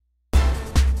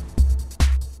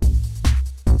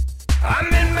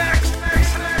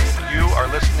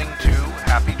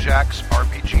Max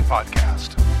RPG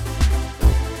Podcast.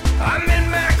 I'm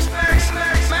in Max.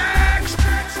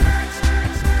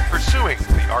 Pursuing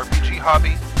the RPG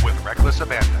hobby with reckless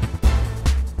abandon.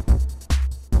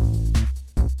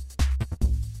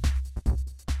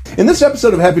 In this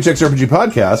episode of Happy Checks RPG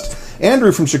Podcast,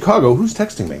 Andrew from Chicago, who's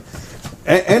texting me?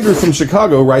 Andrew from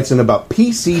Chicago writes in about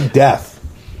PC death.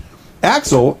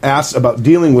 Axel asks about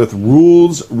dealing with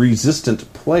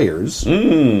rules-resistant players.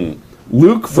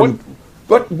 Luke from...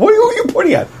 What are you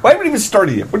pointing at? Why haven't we even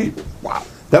started yet? What are you... Wow.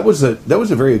 That was a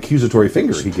very accusatory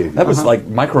finger he gave you. That was like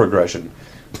microaggression.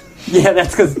 Yeah,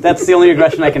 that's because that's the only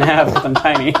aggression I can have because I'm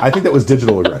tiny. I think that was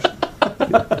digital aggression.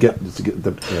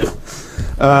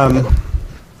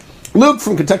 Luke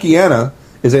from Kentuckiana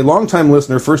is a longtime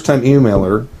listener, first-time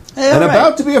emailer, and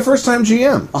about to be a first-time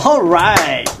GM. All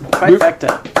right.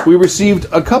 Trifecta. We received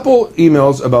a couple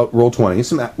emails about Roll20,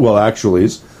 some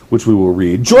actuallys, which we will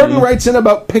read. Jordan writes in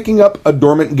about picking up a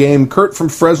dormant game. Kurt from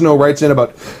Fresno writes in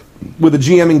with a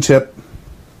GMing tip.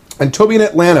 And Toby in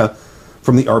Atlanta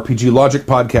from the RPG Logic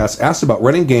podcast asked about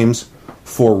running games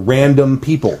for random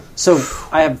people. So,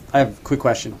 I have a quick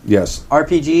question. Yes.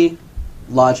 RPG,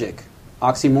 Logic,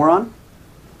 oxymoron?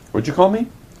 What'd you call me?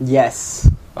 Yes.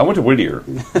 I went to Whittier.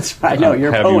 That's right. I know,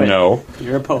 you're a Have poet. you know?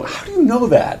 You're a poet. How do you know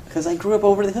that? Because I grew up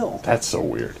over the hill. That's so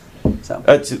weird. So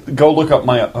Go look up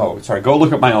my... Go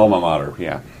look up my alma mater.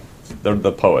 Yeah. They're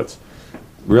the poets.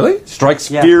 Really? Strikes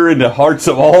fear into hearts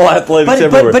of all athletics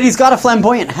everywhere. But he's got a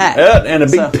flamboyant hat. And a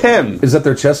big pen. Is that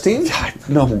their chess team?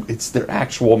 No, it's their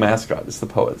actual mascot. It's the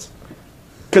poets.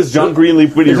 Because John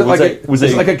Greenleaf Whittier was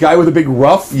it like a guy with a big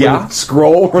ruff? Yeah. With a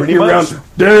scroll running around. much.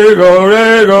 There you go.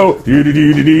 There you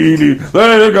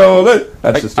go.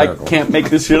 That's hysterical. I can't make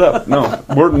this shit up. No.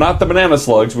 We're not the Banana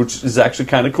Slugs, which is actually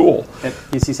kind of cool. At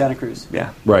UC Santa Cruz.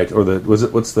 Yeah. Right. Or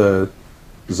what's the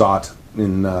Zot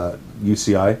in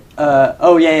UCI?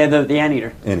 The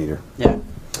Anteater. Anteater. Yeah.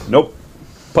 Nope.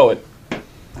 Poet.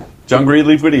 John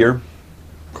Greenleaf Whittier.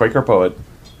 Quaker poet.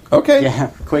 Okay. Yeah,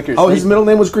 Quakers. Oh, his middle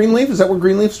name was Greenleaf? Is that where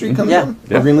Greenleaf Street comes from?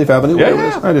 Yeah. Or Greenleaf Avenue? Yeah, Whatever it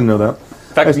is? I didn't know that. In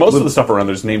fact, most of the stuff around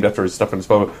there is named after his stuff in his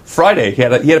poem. Friday, he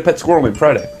had a pet squirrel named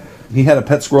Friday. He had a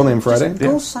pet squirrel named Friday?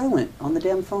 Go silent on the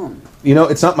damn phone. You know,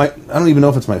 it's not my... I don't even know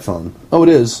if it's my phone. Oh, it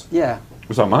is. Yeah. It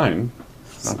was on mine.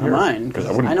 It's not mine. Because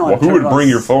I wouldn't. I know how to who turn would it bring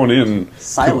off your phone in?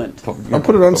 silent. I'll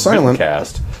put it on silent.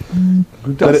 Cast. Who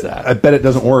does that? I bet it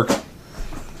doesn't work.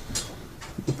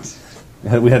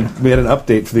 We had an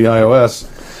update for the iOS.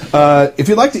 If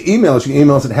you'd like to email us, you can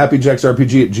email us at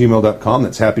happyjacksrpg@gmail.com.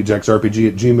 That's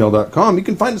happyjacksrpg@gmail.com. You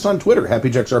can find us on Twitter,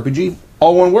 happyjacksrpg,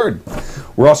 all one word.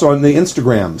 We're also on the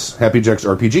Instagrams,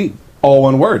 happyjacksrpg, all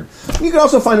one word. You can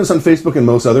also find us on Facebook and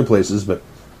most other places, but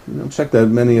check that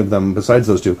many of them besides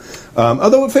those two.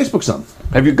 Although Facebook's on.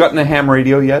 Have you gotten a ham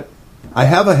radio yet? I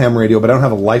have a ham radio, but I don't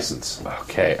have a license.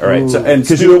 Okay, all right.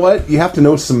 Because you know what? You have to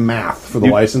know some math for the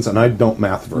license, and I don't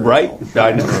math very well.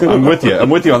 I know. I'm with you. I'm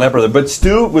with you on that, brother. But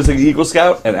Stu was an Eagle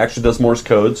Scout and actually does Morse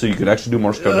code, so you can actually do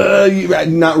Morse code.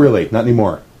 Not really. Not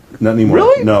anymore.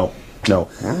 Really? No.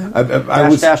 I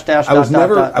was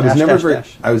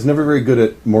never very good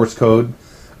at Morse code.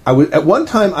 At one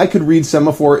time I could read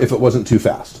semaphore if it wasn't too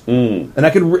fast, and I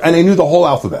knew the whole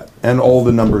alphabet and all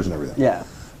the numbers and everything. Yeah,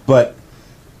 but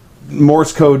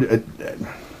Morse code.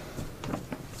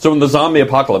 So when the zombie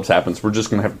apocalypse happens, we're just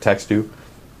going to have to text you.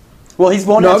 Well, he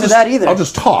won't answer that either. I'll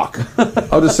just talk.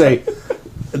 I'll just say,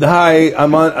 "Hi,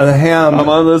 I'm on a ham. I'm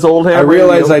on this old ham. I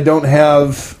realize radio. I don't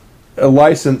have a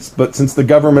license, but since the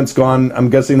government's gone, I'm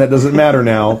guessing that doesn't matter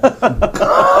now."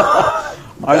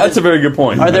 That's a very good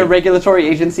point. Are there regulatory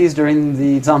agencies during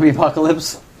the zombie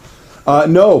apocalypse?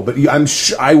 No, but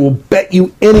I will bet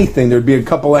you anything there'd be a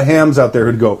couple of hams out there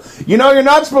who'd go, you're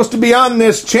not supposed to be on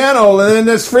this channel and in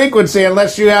this frequency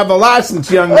unless you have a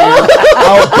license, young man.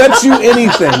 I'll bet you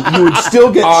anything. You would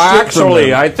still get shit from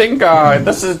them. I think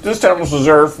this channel's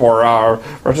reserved for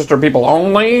registered people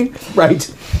only. Right.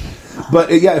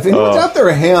 But, if anyone's out there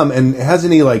a ham and has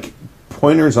any,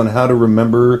 pointers on how to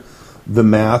remember the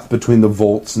math between the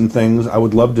volts and things, I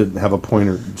would love to have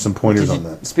some pointers on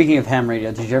that. Speaking of ham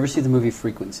radio, did you ever see the movie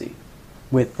Frequency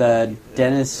with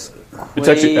Dennis Quaid? It's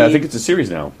actually, I think it's a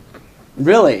series now.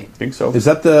 Really? I think so. Is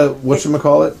that the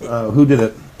whatchamacallit? Who did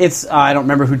it? It's I don't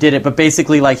remember who did it, but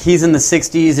basically, he's in the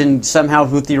 '60s, and somehow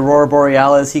with the Aurora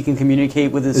Borealis, he can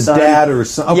communicate with his son. Dad or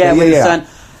son. Okay, yeah, with his son.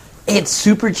 It's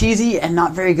super cheesy and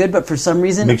not very good, but for some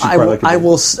reason, I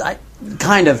will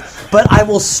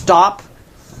stop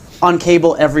on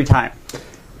cable every time.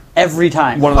 Every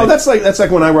time. That's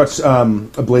like when I watch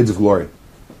Blades of Glory.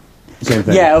 Same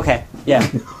thing. Yeah, okay. Yeah,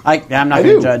 I'm not I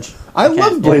going do. to judge. I can't.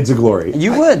 love Blades of Glory.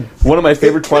 You would. One of my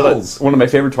favorite kills.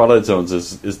 Twilight zones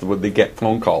is when they get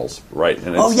phone calls, right?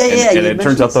 And Oh, yeah, and you it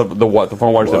turns out mentioned the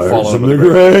phone wires have Wires fallen in over the the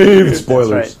grave. grave.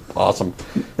 Spoilers. That's Awesome,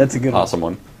 That's a good one. awesome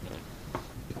one.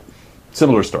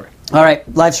 Similar story. All right,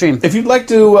 live stream. If you'd like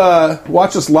to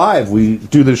watch us live, we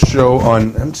do this show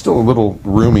on. I'm still a little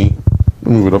roomy.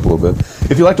 Move it up a little bit.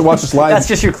 If you'd like to watch us live, That's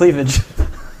just your cleavage.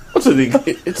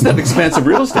 It's that expansive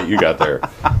real estate you got there.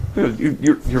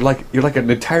 You're like an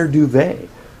entire duvet.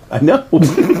 I know.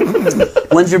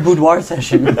 When's your boudoir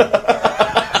session?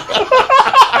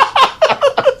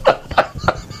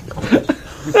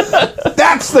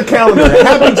 That's the calendar.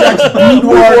 Happy Jack's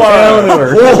boudoir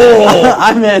calendar.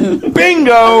 I'm in.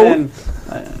 Bingo. And,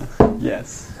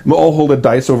 yes. We'll all hold a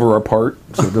dice over our part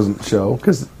so it doesn't show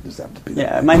because does have to be.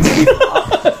 Yeah, mine's a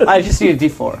D4. I just need a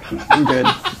D4. I'm good.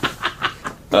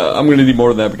 I'm going to need more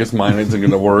than that because mine isn't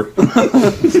going to work.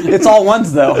 It's all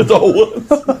ones, though. It's all ones.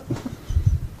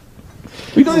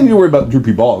 We don't need to worry about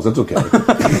droopy balls. That's okay.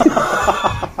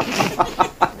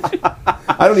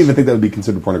 I don't even think that would be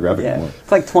considered pornographic Yeah, anymore.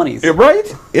 it's like 20s. Yeah,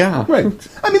 right? Yeah. Right.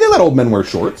 I mean, they let old men wear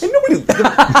shorts. And nobody.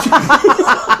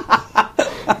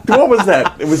 What was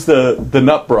that? It was the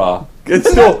nut bra. It's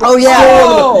still. Oh,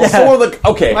 yeah.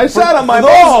 Okay. I sat on my for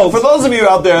those- balls. For those of you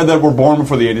out there that were born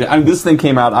before the 80s, I mean, this thing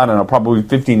came out, I don't know, probably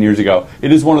 15 years ago.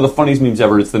 It is one of the funniest memes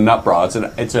ever. It's the nut bra.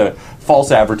 It's a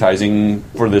false advertising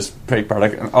for this fake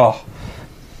product. And,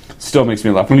 still makes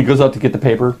me laugh. When he goes out to get the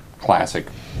paper, classic.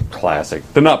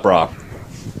 The nut bra.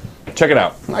 Check it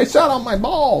out. I sat on my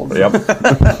balls. Yep.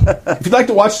 If you'd like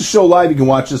to watch the show live, you can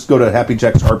watch us. Go to Happy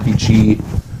Jack's RPG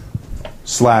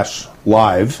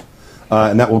 /live,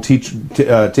 and that will take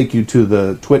you to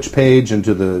the Twitch page and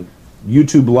to the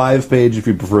YouTube live page if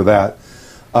you prefer that.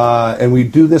 And we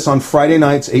do this on Friday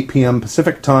nights, 8 p.m.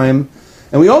 Pacific time.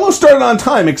 And we almost started on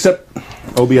time, except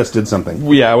OBS did something.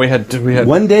 Yeah, we had.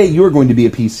 One day you are going to be a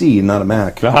PC and not a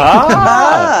Mac.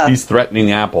 He's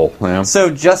threatening Apple. Yeah. So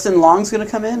Justin Long's going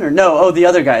to come in? Or no? Oh, the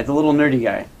other guy, the little nerdy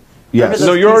guy. Yes.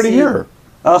 No, you're already here.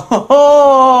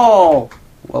 Oh!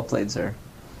 Well played, sir.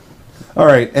 All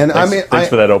right. And Thanks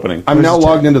for that opening. I'm now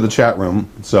logged into the chat room,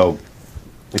 so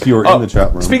if you were in the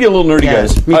chat room. Speaking of little nerdy Yeah,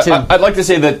 guys, me too. I'd like to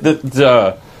say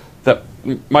that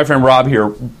my friend Rob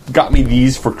here got me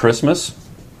these for Christmas.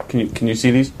 Can you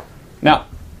see these? Now,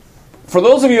 for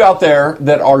those of you out there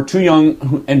that are too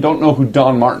young and don't know who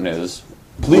Don Martin is,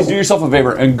 please do yourself a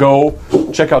favor and go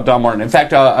check out Don Martin. In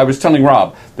fact, I was telling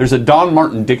Rob, there's a Don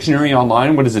Martin dictionary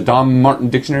online. What is it?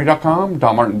 DonMartinDictionary.com?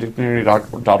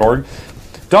 DonMartinDictionary.org.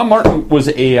 Don Martin was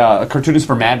a cartoonist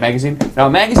for Mad Magazine. Now, a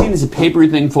magazine is a papery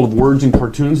thing full of words and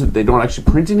cartoons that they don't actually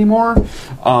print anymore.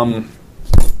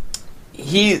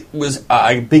 He was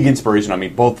a big inspiration on me,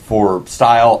 both for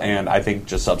style and, I think,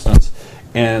 just substance.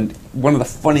 And one of the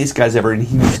funniest guys ever, and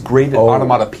he was great at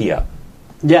onomatopoeia.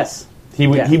 Yes. He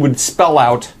would spell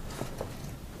out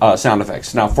sound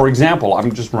effects. Now, for example,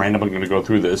 I'm just randomly going to go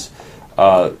through this.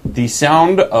 The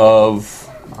sound of,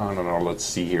 I don't know, let's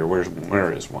see here.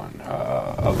 Where is one?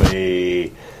 Of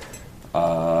a...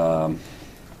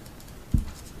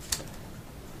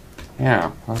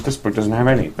 yeah, well, this book doesn't have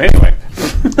any. But anyway,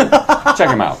 check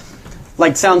him out.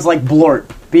 Like, sounds like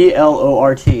blort.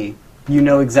 B-L-O-R-T. You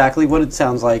know exactly what it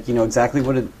sounds like. You know exactly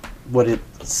what it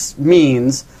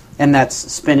means, and that's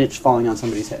spinach falling on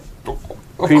somebody's head. Of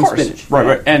Cream course. spinach.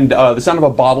 Right. And the sound of a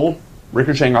bottle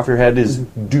ricocheting off your head is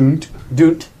doont.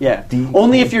 Doont. Yeah.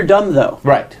 Only if you're dumb, though.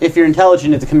 Right. If you're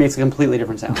intelligent, it makes a completely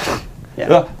different sound.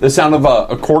 Yeah. The sound of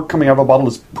a cork coming out of a bottle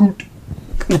is poot.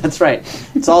 That's right.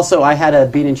 It's also, I had a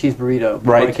bean and cheese burrito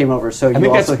before Right. I came over, so think you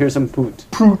also that's- hear some poot.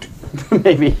 Proot.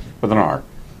 Maybe. With an R.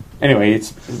 Anyway,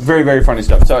 it's very, very funny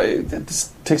stuff. So it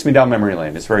just takes me down memory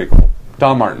lane. It's very cool.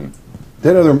 Don Martin.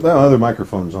 That other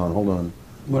microphone's on. Hold on.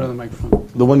 What other microphone?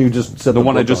 The one you just set The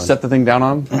one I book just on. set the thing down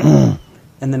on?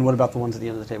 And then what about the ones at the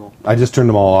end of the table? I just turned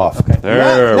them all off. Okay.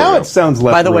 There Now we go. it sounds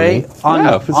less. By the way, roomy. on,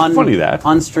 Yeah, it's funny that.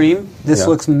 on stream, this Yeah.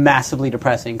 looks massively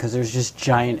depressing because there's just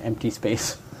giant empty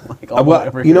space. Like all the way well,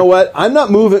 over you here. know what? I'm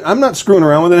not moving. I'm not screwing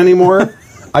around with it anymore.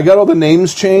 I got all the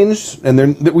names changed,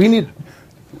 and we need.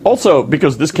 Also,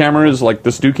 because this camera is like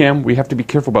the Stu cam, we have to be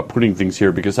careful about putting things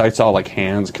here because I saw like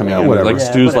hands coming in. whatever. Like Yeah,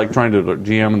 Stu's whatever. like trying to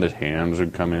GM and the hands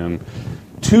would come in.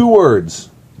 2 words.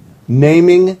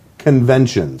 Naming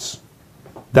conventions.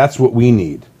 That's what we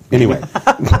need. Anyway.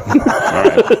 All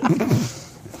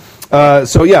right.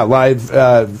 So yeah, live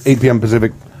 8 p.m.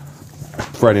 Pacific,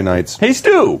 Friday nights. Hey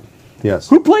Stu, Yes.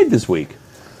 who played this week?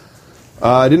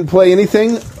 I didn't play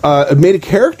anything. I made a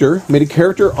character. Made a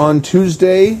character on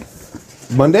Tuesday.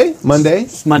 Monday. Monday.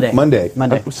 Sunday? Monday.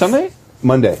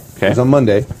 Okay. It was on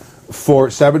Monday. for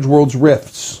Savage Worlds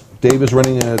Rifts. Dave is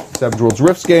running a Savage Worlds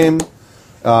Rifts game,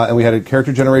 and we had a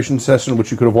character generation session,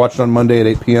 which you could have watched on Monday at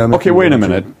 8 p.m. Okay, wait a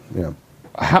minute. Yeah.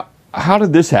 How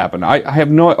did this happen? I have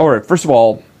no... All right, first of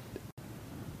all,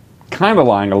 kind of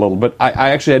lying a little, but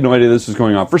I actually had no idea this was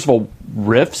going on. First of all,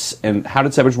 Rifts, and how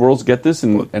did Savage Worlds get this?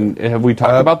 And have we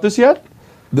talked about this yet?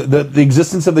 The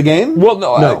existence of the game? Well,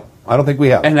 no. I don't think we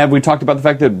have. And have we talked about the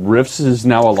fact that Rifts is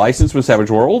now a license with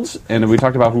Savage Worlds? And have we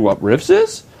talked about what Rifts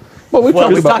is? Well, we've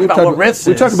talked about what Rifts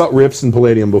We've is. talked about Rifts and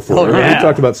Palladium before. Oh, yeah. We've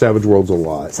talked about Savage Worlds a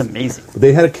lot. It's amazing.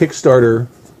 They had a Kickstarter,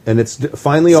 and it's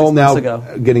finally all now months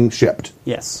ago. getting shipped.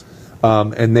 Yes.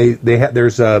 And they had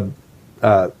there's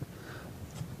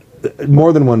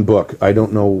more than one book. I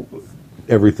don't know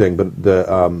everything, but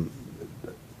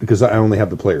because I only have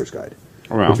the player's guide,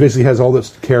 which basically has all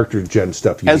this character gen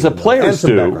stuff. As a player,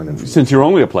 Stu, since you're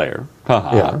only a player,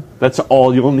 that's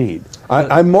all you'll need.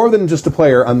 I'm more than just a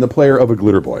player. I'm the player of a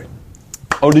Glitter Boy.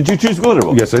 Oh, did you choose Glitter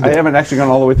Boy? Yes, I did. I haven't actually gone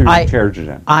all the way through the character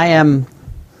gen. I am.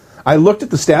 I looked at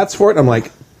the stats for it, and I'm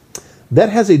like, that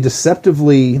has a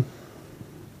deceptively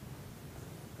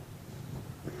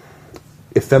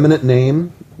effeminate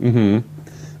name,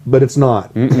 but it's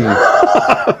not.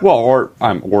 Well,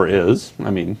 or is.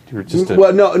 I mean, you're just a...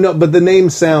 Well, no, but the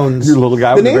name sounds... You're a little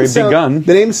guy with a very big gun.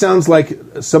 The name sounds like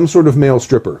some sort of male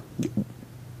stripper.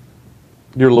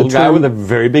 You're a little guy with a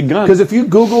very big gun. Because if you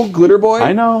Google Glitter Boy...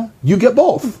 I know. You get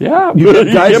both. Yeah. You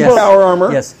get guys in power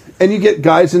armor, Yes. and you get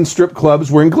guys in strip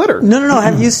clubs wearing glitter. No.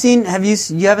 Have you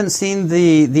haven't seen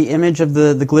the image of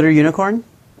the glitter unicorn?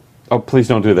 Oh, please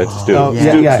don't do that to Stu. Oh,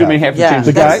 Stu may have to change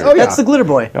the guy? guy. Oh, yeah. That's the Glitter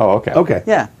Boy. Oh, okay. Okay.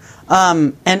 Yeah.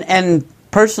 And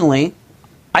personally,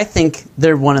 I think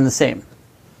they're one and the same.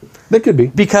 They could be.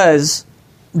 Because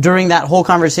during that whole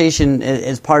conversation,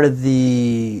 as part of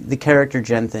the character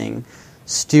gen thing,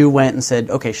 Stu went and said,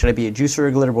 okay, should I be a Juicer or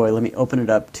a Glitter Boy? Let me open it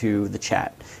up to the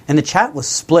chat. And the chat was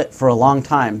split for a long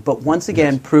time. But once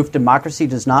again, proof democracy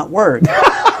does not work.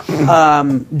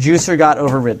 Juicer got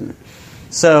overridden.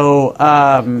 So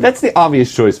that's the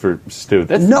obvious choice for Stu.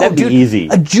 That'd be dude, easy.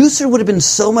 A Juicer would have been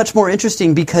so much more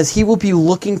interesting because he will be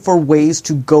looking for ways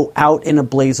to go out in a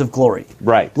blaze of glory.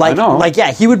 Right. Like, I know.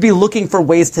 he would be looking for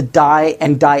ways to die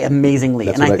and die amazingly.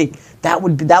 That's and what I think that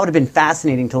would have been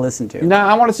fascinating to listen to. Now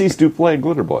I want to see Stu play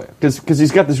Glitter Boy because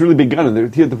he's got this really big gun,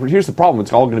 and here's the problem: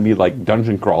 it's all going to be like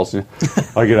dungeon crawls.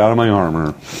 I get out of my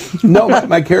armor. No,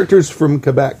 my character's from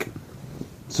Quebec,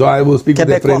 so I will speak with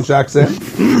a French accent.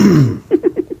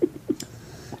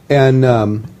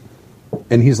 And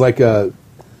he's like a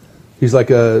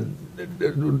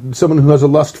someone who has a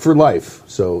lust for life.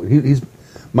 So he's.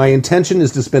 My intention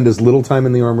is to spend as little time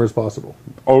in the armor as possible.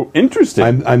 Oh,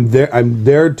 interesting. I'm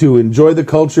there to enjoy the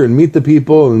culture and meet the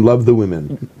people and love the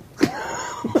women.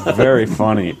 Very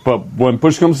funny. But when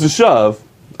push comes to shove,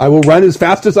 I will run as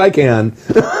fast as I can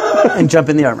and jump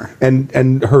in the armor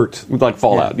and hurt. With like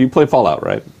Fallout. You play Fallout,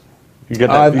 right? You get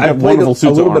that. I played wonderful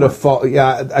suits a little of bit armor. of Fallout.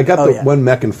 Yeah, I got one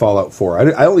mech in Fallout 4.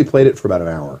 I only played it for about an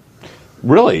hour.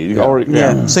 Really?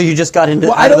 Yeah. So you just got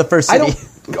into out of the first city. I don't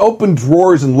open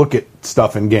drawers and look at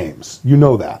stuff in games. You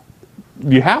know that.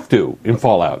 You have to in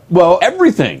Fallout. Well,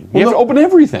 everything. You have to open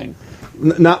everything.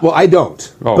 I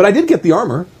don't. Oh. But I did get the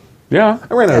armor. Yeah.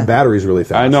 I ran out of batteries really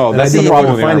fast. I know. And That's I didn't the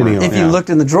problem find with the any armor. armor. If you looked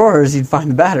in the drawers, you'd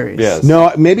find the batteries. Yes.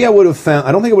 No, maybe I would have found.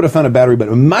 I don't think I would have found a battery, but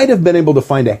I might have been able to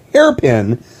find a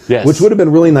hairpin, which would have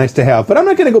been really nice to have. But I'm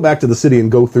not going to go back to the city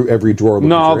and go through every drawer.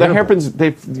 No, the hairpins.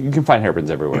 You can find hairpins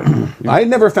everywhere. I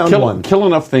never found one. Kill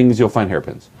enough things, you'll find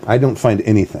hairpins. I don't find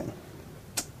anything.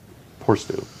 Poor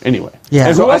Stu. Anyway. Yeah.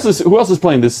 And who else is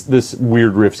playing this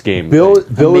weird Rifts game? Bill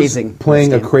Amazing. is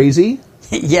playing a crazy.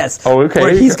 Yes. Oh, okay.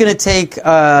 Where he's going to take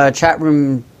chat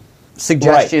room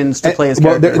suggestions to play his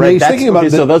character. He's thinking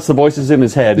about so that's the voices in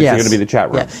his head. It's going to be the chat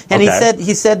room. Yeah. And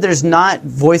he said there's not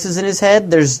voices in his head.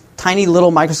 There's tiny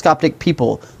little microscopic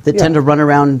people that tend to run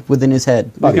around within his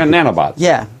head. He's got nanobots.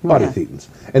 Yeah. Body thetans.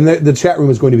 And the chat room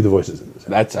is going to be the voices in his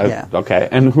head. That's okay.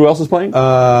 And who else is playing?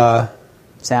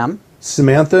 Sam.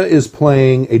 Samantha is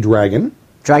playing a dragon.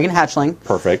 Dragon hatchling.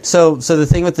 Perfect. So the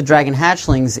thing with the dragon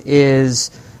hatchlings is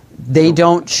they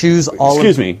don't choose all.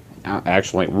 Excuse me.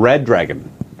 Actually, red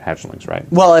dragon hatchlings, right?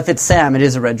 Well, if it's Sam, it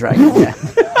is a red dragon. Yeah.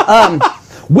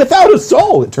 Without a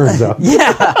soul, it turns out.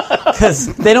 Yeah, because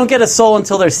they don't get a soul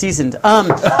until they're seasoned. The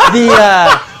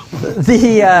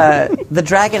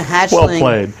dragon hatchling. Well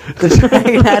played. The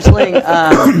dragon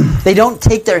hatchling. They don't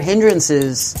take their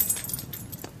hindrances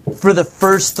for the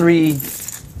first three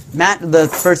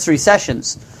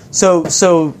sessions.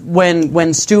 So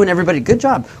when Stu and everybody, good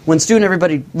job. When Stu and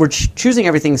everybody were choosing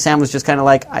everything, Sam was just kind of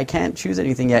like, I can't choose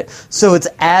anything yet. So it's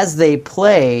as they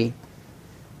play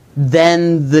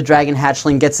then the dragon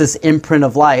hatchling gets this imprint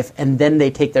of life, and then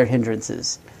they take their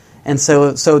hindrances. And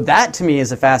so that to me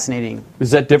is a fascinating.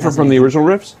 Is that different from the original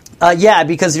riffs? Yeah,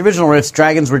 because the original riffs,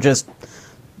 dragons were just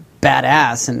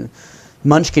badass and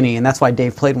munchkin-y, and that's why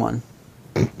Dave played one.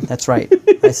 That's right.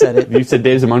 I said it. You said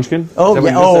Dave's a munchkin? Oh, Is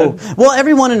that yeah. what you just said? Well,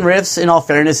 everyone in riffs, in all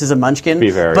fairness, is a munchkin.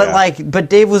 Be fair, but yeah. but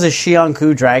Dave was a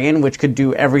Xianku dragon, which could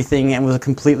do everything and was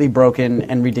completely broken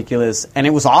and ridiculous, and it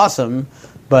was awesome.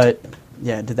 But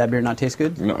yeah, did that beer not taste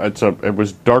good? No, it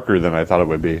was darker than I thought it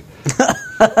would be.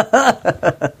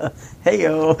 Hey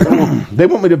yo. They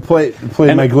want me to play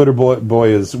my glitter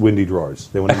boy as Windy Drawers.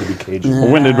 They want him to be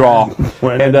Cajun. Win to draw.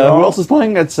 Win And to draw. who else is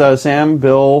playing? It's Sam,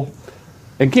 Bill,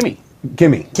 and Kimmy.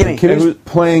 Kimmy. Kimmy. Kimmy's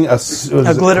playing a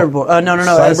Glitter boy. No.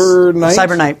 Cyber Knight?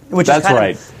 Cyber Knight, which That's is kind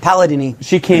right. of paladin-y.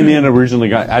 She came in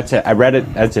originally. I read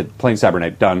it. That's it. Playing Cyber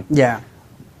Knight. Done. Yeah.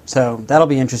 So that'll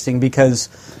be interesting because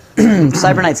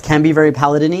Cyber Knights can be very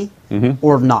paladin-y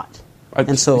or not.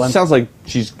 And so it sounds like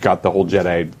she's got the whole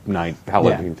Jedi Knight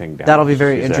paladin thing down. That'll be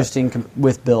very She's interesting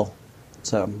with Bill.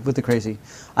 So, with the crazy.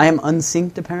 I am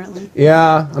unsynced, apparently.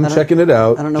 Yeah, I'm checking it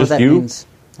out. I don't know Just what that you? means.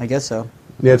 I guess so.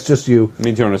 Yeah, it's just you.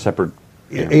 Means you're on a separate.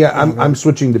 Yeah, I'm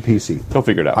switching to PC. They'll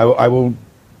figure it out. I will.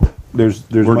 There's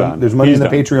We're done. there's money He's in the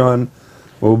done. Patreon.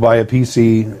 We'll buy a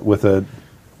PC with a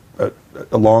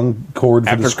long cord for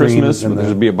After the screen. Christmas, and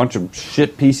there'll be a bunch of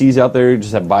shit PCs out there. You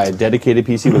just have to buy a dedicated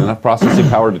PC with enough processing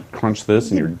power to crunch this,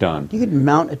 and you're done. You could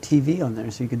mount a TV on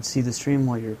there so you could see the stream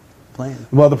while you're playing.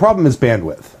 well, the problem is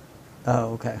bandwidth,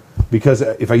 Oh, okay. because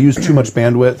if I use too much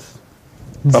bandwidth,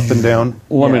 up and down,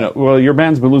 Let me know. Well, your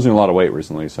band's been losing a lot of weight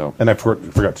recently, so. and I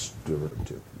forgot to do it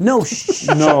too. No,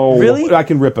 No. Really? I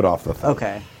can rip it off the phone.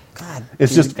 Okay. God.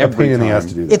 It's just a Every pain in the time. ass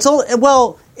to do that. It's all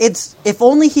well. It's if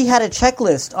only he had a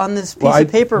checklist on this piece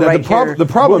of paper the, right the prob- here. The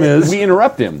problem is We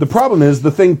interrupt him. the problem is the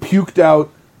thing puked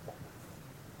out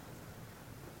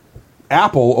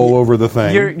apple all over the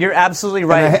thing. You're absolutely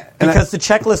right and I- because the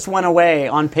checklist went away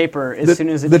on paper as soon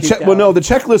as it puked out. Well, no, the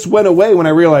checklist went away when I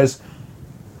realized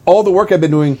all the work I've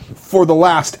been doing for the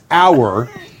last hour,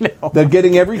 that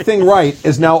getting everything right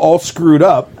is now all screwed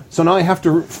up. So now I have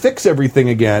to fix everything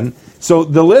again. So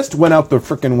the list went out the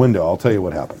frickin' window. I'll tell you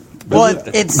what happened. Well,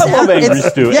 it's I love Angry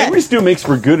it's- Stew. yeah. Angry Stew makes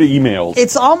for good emails.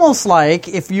 It's almost like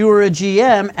if you were a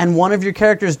GM and one of your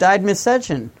characters died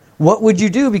mid-session. What would you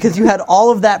do? Because you had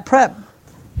all of that prep,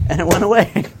 and it went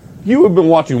away. You have been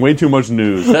watching way too much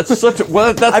news. That's such.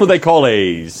 Well, that's what they call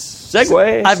a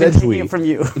segue. I've been Said taking we. it from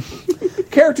you.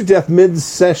 Character death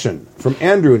mid-session from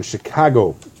Andrew in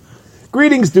Chicago.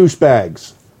 Greetings,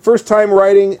 douchebags. First time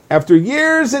writing after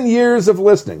years and years of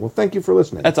listening. Well, thank you for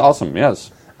listening. That's awesome. Yes.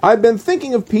 I've been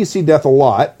thinking of PC death a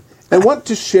lot and want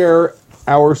to share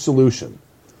our solution.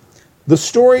 The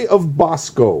story of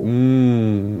Bosco.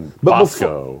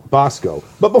 Bosco. Bosco.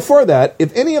 But before that,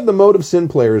 if any of the Mode of Sin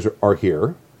players are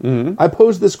here, I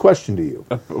pose this question to you.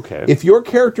 Okay. If your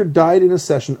character died in a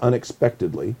session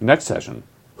unexpectedly, Next session.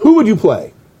 who would you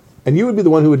play? And you would be the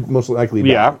one who would most likely die.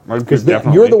 Yeah, because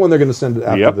definitely. you're the one they're going to send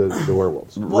after Yep. the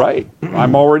werewolves. Right.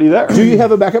 I'm already there. Do you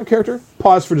have a backup character?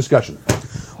 Pause for discussion.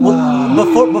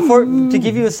 Well, before to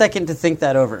give you a second to think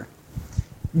that over,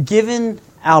 given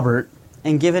Albert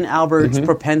and given Albert's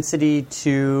propensity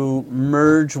to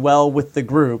merge well with the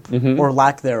group or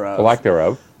lack thereof, The lack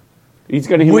thereof. He's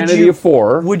got a humanity of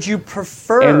 4 Would you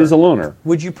prefer? and is a loner.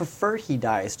 Would you prefer he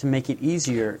dies to make it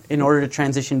easier in order to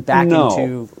transition back No.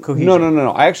 into cohesion?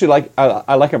 No. I actually like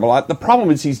I like him a lot. The problem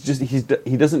is he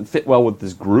doesn't fit well with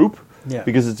this group. Yeah.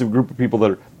 Because it's a group of people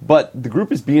that are. But the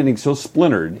group is being so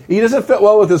splintered. He doesn't fit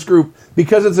well with this group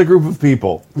because it's a group of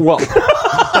people. Well,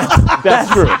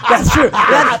 that's true. That's true.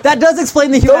 That does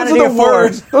explain the Those humanity are of the four.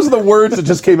 words. Those are the words that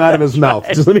just came out of his mouth.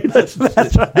 Just let me-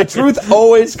 The truth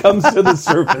always comes to the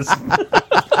surface.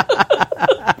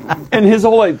 And his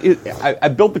whole I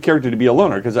built the character to be a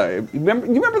loner because you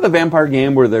remember the vampire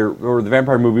game or the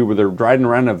vampire movie where they're riding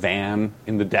around in a van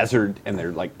in the desert and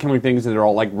they're like killing things and they're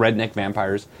all like redneck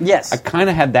vampires. Yes. I kind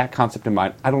of had that concept in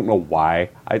mind. I don't know why.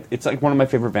 It's like one of my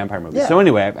favorite vampire movies. Yeah. So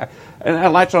anyway, I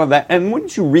latched on to that. And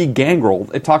once you read Gangrel,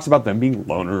 it talks about them being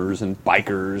loners and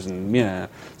bikers and yeah.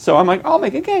 So I'm like, I'll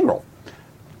make a Gangrel.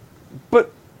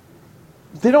 But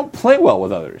they don't play well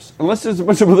with others unless there's a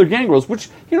bunch of other gangrels, which,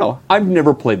 I've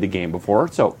never played the game before.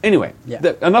 So anyway,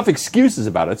 Yeah. Enough excuses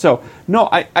about it. So no,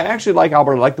 I actually like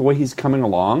Albert. I like the way he's coming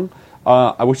along.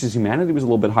 I wish his humanity was a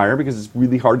little bit higher because it's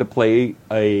really hard to play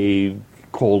a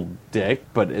cold dick.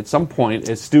 But at some point,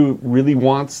 as Stu really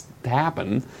wants to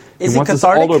happen, Is he it wants us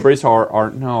cathartic? all to embrace our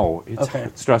no, it's Okay.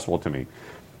 stressful to me.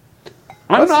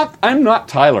 I'm not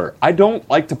Tyler. I don't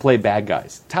like to play bad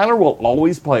guys. Tyler will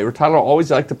always play, or Tyler will always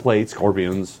like to play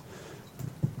scorpions,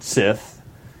 Sith.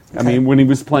 I mean, when he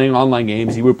was playing online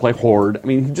games, he would play Horde. I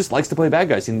mean, he just likes to play bad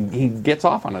guys, and he gets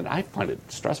off on it. I find it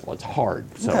stressful. It's hard.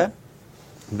 So, Okay.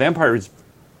 Vampire is,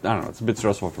 I don't know, it's a bit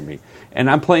stressful for me. And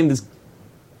I'm playing this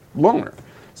loner.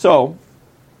 So,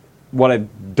 what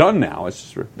I've done now is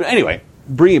just... But anyway,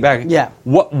 bring it back. Yeah.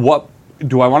 What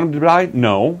do I want him to die?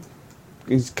 No.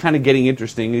 He's kind of getting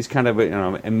interesting. He's kind of,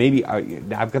 and maybe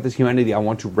I've got this humanity I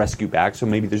want to rescue back, so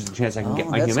maybe there's a chance I can get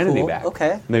my that's humanity cool. back.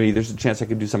 Okay. Maybe there's a chance I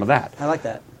could do some of that. I like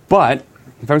that. But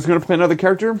if I was going to play another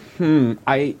character,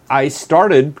 I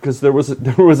started because there was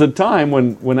a time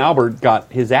when Albert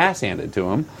got his ass handed to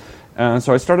him,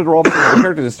 so I started rolling the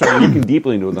characters and started looking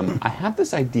deeply into them. I had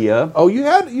this idea. Oh, you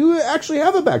actually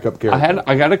have a backup character.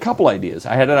 I got a couple ideas.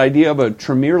 I had an idea of a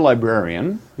Tremere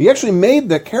librarian. You actually made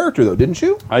that character though, didn't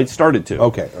you? I started to.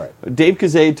 Okay, all right. Dave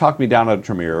Kazay talked me down on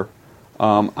Tremere.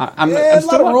 I'm A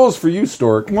lot of rules for you,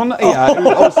 Stork. Well, Stork, I'm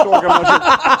not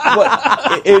sure.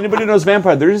 But anybody who knows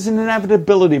vampire, there is an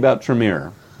inevitability about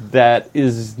Tremere that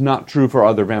is not true for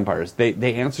other vampires.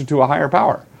 They answer to a higher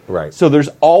power. Right. So there's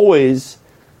always...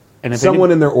 And if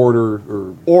Someone in their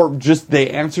order, or just they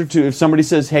answer to, if somebody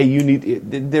says, hey, you need...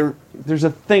 There's a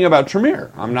thing about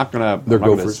Tremere. I'm not going to... they're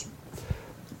gophers.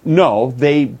 No,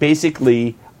 they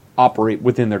basically operate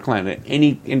within their clan.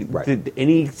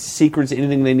 Any secrets,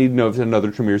 anything they need to know, if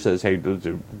another Tremere says, hey,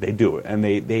 they do it. And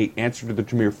they answer to the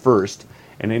Tremere first,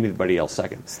 and anybody else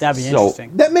second. That'd be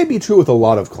interesting. That may be true with a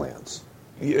lot of clans.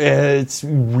 It's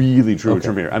really true with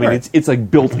Tremere. I mean, Right. it's like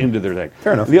built into their thing.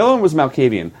 Fair enough. The other one was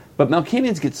Malkavian, but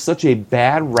Malkavians get such a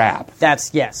bad rap.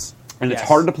 Yes. And it's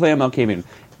hard to play a Malkavian. And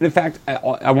in fact,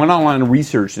 I went online and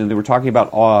researched, and they were talking about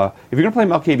if you're going to play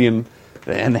Malkavian,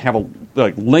 and they have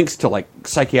links to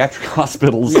psychiatric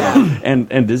hospitals and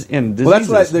diseases. Well, that's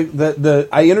what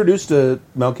I introduced a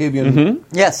Malkavian Mm-hmm.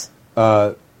 Yes.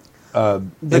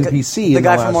 NPC. The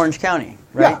guy from Orange County,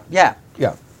 right? Yeah.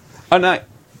 Yeah. And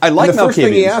I like And the first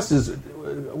thing he Malkavians. asked is,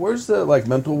 "Where's the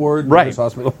mental ward? Right. In this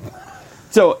hospital?"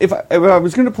 So if I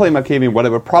was going to play Malkavian, what I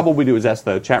would probably do is ask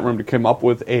the chat room to come up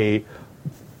with a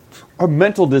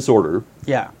mental disorder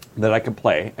Yeah. that I could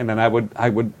play, and then I would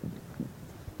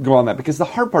go on that, because the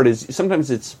hard part is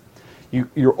sometimes it's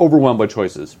you're overwhelmed by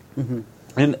choices, and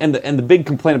the big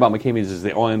complaint about Malkavians is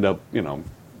they all end up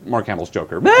Mark Hamill's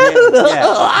Joker. Yeah.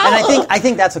 And I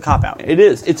think that's a cop out. It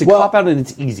is. It's a cop out, and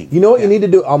it's easy. You know what you need to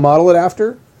do? I'll model it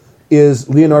after. Is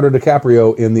Leonardo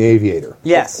DiCaprio in The Aviator?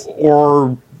 Yes.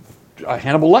 Or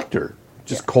Hannibal Lecter,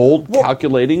 just cold,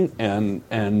 calculating, and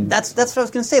That's what I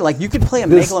was going to say. You could play a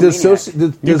Does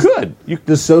megalomaniac. you could.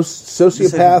 Does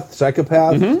sociopath,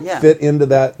 psychopath fit into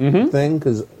that thing?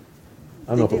 Because I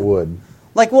don't know if it would.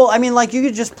 You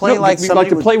could just play you somebody like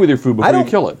to with- play with your food before you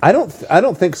kill it. I don't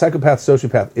think psychopath,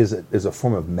 sociopath is a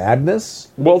form of madness.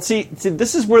 Well, see,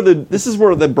 this is where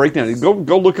the breakdown. Go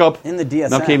look up In the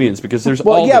DSM. Malkavians, because there's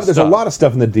Well, all yeah, this but there's stuff. a lot of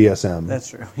stuff in the DSM. That's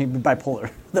true. He'd be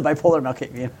bipolar. The bipolar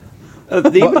Malkavian.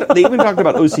 They even talked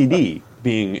about OCD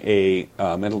being a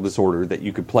mental disorder that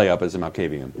you could play up as a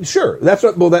Malkavian. Sure, that's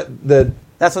what. Well,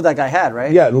 That's what that guy had,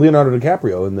 right? yeah, Leonardo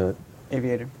DiCaprio in the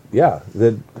Aviator.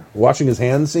 the washing his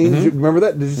hands scene. Did you remember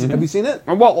that? Have you seen it?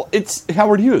 Well, it's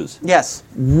Howard Hughes. Yes.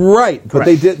 Right, but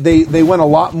they went a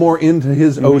lot more into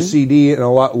his OCD and a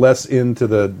lot less into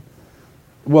the.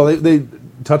 Well, they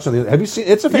touched on the. Have you seen?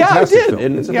 It's a fantastic yeah, I did. film.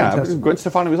 And It's a yeah, fantastic Gwen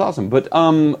Stefani was awesome. But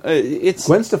it's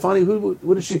Gwen Stefani.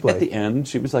 What did she play? at the end.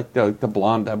 She was like the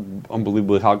blonde,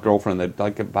 unbelievably hot girlfriend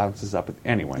that bounces up.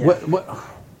 Anyway, What?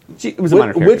 it was a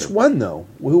minor character. Which one though?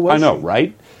 Who was? I know, she?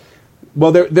 right?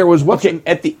 Well, there was what's Okay,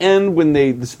 at the end when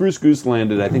the Spruce Goose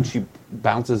landed, I think she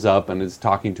bounces up and is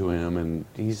talking to him, and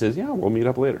he says, "Yeah, we'll meet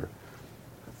up later."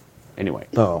 Anyway,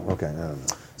 Oh, okay. I don't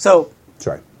know. So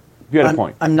Sorry. you had a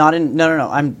point. I'm not in. No.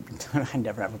 I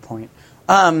never have a point.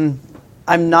 I'm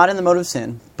not in the Mode of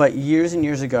Sin, but years and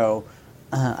years ago,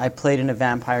 I played in a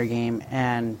vampire game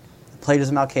and played as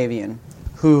a Malkavian,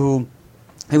 who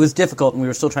it was difficult, and we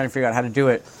were still trying to figure out how to do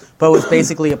it. But was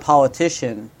basically a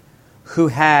politician who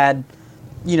had,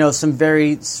 some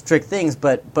very strict things,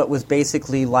 but was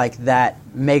basically like that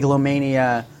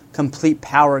megalomania, complete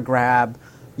power grab.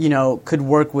 Could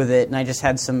work with it, and I just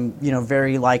had some,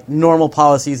 very normal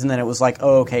policies, and then it was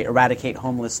eradicate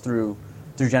homeless through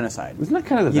genocide. Isn't that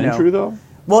kind of the Ventrue though?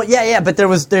 Well, yeah, but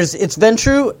it's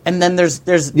Ventrue, and then there's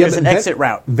but an exit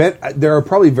route. There are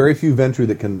probably very few Ventrue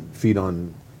that can feed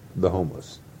on the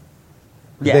homeless.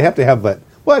 Yeah. They have to have that.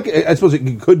 Well, I suppose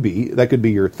it could be. That could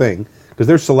be your thing, because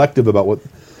they're selective about what.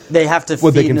 They have to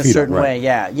What they feed can in a feed certain on, way,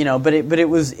 right. yeah. But it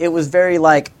was very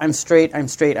I'm straight,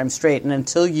 and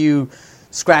until you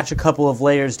scratch a couple of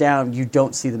layers down, you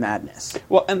don't see the madness.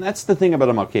 Well, and that's the thing about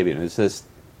a Malkavian is this: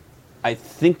 I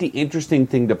think the interesting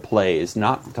thing to play is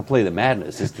not to play the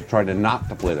madness, is to try to not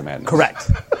to play the madness.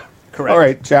 Correct. All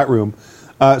right, chat room.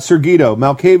 Sir Guido,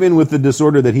 Malkavian with the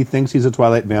disorder that he thinks he's a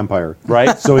Twilight vampire.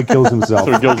 Right? So he kills himself.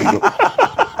 So it kills himself.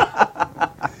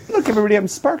 Look, everybody, I'm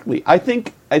sparkly. I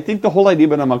think the whole idea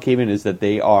about a Malkavian is that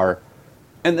they are,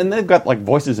 and then they've got like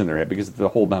voices in their head because of the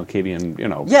whole Malkavian,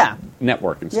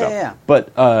 network and stuff. Yeah.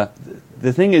 But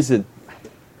the thing is that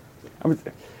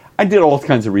I did all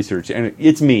kinds of research, and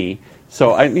it's me.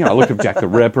 So I looked up Jack the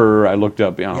Ripper. I looked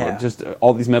up, just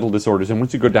all these mental disorders. And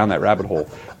once you go down that rabbit hole,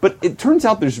 but it turns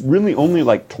out there's really only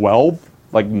like 12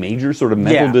 like major sort of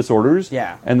mental disorders.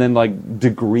 Yeah. And then like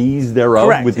degrees thereof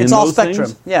Correct. within It's all those spectrum.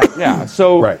 things. Yeah. Yeah.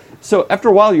 So Right. So after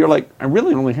a while, you're like, I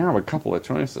really only have a couple of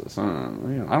choices. I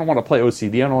don't want to play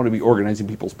OCD. I don't want to be organizing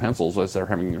people's pencils as they're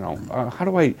having, how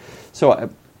do I? So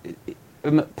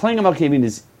playing a Malkavian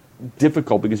is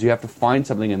difficult because you have to find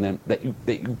something and then that you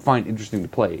find interesting to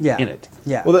play in it.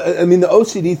 Yeah. Well, the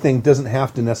OCD thing doesn't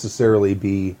have to necessarily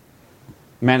be.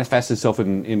 Manifests itself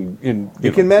in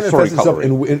It can manifest itself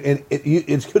coloring.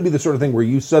 it could be the sort of thing where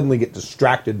you suddenly get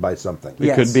distracted by something. It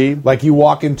Yes. could be. Like you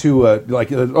walk into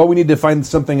we need to find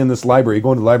something in this library. You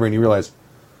go into the library and you realize,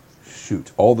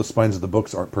 shoot, all the spines of the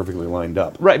books aren't perfectly lined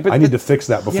up. Right, but I need to fix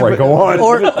that before I but- go on.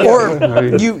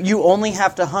 Or you only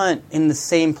have to hunt in the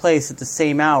same place at the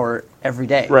same hour every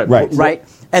day. Right.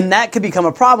 And that could become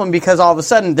a problem because all of a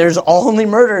sudden there's only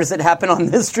murders that happen on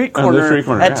this street On corner, this street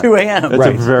corner, at yeah. 2 a.m. That's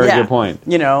a very good point.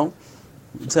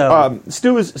 So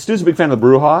Stu's a big fan of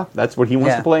Bruja. That's what he wants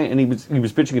Yeah. to play, and he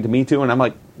was pitching it to me too. And I'm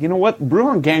like, you know what,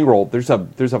 Bruja and Gangrel, there's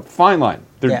a fine line.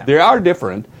 They are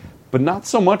different, but not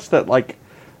so much that like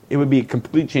it would be a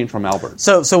complete change from Albert.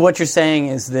 So what you're saying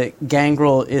is that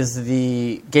Gangrel is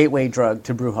the gateway drug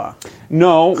to Bruja.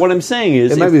 No, what I'm saying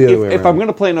is, It might be the other way if around. I'm going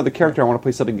to play another character, I want to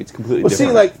play something that's completely Well, different.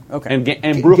 see, like- Okay. and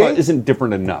Bruja Gang- isn't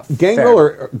different enough.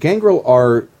 Gangrel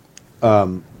are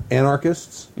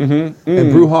anarchists, and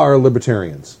Bruja are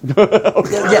libertarians.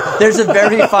 Yeah, there's a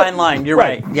very fine line. You're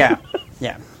right. Yeah.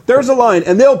 There's a line,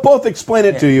 and they'll both explain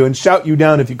it to you and shout you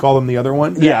down if you call them the other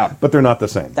one. Yeah. But they're not the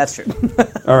same. That's true.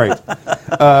 All right.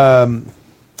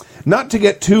 Not to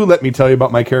get too, let me tell you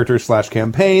about my character /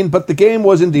 campaign, but the game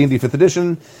was in D&D 5th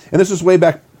edition, and this was way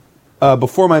back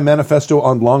before my manifesto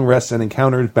on long rests and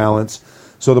encounters balance.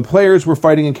 So the players were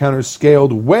fighting encounters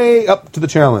scaled way up to the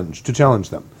challenge, to challenge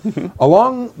them.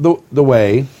 Along the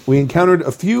way, we encountered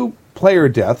a few player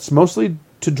deaths, mostly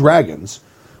to dragons,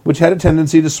 which had a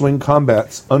tendency to swing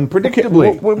combats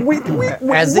unpredictably.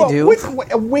 Wait, As they do.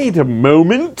 Wait a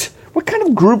moment. What kind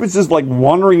of group is this, like,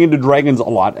 wandering into dragons a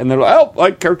lot, and they're like, oh,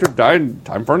 my character died,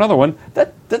 time for another one?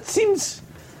 That seems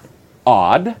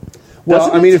odd. Well,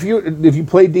 doesn't I mean, it? if you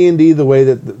play D&D the way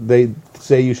that they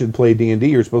say you should play D&D,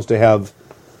 you're supposed to have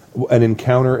an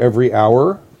encounter every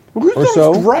hour Who or throws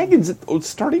so. dragons at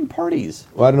starting parties?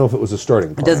 Well, I don't know if it was a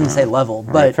starting It point. doesn't say level,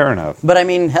 but right, fair enough. But I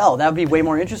mean, hell, that would be way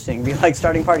more interesting. Be like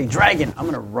starting party dragon. I'm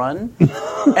gonna run,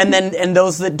 and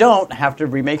those that don't have to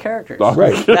remake characters.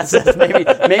 Right. That's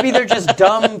maybe they're just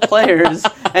dumb players,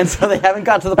 and so they haven't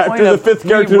got to the point After the of fifth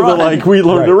character, we they're run. like, we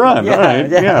learned to Right. run. Yeah, All right.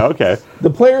 yeah. Yeah, okay. The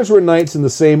players were knights in the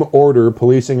same order,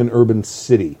 policing an urban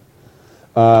city.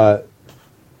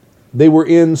 They were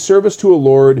in service to a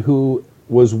lord who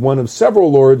was one of several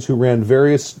lords who ran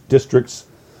various districts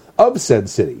of said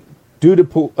city. Due to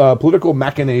political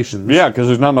machinations. Yeah, because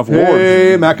there's not enough lords.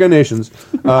 Hey, machinations.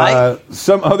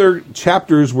 Some other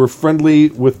chapters were friendly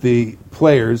with the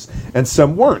players, and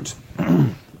some weren't.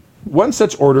 One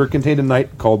such order contained a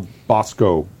knight called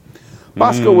Bosco.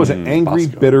 Bosco was an angry,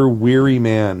 Bosco. bitter, weary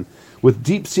man with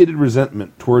deep-seated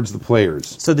resentment towards the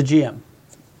players. So the GM.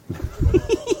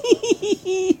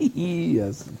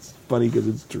 Yes, it's funny because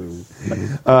it's true.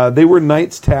 They were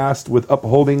knights tasked with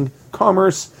upholding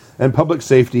commerce and public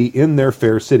safety in their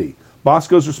fair city.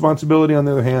 Bosco's responsibility, on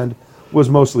the other hand, was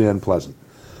mostly unpleasant.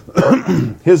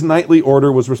 His knightly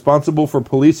order was responsible for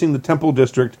policing the temple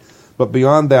district, but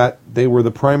beyond that, they were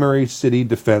the primary city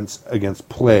defense against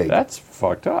plague. That's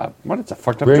fucked up. What? It's a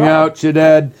fucked up Bring job. out your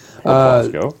dead.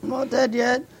 Bosco. I'm not dead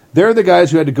yet. They're the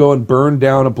guys who had to go and burn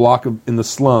down a block in the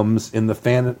slums in the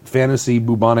fantasy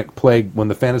bubonic plague when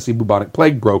the fantasy bubonic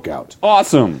plague broke out.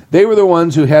 Awesome. They were the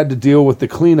ones who had to deal with the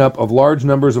cleanup of large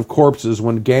numbers of corpses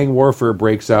when gang warfare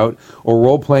breaks out or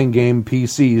role-playing game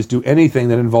PCs do anything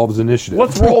that involves initiative.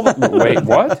 Let's roll. Wait,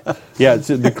 what? Yeah, it's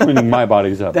the cleaning my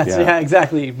bodies up. That's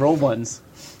exactly. Roll ones.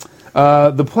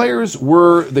 The players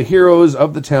were the heroes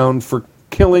of the town for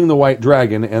killing the White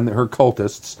Dragon and her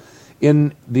cultists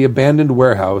in the abandoned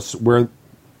warehouse, where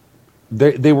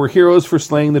they were heroes for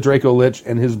slaying the Draco Lich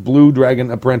and his blue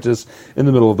dragon apprentice in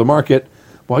the middle of the market,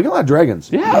 Well, I got a lot of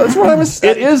dragons. Yeah, that's what I was.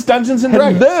 It is Dungeons and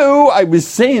Dragons. Hello, I was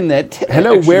saying that.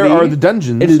 Hello, where are the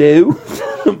dungeons? Hello,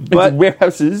 But-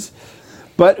 warehouses.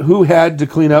 But who had to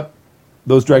clean up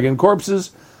those dragon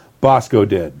corpses? Bosco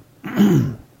did.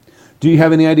 Do you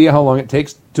have any idea how long it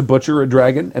takes to butcher a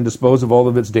dragon and dispose of all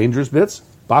of its dangerous bits?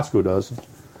 Bosco does.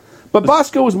 But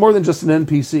Bosco was more than just an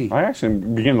NPC. I actually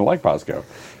begin to like Bosco.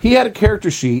 He had a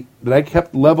character sheet that I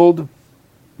kept leveled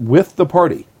with the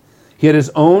party. He had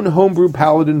his own homebrew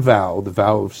paladin vow, the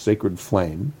vow of sacred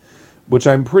flame, which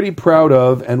I'm pretty proud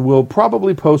of and will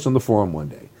probably post on the forum one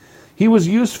day. He was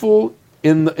useful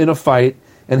in a fight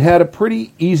and had a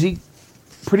pretty easy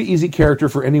character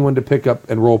for anyone to pick up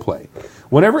and roleplay.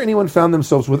 Whenever anyone found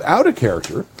themselves without a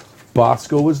character,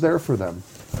 Bosco was there for them.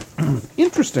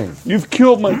 Interesting. You've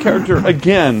killed my character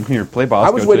again. Here, play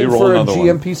Bosco. I was waiting for a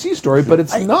GMPC story, but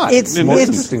it's not. It's more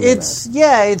interesting than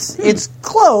that. it's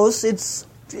close. It's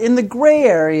in the gray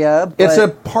area. But It's a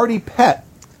party pet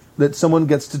that someone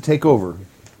gets to take over.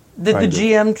 that the kind of.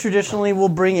 GM traditionally will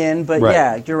bring in. But Right.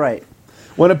 yeah, you're right.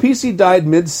 When a PC died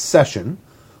mid-session,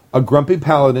 a grumpy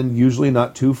paladin, usually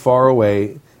not too far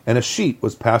away, and a sheet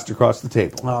was passed across the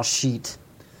table. Oh, sheet.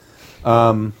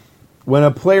 When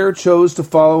a player chose to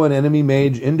follow an enemy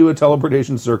mage into a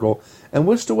teleportation circle and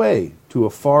whisked away to a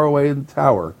faraway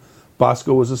tower,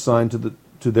 Bosco was assigned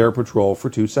to their patrol for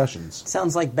 2 sessions.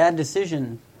 Sounds like bad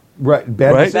decision. Right,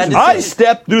 bad Right? decision. Bad I decision.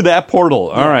 stepped through that portal.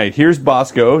 All right, here's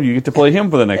Bosco. You get to play him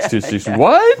for the next 2 seasons.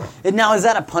 What? And now, is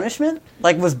that a punishment?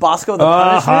 Like, was Bosco the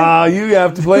punishment? Aha, you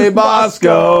have to play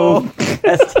Bosco.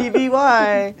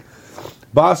 STVY.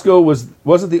 Bosco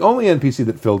wasn't the only NPC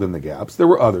that filled in the gaps. There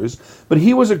were others, but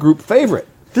he was a group favorite.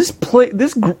 This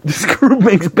group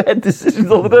makes bad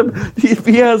decisions all the time. If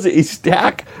he has a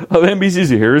stack of NPCs,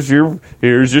 here's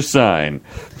your sign.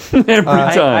 Every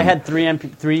time. I had three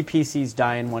PCs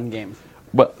die in one game.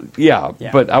 But Yeah.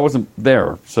 but I wasn't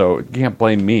there, so you can't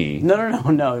blame me.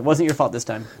 No. It wasn't your fault this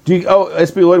time.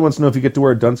 SB Lloyd wants to know if you get to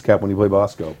wear a dunce cap when you play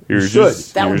Bosco. You Here's should. your-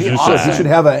 That would here's be your awesome. sign. You should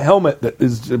have a helmet that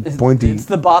is pointy. It's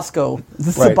the Bosco. This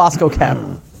is the Right. Bosco cap.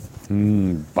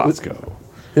 Bosco.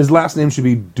 His last name should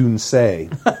be Dunce,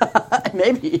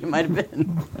 Maybe it might have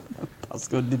been.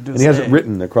 Bosco did do and he has it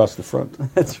written across the front.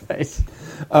 That's right.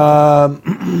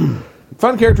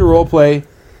 Fun character roleplay.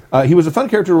 He was a fun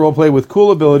character roleplay with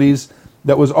cool abilities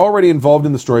that was already involved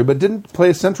in the story, but didn't play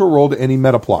a central role to any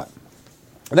meta plot.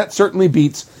 And that certainly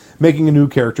beats making a new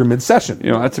character mid-session.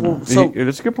 You know, that's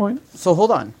a good point. So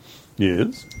hold on.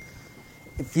 Yes.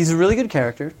 If he's a really good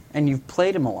character, and you've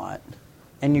played him a lot,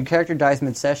 and your character dies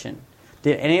mid-session,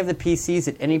 did any of the PCs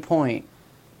at any point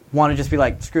want to just be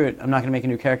like, screw it, I'm not going to make a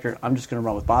new character, I'm just going to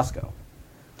run with Bosco?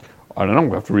 I don't know.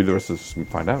 We'll have to read the rest of this and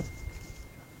find out.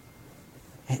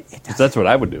 It 'Cause doesn't, that's what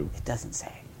I would do. it doesn't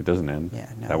say. It doesn't end Yeah,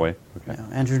 no. that way. Okay. No,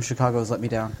 Andrew in Chicago has let me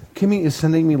down. Kimmy is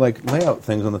sending me like layout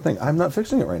things on the thing. I'm not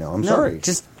fixing it right now. I'm No, sorry.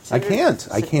 just- I can't.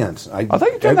 I I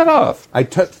thought you turned that off.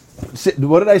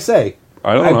 What did I say?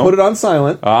 I don't know. I put it on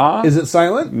silent. Ah. Is it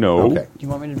silent? No. Okay. Do you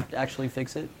want me to actually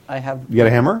fix it? You got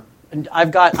a hammer?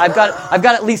 I've got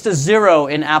at least a 0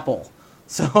 in Apple,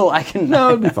 so I can.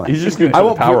 No, it'll be fine. He's just going to turn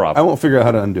the power off. I won't figure out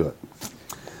how to undo it.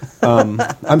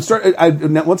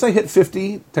 Now, once I hit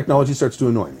 50, technology starts to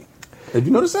annoy me. Have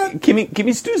you noticed that?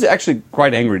 Kimmy Stu's actually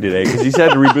quite angry today because he's had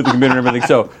to reboot the computer and everything.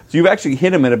 So you've actually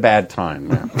hit him at a bad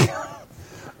time.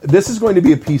 This is going to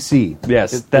be a PC.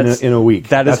 Yes, in a week.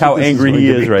 That is That's how what this angry going he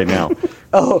to is be. right now.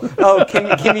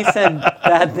 Kimmy said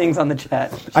bad things on the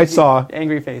chat. I saw.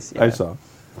 Angry face. Yeah. I saw.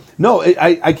 No,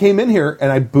 I came in here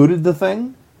and I booted the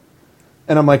thing,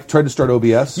 and I'm like, tried to start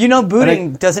OBS. You know, And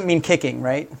booting doesn't mean kicking,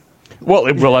 right? Well,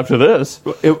 after this,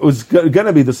 it was going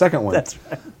to be the second one. That's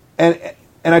right.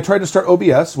 And I tried to start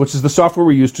OBS, which is the software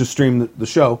we use to stream the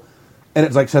show, and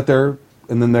it's like sat there,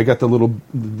 and then I got the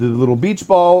little beach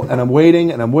ball, and I'm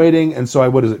waiting, and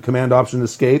so Command Option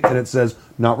Escape, and it says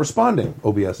not responding.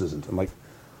 OBS isn't. I'm like,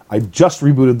 I just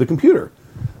rebooted the computer,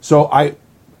 so I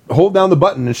hold down the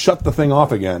button and shut the thing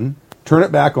off again, turn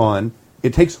it back on.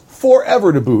 It takes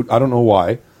forever to boot. I don't know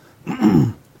why.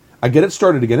 I get it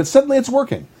started again, and suddenly it's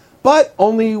working, but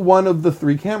only one of the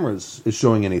 3 cameras is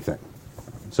showing anything.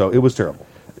 So it was terrible.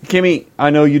 Kimmy,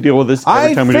 I know you deal with this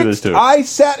every time we do this too. I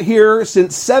sat here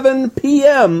since 7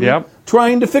 p.m. Yep.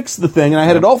 trying to fix the thing, and I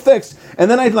had it all fixed. And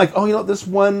then I'd like, this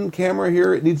one camera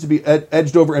here, it needs to be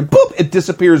edged over, and boop, it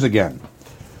disappears again.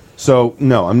 So,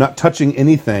 no, I'm not touching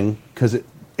anything, because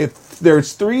if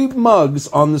there's 3 mugs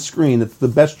on the screen, it's the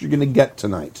best you're going to get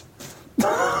tonight.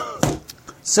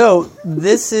 So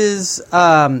this is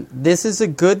a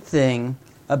good thing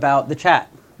about the chat.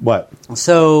 What?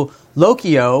 So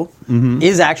Lokio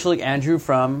is actually Andrew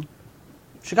from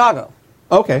Chicago.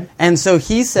 Okay. And so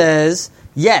he says,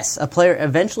 yes, a player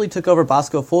eventually took over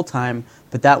Bosco full-time,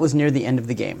 but that was near the end of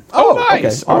the game. Oh,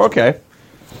 nice. Okay. Oh, okay.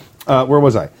 Where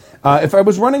was I? If I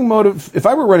were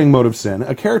running Mode of Sin,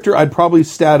 a character I'd probably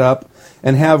stat up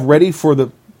and have ready for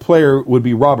the player would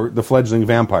be Robert, the fledgling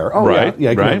vampire. Oh, Right.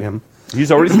 yeah, I can right. name him.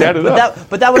 He's already statted up.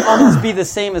 But that would almost be the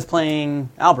same as playing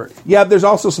Albert. Yeah, there's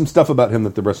also some stuff about him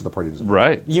that the rest of the party doesn't.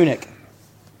 Right. Eunuch.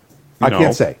 I No.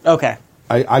 can't say. Okay,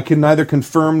 I can neither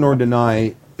confirm nor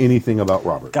deny anything about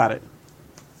Robert. got it.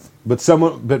 But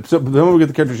someone will get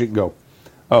the character sheet and go,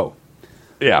 oh.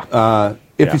 Yeah.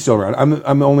 If Yeah. he's still around.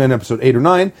 I'm only on episode 8 or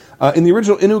 9. In the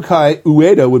original Inukai,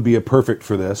 Ueda would be a perfect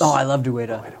for this. Oh, I loved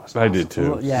Ueda. I did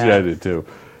too. Yeah. I did too.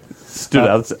 Stood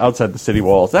outside the city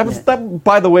walls. That was that.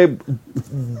 By the way,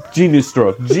 genius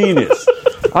stroke. Genius.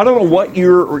 I don't know what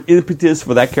your impetus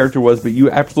for that character was, but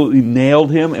you absolutely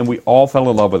nailed him, and we all fell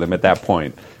in love with him at that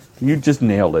point. You just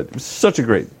nailed it. It was such a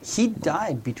great. He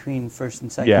died between first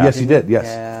and second. Yeah. Yes, he did. Yes.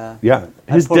 Yeah. Yeah.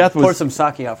 His death was. Poured some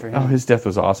sake out for him. Oh, his death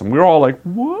was awesome. We were all like,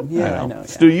 "What?" Yeah, I know, yeah.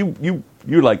 Stu, you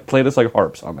like played us like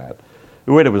harps on that.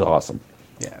 Ueda was awesome.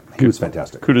 Yeah. He was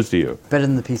fantastic. Kudos to you. Better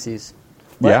than the PCs.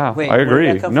 Yeah, Wait, I where did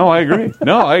agree. that come No, from? I agree.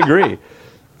 No, I agree.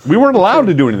 We weren't allowed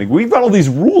to do anything. We've got all these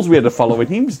rules we had to follow, and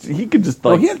he could just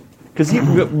like he had- because he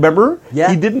remember Yeah.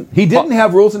 he didn't He didn't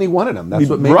have rules and he wanted them. That's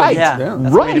what made Right. him. Yeah, Yeah.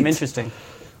 that's what made him Right. interesting.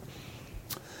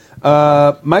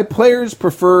 My players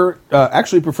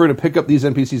actually prefer to pick up these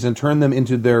NPCs and turn them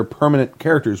into their permanent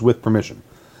characters with permission.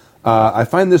 I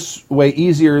find this way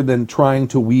easier than trying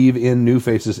to weave in new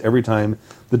faces every time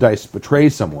the dice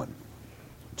betrays someone.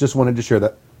 Just wanted to share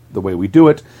that the way we do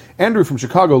it. Andrew from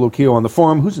Chicago, Lokio on the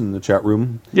forum, who's in the chat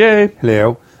room. Yay.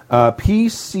 Hello.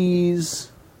 PCs.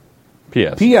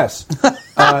 P.S. P.S.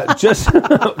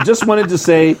 Just wanted to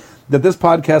say that this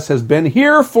podcast has been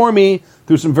here for me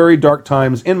through some very dark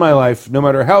times in my life. No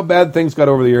matter how bad things got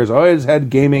over the years, I always had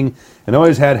gaming and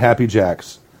always had Happy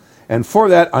Jacks. And for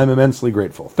that, I'm immensely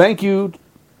grateful. Thank you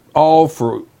all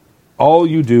for all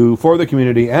you do for the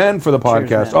community and for the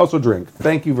podcast. man. Also drink.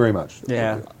 Thank you very much.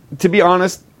 Yeah. To be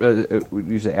honest,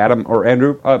 you say Adam or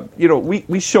Andrew,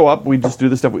 we show up, we just do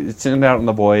the stuff, we send it out in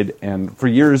the void, and for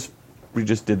years we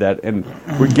just did that, and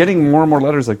we're getting more and more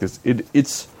letters like this.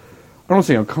 It's, I don't want to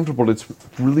say uncomfortable, it's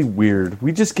really weird.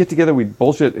 We just get together, we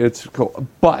bullshit, it's cool,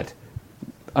 but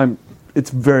it's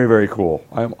very, very cool.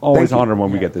 I'm always Thank you. honored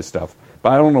when we get this stuff,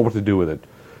 but I don't know what to do with it.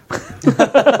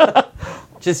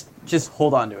 Just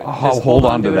hold on to it. I'll Just hold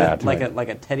on to it that. like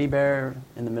a teddy bear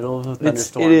in the middle of a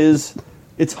thunderstorm.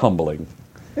 It's humbling.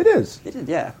 It is. It is,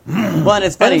 yeah. Well, and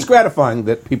it's And funny. it's gratifying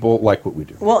that people like what we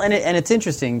do. Well, and it's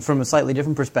interesting from a slightly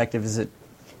different perspective. Is that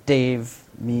Dave,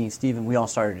 me, Steven, we all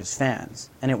started as fans,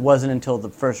 and it wasn't until the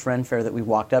first Ren Fair that we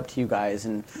walked up to you guys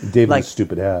and David's like,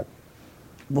 stupid hat.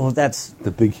 well, that's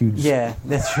The big, huge... yeah,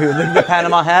 that's true. The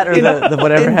Panama hat or the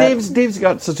whatever And hat. Dave's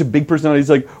got such a big personality. He's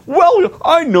like, well,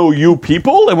 I know you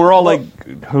people. And we're all like,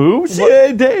 who?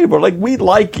 Yeah, Dave. We're like, we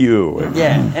like you.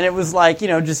 Yeah, and it was like,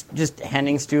 just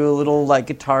handing Stu a little like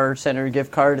Guitar Center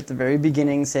gift card at the very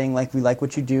beginning, saying like we like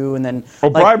what you do, and then Oh,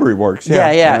 like, bribery works.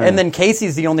 Yeah, and then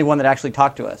Casey's the only one that actually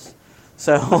talked to us,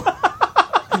 so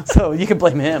so you can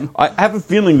blame him. I have a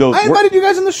feeling, though. I invited you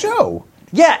guys on the show.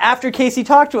 Yeah, after Casey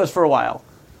talked to us for a while.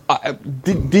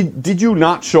 Did you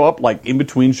not show up like in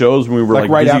between shows when we were Like,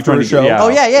 like right busy after trying a to show? Yeah. Oh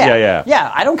yeah.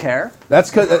 Yeah. I don't care. That's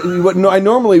because I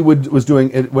normally was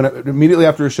doing it immediately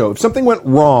after a show. If something went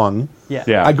wrong,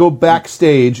 Yeah. I go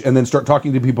backstage and then start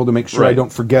talking to people to make sure I Right.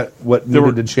 don't forget what There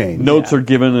needed were to change. Notes Yeah. are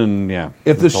given, and yeah.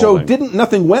 If the that's the show whole thing.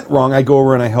 nothing went wrong, I go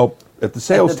over and I help at the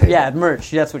sales table. Yeah,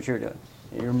 merch. That's what you're doing.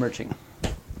 You're merching.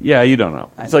 Yeah, you don't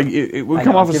know. It's like we I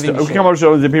come know, off giving you we come off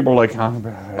shows and people are like,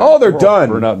 Oh, they're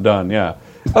done. We're not done. Yeah.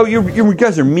 Oh, you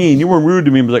guys are mean. You were rude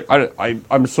to me. But like,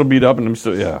 I'm so beat up, and I'm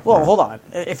still Well, hold on.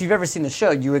 If you've ever seen the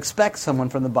show, you expect someone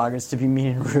from the Boggarts to be mean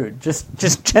and rude.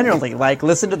 Just generally, like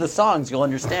listen to the songs, you'll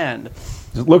understand.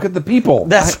 Just look at the people.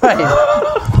 That's right.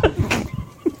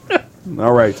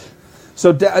 All right.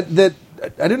 So that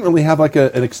I didn't really have like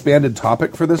an expanded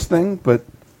topic for this thing, but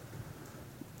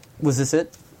Was this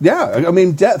it? yeah, I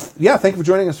mean, death. Yeah, thank you for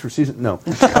joining us for season. No,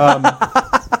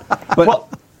 but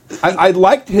I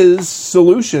liked his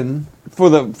solution. for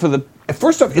the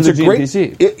First off, it's the a great.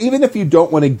 GNPC. Even if you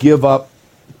don't want to give up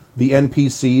the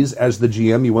NPCs as the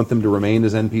GM, you want them to remain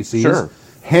as NPCs. Sure.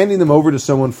 Handing them over to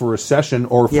someone for a session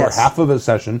or for Yes. half of a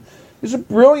session is a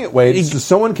brilliant way so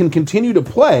someone can continue to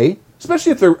play,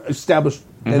 especially if they're established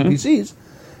NPCs,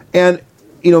 and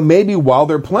maybe while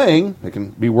they're playing, they can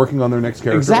be working on their next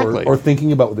character Exactly. or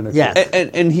thinking about what the next. Yeah. character.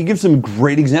 and he gives some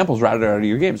great examples right out of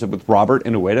your games. So with Robert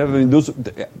and Ueda, I mean, those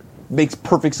makes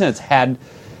perfect sense. Had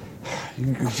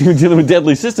you're dealing with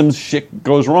deadly systems, shit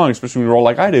goes wrong, especially when you roll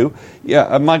like I do. Yeah,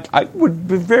 I'm like, I would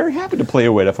be very happy to play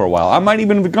Ueda for a while. I might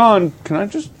even have gone, can I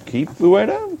just keep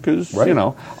Ueda? Because, Right. you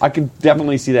know, I can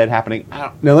definitely see that happening.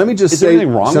 Now let me just Is there say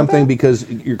anything wrong with something that? because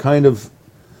you're kind of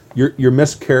you're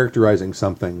mischaracterizing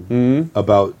something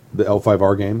about the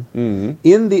L5R game.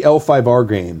 In the L5R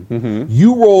game,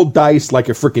 you rolled dice like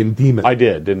a freaking demon. I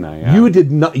did, didn't I? Yeah. You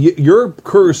did not. Your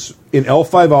curse in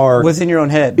L5R Was in your own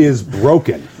head. is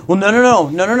broken. Well, no.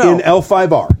 In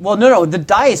L5R, Well, no. The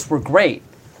dice were great.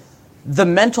 The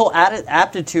mental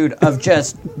aptitude of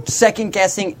just second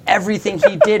guessing everything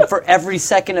he did for every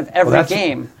second of every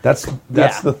game. That's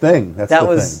Yeah. the thing. That's That the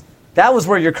was thing. that was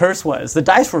where your curse was. The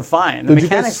dice were fine. The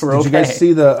mechanics were okay. Did you guys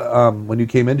see the when you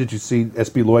came in? Did you see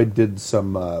SB Lloyd did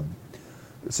some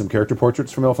character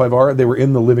portraits from L5R? They were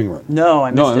in the living room. No,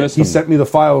 I missed He it. sent me the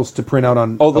files to print out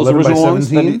on Oh, those 11 by original ones?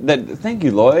 17. Thank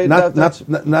you, Lloyd. Not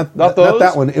Not those?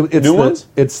 that one. It's New the, ones?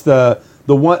 It's the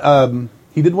one.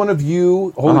 He did one of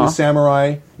you holding a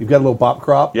samurai. You've got a little bop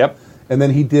crop. Yep. And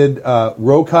then he did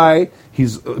Rokai.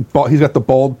 He's got the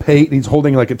bald pate. And he's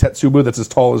holding like a Tetsubo that's as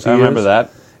tall as he is. I remember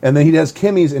that. And then he has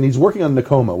Kimmy's, and he's working on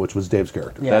Nakoma, which was Dave's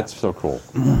character. Yeah. That's so cool.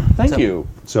 Thank you.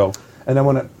 So, and I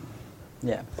want to.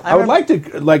 Yeah, I would like to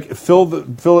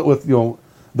fill it with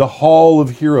the Hall of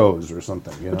Heroes or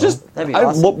something. Just That'd be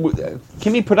awesome.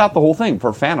 Kimmy put out the whole thing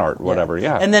for fan art, whatever.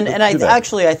 Yeah, And then, and I Do that.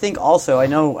 actually, I think also, I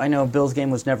know Bill's game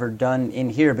was never done in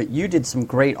here, but you did some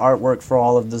great artwork for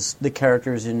all of the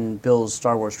characters in Bill's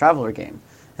Star Wars Traveler game,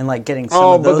 and like getting some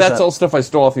of those but that's up. all stuff I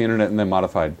stole off the internet and then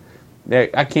modified.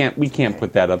 We can't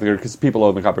put that up there because people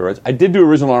own the copyrights. I did do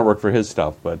original artwork for his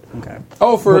stuff, but Okay.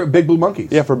 Oh, for Big Blue Monkeys.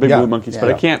 yeah, for Big Blue Monkeys. Yeah.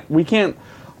 But we can't.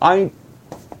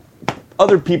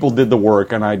 Other people did the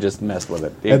work, and I just messed with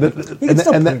it. And,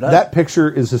 still put it up. that picture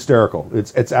is hysterical.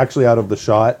 It's actually out of the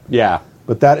shot. Yeah.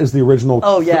 But that is the original.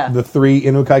 Oh, yeah. The 3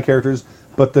 Inukai characters,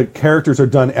 but the characters are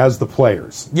done as the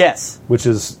players, Yes. which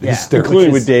is Yeah. hysterical.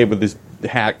 Including Which with is- Dave with his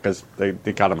hat because they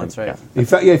got him. That's right. Yeah.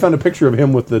 He found a picture of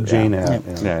him with the Jane hat.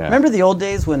 Yeah, yeah. Remember the old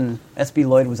days when SB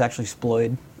Lloyd was actually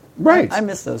Sploid? Right. I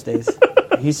miss those days.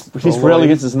 He's rarely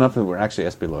gets us enough that we're actually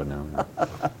SB Lloyd now.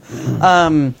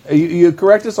 You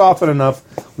correct us often enough,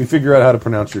 we figure out how to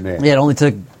pronounce your name. Yeah, it only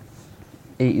took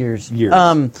 8 years. Years.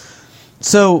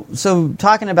 So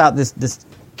talking about this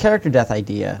character death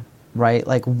idea, right?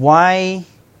 Like, why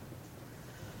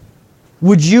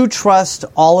would you trust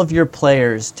all of your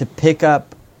players to pick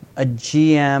up a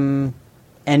GM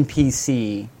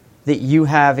NPC that you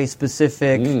have a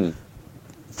specific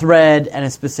thread and a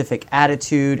specific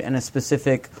attitude and a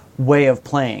specific way of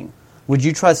playing? Would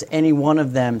you trust any one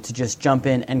of them to just jump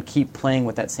in and keep playing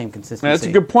with that same consistency? That's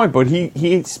a good point, but he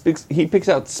picks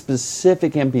out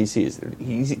specific NPCs.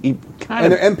 He kind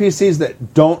And of they're NPCs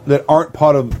that aren't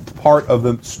part of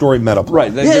the story meta play.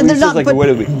 right. Yeah, and they're not, like but- a way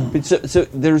to be. But so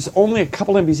there's only a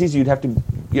couple NPCs you'd have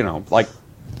to, like.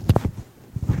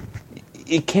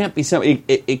 It can't be some.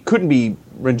 It couldn't be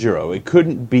Renjiro. It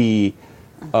couldn't be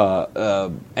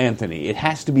Anthony. It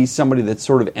has to be somebody that's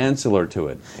sort of ancillary to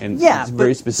it, and Yeah, it's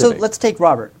very specific. So let's take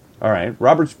Robert. All right,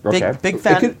 Robert's okay. Big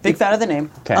fan. could- big fan of the name.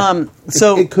 Okay.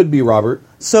 So It could be Robert.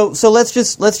 So let's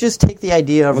just take the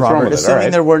idea of What's wrong Robert, with it? assuming All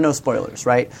right. there were no spoilers,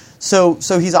 right? So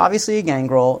he's obviously a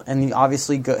gangrel, and he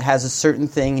obviously has a certain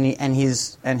thing, and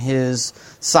his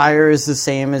sire is the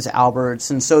same as Albert's,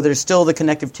 and so there's still the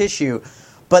connective tissue,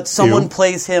 but someone You.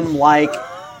 plays him like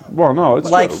Well, no, it's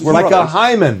Like- true. We're Like a brothers.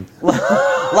 hymen.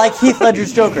 Heath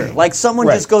Ledger's Joker. Like someone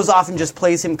Right. just goes off and just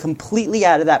plays him completely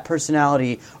out of that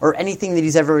personality or anything that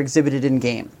he's ever exhibited in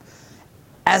game.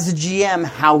 As a GM,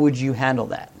 how would you handle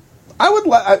that? I would.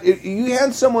 If you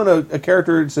hand someone a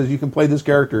character that says you can play this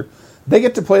character, they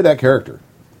get to play that character.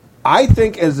 I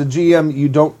think as a GM, you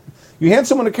don't. You hand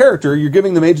someone a character, you're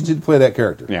giving them agency to play that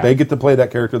character. Yeah. They get to play that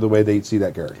character the way they see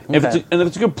that character, If Okay.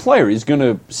 it's a good player, he's going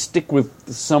to stick with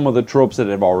some of the tropes that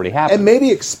have already happened. and maybe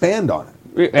expand on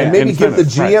it, Yeah, and maybe give the infinite,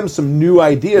 GM right. some new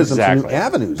ideas and some Exactly. new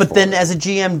avenues. But for then, it. as a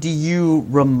GM, do you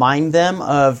remind them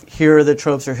of here are the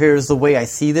tropes or here's the way I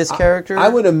see this character? I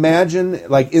would imagine,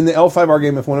 like in the L5R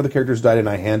game, if one of the characters died and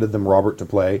I handed them Robert to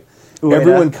play, Ooh,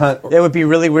 everyone yeah. kind. It would be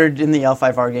really weird in the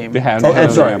L5R game. Yeah, Oh, I'm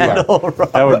sorry. yeah.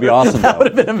 That would be awesome. That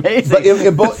would though. have been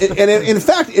amazing. But in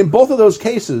fact, in both of those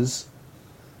cases,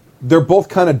 they're both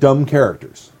kind of dumb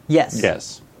characters. yes.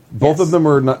 Yes. Both Yes. of them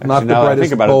are not Actually, the now that I brightest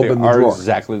think about bulb it, in they the are drawer.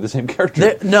 exactly the same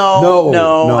character. No,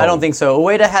 I don't think so.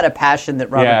 Ueda had a passion that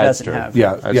Robert Yeah, that's doesn't true. have.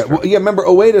 Yeah, That's yeah, true. well, yeah. Remember,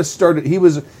 Ueda started.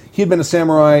 He'd been a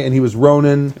samurai, and he was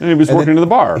Ronin, And he was working then in the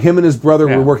bar. Him and his brother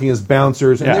Yeah. were working as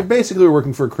bouncers, and Yeah. they basically were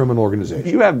working for a criminal organization.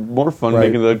 You have more fun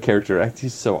Right. making the character act.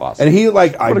 He's so awesome. And he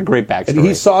What a great backstory. And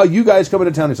he saw you guys coming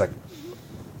to town. He's like,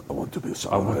 want to be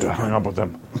I want to hang up with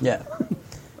them. Yeah.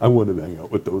 I want to hang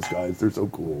out with those guys. They're so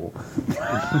cool.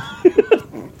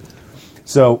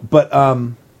 So, but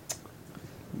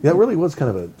yeah, it really was kind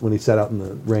of a when he sat out in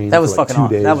the rain. That was for like fucking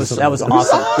 2 days. awesome. That was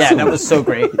awesome. Yeah, that was so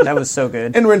great. That was so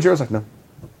good. And Renjiro's like, no.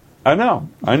 I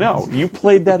know. You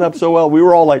played that up so well. We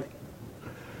were all like,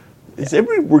 is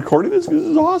everybody recording this? This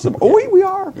is awesome. Oh, wait, we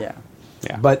are. Yeah.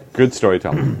 Yeah. But- good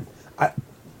storytelling.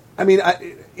 I mean,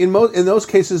 in those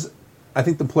cases, I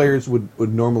think the players would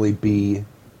normally be.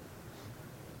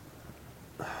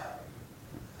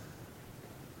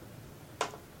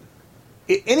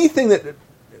 Anything that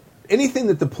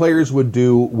the players would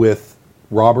do with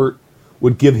Robert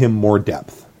would give him more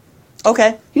depth.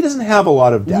 Okay. He doesn't have a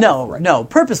lot of depth. No,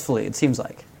 purposefully, it seems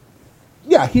like.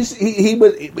 Yeah, he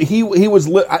was.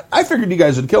 I figured you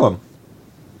guys would kill him.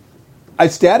 I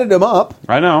statted him up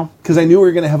I know. because I knew we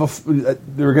were going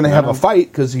to have a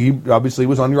fight because he obviously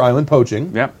was on your island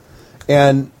poaching. Yeah.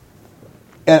 And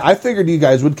I figured you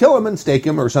guys would kill him and stake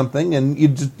him or something, and you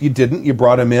didn't. You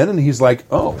brought him in, and he's like,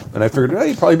 "Oh," and I figured,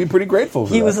 he'd probably be pretty grateful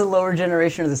for He that. was a lower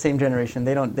generation or the same generation.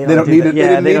 They don't don't do need that. it. They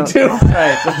Yeah, didn't need to.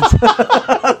 Right.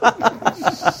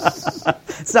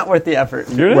 It's not worth the effort.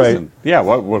 It Right. isn't. Yeah.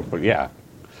 What? Yeah.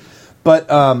 But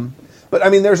I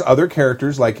mean, there's other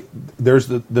characters like there's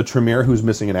the Tremere who's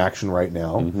missing in action right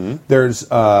now. Mm-hmm. There's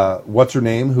what's her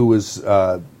name who was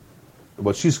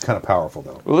well, she's kind of powerful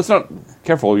though. Well, let's not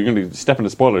careful. You're going to step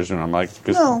into spoilers, and I'm like,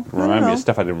 because No, remind me no. of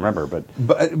stuff I didn't remember. But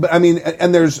But I mean,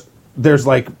 and there's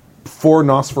like 4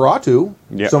 Nosferatu.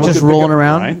 Yeah. Someone Just could pick rolling up-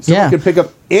 around. right? Someone Yeah. could pick up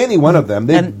any one of them.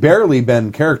 They've And- barely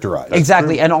been characterized.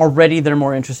 Exactly, and already they're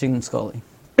more interesting than Scully.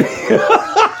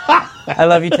 I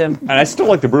love you, Tim. and I still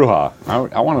like the Bruja. I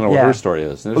want to know what Yeah. her story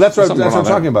is. Well, that's what I'm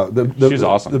talking about. She's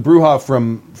awesome. The Bruja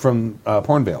from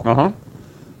Pornvale. Uh-huh.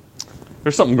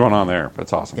 There's something going on there.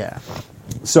 That's awesome. Yeah.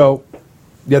 So,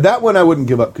 yeah, that one I wouldn't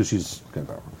give up because she's kind of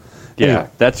powerful. Yeah, Anyway.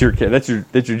 that's your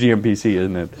GMPC,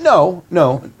 isn't it? No,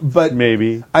 but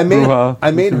Maybe. I made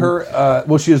Bruja. her.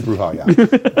 Well, she is Bruja,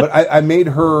 yeah. But I made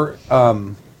her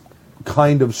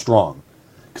kind of strong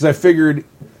because I figured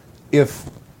if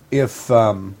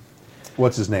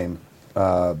what's his name?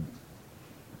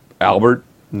 Albert,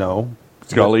 No,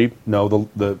 Scully. No,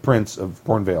 the Prince of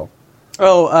Pornvale,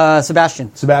 Oh,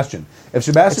 Sebastian. Sebastian. If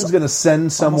Sebastian's going to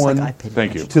send someone Almost like I paid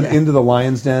Thank you. attention. into the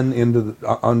lion's den,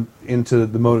 into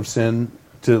the mode of sin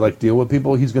to like deal with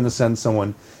people, he's going to send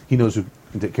someone he knows who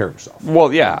can take care of himself.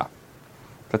 Well, yeah.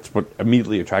 That's what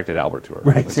immediately attracted Albert to her.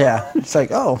 Right. Yeah, it's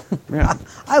like, oh, Yeah.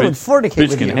 I would fornicate Bitch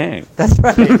with can you. hang. That's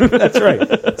right. That's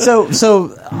right. So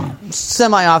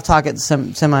semi off topic,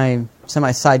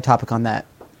 semi side topic on that.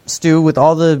 Stu, with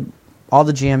all the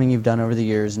GMing you've done over the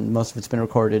years, and most of it's been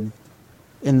recorded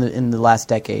in the last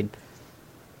decade,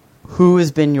 who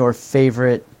has been your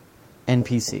favorite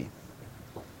NPC?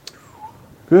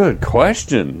 Good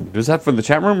question. Is that from the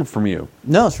chat room or from you?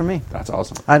 No, it's from me. That's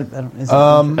awesome. I don't. Is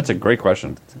it That's a great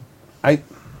question.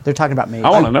 they're talking about me. I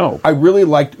want to know. I really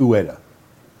liked Ueda.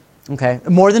 Okay,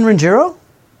 more than Renjiro?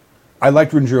 I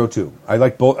liked Renjiro too. I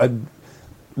liked both.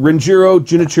 Renjiro,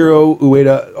 Junichiro,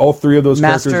 Ueda, all 3 of those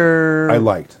Master- characters I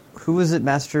liked. Who was it?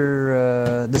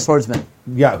 Master the Swordsman.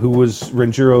 Yeah, who was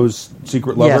Renjiro's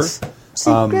secret lover? Yes.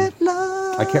 Secret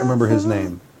love. I can't remember his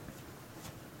name.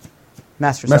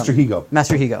 Master Master something. Higo.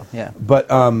 Master Higo. Yeah. But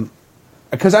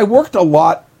because I worked a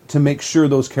lot to make sure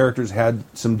those characters had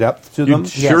some depth to them.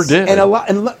 sure Yes. did. And a lot,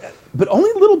 but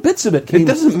only little bits of it came It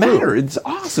doesn't through. matter. It's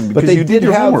awesome because But they you did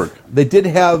your have. homework.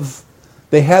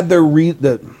 They had their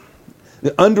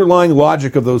the underlying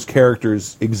logic of those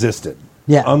characters existed.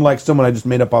 Yeah. Unlike someone I just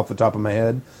made up off the top of my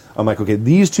head, I'm like, okay,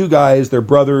 these 2 guys, they're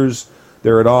brothers,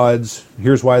 they're at odds.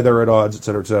 Here's why they're at odds, et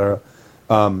cetera, et cetera.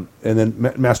 And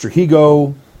then Master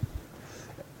Higo.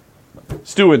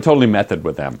 Stu went totally method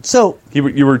with them. So You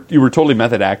were totally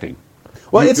method acting.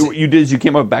 Well, you did. You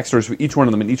came up with backstories for each one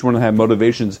of them, and each one of them had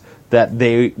motivations that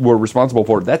they were responsible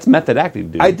for. That's method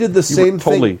acting, dude. I did the You were same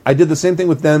totally. thing. I did the same thing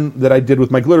with them that I did with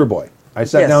my Glitter Boy. I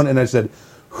sat Yes. down and I said,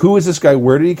 "Who is this guy?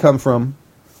 Where did he come from?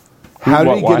 How did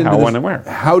what, he why, get into how, this? when, and where?"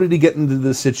 How did he get into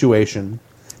this situation?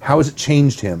 How has it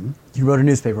changed him?" you wrote a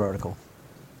newspaper article.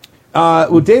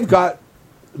 Well, Dave got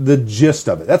the gist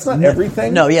of it. That's not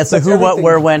everything. No, yeah. So That's who, what, everything.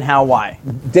 where, when, how, why?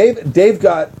 Dave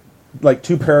got like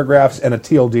 2 paragraphs and a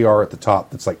TLDR at the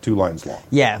top that's like 2 lines long.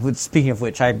 Yeah. Speaking of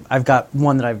which, I've got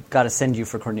one that I've got to send you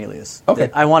for Cornelius. Okay.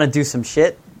 That I want to do some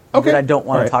shit Okay. that I don't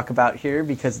want All to right. talk about here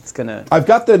because it's gonna. I've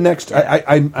got the next.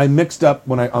 I mixed up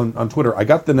when on Twitter. I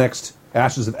got the next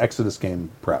Ashes of Exodus game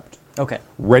prepped, Okay.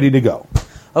 ready to go.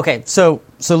 Okay. So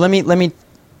let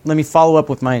me follow up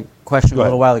with my question Go a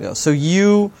little ahead. while ago. So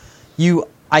you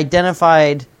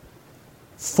identified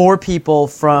 4 people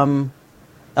from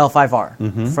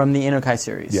L5R, from the Inukai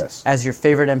series, Yes. as your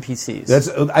favorite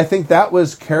NPCs. I think that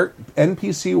was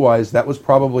NPC wise. That was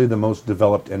probably the most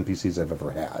developed NPCs I've ever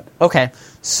had. Okay,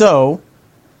 so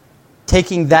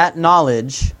taking that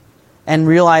knowledge and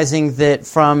realizing that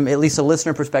from at least a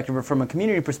listener perspective or from a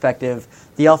community perspective,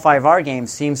 the L5R game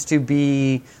seems to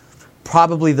be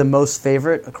probably the most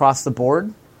favorite across the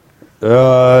board.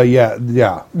 Yeah.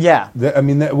 Yeah. I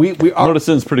mean, we are.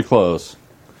 Noticing's pretty close.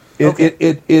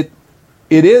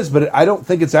 It is, but I don't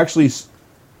think it's actually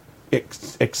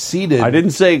exceeded. I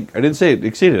didn't say it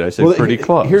exceeded. I said pretty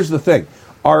close. Here's the thing: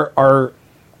 our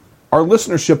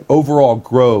listenership overall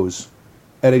grows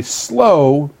at a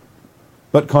slow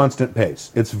but constant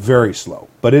pace. It's very slow,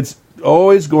 but it's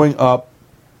always going up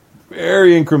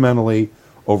very incrementally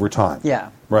over time. Yeah.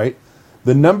 Right?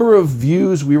 The number of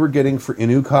views we were getting for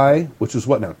Inukai, which was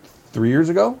what now, 3 years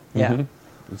ago? Yeah.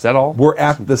 Is that all? We're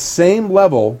at the same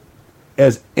level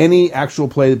as any actual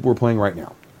play that we're playing right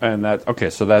now. And that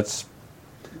okay. So that's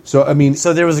So, I mean,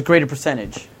 So there was a greater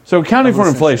percentage. so counting for listenership.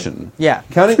 inflation. Yeah.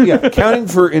 counting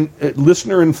for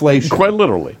listener inflation. Quite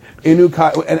literally.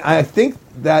 Inukai, and I think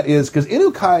that is because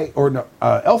Inukai or no,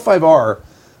 L5R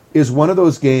is one of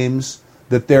those games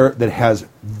that has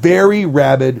very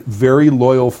rabid, very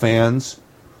loyal fans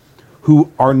who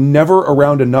are never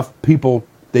around enough people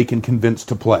they can convince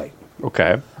to play.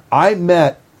 Okay. I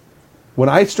met when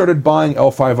I started buying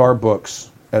L5R books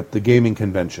at the gaming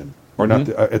convention, or not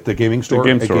at the gaming store,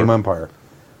 game at store. Game Empire.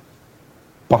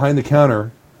 Behind the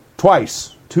counter,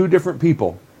 twice, 2 different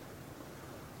people.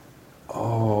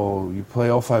 Oh, you play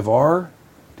L5R? Do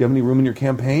you have any room in your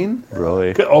campaign?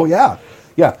 Really? Oh yeah,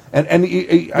 yeah. And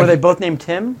Were they both named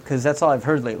Tim? Because that's all I've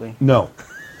heard lately. no,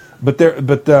 no, I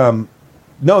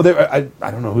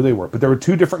don't know who they were, but there were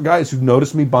 2 different guys who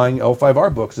noticed me buying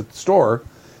L5R books at the store,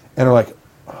 and are like,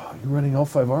 "Oh, you're running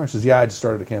L5R?" I says, "Yeah, I just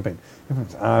started a campaign."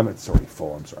 It's already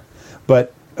full. I'm sorry,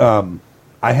 but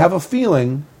I have a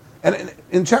feeling, and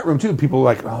in chat room too, people are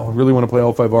like, "Oh, I really want to play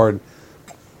L5R." And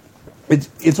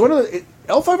it's one of the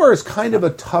L5R is kind of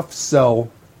a tough sell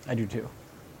I do too.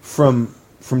 from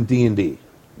D&D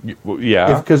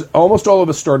Yeah. because almost all of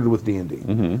us started with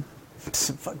D&D.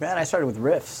 Fuck that, I started with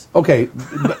riffs. Okay,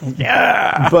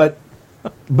 Yeah. but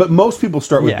most people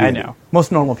start with Yeah, I D&D. know.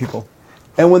 Most normal people.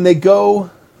 And when they go,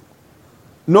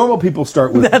 normal people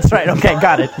start with. That's right. Okay,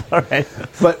 got it. All right.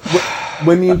 But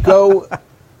when you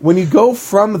go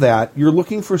from that, you're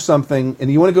looking for something,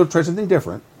 and you want to go try something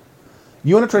different.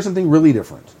 You want to try something really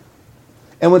different.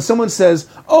 And when someone says,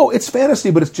 "Oh, it's fantasy,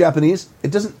 but it's Japanese,"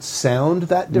 it doesn't sound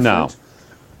that different.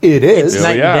 No. It is. It's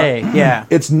night yeah. and day. Yeah.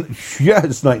 It's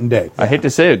night and day. I hate to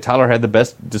say it, Tyler had the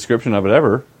best description of it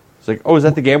ever. It's like, oh, is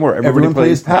that the game where everybody Everyone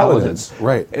plays paladins.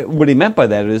 Right. What he meant by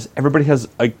that is everybody has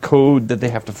a code that they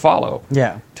have to follow.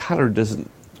 Yeah. Tyler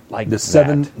doesn't like The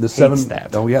seven. Hates that.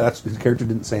 Oh yeah, his character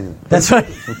didn't say anything. That's right.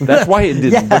 That's why it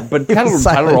did. Yeah, but he was Tyler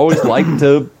silent. always liked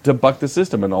to buck the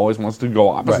system and always wants to go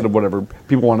opposite Right. of whatever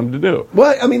people want him to do.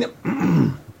 Well, I mean,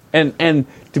 And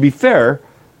to be fair,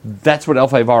 that's what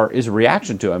L5R is a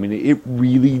reaction to. I mean, it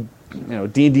really,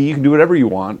 D&D, you can do whatever you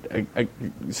want,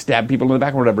 stab people in the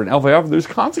back or whatever. In L5R, there's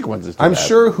consequences to I'm that.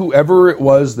 sure whoever it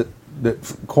was that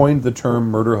coined the term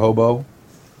murder hobo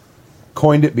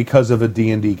coined it because of a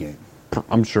D&D game.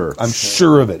 I'm sure. I'm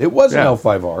sure of it. It wasn't Yeah.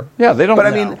 L5R. Yeah, they don't. But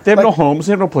I mean, they have no like- homes.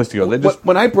 They have no place to go. They just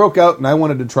When I broke out and I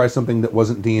wanted to try something that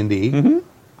wasn't D&D,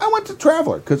 I went to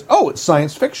Traveller because it's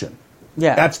science fiction.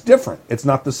 Yeah. That's different. It's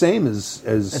not the same as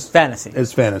It's fantasy.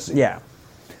 As fantasy. Yeah.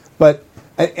 But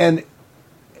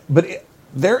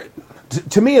there,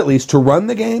 to me at least, to run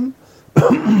the game,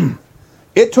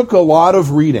 it took a lot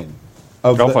of reading.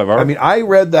 Of L5R? I mean, I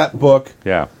read that book.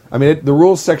 Yeah. I mean, the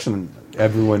rules section.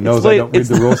 Everyone knows laid- I don't read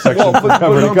it's- the rules section. Well, but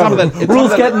cover to on top of cover. that,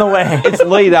 Rules get in the way. It's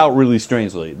laid out really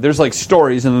strangely. There's like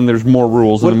stories, and then there's more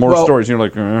rules, and then more Well, stories. And you're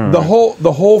like,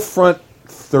 the whole front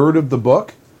third of the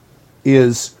book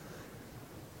is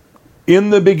in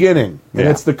the beginning, and Yeah.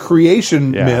 it's the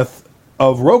creation Yeah. myth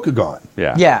of Rokugan.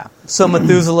 yeah, Yeah. So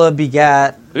Methuselah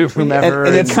begat whomever.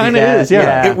 And it kinda begat- is,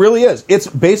 yeah. It really is. It's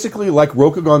basically like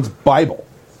Rokugan's Bible.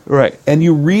 right. And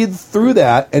you read through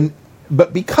that,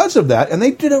 but because of that, and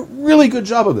they did a really good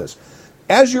job of this,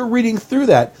 as you're reading through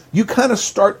that, you kind of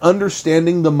start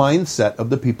understanding the mindset of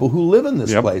the people who live in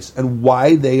this Yep. place and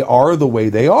why they are the way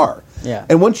they are. Yeah.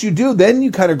 And once you do, then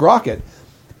you kind of grok it.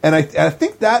 And I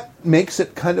think that makes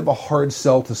it kind of a hard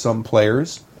sell to some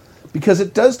players because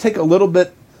it does take a little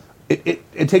bit.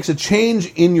 it takes a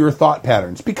change in your thought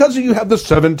patterns because you have the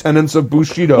 7 tenets of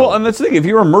Bushido. Well, and that's the thing. If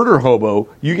you're a murder hobo,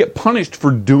 you get punished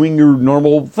for doing your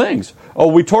normal things. Oh,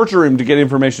 we torture him to get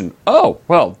information. Oh,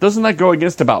 well, doesn't that go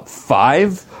against about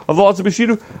 5 of the laws of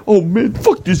Bushido? Oh, man,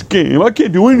 fuck this game. I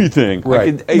can't do anything.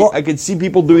 Right. I could see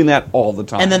people doing that all the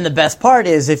time. And then the best part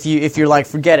is if you're like,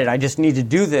 forget it, I just need to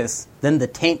do this, then the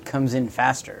taint comes in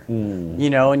faster. You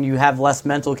know, and you have less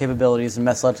mental capabilities and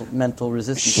less mental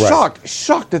resistance.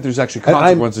 Shocked that there's actually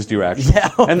consequences to your actions. Yeah,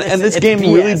 and this game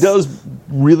really does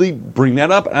bring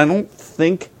that up. And I don't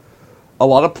think a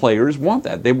lot of players want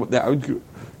that.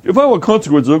 If I want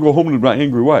consequences, I'll go home to my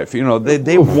angry wife. You know,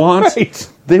 they want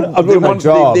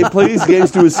they play these games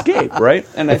to escape, right?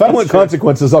 And if I want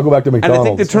consequences, I'll go back to McDonald's. And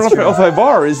I think the turn off of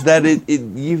L5R is that it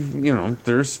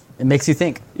makes you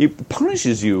think. It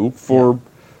punishes you for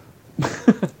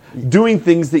doing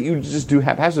things that you just do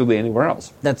haphazardly anywhere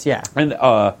else. And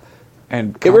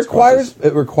it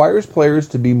requires players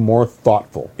to be more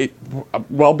thoughtful.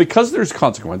 Because there's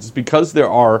consequences, because there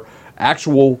are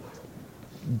actual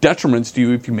detriments to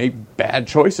you if you make bad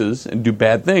choices and do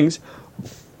bad things,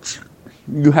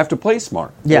 you have to play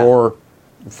smart or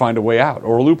find a way out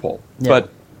or a loophole. Yeah.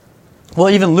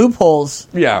 But even loopholes,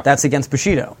 that's against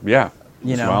Bushido. Yeah.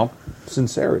 You know. Well,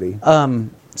 sincerity.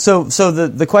 So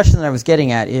the question that I was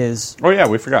getting at is... Oh, yeah,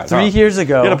 we forgot. 3 years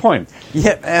ago... You had a point.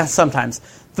 Yeah, sometimes.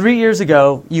 3 years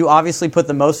ago, you obviously put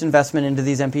the most investment into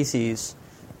these NPCs,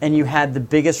 and you had the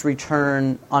biggest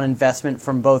return on investment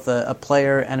from both a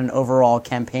player and an overall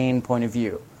campaign point of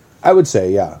view. I would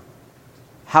say, yeah.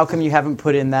 How come you haven't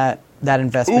put in that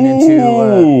investment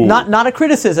into... not a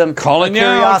criticism, calling a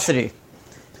curiosity. Out.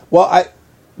 Well,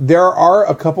 there are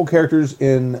a couple characters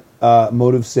in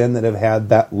Mode of Sin that have had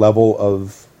that level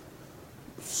of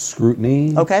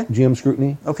scrutiny. Okay. GM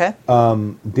scrutiny. Okay.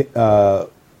 I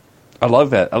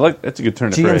love that. That's a good turn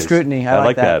of GM phrase. scrutiny. I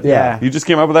like that. Yeah. You just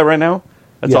came up with that right now?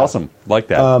 That's awesome. Like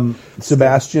that.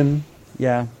 Sebastian.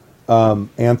 Yeah.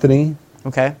 Anthony.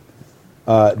 Okay.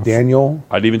 Daniel.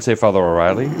 I'd even say Father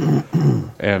O'Reilly.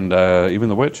 And even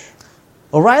the Witch.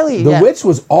 O'Reilly, The Witch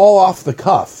was all off the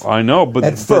cuff. I know, but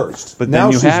at first. But now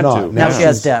then you she's had not. to. Now she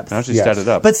has depth. Now she's set it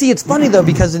up. But see, it's funny though,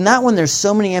 because in that one there's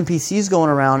so many NPCs going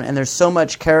around and there's so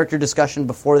much character discussion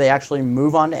before they actually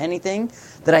move on to anything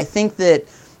that I think that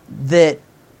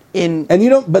in... And you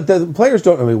don't... But the players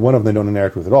don't... I mean, one of them they don't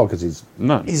interact with at all because he's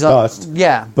dust.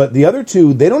 Yeah. But the other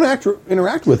two, they don't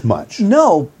interact with much.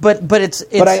 No, but it's...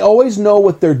 But I always know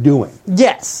what they're doing.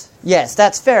 Yes,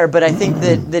 that's fair, but I think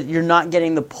that you're not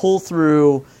getting the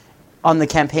pull-through on the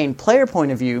campaign player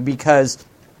point of view because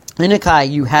in Inukai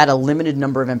you had a limited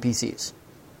number of NPCs.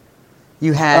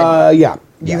 You had...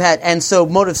 You had... And so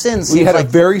Mode of Sin seems We had like... a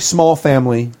very small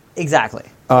family... Exactly.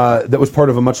 That was part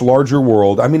of a much larger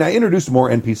world. I mean, I introduced more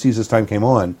NPCs as time came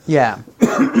on. Yeah.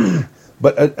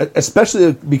 But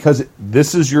especially because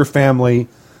this is your family,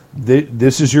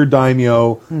 this is your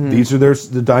daimyo, these are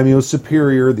the daimyo's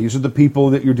superior, these are the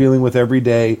people that you're dealing with every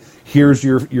day. Here's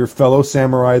your fellow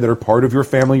samurai that are part of your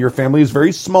family. Your family is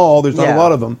very small, there's not a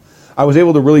lot of them. I was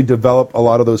able to really develop a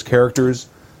lot of those characters.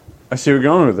 I see where you're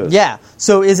going with this. Yeah.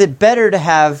 So is it better to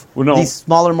have these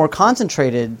smaller, more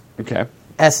concentrated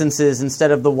essences instead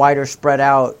of the wider spread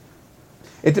out?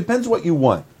 It depends what you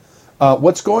want.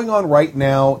 What's going on right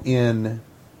now in,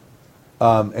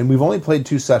 and we've only played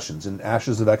 2 sessions in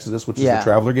Ashes of Exodus, which is the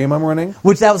Traveler game I'm running.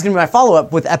 Which that was going to be my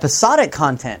follow-up with episodic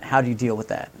content. How do you deal with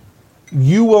that?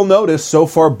 You will notice so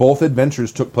far both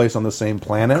adventures took place on the same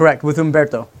planet. Correct, with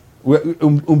Umberto.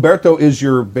 Umberto is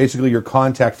basically your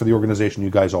contact for the organization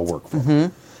you guys all work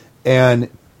for. And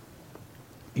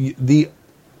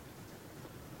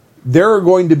there are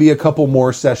going to be a couple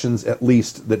more sessions at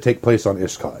least that take place on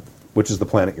Ishkad, which is the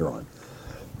planet you're on.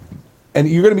 And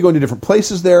you're going to be going to different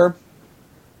places there,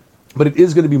 but it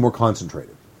is going to be more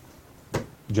concentrated,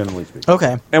 generally speaking.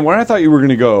 Okay. And where I thought you were going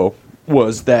to go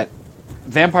was that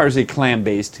Vampire is a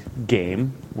clan-based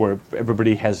game where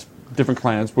everybody has different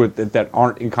clans that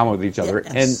aren't in common with each other.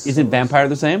 And isn't Vampire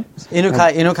the same?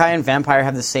 Inukai and Vampire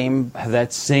have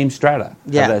that same strata.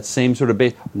 Yeah. Have that same sort of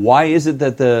base. Why is it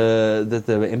that the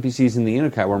NPCs in the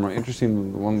Inukai were more interesting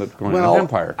than the one that's going on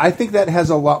Vampire? I think that has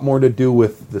a lot more to do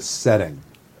with the setting.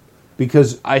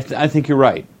 Because I think you're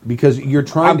right. Because you're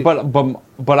trying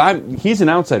to... he's an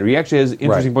outsider. He actually has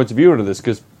interesting points of view into this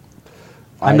because...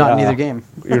 I'm not in either game.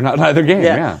 You're not in either game,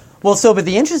 yeah. Well, but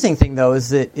the interesting thing, though, is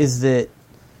that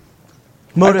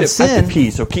Mode of Sin... I have to pee,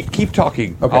 so keep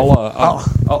talking. Okay.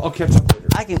 I'll catch up later.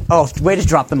 I can. Oh, way to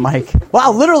drop the mic!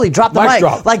 Wow, literally drop the Mic mic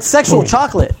drop. like sexual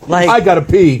chocolate. Like I gotta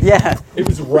pee. yeah, It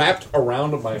was wrapped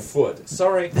around my foot.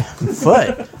 Sorry.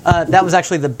 foot. That was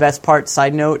actually the best part.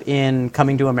 Side note in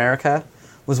Coming to America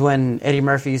was when Eddie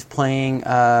Murphy's playing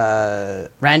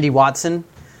Randy Watson,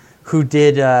 who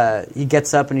did. He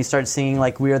gets up and he starts singing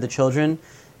like "We Are the Children,"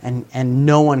 and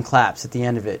no one claps at the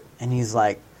end of it, and he's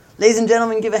like, "Ladies and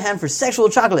gentlemen, give a hand for Sexual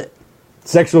Chocolate."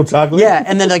 Sexual chocolate? Yeah,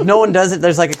 and then like no one does it.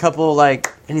 There's like a couple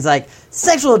like, and he's like,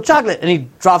 "Sexual Chocolate," and he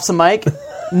drops the mic.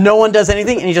 No one does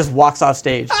anything, and he just walks off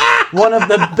stage. One of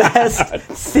the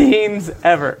best scenes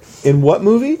ever In what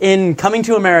movie? in Coming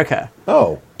to America.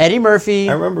 Oh. Eddie Murphy.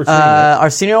 I remember seeing that.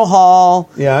 Arsenio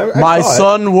Hall. Yeah, I My saw it.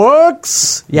 Son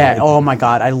Works. Yeah. Oh my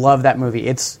God, I love that movie.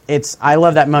 I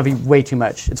love that movie way too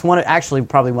much. It's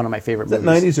probably one of my favorite Is that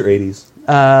movies. 90s or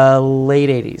 80s? Late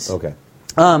 80s. Okay.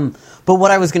 But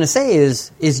what I was going to say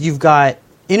is you've got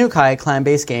Inukai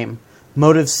clan-based game,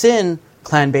 Motive Sin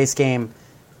clan-based game.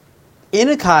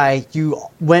 Inukai, you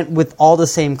went with all the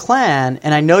same clan,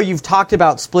 and I know you've talked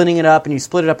about splitting it up, and you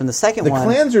split it up in the second The one.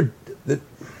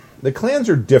 clans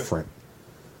are different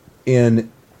in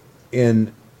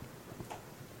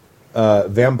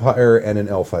Vampire and in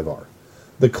L5R.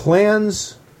 The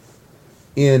clans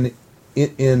in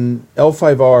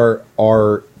L5R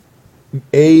are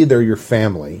they're your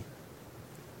family,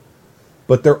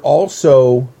 but they're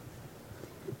also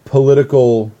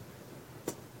political.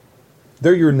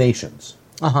 They're your nations,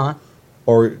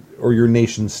 or your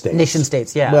nation states. Nation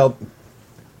states, yeah. Well,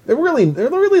 they're really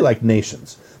like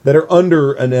nations that are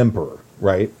under an emperor,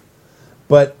 right?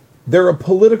 But they're a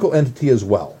political entity as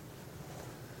well.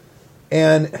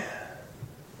 And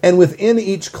within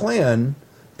each clan,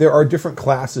 there are different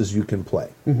classes you can play.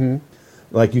 Mm-hmm.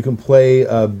 Like you can play.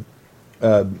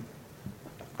 I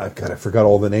forgot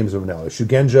all the names of them now.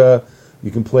 Shugenja. You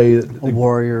can play a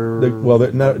warrior.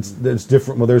 It's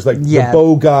different. Well, there's like Yeah, the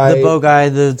bow guy,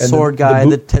 the and sword guy,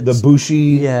 the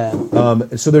bushi. Yeah.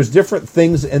 So there's different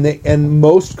things, and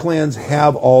most clans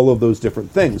have all of those different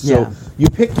things. So Yeah. you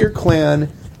pick your clan,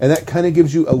 and that kind of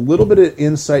gives you a little bit of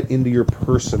insight into your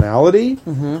personality,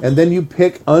 and then you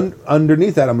pick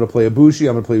underneath that. I'm going to play a bushi.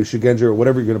 I'm going to play a shugenja or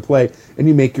whatever you're going to play, and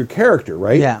you make your character,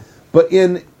 right? Yeah. But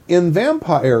in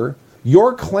Vampire,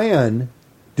 your clan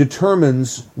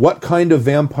determines what kind of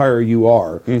vampire you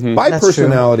are by That's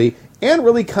personality and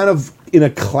really kind of in a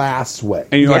class way.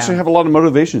 And you Yeah. actually have a lot of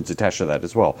motivations attached to that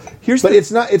as well. But it's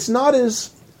not as.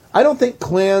 I don't think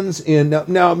clans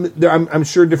I'm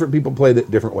sure different people play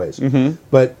it different ways.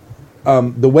 But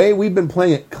the way we've been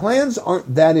playing it, clans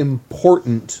aren't that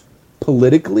important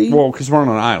politically. well, because we're on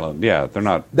an island. Yeah, they're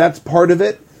not. That's part of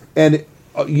it. And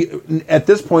at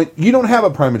this point, you don't have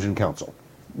a Primogen Council.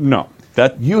 No,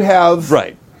 that You have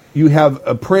right. You have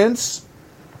a prince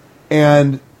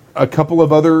and a couple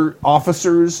of other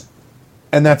officers,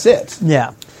 and that's it.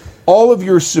 Yeah. All of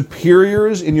your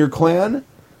superiors in your clan,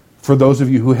 for those of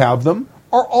you who have them,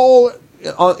 are all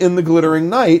in the Glittering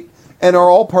Knight and are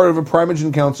all part of a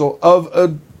Primogen Council of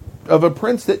a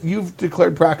prince that you've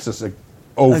declared praxis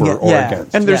over or Yeah.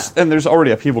 against. And there's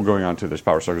already upheaval going on too. There's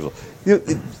power struggles.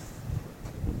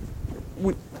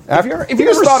 If you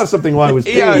ever thought of something while I was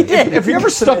Yeah, peeing, if you're ever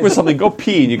stuck with something, go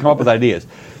pee and you come up with ideas.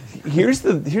 Here's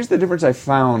the difference I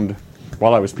found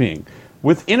while I was peeing.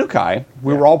 With Inukai,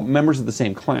 we were all members of the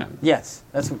same clan. Yes.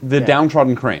 That's The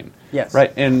downtrodden crane. Yes.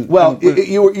 Right. And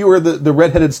you were the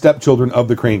redheaded stepchildren of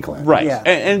the Crane clan. right. Yeah.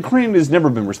 And crane has never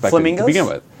been respected Flamingos? to begin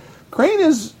with. Crane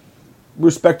is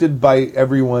respected by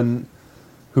everyone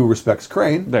who respects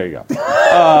Crane. There you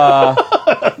go.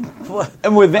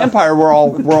 And with Vampire, we're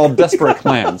all desperate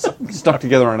clans stuck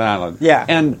together on an island. Yeah.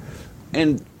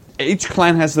 And each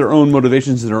clan has their own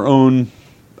motivations and their own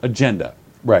agenda.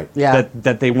 Right. Yeah.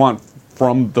 That they want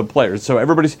from the players. So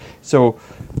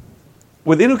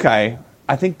with Inukai,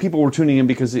 I think people were tuning in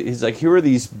because he's like, here are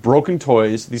these broken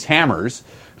toys, these hammers,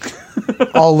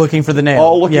 all looking for the nail.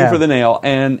 all looking Yeah. for the nail,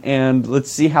 and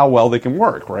let's see how well they can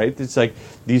work. Right? It's like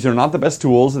these are not the best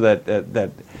tools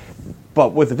that.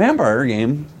 But with the Vampire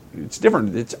game, it's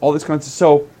different. It's all this kind of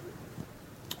so.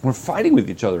 We're fighting with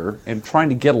each other and trying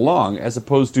to get along, as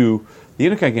opposed to the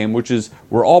Inukai game, which is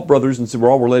we're all brothers and so we're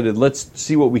all related. Let's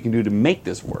see what we can do to make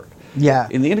this work. Yeah.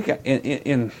 In the Inukai,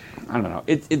 in I don't know.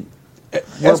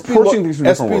 We're SP approaching things from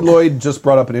different worlds. Lloyd just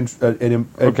brought up a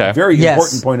Okay. very Yes.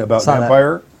 important point about Saw that.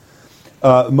 Vampire.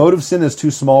 Motive Sin is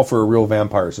too small for a real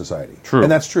vampire society. True.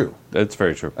 And that's true. That's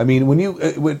very true. I mean, when you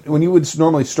would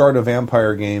normally start a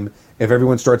vampire game, if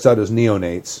everyone starts out as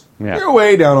neonates, Yeah. you're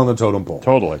way down on the totem pole.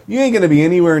 Totally. You ain't going to be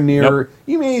anywhere near. Nope.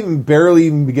 You may even barely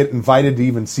get invited to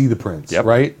even see the prince. Yep.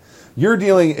 Right? You're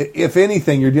dealing, if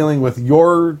anything, you're dealing with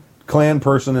your clan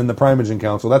person in the Primogen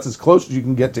Council. That's as close as you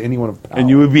can get to anyone of power. And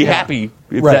you would be happy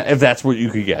if, Right. if that's what you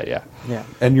could get, yeah. Yeah.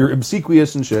 And you're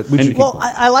obsequious and shit. Which you Well, keep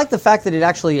I like the fact that it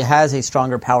actually has a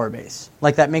stronger power base.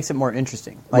 Like that makes it more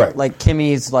interesting. Like Right. like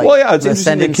Kimmy's like Well, yeah, it's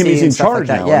interesting that ascendancy Kimmy's in and stuff charge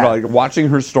like that. now. Yeah. Like, watching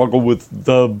her struggle with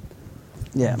the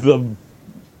yeah.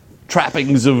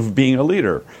 trappings of being a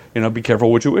leader. Be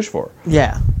careful what you wish for.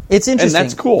 Yeah. It's And interesting.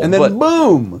 that's cool. and then but-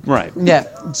 boom. Right. Yeah.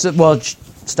 So, well,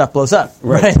 stuff blows up.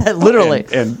 Right. Right. Literally.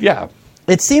 And yeah.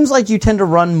 It seems like you tend to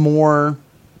run more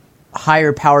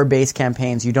higher power base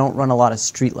campaigns. You don't run a lot of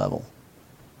street level.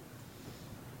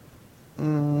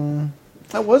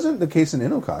 That wasn't the case in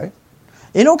Inokai.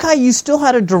 In Okai, you still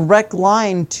had a direct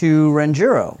line to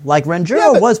Renjiro. Like Renjiro Yeah,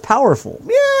 but- was powerful.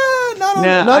 Yeah, not on,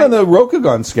 Nah, not on the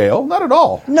Rokugan scale. Not at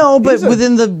all. No, but He's a-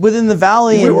 within the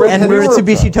valley We and, were- and we were-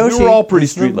 Mitsubishi Toshi, We were all pretty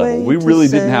is the street level. way We to really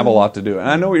didn't have a say- lot to do. And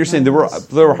I know what you're saying. There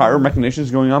were higher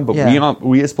machinations going on, but Yeah.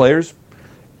 we as players,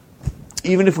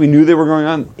 even if we knew they were going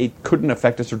on, it couldn't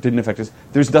affect us or didn't affect us.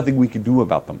 There's nothing we could do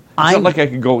about them. It's not like I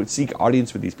could go seek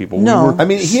audience with these people. No. We were I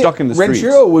mean, stuck in the streets.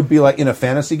 Renjiro would be like in a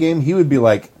fantasy game. He would be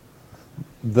like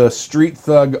the street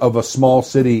thug of a small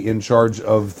city in charge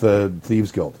of the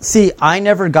Thieves Guild. See, I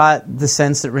never got the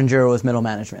sense that Renjiro was middle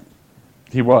management.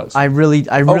 He was. I really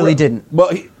didn't. Well,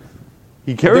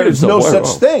 he carried there's himself no very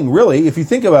such well. thing, really. If you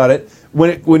think about it,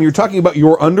 when you're talking about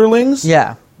your underlings,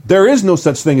 Yeah. there is no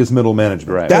such thing as middle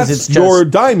management. Right. That's It's your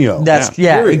just- daimyo. That's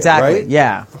yeah, Period, exactly. right?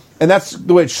 Yeah. And that's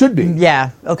the way it should be. Yeah.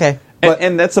 Okay.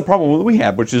 And that's the problem that we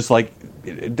had, which is like,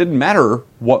 it didn't matter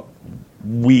what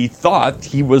we thought.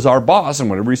 He was our boss, and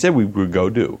whatever he said, we would go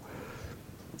do.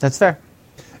 That's fair.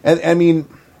 And I mean,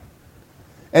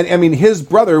 his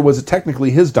brother was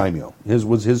technically his daimyo.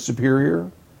 Was his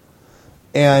superior,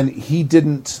 and he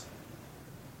didn't.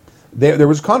 There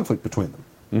was conflict between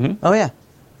them. Oh yeah.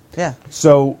 Yeah.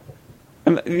 So,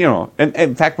 And and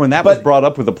in fact, when that was But- brought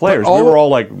up with the players, but we all- were all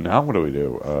like, "Now what do we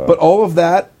do?" but all of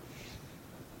that,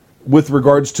 with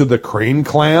regards to the Crane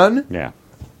clan, Yeah.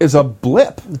 is a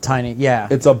blip. Tiny. Yeah.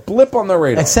 It's a blip on the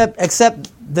radar. Except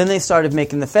then they started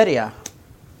making the feria,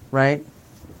 right?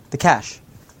 The cash.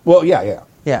 Well, yeah.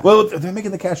 Yeah. Well, they're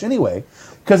making the cash anyway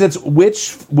because it's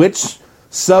which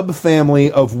subfamily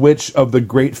of which of the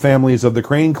great families of the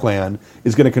Crane clan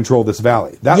is going to control this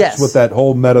valley. That's Yes. what that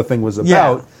whole meta thing was about.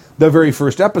 Yeah. The very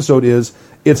first episode is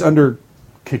it's under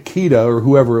Kikita or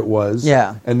whoever it was.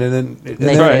 Yeah. And then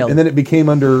They failed. and then it became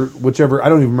under whichever. I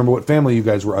don't even remember what family you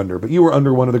guys were under, but you were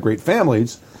under one of the great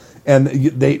families. And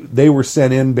they were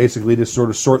sent in basically to sort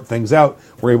of sort things out.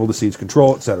 Were able to seize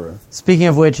control, etc. Speaking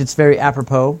of which, it's very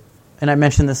apropos, and I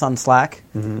mentioned this on Slack,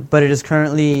 but it is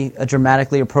currently a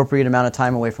dramatically appropriate amount of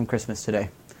time away from Christmas today.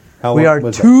 How We long are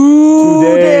was that? 2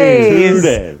 days, 2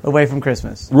 days. away from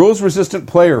Christmas. Rules-resistant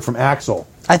player from Axel.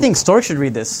 I think Stork should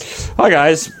read this. Hi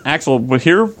guys, Axel, we're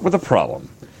here with a problem.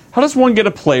 How does one get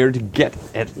a player to get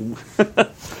at?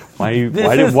 Why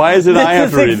is it I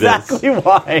have to read exactly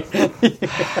why. this?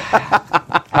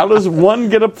 How does one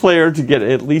get a player to get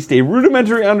at least a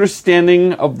rudimentary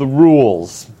understanding of the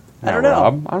rules? I don't know.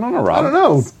 Rob. I don't know, Rob. I don't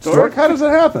know. Stork, how does that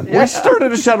happen? We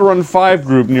started a Shadowrun 5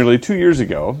 group nearly 2 years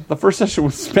ago. The first session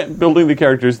was spent building the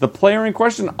characters. The player in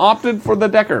question opted for the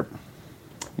Decker.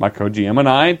 My co-GM and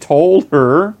I told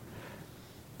her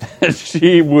that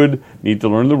she would need to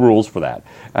learn the rules for that.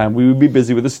 And we would be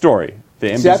busy with the story, the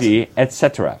NPC,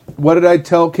 etc. What did I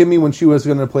tell Kimmy when she was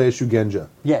going to play a Shugenja?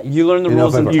 Yeah, you learn the You know,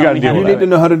 rules if and I- You tell gotta me deal how to with You do need it. to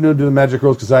know how to do the magic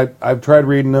rules because I've tried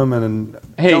reading them and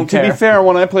Hey, Don't to be care. fair,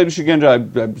 when I played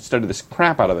Shugenja, I studied this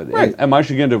crap out of it. Right. And my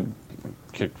Shugenja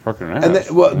kicked fucking ass.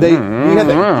 you had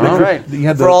the Right. you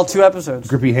had For the all 2 episodes.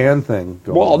 grippy hand thing.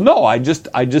 Going Well, on. no, I just.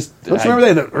 Don't you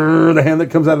remember the hand that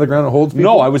comes out of the ground and holds people?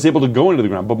 No, I was able to go into the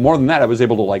ground, but more than that, I was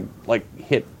able to like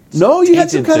hit. No, you had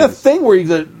some tainted kind of things. thing where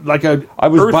you like a I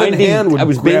was earthen binding. hand would I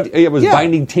was grab, yeah.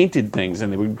 binding tainted things,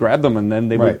 and they would grab them, and then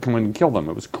they Right. would come in and kill them.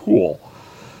 It was cool.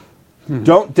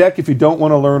 Don't deck if you don't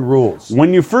want to learn rules.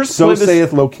 When you first So play this,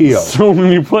 saith Lokio. So when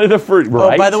you play the first,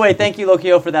 right? Oh, by the way, thank you,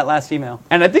 Lokio, for that last email.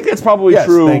 and I think that's probably Yes,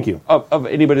 true. thank you. Of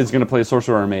anybody that's going to play a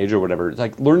sorcerer or a mage or whatever. It's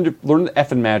like learn the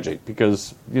effing magic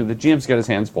because the GM's got his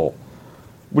hands full.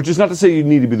 Which is not to say you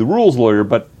need to be the rules lawyer,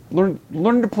 but learn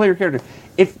to play your character.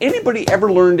 If anybody ever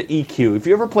learned EQ, if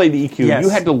you ever played EQ, Yes. you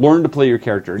had to learn to play your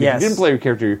character. And Yes. if you didn't play your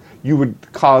character, you would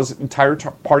cause entire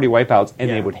party wipeouts, and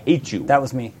Yeah. they would hate you. That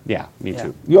was me. yeah, me Yeah.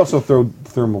 too. You also throw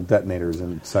thermal detonators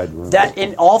inside the room. That,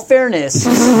 in all fairness,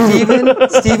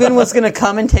 Steven was going to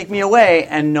come and take me away,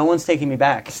 and no one's taking me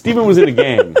back. Steven was in a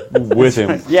gang with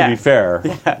him. Yeah. To be fair,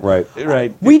 Right.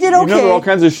 right? We did You know, there okay. were all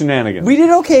kinds of shenanigans. We did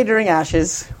okay during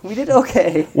Ashes. We did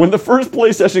okay. When the first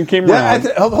play session came Yeah,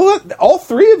 around, hold on. All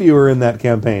three of you are in that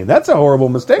campaign. That's a horrible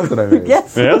mistake that I made.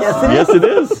 Yes. Yes, it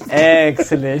is.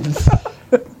 Excellent.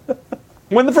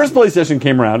 When the first play session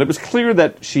came around, it was clear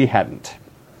that she hadn't.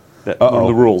 One of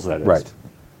the rules, that is. Right.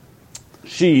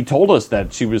 She told us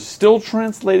that she was still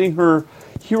translating her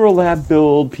Hero Lab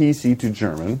build PC to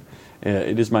German.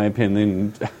 It is my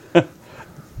opinion.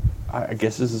 I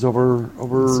guess this is over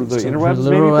the interwebs,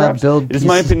 maybe, perhaps? It is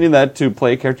my opinion that to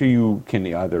play a character, you can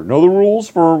either know the rules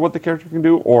for what the character can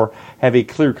do or have a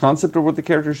clear concept of what the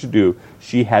character should do.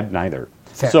 She had neither.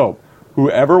 Fair. So,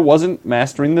 whoever wasn't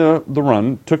mastering the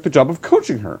run took the job of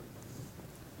coaching her.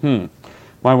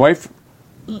 My wife,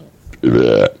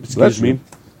 excuse me,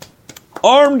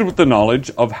 armed with the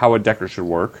knowledge of how a Decker should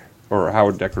work, or how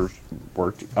a Decker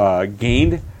worked,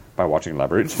 gained by watching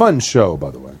Leverage, Fun show,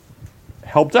 by the way.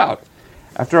 helped out.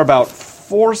 After about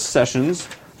 4 sessions,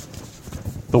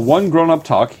 the one grown-up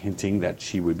talk hinting that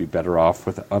she would be better off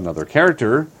with another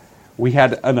character, we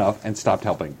had enough and stopped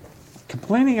helping.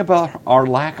 Complaining about our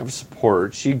lack of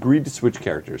support, she agreed to switch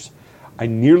characters. I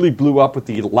nearly blew up with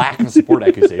the lack of support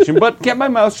accusation, but kept my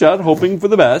mouth shut, hoping for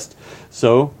the best.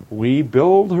 So we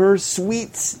build her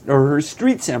street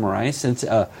samurai, since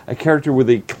a character with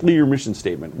a clear mission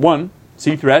statement. 1,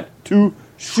 see threat. 2,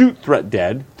 shoot threat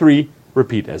dead. 3,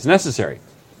 repeat as necessary.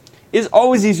 Is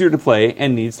always easier to play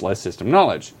and needs less system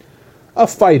knowledge. A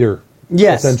fighter,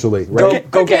 Yes. essentially. Right?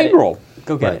 Go get it. Roll.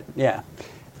 Go get Right. it. Yeah.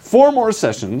 4 more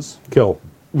sessions Kill.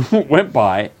 went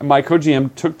by, and my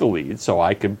co-GM took the lead, so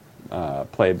I could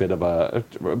play a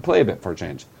bit for a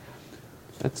change.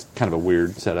 That's kind of a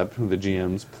weird setup. The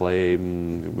GMs play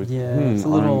with. Yeah, it's a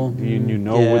little. You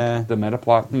know yeah. with the meta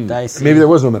plot. Dicey. Maybe there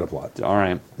was no meta plot. All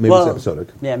right. Maybe Well, it's episodic.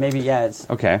 Yeah, maybe. Yeah, it's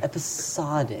Okay.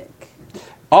 episodic.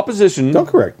 Opposition. Don't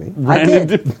correct me. I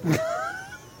did.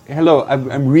 Hello,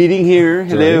 I'm reading here.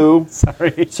 Hello.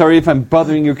 Sorry if I'm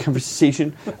bothering your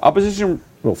conversation. Opposition.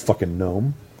 Little fucking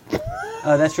gnome.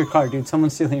 That's your car, dude.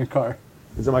 Someone's stealing your car.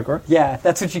 Is that my car? Yeah,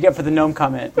 that's what you get for the gnome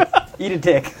comment. Eat a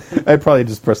dick. I'd probably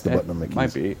just press the button on my keys.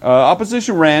 Might be.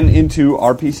 Opposition ran into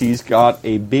RPCs, got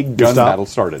a big gun Stop. battle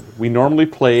started. We normally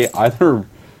play either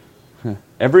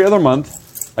every other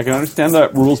month. I can understand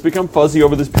that rules become fuzzy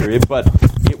over this period, but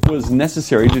it was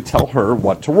necessary to tell her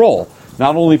what to roll.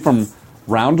 Not only from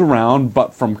round to round,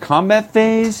 but from combat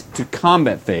phase to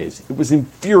combat phase. It was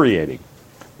infuriating.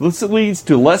 This leads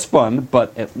to less fun,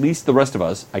 but at least the rest of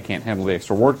us, I can't handle the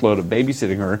extra workload of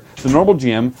babysitting her. The normal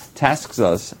GM tasks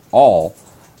us all,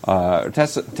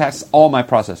 tasks all my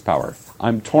process power.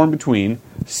 I'm torn between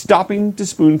stopping to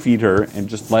spoon feed her and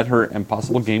just let her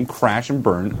impossible game crash and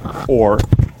burn, or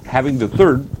having the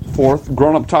third, fourth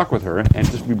grown-up talk with her and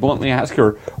just be bluntly ask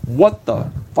her what the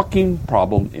fucking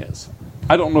problem is.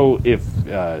 I don't know if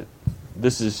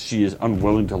she is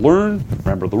unwilling to learn,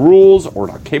 remember the rules, or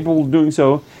not capable of doing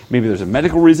so. Maybe there's a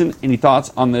medical reason. Any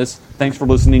thoughts on this? Thanks for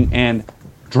listening, and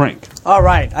drink. All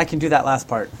right, I can do that last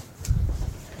part.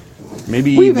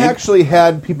 We've actually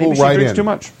had people maybe she write drinks in. too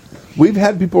much. We've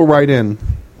had people write in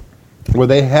where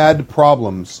they had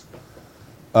problems.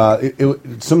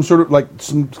 Some sort of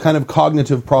some kind of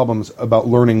cognitive problems about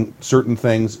learning certain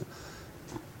things.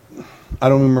 I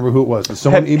don't remember who it was.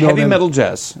 Someone emailed Heavy in. Metal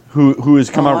Jess, who has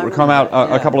come I out remember that, a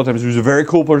yeah. couple of times. He was a very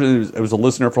cool person. It was a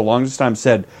listener for the longest time.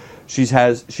 Said she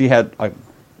had I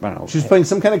don't know. She's playing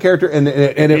some kind of character, and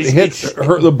it hits it's-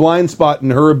 her the blind spot in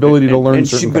her ability to learn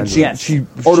certain kinds of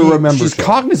things. Or to remember She's shit.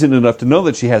 cognizant enough to know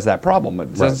that she has that problem.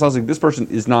 It sounds like this person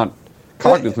is not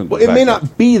cognizant. Well, of the it may fact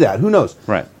not be that. Who knows?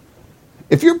 that- right.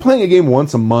 If you're playing a game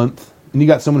once a month, and you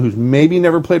got someone who's maybe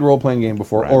never played role-playing game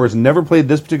before, Right. or has never played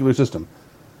this particular system,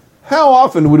 how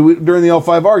often would we, during the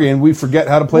L5R game, we forget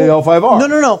how to play L5R?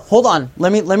 No. Hold on.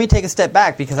 Let me take a step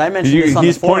back because I mentioned this on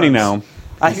He's the forums. pointing now.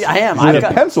 I am. With I've a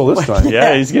got, pencil this time.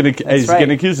 Yeah, he's getting That's right.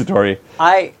 accusatory.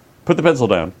 I Put the pencil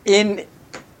down. in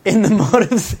the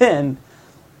mode of sin,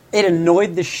 it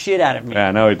annoyed the shit out of me Yeah,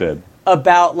 I know he did.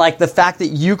 about the fact that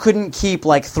you couldn't keep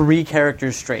 3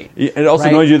 characters straight. It also Right?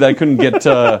 annoyed you that I couldn't get.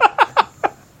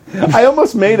 I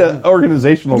almost made an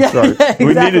organizational chart.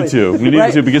 We needed to. We needed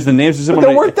Right. to because the names are similar.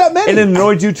 there weren't that many. And it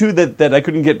annoyed you too that I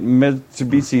couldn't get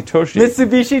Mitsubishi Toshi.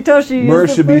 Mitsubishi Toshi.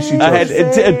 Mitsubishi I had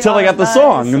until I got the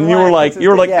song, and you were like,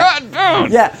 yeah.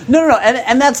 God, Yeah, no,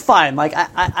 and that's fine.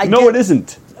 I no, get, it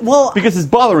isn't. Well, Because it's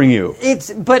bothering you. it's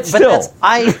but Still.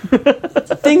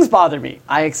 that's things bother me.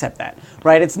 I accept that.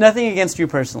 Right? It's nothing against you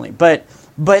personally, but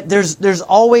there's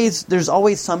always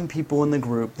some people in the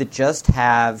group that just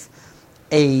have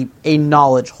a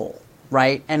knowledge hole,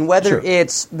 right? And whether Sure.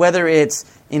 it's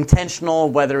intentional,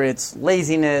 whether it's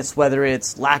laziness, whether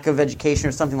it's lack of education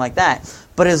or something like that,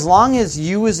 but as long as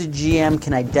you as a GM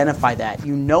can identify that,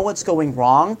 you know what's going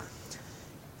wrong,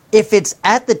 if it's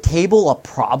at the table a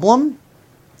problem,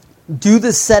 do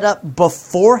the setup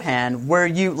beforehand where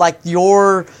you like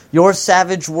your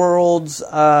Savage Worlds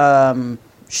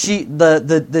sheet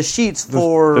the sheets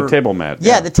for the table mat.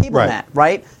 Yeah, the table Right. mat,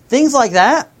 right? Things like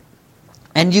that.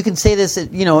 And you can say this,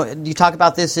 you talk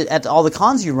about this at all the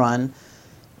cons you run,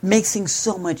 makes things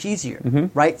so much easier,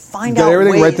 right? Find Got out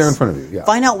everything ways, right there in front of you, yeah.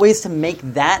 Find out ways to make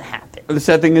that happen. The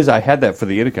sad thing is, I had that for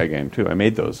the Idikai game too. I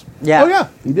made those. Yeah. Oh, yeah,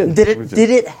 you did. Did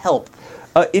it help?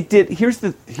 It did. Here's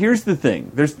the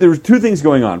thing. There were two things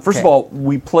going on. First of Okay. all,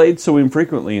 we played so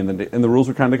infrequently, and the rules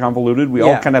were kind of convoluted. We all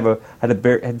Yeah. kind of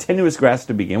had tenuous grasp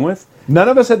to begin with, None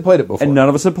of us had played it before. and none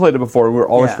of us had played it before. We were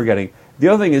always Yeah. forgetting. The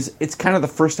other thing is, it's kind of the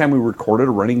first time we recorded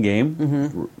a running game,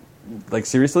 Mm-hmm. like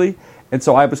seriously, and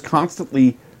so I was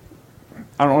constantly.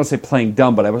 I don't want to say playing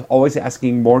dumb, but I was always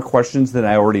asking more questions than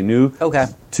I already knew. Okay.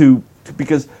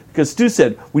 Because Stu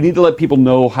said we need to let people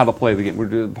know how to play the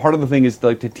game. Part of the thing is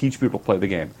to teach people to play the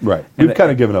game. Right. And We've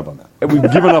kind of given up on that. and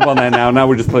we've given up on that now. Now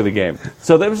we just play the game.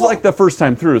 So that was like the first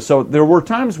time through. So there were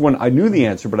times when I knew the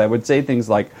answer, but I would say things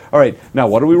like, "All right, now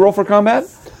what do we roll for combat?"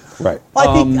 Right.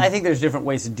 Well, I think there's different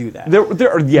ways to do that.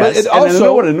 There are yes, But it and I also-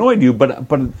 know what annoyed you, but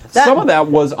some of that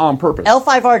was on purpose.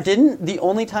 L5R didn't. The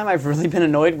only time I've really been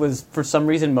annoyed was for some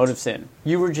reason Motive Sin.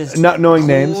 You were just Not knowing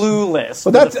names. clueless. Well,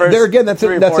 for that's the first there again. That's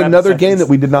 3 or that's 4 another game episodes. that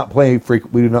we did not play.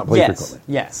 We did not play Yes, frequently.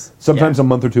 yes. Sometimes yeah. a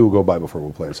month or two will go by before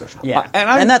we'll play a session. Yeah,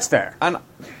 and that's fair. And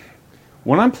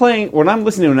when I'm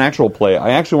listening to an actual play,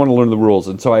 I actually want to learn the rules,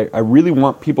 and so I really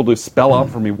want people to spell out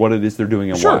for me what it is they're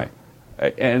doing and Sure. why.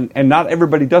 And not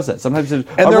everybody does that. Sometimes I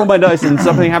there- roll my dice and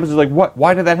something happens. It's like, what?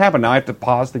 Why did that happen? Now I have to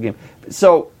pause the game.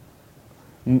 So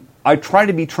I try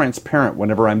to be transparent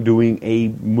whenever I'm doing a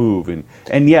move,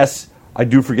 and yes, I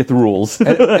do forget the rules.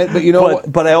 But you know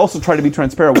what? but I also try to be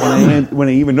transparent when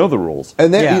I even know the rules.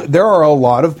 And then Yeah. there are a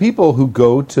lot of people who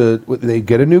they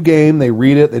get a new game, they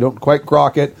read it, they don't quite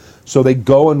grok it, so they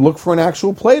go and look for an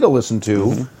actual play to listen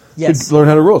to. Yes. To learn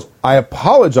how to rules. I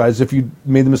apologize if you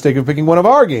made the mistake of picking one of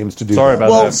our games to do Sorry that. about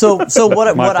Well, that. so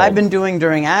what My I've fault. been doing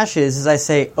during Ashes is I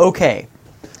say, okay,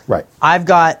 Right. I've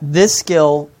got this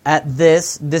skill at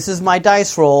this. This is my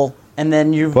dice roll, and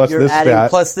then Plus you're this adding stat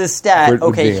plus this stat. for the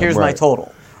Okay, game, here's my right.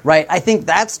 total. Right. I think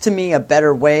that's to me a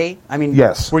better way. I mean,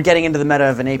 Yes. we're getting into the meta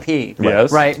of an AP.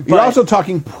 Yes. Right. You're but- also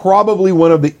talking probably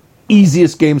one of the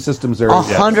easiest game systems there is.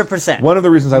 100%. One of the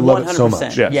reasons I love it so much.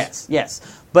 100%. Yes. Yes.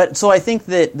 But so I think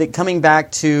that coming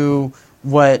back to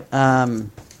what,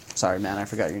 sorry, man, I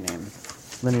forgot your name.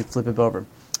 Let me flip it over.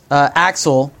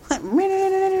 Axel.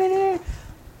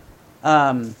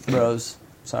 Rose.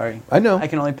 Sorry. I know. I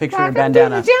can only picture a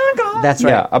bandana. That's right.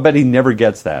 Yeah, I bet he never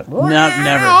gets that. No, never.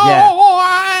 Yeah.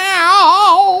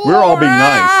 We're all being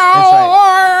nice. That's right.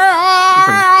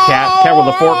 Cat with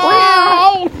a fork.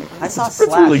 I saw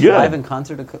Slash really good. live in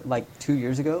concert like 2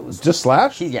 years ago. It was Just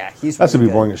Slash? he's That's really going to be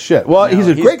good. boring as shit. Well, No, he's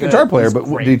a he's great good. guitar player, He's but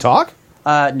great. did he talk?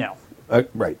 No.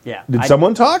 Right. Yeah. Did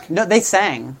someone talk? No, they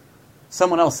sang.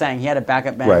 Someone else sang. He had a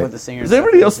backup band Right. with the singers. Does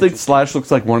anybody else think Slash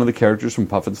looks like one of the characters from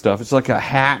Puff and Stuff? It's like a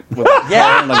hat with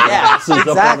Yeah, and like yeah, glasses up on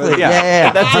exactly. it.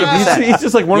 Yeah. That's it. He's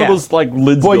just like one Yeah. of those like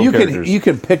Lidsville Boy, you characters.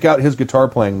 can pick out his guitar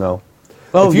playing though.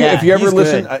 Oh, if you, yeah, if you ever he's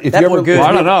listen, good. if That you boy ever good. Well,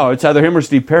 I don't know. It's either him or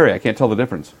Steve Perry. I can't tell the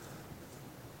difference.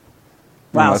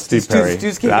 Wow, No, Steve Perry.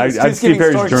 Stu's giving, I- Stu's Steve giving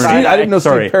Perry's stories journey. side I didn't know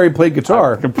Sorry. Steve Perry played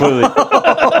guitar. Completely.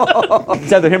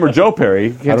 It's either him or Joe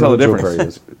Perry. Can't don't tell know the who Joe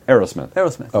difference. Perry Aerosmith.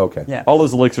 Aerosmith. Oh, okay. Yeah. All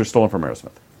those licks are stolen from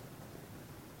Aerosmith.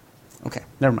 Okay,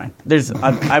 never mind.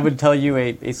 I would tell you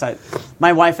a side.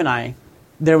 My wife and I,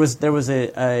 there was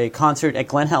a concert at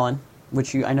Glen Helen,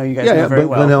 which I know you guys know very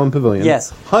well. Glen Helen Pavilion.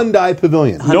 Yes. Hyundai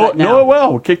Pavilion. Hyundai- Know it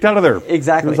well. Kicked out of there.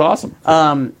 Exactly. It was awesome. We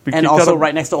And kicked also out of-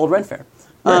 right next to Old Ren Fair.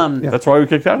 That's why we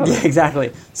kicked out of there.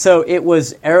 Exactly. So it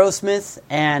was Aerosmith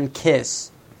and Kiss,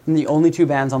 the only two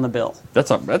bands on the bill. That's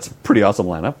a pretty awesome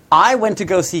lineup. I went to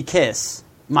go see Kiss.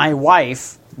 My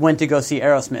wife went to go see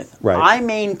Aerosmith. Right. I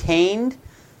maintained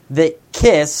that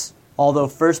Kiss, although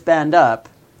first band up,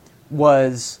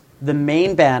 was the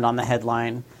main band on the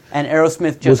headline, and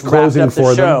Aerosmith just Was wrapped closing up the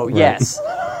for them? show. Right. Yes.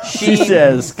 She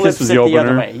says flips Kiss was it the the other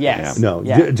opener. way. Yes. Yeah. No,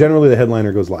 Yeah. generally the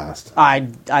headliner goes last. I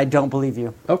don't believe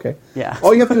you. Okay. Yeah.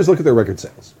 All you have to do is look at their record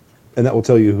sales, and that will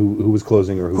tell you who was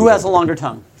closing or who Who was has a opening. longer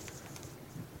tongue?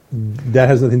 That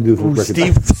has nothing to do with record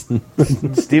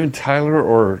sales. Steven Tyler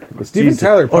or Steven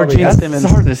Tyler Or probably Gene has. Simmons.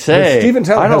 It's hard to say. Steven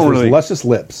Tyler I has don't those really. luscious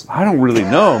lips. I don't really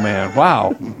know, man.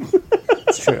 Wow.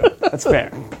 That's true. That's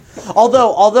fair.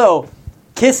 Although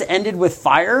Kiss ended with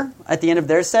fire at the end of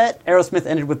their set, Aerosmith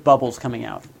ended with bubbles coming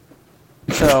out.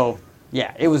 So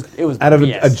yeah, it was Out of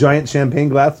BS. a giant champagne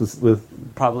glass with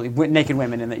probably naked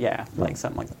women in it. Like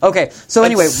something like that. Okay, so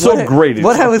anyway, It's so great. It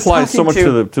I was applies so talking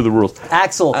much to the rules.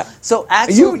 Axel. So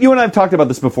Axel, You and I have talked about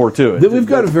this before too. We've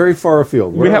got a very far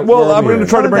afield. We have, well, I'm going to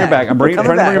try to bring it back. I'm trying to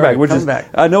bring it back. Which is,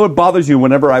 I know it bothers you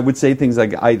whenever I would say things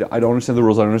like, I don't understand the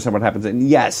rules, I don't understand what happens. And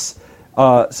yes,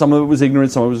 some of it was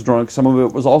ignorant, some of it was drunk, some of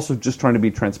it was also just trying to be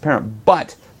transparent.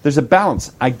 But there's a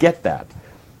balance. I get that.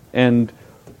 And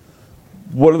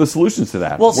what are the solutions to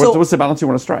that? Well, so- what's the balance you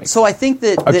want to strike? so I think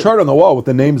that A chart on the wall with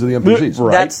the names of the NPCs.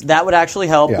 Right. that would actually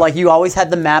help. Yeah. Like you always had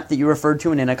the map that you referred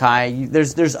to in Inukai.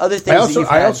 There's other things.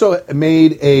 I also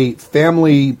made a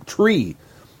family tree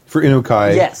for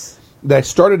Inukai. Yes. I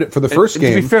started it for the first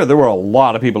game. To be fair, there were a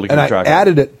lot of people to keep and I track of.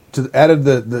 added it to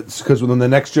the because when the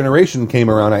next generation came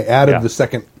around, I added Yeah.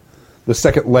 the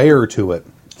second layer to it,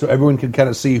 so everyone could kind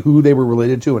of see who they were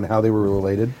related to and how they were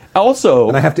related. Also,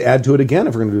 And I have to add to it again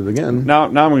if we're going to do it again. Now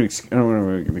I'm going to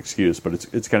make an excuse, but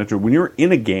it's kind of true. When you're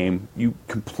in a game, you're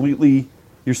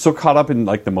so caught up in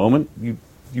like the moment, you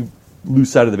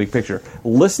lose sight of the big picture.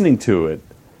 Listening to it,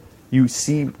 you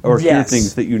see or hear Yes.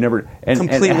 things that you never, and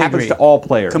Completely it happens agree. to all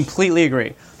players. Completely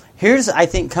agree. Here's, I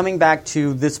think, coming back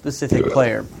to this specific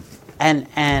player,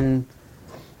 and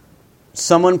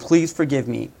someone please forgive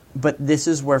me, but this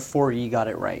is where 4E got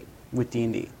it right with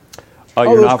D&D.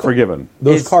 You're those not forgiven.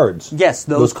 Those Is- cards. Yes,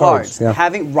 those cards. Yeah.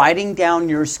 Writing down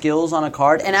your skills on a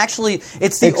card, and actually,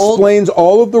 it's the old. Explains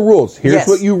all of the rules. Here's Yes.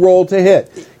 what you roll to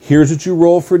hit. Here's what you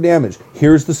roll for damage.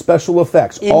 Here's the special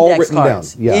effects. All Index written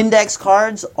cards. down. Yeah. Index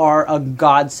cards are a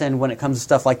godsend when it comes to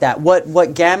stuff like that.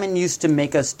 What Gammon used to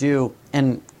make us do,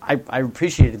 and I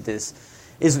appreciated this,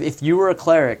 is if you were a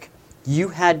cleric, you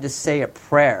had to say a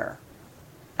prayer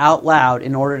out loud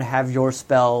in order to have your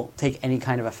spell take any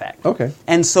kind of effect. Okay.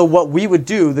 And so what we would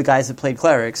do, the guys that played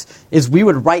clerics, is we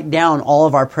would write down all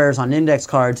of our prayers on index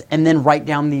cards and then write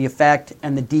down the effect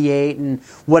and the D8 and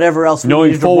whatever else we Knowing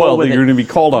needed to full roll well with that it. you're going to be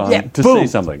called on to boom, say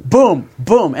something. Boom,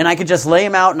 boom. And I could just lay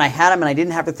them out and I had them and I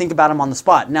didn't have to think about them on the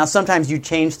spot. Now, sometimes you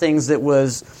change things that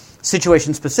was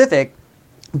situation specific,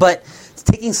 but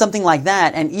taking something like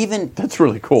that and even... That's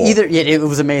really cool. It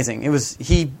was amazing. It was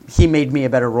he made me a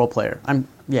better role player.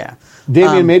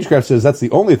 Damien Magecraft says that's the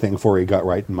only thing 4E got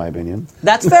right, in my opinion.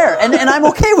 That's fair, and I'm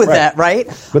okay with that, right?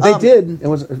 But they did. It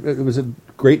was a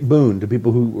great boon to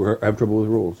people who have trouble with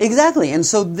rules. Exactly, and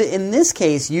so in this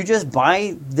case, you just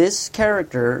buy this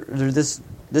character, or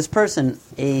this person,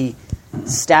 a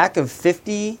stack of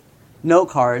 50 note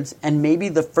cards, and maybe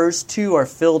the first 2 are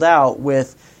filled out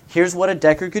with, here's what a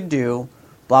Decker could do,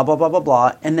 blah, blah, blah, blah,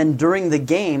 blah, and then during the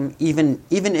game, even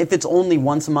if it's only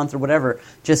once a month or whatever,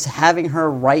 just having her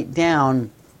write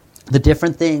down the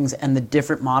different things and the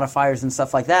different modifiers and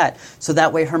stuff like that, so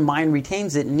that way her mind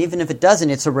retains it, and even if it doesn't,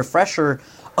 it's a refresher.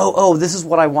 Oh, this is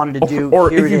what I wanted to do. Or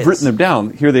Here if it you've is. written them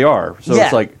down, here they are. So Yeah.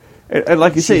 it's like, and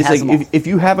like you say, She it's has them all. like if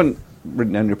you haven't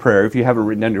written down your prayer, if you haven't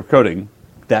written down your coding,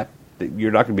 that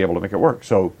you're not going to be able to make it work.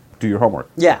 So do your homework.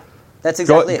 Yeah, that's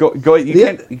exactly it. Go.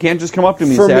 You can't just come up to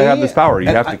me and For say, I me, have this power. You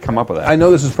and have to come up with that. I know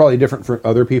this is probably different for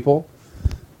other people,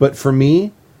 but for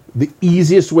me, the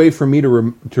easiest way for me to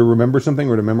remember something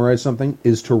or to memorize something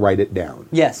is to write it down.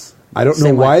 Yes. I don't know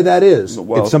Same way. why that is.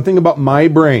 Well, it's something about my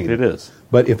brain. it is.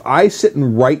 But if I sit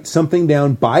and write something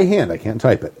down by hand, I can't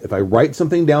type it. If I write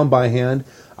something down by hand,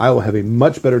 I will have a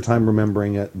much better time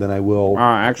remembering it than I will.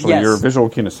 Actually, Yes. you're visual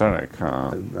kinesthetic,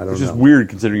 which is know. weird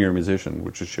considering you're a musician,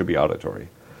 which should be auditory.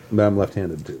 But I'm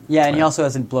left-handed too. Yeah, and he also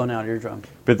hasn't blown out eardrum.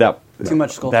 But that Too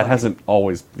much skull that fucking. hasn't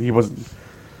always. He wasn't.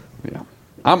 Yeah,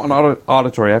 I'm an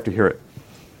auditory. I have to hear it.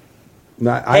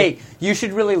 No, Hey, you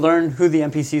should really learn who the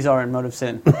NPCs are in Mode of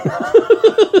Sin.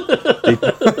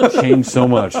 They changed so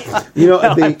much. You know,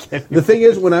 the thing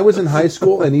is, when I was in high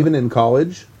school and even in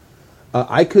college,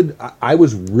 I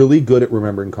was really good at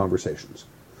remembering conversations.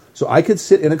 So I could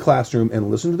sit in a classroom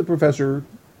and listen to the professor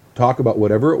talk about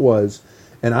whatever it was,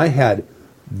 and I had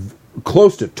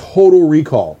close to total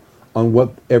recall on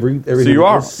what everything So you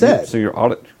are. was said. So you're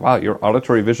you're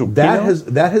auditory visual. That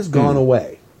keynote? has gone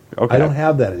away. Okay. I don't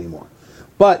have that anymore.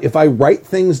 But if I write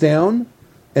things down,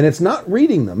 and it's not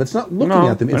reading them, it's not looking No,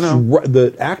 at them, I it's know.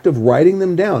 the act of writing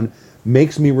them down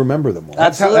makes me remember them more.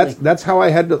 Absolutely. That's how I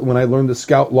had to, when I learned the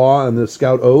Scout Law and the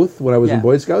Scout Oath when I was in Yeah.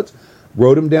 Boy Scouts,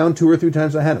 wrote them down 2 or 3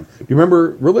 times I had them. Do you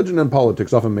remember, religion and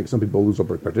politics often make some people lose their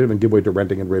perspective and give way to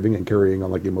ranting and raving and carrying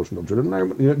on like emotional children.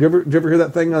 Did you ever hear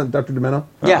that thing on Dr. Demento?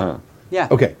 Yeah. Yeah.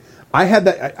 Okay. I had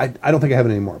that. I don't think I have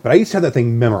it anymore, but I used to have that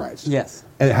thing memorized. Yes.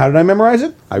 And how did I memorize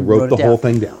it? I wrote Wrote it the down. whole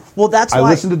thing down. Well, that's I why-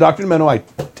 listened to Dr. Demento. I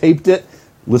taped it,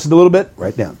 listened a little bit,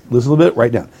 write down. Listened a little bit,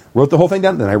 write down. Wrote the whole thing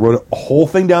down. Then I wrote a whole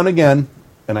thing down again,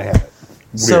 and I had it.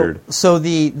 Weird. So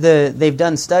they've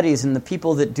done studies, and the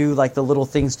people that do like the little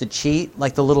things to cheat,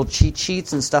 like the little cheat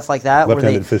sheets and stuff like that,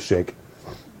 Left-handed fist shake.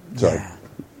 Sorry. Yeah.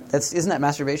 Isn't that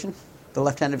masturbation? The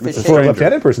left-handed fish For a shake?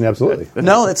 left-handed person, absolutely.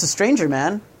 No, it's a stranger,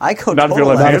 man. I go Not if you're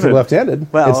total Not if you're left-handed.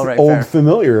 left-handed. Well, it's all right, old fair.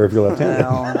 familiar if you're left-handed.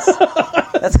 Well,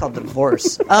 that's called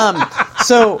divorce.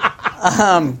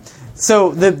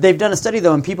 So they've done a study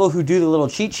though, and people who do the little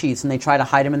cheat sheets and they try to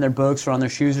hide them in their books or on their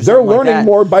shoes or They're something like learning that,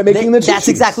 more by making the cheat That's sheets.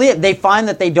 exactly it. They find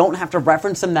that they don't have to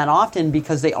reference them that often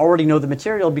because they already know the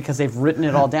material because they've written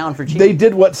it all down for cheating. They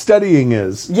did what studying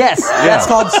is. Yes, that's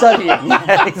called studying.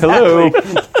 Yeah,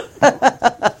 exactly.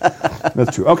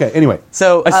 That's true. Okay, anyway.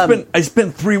 So I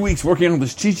spent 3 weeks working on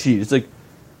this cheat sheet. It's like,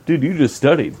 dude, you just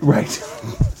studied. Right.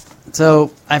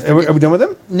 So I Are we done with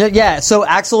him? No, yeah. So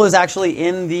Axel is actually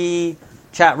in the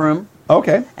chat room,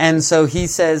 Okay. and so he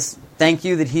says thank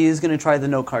you that he is going to try the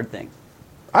note card thing.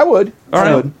 I would. All I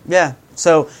right. would. Yeah.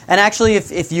 So, and actually,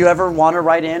 if you ever want to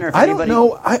write in, or if I don't anybody,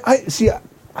 know. I see.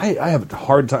 I have a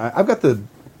hard time. I've got the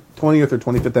 20th or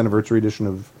 25th anniversary edition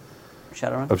of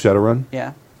Shadowrun. Shadowrun.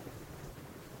 Yeah.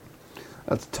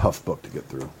 That's a tough book to get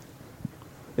through.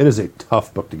 It is a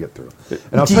tough book to get through,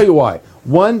 and I'll tell you why.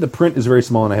 One, the print is very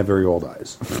small, and I have very old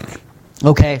eyes.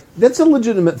 Okay. That's a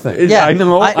legitimate thing. Yeah, I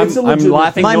know. I- I'm it's a legit-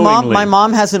 laughing. My knowingly. my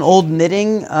mom has an old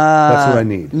knitting. That's what I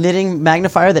need. Knitting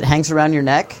magnifier that hangs around your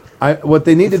neck. What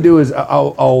they need to do is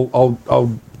I'll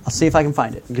I'll see if I can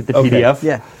find it. Get the Okay. PDF.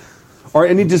 Yeah. or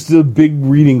I need just the big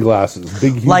reading glasses,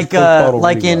 big huge Like Coke bottle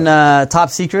like reading in glasses. Top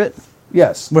Secret,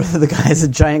 Yes. where the guy has a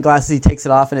giant glasses, he takes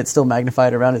it off and it's still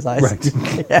magnified around his eyes.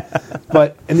 Right.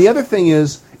 But and the other thing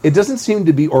is, it doesn't seem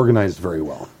to be organized very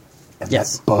well. And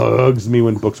Yes. that bugs me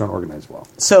when books aren't organized well.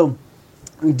 So,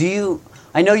 do you?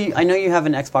 I know you have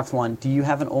an Xbox One. Do you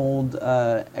have an old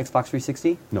Xbox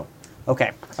 360? No.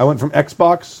 Okay. I went from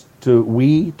Xbox to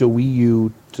Wii to Wii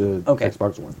U to Okay.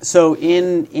 Xbox One. So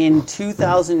in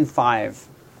 2005,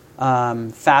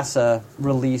 FASA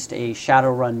released a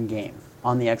Shadowrun game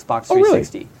on the Xbox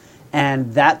 360,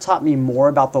 and that taught me more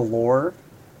about the lore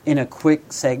in a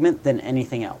quick segment than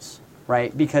anything else,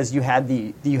 right? Because you had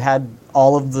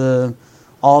all of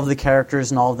the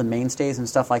characters and all of the mainstays and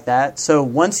stuff like that. So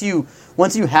once you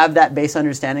have that base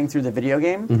understanding through the video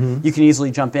game, you can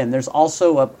easily jump in. There's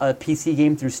also a PC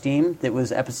game through Steam that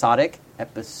was episodic.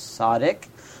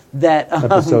 That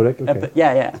Episodic, okay.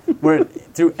 yeah. Where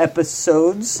through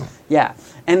episodes, yeah.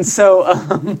 And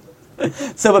so,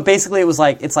 but basically, it's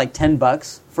like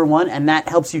 $10 for one, and that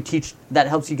helps you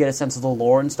get a sense of the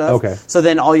lore and stuff. Okay. So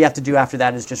then all you have to do after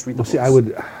that is just read the See,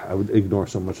 books. I would ignore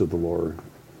so much of the lore.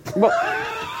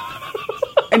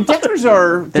 And Deckers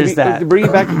are There's that. to bring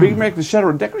back to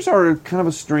Shadowrun. Deckers are kind of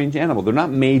a strange animal. They're not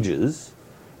mages.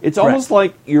 It's almost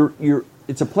like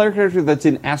it's a player character that's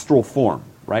in astral form,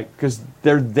 right? Because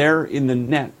they're there in the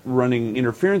net running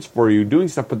interference for you, doing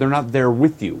stuff, but they're not there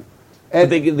with you. But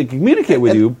they communicate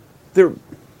with you.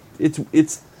 It's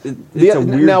a weird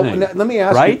now, thing. let me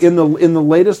ask right? you, in the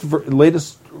latest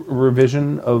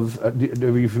revision of, are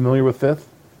you familiar with Fifth?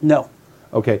 No.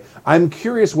 Okay, I'm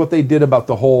curious what they did about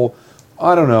the whole,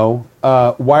 I don't know,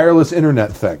 wireless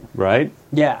internet thing. Right?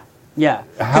 Yeah. Yeah.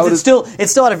 How Because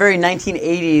it's still had a very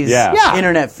 1980s Yeah.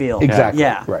 internet feel. Exactly.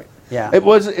 Yeah. Right. Yeah. It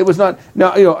was not.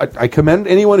 Now I commend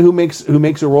anyone who makes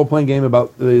a role playing game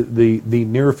about the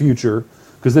near future,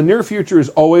 because the near future is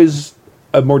always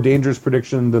a more dangerous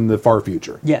prediction than the far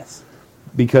future, Yes.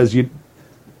 because you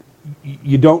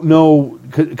don't know,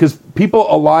 because people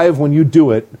alive when you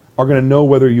do it are going to know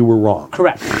whether you were wrong,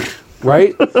 Correct.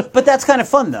 right? But that's kind of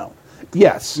fun, though.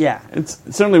 Yes. Yeah. It's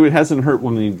certainly it hasn't hurt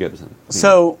William Gibson.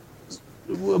 So,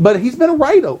 But he's been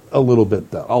right a little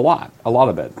bit though. A lot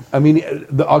of it. I mean,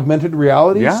 the augmented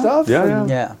reality stuff. Yeah.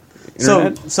 yeah.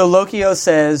 Internet? So Lokio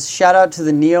says, shout out to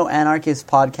the Neo-Anarchist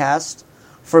podcast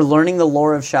for learning the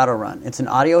lore of Shadowrun. It's an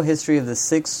audio history of the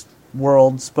sixth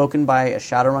world spoken by a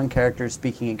Shadowrun character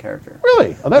speaking in character.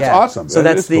 Really? Oh, that's Yeah. awesome. So That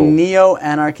that's is the cool.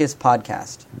 Neo-Anarchist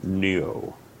podcast.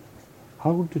 Neo.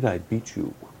 How did I beat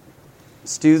you?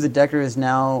 Stu, the Decker is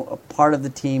now a part of the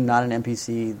team, not an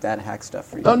NPC. That hack stuff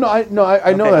for you. Oh no, I know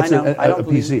Okay, that's I don't a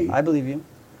believe PC. you. I believe you.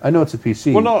 I know it's a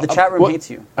PC. Well, no, The chat room what- hates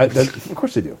you. Of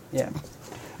course they do. Yeah.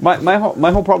 My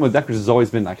whole problem with Deckers has always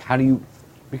been like, how do you?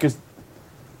 Because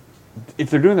if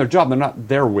they're doing their job, they're not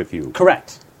there with you.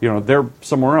 Correct. You know, they're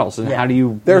somewhere else, and Yeah. how do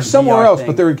you? They're somewhere VR else, thing.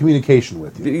 but they're in communication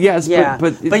with you. Yes, Yeah.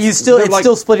 but But you still they're it's like,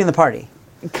 still splitting the party.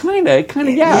 kind of,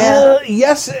 yeah.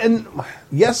 Yes and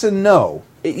no.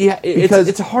 Because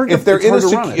it's hard. If they're it's in hard a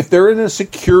to run it. if they're in a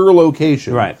secure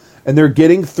location, Right. and they're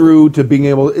getting through to being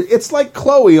able, it's like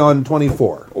Chloe on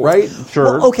 24, right? Sure.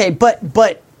 Well, okay, but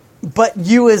But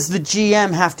you as the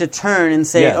GM have to turn and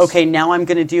say, Yes. okay, now I'm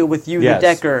going to deal with you, Yes. the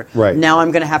Decker. Right. Now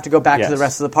I'm going to have to go back to Yes. the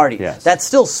rest of the party. Yes. That's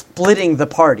still splitting the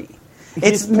party.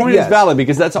 His point yes. is valid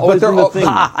because that's always they're been the all- thing.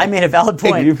 I made a valid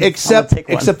point. I'm gonna Except take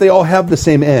one. they all have the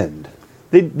same end.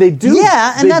 They do.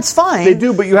 Yeah, and that's fine. They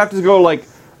do, but you have to go like,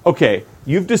 okay,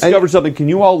 you've discovered something. Can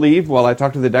you all leave while I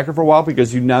talk to the Decker for a while?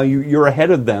 Because you're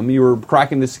ahead of them. You were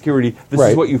cracking the security. This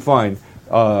Right. is what you find.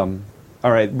 All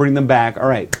right, bring them back. All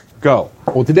right, go.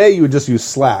 Well, today you would just use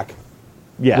Slack,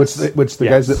 Yes. which the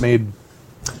Yes. guys that made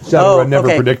Shadowrun never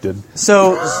okay. predicted.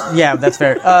 So, yeah, that's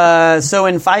fair. So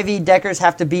in 5e, Deckers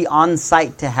have to be on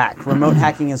site to hack. Remote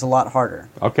hacking is a lot harder.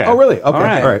 Okay. Oh, really? Okay. All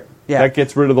right. All right. Yeah. That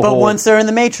gets rid of the but whole. once they're in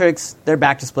the Matrix, they're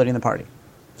back to splitting the party.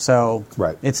 So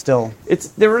Right. it's still...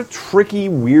 They're a tricky,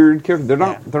 weird character. They're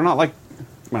not. Yeah. They're not like,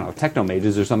 I don't know, techno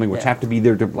mages or something, which Yeah. have to be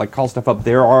there to like call stuff up.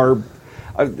 There are.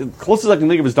 The closest I can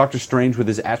think of is Doctor Strange with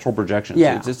his astral projections.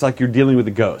 Yeah. It's just like you're dealing with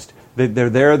a ghost. They're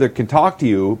there. They can talk to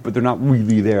you, but they're not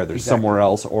really there. They're somewhere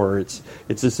else, or it's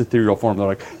this ethereal form. They're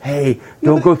like, hey,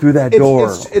 don't go through that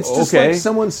door. It's just okay. like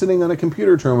someone sitting on a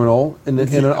computer terminal in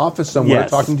an office somewhere Yes.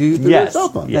 talking to you through Yes. their cell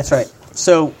phone. Yes. That's right.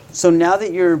 So now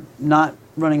that you're not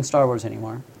running Star Wars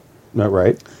anymore, Not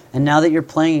right. and now that you're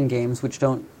playing in games which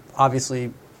don't,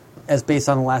 obviously, as based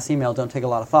on the last email, don't take a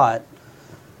lot of thought,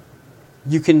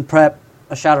 you can prep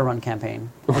a Shadowrun campaign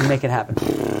and make it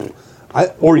happen.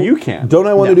 Or you can. Don't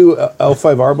I want to do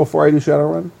L5R before I do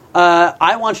Shadowrun?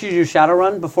 I want you to do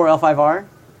Shadowrun before L5R,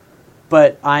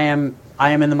 but I am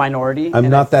in the minority. I'm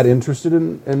and not that interested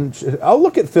in. I'll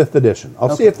look at 5th edition. I'll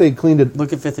see Okay. if they cleaned it.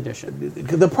 Look at 5th edition.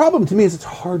 The problem to me is it's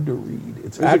hard to read.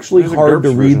 It's There's actually a hard to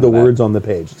GURPS read version the of that. words on the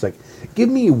page. It's like, give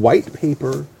me white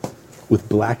paper with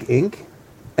black ink,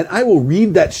 and I will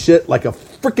read that shit like a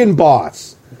freaking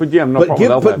boss. But yeah, no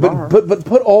problem with L5R. But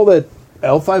put all that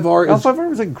L5R is L5R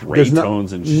was like gray there's no-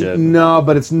 tones and shit. No,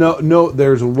 but it's no.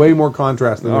 There's way more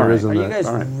contrast than All there right. is in Are you that.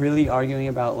 guys really arguing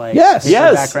about like Yes. history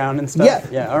Yes. background and stuff? Yeah.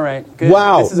 Yeah. All right. Good.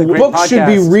 Wow, This is a great books should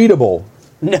be podcast. readable.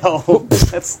 No,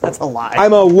 that's a lie.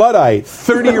 I'm a Luddite.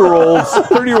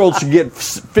 30-year-olds should get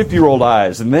 50-year-old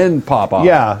eyes and then pop off.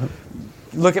 Yeah.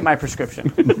 Look at my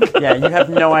prescription. Yeah, you have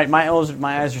no idea.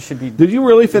 My eyes should be. Did you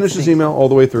really finish this email all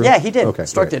the way through? Yeah, he did. Okay,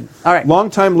 Stork great. did. All right.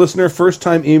 Long-time listener,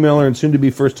 first-time emailer, and soon-to-be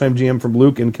first-time GM from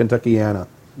Luke in Kentuckiana.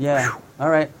 Yeah. All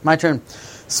right. My turn.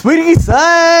 Sweetie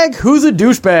Sag, who's a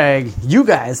douchebag? You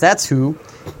guys, that's who.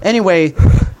 Anyway,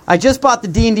 I just bought the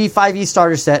D&D 5e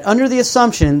starter set under the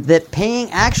assumption that paying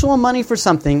actual money for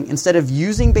something instead of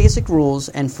using basic rules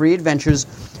and free adventures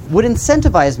would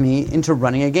incentivize me into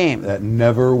running a game. That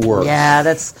never works. Yeah,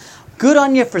 that's good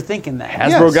on you for thinking that.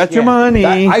 Hasbro Yes. got your Yeah. money.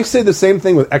 I say the same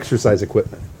thing with exercise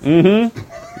equipment.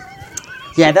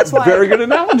 Yeah, that's why. Very good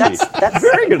analogy. That's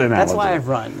Very good analogy. That's why I've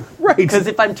run. Right. Because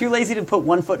if I'm too lazy to put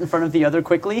one foot in front of the other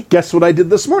quickly, Guess what I did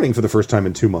this morning for the first time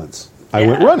in 2 months? I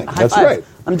went running. high That's five. right.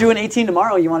 I'm doing 18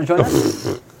 tomorrow. You want to join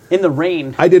us? In the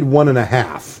rain. I did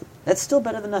 1.5. That's still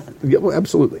better than nothing. Yeah, well,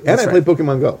 absolutely. And That's I right. played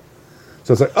Pokemon Go.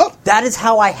 So it's like, oh, That is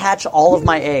how I hatch all of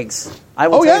my eggs. I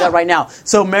will Oh, tell yeah. you that right now.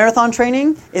 So marathon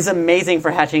training is amazing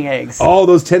for hatching eggs. all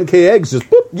those 10K eggs just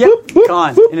boop, Yep, boop, boop,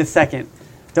 gone boop. in a second.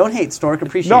 Don't hate, Stork.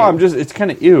 Appreciate No, it. I'm just. It's kind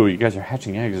of ew. You guys are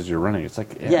hatching eggs as you're running. It's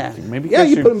like Yeah. maybe Yeah,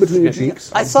 you should- put them between your cheeks.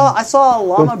 I saw a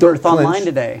llama Don't birth clench. online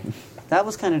today. That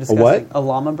was kind of disgusting. what? A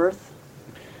llama birth?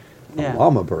 Yeah.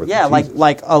 Llama birth. Yeah, Jesus.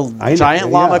 like a I know, giant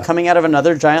llama yeah. coming out of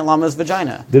another giant llama's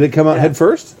vagina. Did it come out Yeah. head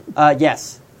first?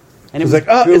 Yes. And It was like,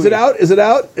 oh, is it out? Is it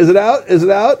out? Is it out? Is it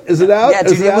out? Is it out? Yeah,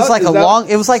 Is dude, it was out? like Is a it out? long-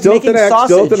 it was like Still making to neck, Still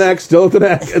sausage. to neck, still to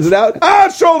neck. Is it out? Ah,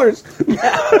 shoulders!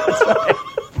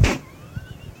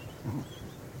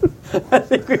 I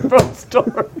think we broke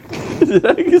Stork.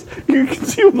 I guess you can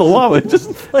see with the llama. It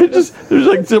just there's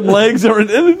like some legs and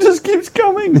it just keeps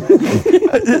coming.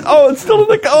 Oh, it's still in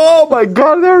the. Oh my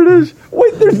God, there it is.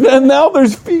 Wait, now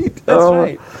there's feet. That's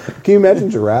right. Can you imagine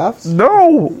giraffes?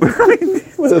 No.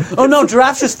 Oh no,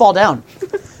 giraffes just fall down.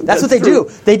 That's what they do.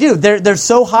 They do. They're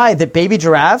so high that baby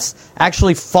giraffes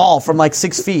actually fall from like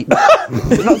 6 feet.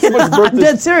 I'm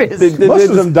dead serious. Most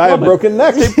of them die of broken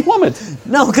necks. They plummet.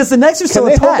 No, because the necks are still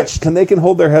Can they hold attached. Can they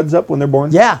hold their heads up when they're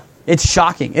born? Yeah, it's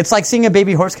shocking. It's like seeing a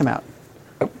baby horse come out.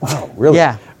 Wow, really?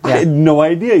 Yeah. I had Yeah. no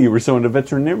idea you were so into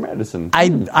veterinary medicine.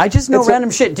 I just know It's a- random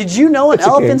shit. Did you know an it's a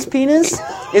elephant's kink. penis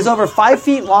is over 5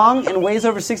 feet long and weighs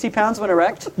over 60 pounds when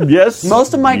erect? Yes.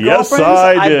 Most of my Yes, girlfriends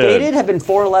I I've did. dated have been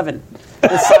 4'11",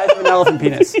 the size of an elephant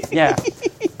penis. Yeah.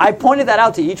 I pointed that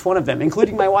out to each one of them,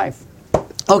 including my wife.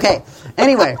 Okay.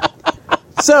 Anyway.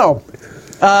 So,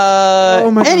 Oh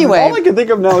my God. anyway. All I can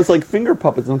think of now is like finger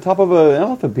puppets on top of an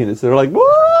elephant penis. They're like,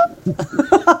 what?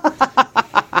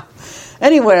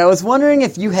 Anyway, I was wondering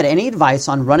if you had any advice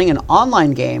on running an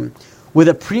online game with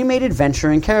a pre-made adventure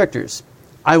and characters.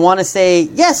 I want to say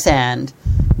yes and,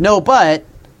 no but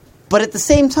at the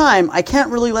same time, I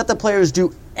can't really let the players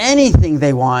do anything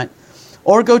they want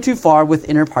or go too far with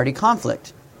inter-party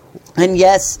conflict. And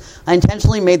yes, I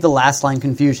intentionally made the last line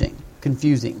confusing.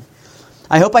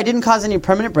 I hope I didn't cause any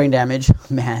permanent brain damage.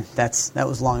 Man, that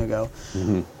was long ago.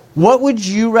 Mm-hmm. What would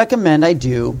you recommend I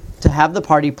do to have the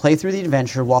party play through the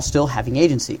adventure while still having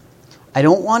agency? I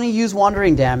don't want to use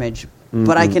wandering damage,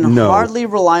 but I can hardly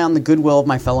rely on the goodwill of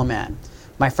my fellow man.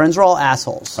 My friends are all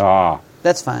assholes.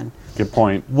 That's fine. Good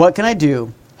point. What can I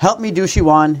do? Help me,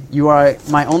 Dushiwan. You are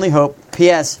my only hope.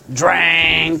 P.S.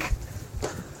 Drank.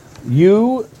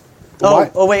 You...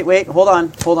 Wait. Hold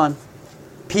on.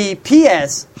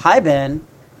 P.S. Hi, Ben.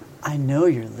 I know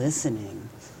you're listening.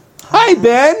 Hi,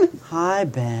 Ben. Hi,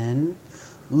 Ben.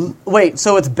 Wait,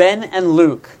 so it's Ben and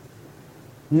Luke.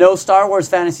 No Star Wars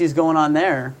fantasies going on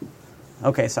there.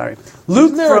 Okay, sorry.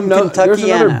 Luke from Kentucky. There's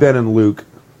another Ben and Luke.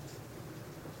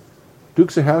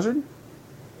 Dukes of Hazzard?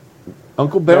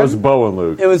 Uncle Ben? That was Bo and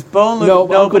Luke. It was Bo and Luke.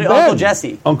 No, Uncle Ben. Uncle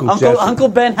Jesse. Uncle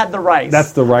Ben had the rice.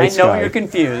 That's the rice I know guy. you're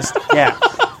confused. Yeah.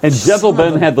 And Gentle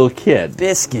Ben had the kid.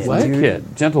 Biscuit, What? dude.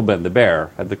 Kid. Gentle Ben, the bear,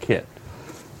 had the kid.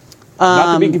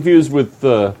 Not to be confused with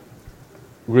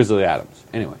Grizzly Adams.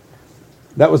 Anyway.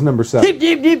 That was number 7.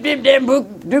 Deep, damn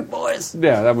Duke boys.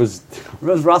 Yeah, that was... It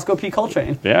was Roscoe P.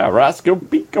 Coltrane. Yeah, Roscoe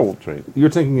P. Coltrane. You're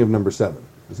thinking of number 7.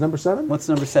 Is number 7? What's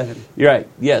number 7? You're right,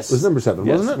 yes. It was number 7,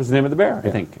 yes, wasn't it? It was the name of the bear, I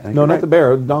think. No, you're not right. the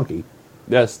bear, the donkey.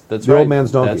 Yes, that's The right. old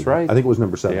man's donkey. That's right. I think it was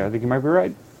number 7. Yeah, I think you might be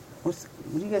right. What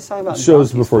are you guys talking about?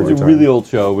 Shows Donkey before It your was a time. really old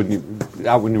show when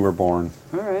you were born.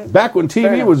 All right. Back when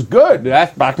Fair TV enough. was good.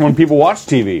 That's back when people watched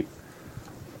TV.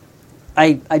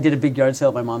 I did a big yard sale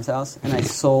at my mom's house, and I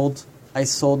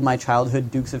sold my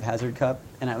childhood Dukes of Hazzard cup,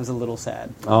 and I was a little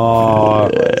sad. Oh,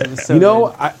 It was so you know,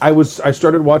 good. I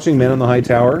started watching Man on the High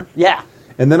Tower, Yeah.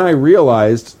 and then I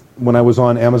realized when I was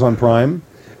on Amazon Prime,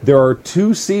 there are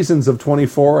 2 seasons of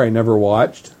 24 I never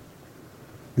watched.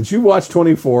 Did you watch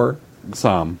 24?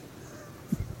 Some.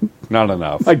 Not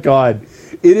enough. My God,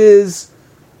 it is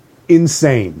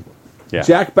insane. Yeah.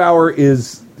 Jack Bauer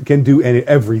can do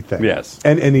everything. Yes.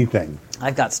 And anything.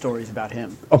 I've got stories about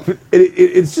him. Oh,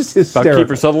 it's just hysterical. About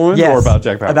Kiefer Sutherland Yes. or about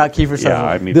Jack Bauer? About Kiefer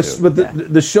Sutherland. Yeah, me This, too.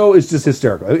 but the show is just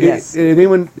hysterical. Yes.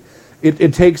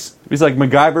 It takes He's like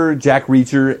MacGyver, Jack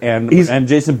Reacher, and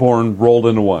Jason Bourne rolled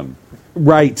into one.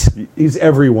 right. He's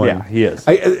everyone. Yeah, he is.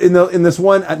 In this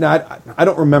one, I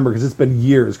don't remember because it's been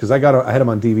years. Because I had him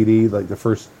on DVD like the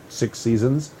first 6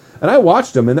 seasons, and I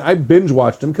watched them and I binge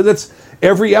watched them because it's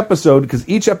every episode. Because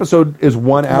each episode is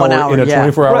 1 hour, 1 hour, in a yeah.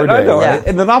 24-hour I day. know. Yeah.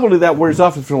 And the novelty of that wears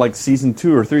off after like season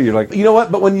 2 or 3. You're like, You know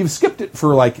what? But when you've skipped it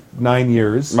for like 9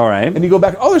 years, All right. and you go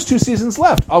back, there's 2 seasons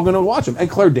left. I'm going to watch them. And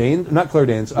Claire Danes, not Claire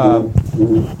Danes.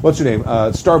 What's her name?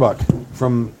 Starbuck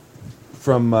from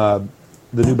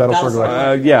the new Battlestar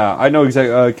Galactica. yeah, I know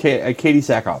exactly. Katie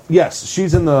Sackhoff. Yes,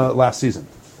 she's in the last season,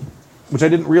 which I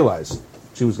didn't realize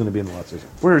she was going to be in the last season.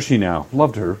 Where is she now?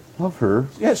 Loved her. Love her.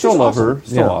 Yeah, Still she's love awesome. her.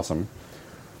 Still Yeah. awesome.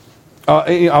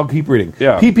 I'll keep reading.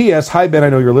 Yeah. PPS, hi Ben, I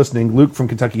know you're listening. Luke from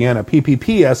Kentuckiana.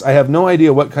 PPPS, I have no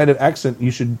idea what kind of accent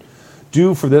you should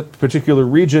do for that particular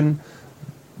region,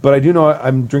 but I do know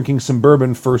I'm drinking some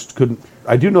bourbon first couldn't.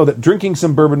 I do know that drinking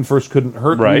some bourbon first couldn't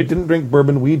hurt. We Right. didn't drink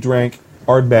bourbon. We drank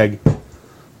Ardbeg.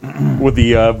 With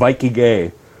the Viking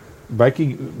gay.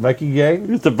 Viking gay.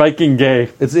 It's a Viking gay.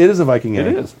 It is a Viking gay.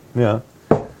 It is. Yeah.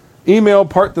 Email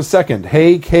part the second.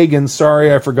 Hey Kagan,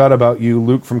 sorry I forgot about you.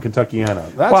 Luke from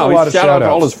Kentuckiana. That's Wow, a lot of shout out to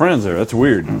all shout-outs. his friends there. That's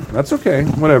weird. That's okay.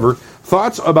 Whatever.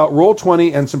 Thoughts about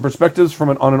Roll20 and some perspectives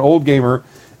on an old gamer.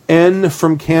 N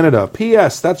from Canada.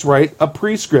 P.S. That's right. A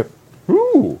prescript.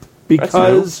 Ooh.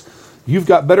 Because you've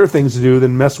got better things to do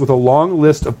than mess with a long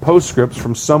list of postscripts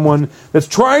from someone that's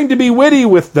trying to be witty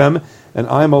with them. And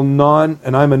I'm a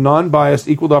non-biased,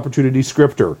 equal opportunity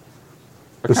scripter.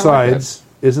 Besides,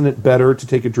 isn't it better to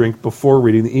take a drink before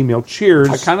reading the email? Cheers.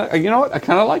 I kind of, you know what? I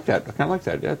kind of like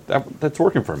that. Yeah, that's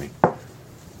working for me.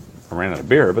 I ran out of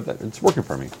beer, but it's working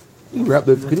for me. Can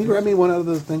you grab me one out of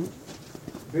the thing?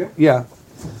 Yeah.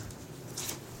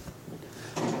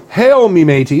 Hail me,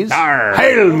 mateys. Arr.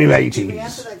 Hail me, Can we mateys.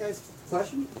 answer that guy's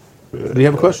question? Do you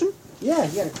have a question? Yeah,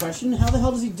 you got a question? How the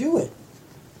hell does he do it?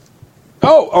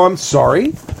 Oh, I'm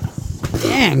sorry.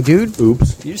 Dang, dude.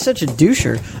 Oops. You're such a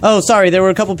doucher. Oh, sorry. There were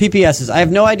a couple PPSs. I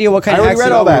have no idea what kind I of already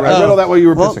accent. read all that. I read all that while you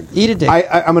were Well, pissing. eat a dick.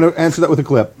 I'm going to answer that with a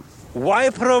clip. Why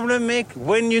problem make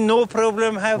when you no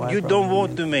problem have you don't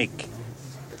want to make?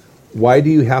 Why do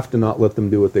you have to not let them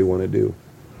do what they want to do?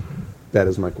 That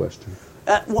is my question.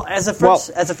 Well, as a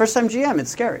first-time GM, it's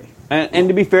scary. And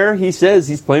to be fair, he says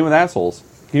he's playing with assholes.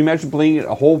 Can you imagine playing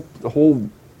a whole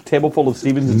table full of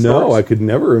Stevens and No, Storks? I could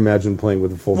never imagine playing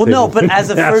with a full Well, table. no, but as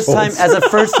a Assholes.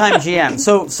 first-time GM.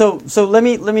 So let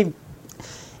me.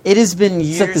 It has been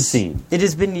years. Set the scene. It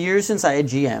has been years since I had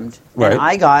GM'd, Right. and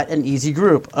I got an easy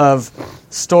group of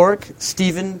Stork,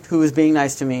 Steven, who was being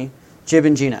nice to me, Jib,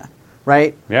 and Gina.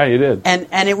 Right? Yeah, you did. And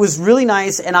it was really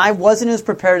nice, and I wasn't as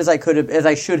prepared as I should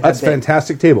have That's been.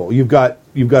 fantastic table. You've got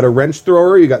a wrench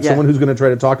thrower. You got Yeah. someone who's going to try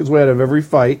to talk his way out of every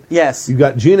fight. Yes. You've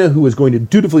got Gina, who is going to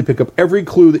dutifully pick up every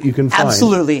clue that you can find.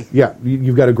 Absolutely. Yeah,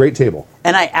 you've got a great table.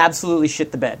 And I absolutely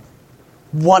shit the bed,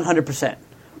 100%.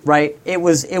 Right? It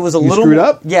was a little screwed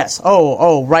up? Yes.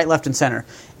 Oh, right, left, and center.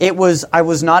 I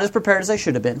was not as prepared as I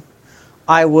should have been.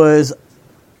 I was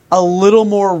a little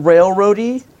more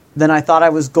railroady than I thought I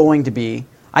was going to be.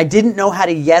 I didn't know how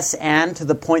to yes and to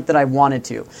the point that I wanted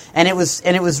to, and it was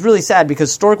really sad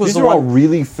because Stork was These the are one all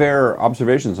really fair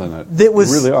observations on that. that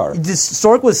was They really are.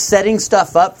 Stork was setting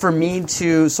stuff up for me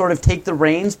to sort of take the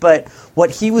reins, but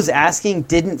what he was asking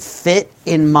didn't fit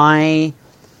in my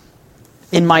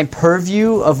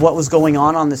purview of what was going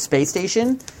on the space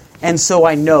station, and so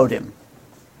I knowed him,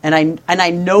 and I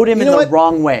knowed him in know the what?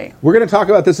 wrong way. We're going to talk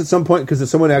about this at some point because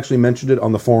someone actually mentioned it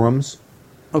on the forums.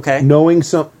 Okay. Knowing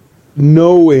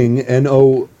and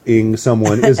owing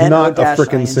someone is not a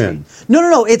frickin' N-O-ING. sin.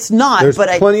 No, it's not. There's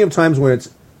but plenty of times when it's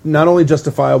not only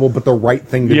justifiable but the right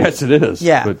thing to do. Yes, it is.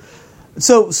 Yeah. But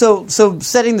So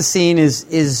setting the scene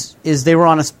is they were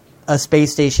on a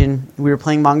space station. We were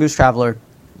playing Mongoose Traveler,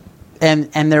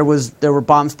 and there were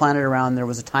bombs planted around. There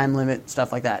was a time limit,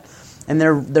 stuff like that. And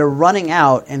they're running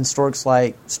out, and Stork's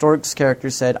character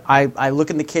said, I look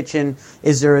in the kitchen,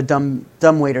 is there a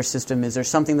dumbwaiter system? Is there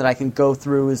something that I can go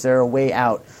through? Is there a way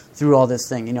out through all this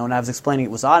thing? And I was explaining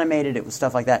it was automated, it was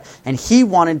stuff like that. And he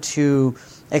wanted to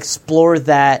explore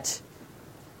that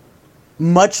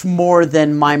much more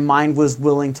than my mind was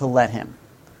willing to let him.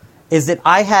 Is that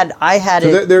I had So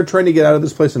it... they're trying to get out of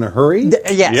this place in a hurry?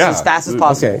 Yes, Yeah. as fast as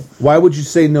possible. Okay. Why would you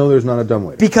say no, there's not a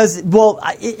dumbwaiter? Because,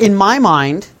 in my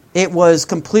mind, it was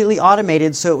completely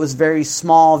automated, so it was very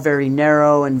small, very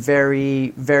narrow, and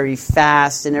very, very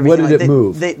fast, and everything. What did it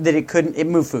move? That it couldn't. It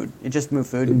moved food. It just moved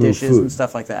food and moved dishes food. and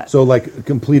stuff like that. So like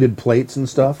completed plates and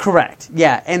stuff? Correct.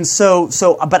 Yeah, and so,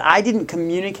 but I didn't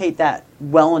communicate that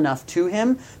well enough to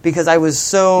him because I was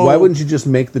so. Why wouldn't you just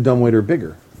make the dumbwaiter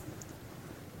bigger?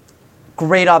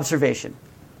 Great observation.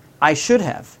 I should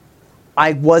have.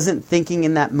 I wasn't thinking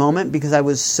in that moment because I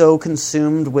was so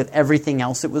consumed with everything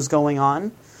else that was going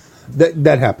on.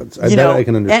 That happens. I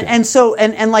can understand. And so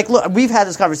like, look, we've had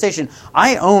this conversation.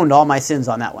 I owned all my sins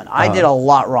on that one. I did a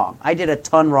lot wrong. I did a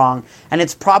ton wrong, and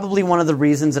it's probably one of the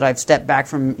reasons that I've stepped back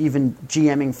from even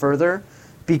GMing further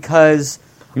because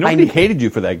nobody hated you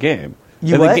for that game.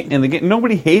 You in what? In the game,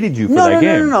 nobody hated you for that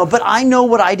game. No. But I know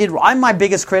what I did. I'm my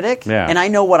biggest critic, Yeah. and I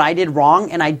know what I did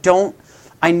wrong, and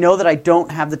I know that I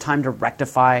don't have the time to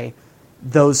rectify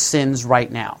those sins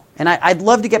right now. And I'd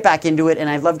love to get back into it, and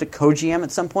I'd love to co-GM at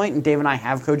some point. And Dave and I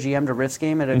have co-GM'd a Rift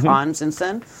game at a con since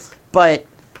then, but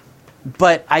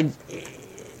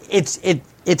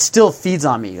it still feeds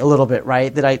on me a little bit,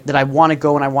 right? That I want to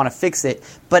go and I want to fix it,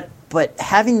 but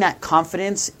having that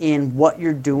confidence in what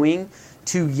you're doing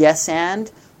to yes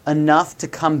and enough to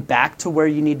come back to where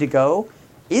you need to go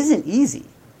isn't easy.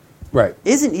 Right.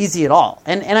 Isn't easy at all.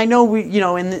 And I know we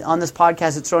on this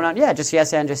podcast it's thrown out, just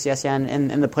yes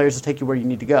and the players will take you where you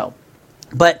need to go.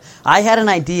 But I had an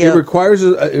idea. It requires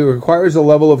a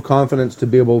level of confidence to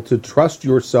be able to trust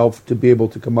yourself to be able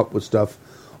to come up with stuff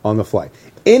on the fly.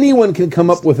 Anyone can come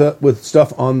up with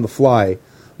stuff on the fly.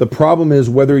 The problem is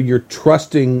whether you're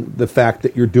trusting the fact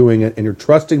that you're doing it and you're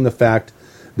trusting the fact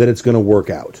that it's going to work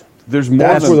out. There's more.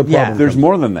 That's where the problem There's comes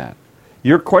more than that.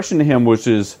 Your question to him, which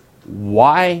is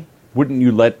why wouldn't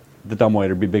you let the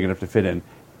dumbwaiter be big enough to fit in,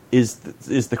 is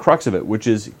the crux of it, which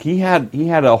is he had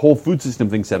a whole food system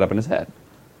thing set up in his head,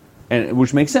 and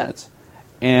which makes sense,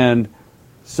 and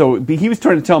so he was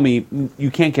trying to tell me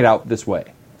you can't get out this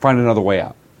way, find another way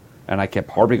out, and I kept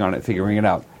harping on it, figuring it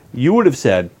out. You would have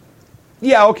said,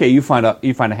 yeah, okay, you find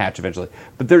a hatch eventually,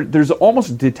 but there's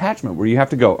almost a detachment where you have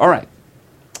to go, all right,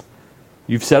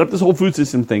 you've set up this whole food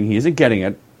system thing, he isn't getting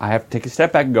it, I have to take a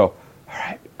step back and go, all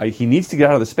right, he needs to get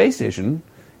out of the space station.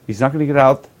 He's not going to get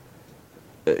out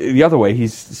the other way.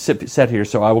 He's set here,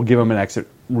 so I will give him an exit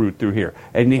route through here.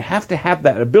 And you have to have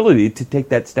that ability to take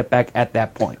that step back at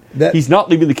that point. He's not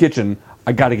leaving the kitchen.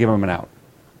 I got to give him an out.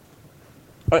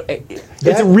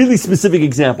 It's a really specific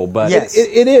example, but Yes.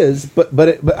 It is, but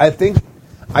I think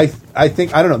I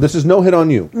don't know. This is no hit on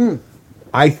you.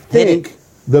 I think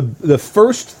the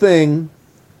first thing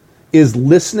is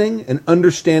listening and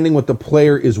understanding what the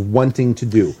player is wanting to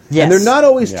do. Yes. And they're not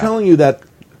always Yeah. telling you that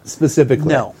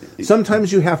specifically. No.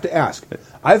 Sometimes you have to ask.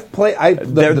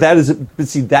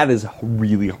 That is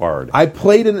really hard. I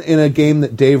played in a game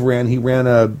that Dave ran. He ran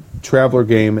a Traveler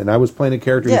game, and I was playing a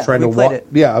character who's Yeah, trying we to played walk. it.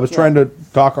 Yeah, I was Yeah. trying to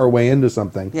talk our way into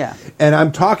something. Yeah. And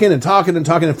I'm talking and talking and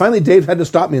talking, and finally Dave had to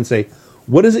stop me and say,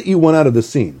 "What is it you want out of the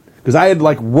scene?" Because I had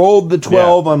like rolled the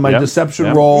 12 Yeah. on my Yep. deception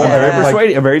Yep. roll. Yeah. and Very I'm,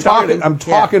 persuading, very talking, targeting. I'm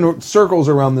talking circles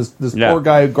around this Yeah. poor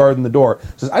guy guarding the door.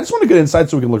 Says, "I just want to get inside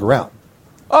so we can look around."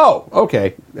 Oh,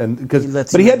 okay. And He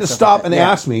lets but he you had do to stuff stop like and that.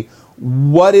 Yeah. ask me,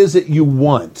 "What is it you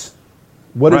want?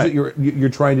 What is Right. it you're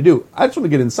trying to do?" I just want to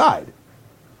get inside.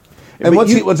 And But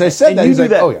once I said and that, you he's do like,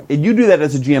 that, "Oh yeah." and you do that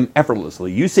as a GM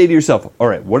effortlessly. You say to yourself, "All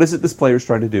right, what is it this player's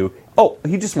trying to do? Oh,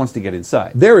 he just wants to get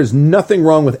inside." There is nothing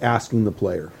wrong with asking the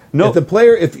player. No. If the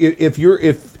player, if you get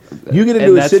into And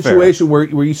a that's situation where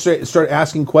you start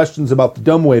asking questions about the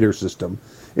dumbwaiter system,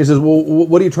 it says, "Well,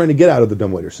 what are you trying to get out of the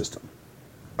dumbwaiter system?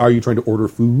 Are you trying to order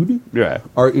food? Yeah.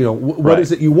 Or what Right.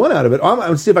 is it you want out of it? I'm going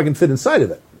to see if I can fit inside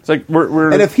of it." It's like we're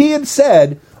And if he had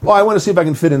said, "Oh, I want to see if I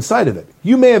can fit inside of it,"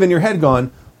 you may have in your head gone,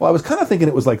 "Well, I was kind of thinking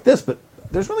it was like this, but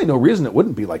there's really no reason it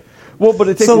wouldn't be like." well, but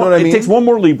it takes You know what I it mean? takes one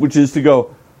more leap, which is to go.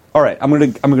 All right, I'm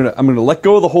gonna let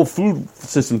go of the whole food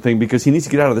system thing because he needs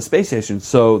to get out of the space station.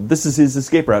 So this is his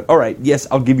escape route. All right, yes,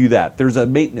 I'll give you that. There's a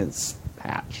maintenance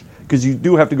patch because you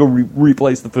do have to go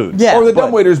replace the food. Yeah. Or the But-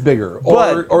 dumbwaiter's bigger,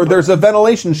 or there's a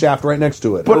ventilation shaft right next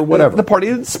to it, But or whatever. The party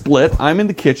didn't split. I'm in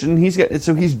the kitchen. He's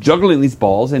juggling these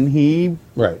balls, and he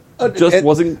Right. just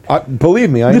wasn't.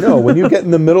 Believe me, I know. When you get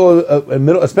in the middle of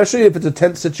especially if it's a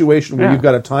tense situation where Yeah. you've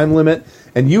got a time limit,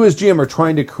 and you as GM are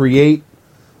trying to create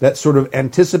that sort of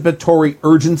anticipatory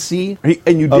urgency.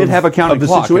 And you did of- have a counting of the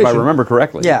clock, if I situation. remember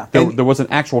correctly. Yeah. There was an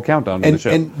actual countdown in the And show.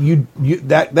 and you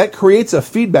that creates a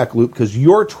feedback loop because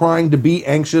you're trying to be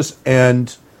anxious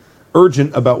and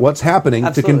urgent about what's happening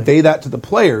Absolutely. to convey that to the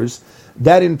players.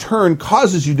 That in turn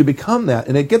causes you to become that,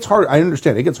 and it gets harder. I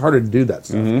understand it gets harder to do that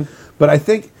stuff, but I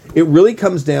think it really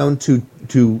comes down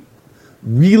to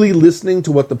really listening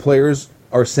to what the players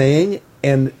are saying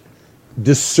and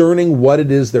discerning what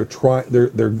it is they're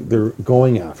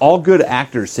going after. All good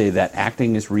actors say that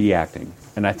acting is reacting.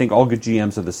 And I think all good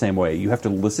GMs are the same way. You have to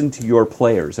listen to your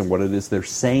players and what it is they're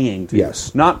saying to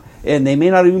Yes. you. And they may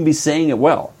not even be saying it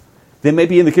well. They may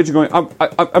be in the kitchen going,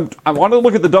 I want to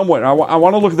look at the dumbwaiter. I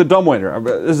want to look at the dumbwaiter.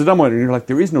 There's a dumbwaiter. And you're like,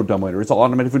 there is no dumbwaiter. It's all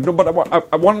automated food. No, but I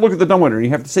want to look at the dumbwaiter. And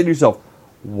you have to say to yourself,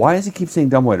 why does he keep saying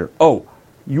dumbwaiter? Oh,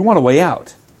 you want a way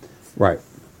out. Right.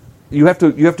 You have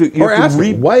to Or ask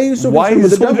me, why are you so why concerned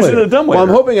with the concerned with dumbwaiter? Well,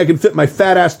 I'm hoping I can fit my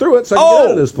fat ass through it so I can get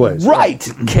out of this place.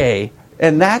 Right, Kay.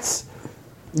 And that's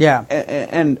Yeah.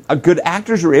 and good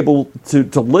actors are able to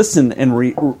listen and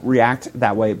react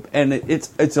that way, and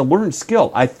it's a learned skill.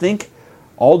 I think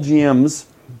all GMs,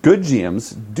 good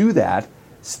GMs, do that.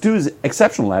 Stu's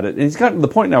exceptional at it, and he's gotten to the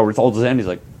point now where it's all just end. He's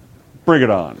like, "Bring it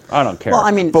on! I don't care." Well,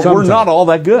 I mean, but we're sometimes. not all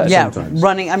that good. Yeah, sometimes.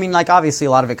 running. I mean, like obviously,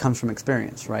 a lot of it comes from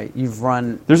experience, right? You've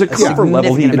run There's a comfort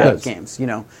level he significant amount of does.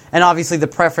 games, and obviously the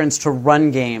preference to run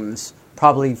games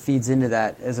probably feeds into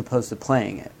that as opposed to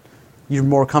playing it. You're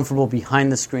more comfortable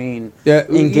behind the screen, Yeah,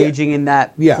 engaging in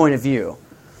that Yeah. point of view.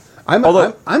 I'm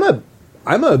Although-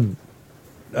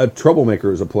 a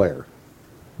troublemaker as a player,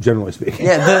 generally speaking.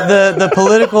 Yeah, the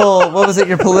political. What was it?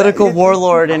 Your political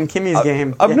warlord in Kimmy's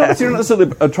game. I've Yeah. noticed you're not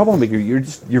necessarily a troublemaker.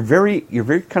 You're very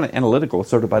kind of analytical,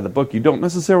 sort of by the book. You don't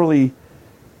necessarily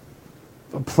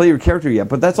play your character yet,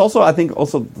 but that's also, I think,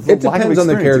 also the It lack of depends on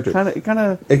the experience. character. It kind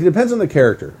of It depends on the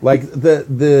character. Like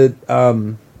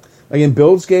like in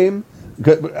Bill's game,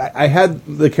 I had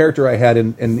the character I had,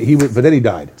 and he was, but then he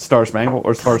died. Star Spangle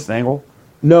or Star Spangle.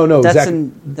 No, That's Zach,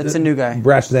 a new guy.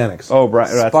 Brash Xanax. Oh,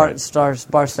 that's right.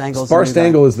 Spar Stangle's Spar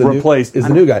Stangle is the Replaced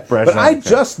new guy. Brash But I Xanax,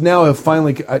 just now have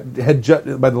finally by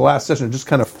the last session just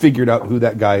kind of figured out who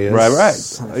that guy is.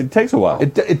 Right. It takes a while.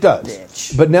 It does.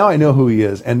 Bitch. But now I know who he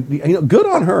is, and good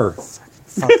on her.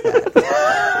 Fuck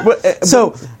that.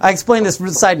 So I explained this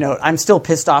side note. I'm still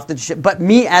pissed off that ship, but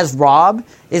me as Rob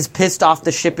is pissed off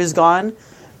the ship is gone.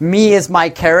 Me as my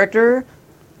character,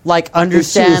 like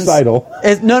understands. suicidal.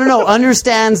 No.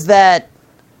 Understands that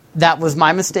was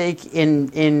my mistake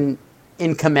in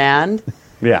command.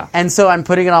 Yeah. And so I'm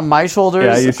putting it on my shoulders.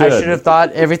 Yeah, you I should. should have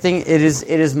thought everything. It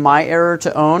is my error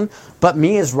to own. But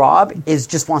me as Rob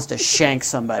just wants to shank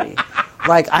somebody.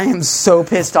 Like I am so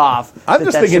pissed off. I'm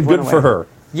just that thinking ship went good for away. her.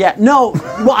 Yeah, no.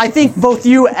 Well, I think both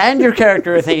you and your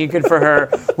character are thinking good for her,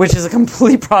 which is a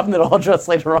complete problem that I'll address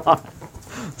later on.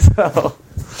 So,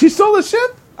 She stole the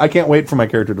ship. I can't wait for my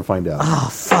character to find out. oh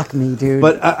fuck me, dude.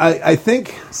 But I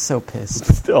think so pissed.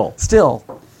 Still. Still,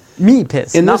 Me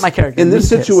pissed, not my character. In this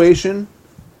me pissed. situation,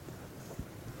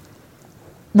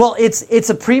 well, it's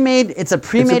a pre-made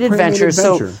adventure.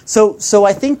 So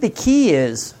I think the key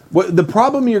is the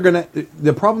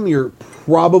problem you're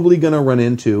probably gonna run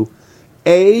into,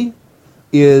 A,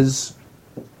 is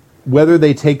whether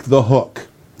they take the hook.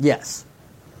 yes.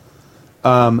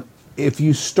 If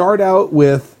you start out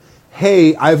with,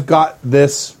 hey, I've got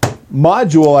this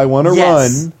module I want to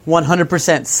Yes, run.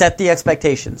 100%. Set the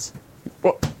expectations.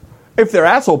 Well, if they're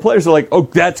asshole players, they're like, "Oh,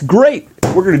 that's great.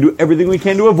 We're going to do everything we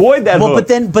can to avoid that Well, hook."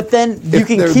 but then you If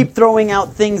can they're- keep throwing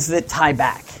out things that tie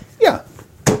back. Yeah.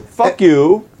 Fuck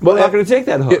you. Well, We're not going to take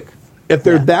that hook. If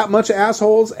they're that much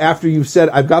assholes, after you've said,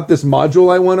 I've got this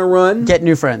module I want to run, Get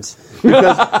new friends.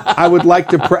 because I would like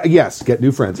to, get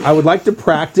new friends. I would like to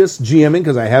practice GMing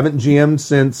because I haven't GM'd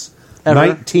since Ever.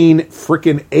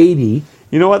 1980.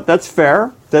 You know what? That's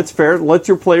fair. That's fair. Let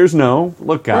your players know.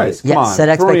 Look, guys, Right. come Yeah, on.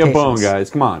 set Throw me a bone, expectations. guys.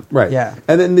 Come on. Right. Yeah.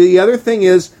 And then the other thing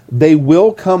is they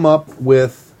will come up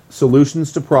with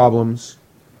solutions to problems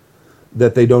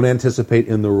that they don't anticipate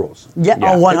in the rules. Yeah,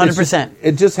 Yeah. 100%.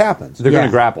 It just happens. They're going Yeah.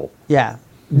 to grapple. Yeah.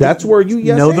 That's where you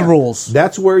yes Know the and. rules.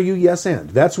 That's where you yes and.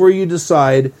 That's where you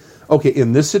decide, okay,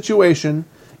 in this situation,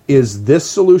 is this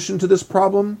solution to this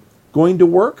problem going to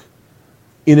work?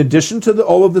 In addition to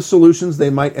all of the solutions they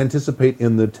might anticipate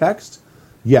in the text,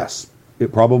 yes,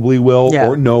 it probably will, Yeah.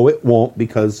 or no, it won't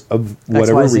because of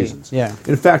whatever XYZ. reasons. Yeah.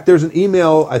 In fact, there's an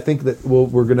email I think that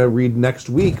we're going to read next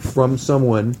week from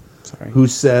someone who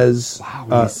says,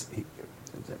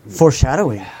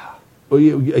 Foreshadowing. well,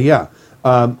 yeah.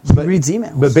 But, reads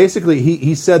emails. But basically,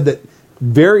 he said that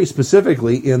very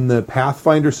specifically in the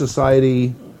Pathfinder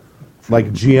Society,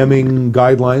 like GMing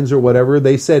guidelines or whatever,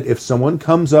 they said if someone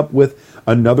comes up with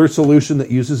another solution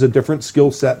that uses a different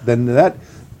skill set than that,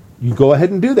 you go ahead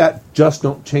and do that. Just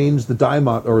don't change the die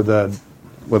mod or the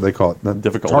what do they call it, the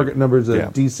Difficulty. target numbers of Yeah.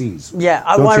 DCs. Yeah,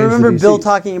 Don't I change the remember Bill DCs.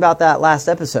 talking about that last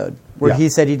episode where Yeah. he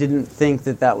said he didn't think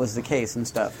that was the case and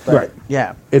stuff. But Right.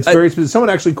 Yeah. It's very specific. Someone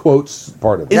actually quotes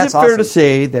part of it. Is That's it fair to awesome.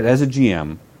 say that as a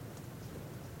GM,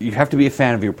 you have to be a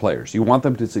fan of your players? You want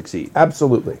them to succeed.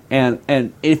 Absolutely. And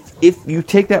if you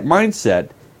take that mindset,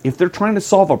 if they're trying to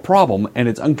solve a problem and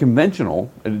it's unconventional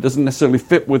and it doesn't necessarily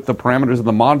fit with the parameters of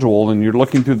the module, and you're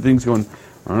looking through things going,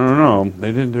 I don't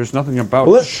know, there's nothing about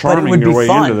Well, charming would your be way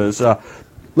fun. into this.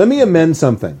 Let me amend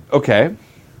something. Okay.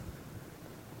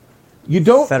 You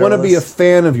don't want to be a Federalist.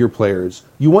 fan of your players.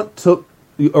 You want to,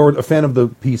 or a fan of the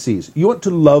PCs. You want to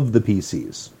love the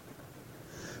PCs.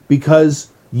 Because,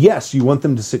 yes, you want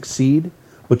them to succeed,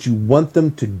 but you want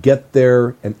them to get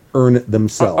there and earn it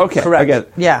themselves. Okay. Correct. I get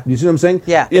it. Yeah. You see what I'm saying?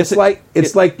 Yeah. It's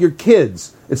like your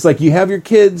kids. It's like you have your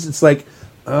kids. It's like,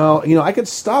 I could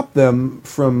stop them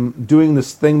from doing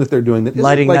this thing that they're doing that isn't,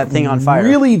 Lighting like, that thing on fire.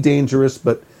 really dangerous,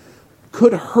 but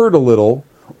could hurt a little.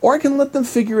 Or I can let them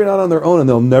figure it out on their own, and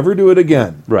they'll never do it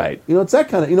again. Right. It's that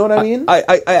kind of. You know what I mean?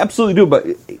 I absolutely do, but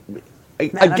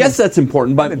I guess that's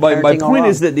important. My parenting all point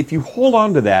is wrong. that if you hold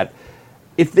on to that,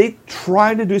 if they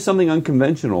try to do something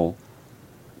unconventional,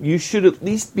 you should at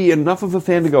least be enough of a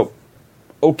fan to go,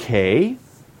 okay,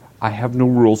 I have no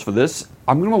rules for this.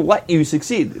 I'm going to let you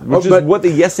succeed, which but- is what the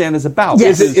yes and is about.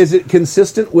 Yes. Is it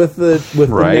consistent with the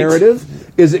Right. narrative?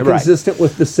 Is it Right. consistent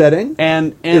with the setting?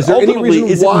 And Is there any ultimately, reason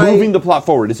is why- it moving the plot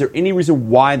forward? Is there any reason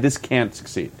why this can't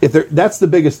succeed? That's the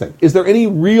biggest thing. Is there any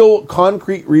real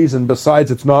concrete reason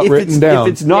besides it's not If written it's- down?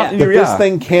 if it's not- that yeah. this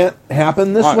thing can't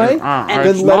happen this way, then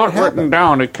it's let not it happen. written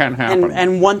down. It can't happen.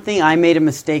 And one thing I made a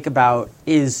mistake about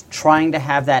is trying to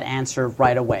have that answer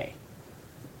right away.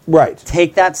 Right.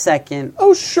 Take that second,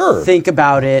 Oh, sure. think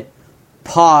about it,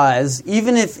 pause.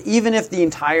 Even if the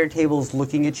entire table is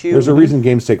looking at you. There's a reason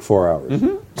games take 4 hours.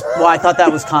 Well, I thought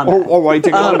that was combat. or why you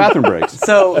take a lot of bathroom breaks.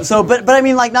 But I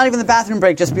mean, like, not even the bathroom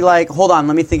break. Just be like, hold on,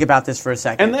 let me think about this for a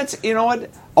second. And that's, you know what?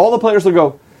 All the players will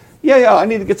go, yeah, I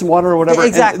need to get some water or whatever.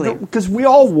 Exactly. Because we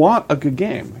all want a good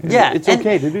game. Yeah, It's and-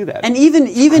 okay to do that. And even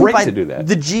Great by to do that.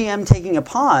 the GM taking a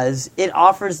pause, it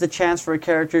offers the chance for a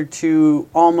character to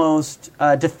almost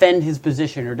defend his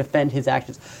position or defend his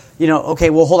actions. Okay,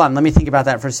 well, hold on, let me think about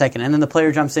that for a second. And then the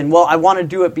player jumps in, well, I want to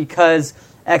do it because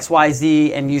X, Y,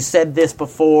 Z, and you said this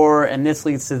before, and this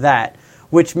leads to that,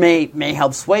 which may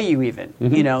help sway you even.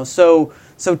 Mm-hmm.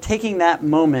 So taking that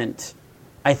moment,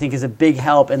 I think, is a big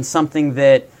help and something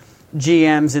that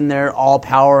GMs in their all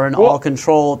power and all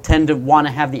control tend to want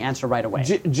to have the answer right away.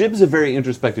 Jib's a very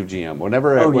introspective GM.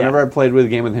 Whenever yeah. I played with a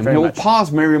game with him, Very he'll much. pause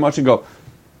very much and go,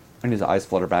 and his eyes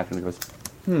flutter back and he goes,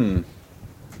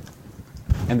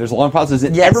 and there's long pauses,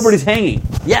 and Yes. everybody's hanging.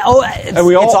 Yeah. Oh, it's, And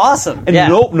we all, it's awesome. And yeah.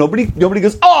 nobody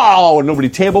goes, oh, and nobody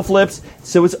table flips.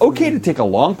 So it's okay to take a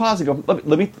long pause and go,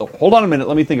 let me hold on a minute,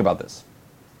 let me think about this.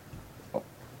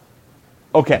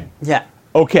 Okay. Yeah.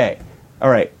 Okay. All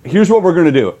right. Here's what we're going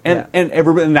to do. And Yeah. and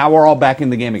everybody, now we're all back in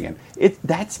the game again.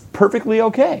 That's perfectly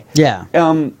okay. Yeah.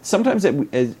 Sometimes we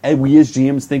as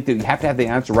GMs think that you have to have the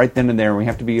answer right then and there, and we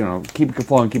have to be, keep it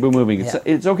flowing, keep it moving.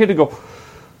 It's okay to go,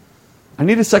 I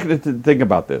need a second to think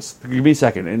about this. Give me a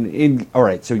second. And all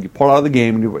right, so you pull out of the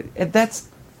game, and that's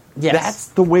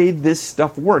the way this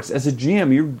stuff works. As a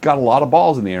GM, you've got a lot of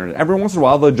balls in the air. Every once in a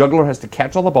while, the juggler has to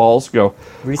catch all the balls, go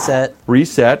Reset.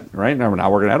 right? Now we're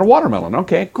going to add a watermelon.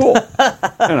 Okay, cool.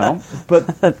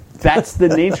 But that's the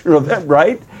nature of it,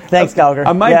 right? Thanks, Gallagher.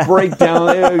 I might Yeah. break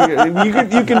down.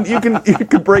 You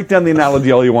can break down the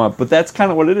analogy all you want, but that's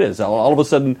kind of what it is. All of a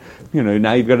sudden,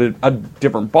 now you've got a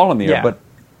different ball in the air, Yeah. but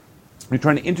you're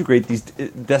trying to integrate these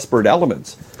disparate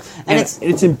elements, And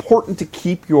it's important to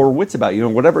keep your wits about you.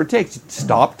 Whatever it takes.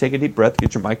 Stop, take a deep breath,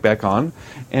 get your mic back on,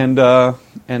 and That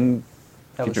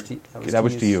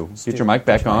was to you. Stu. Get your mic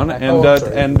back on, back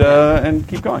and and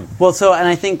keep going. Well, so, and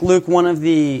I think, Luke, one of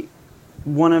the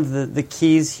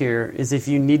keys here is if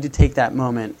you need to take that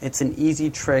moment, it's an easy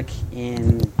trick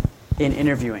in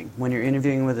interviewing. When you're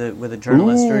interviewing with a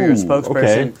journalist or you're a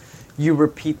spokesperson, okay. you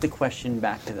repeat the question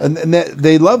back to them. And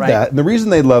they love Right. that. And the reason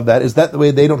they love that is that the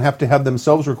way they don't have to have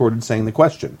themselves recorded saying the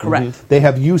question. Correct. Mhm. They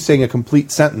have you saying a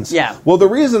complete sentence. Yeah. Well, the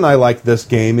reason I like this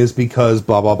game is because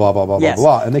blah, blah, blah, blah, blah, Yes.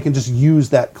 blah, blah. And they can just use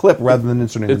that clip rather than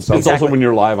inserting It's themselves. also when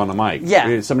you're live on a mic. Yeah.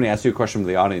 If somebody asks you a question from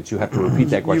the audience, you have to repeat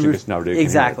that question because nobody can hear it.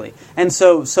 Exactly. And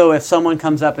so if someone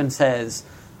comes up and says,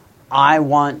 I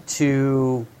want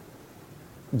to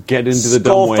Get into the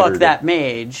dumb skull way. fuck that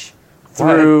mage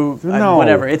through No.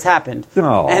 whatever, it's happened.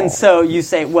 No. And so you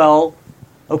say, well,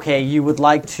 okay, you would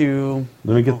like to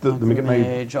Let me get my.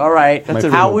 mage. All right. That's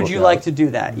a How real would book you out. like to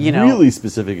do that? Really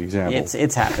specific example.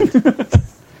 It's happened.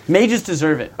 Mages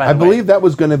deserve it, by the I way. believe that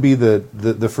was going to be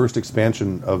the first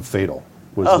expansion of Fatal.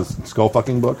 Was Oh. the skull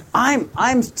fucking book?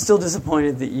 I'm still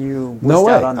disappointed that you missed No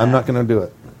way. out on that. I'm not going to do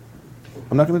it.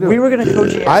 I'm not going to do We it. were going to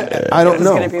coach you. I don't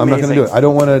know. I'm not going to do it. I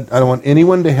don't want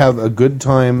anyone to have a good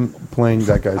time playing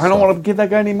that guy's I don't stuff. want to give that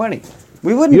guy any money.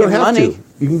 We wouldn't You give don't have money. to.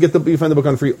 You can you find the book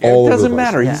on free all It over the doesn't place.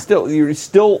 matter. Yeah. You're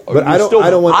still. But I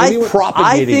don't want anyone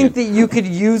I think it. that you could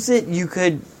use it. You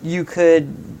could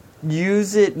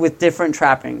use it with different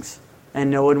trappings, and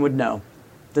no one would know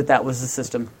that was the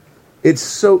system. It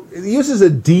uses a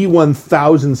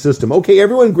D1000 system. Okay,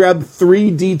 everyone grab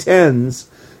 3 D10s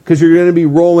because you're going to be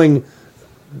rolling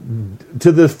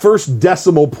to the first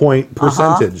decimal point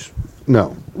percentage.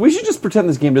 No. We should just pretend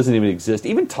this game doesn't even exist.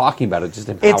 Even talking about it just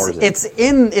empowers it.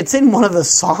 It's in one of the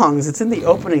songs. It's in the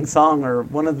opening song or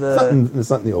one of the. It's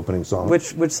not in the opening song.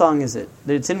 Which song is it?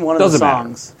 It's in one of Doesn't the matter.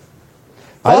 songs.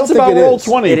 I don't Thoughts think about it Roll is.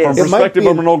 20 It from is. It might perspective be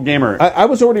of an old gamer I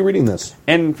was already reading this.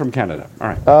 and from Canada. All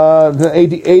right.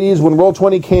 The 80s, when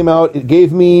Roll20 came out, it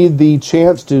gave me the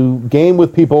chance to game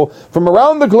with people from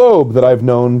around the globe that I've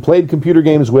known, played computer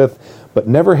games with, but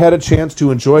never had a chance to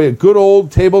enjoy a good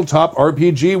old tabletop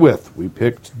RPG with. We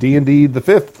picked D&D the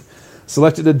 5th,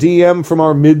 selected a DM from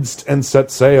our midst, and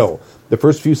set sail. The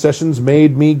first few sessions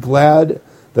made me glad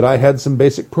that I had some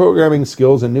basic programming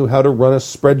skills and knew how to run a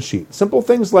spreadsheet. Simple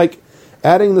things like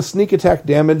adding the sneak attack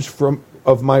damage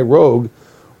of my rogue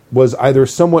was either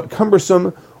somewhat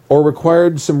cumbersome or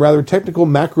required some rather technical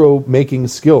macro making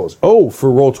skills. Oh, for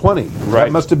Roll20. Right.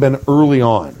 That must have been early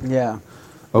on. Yeah.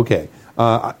 Okay.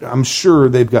 I'm sure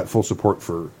they've got full support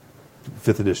for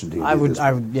 5th edition D&D. I would.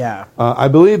 Yeah. I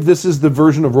believe this is the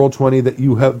version of Roll20 that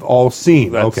you have all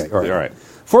seen. Okay, all right.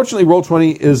 Fortunately,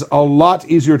 Roll20 is a lot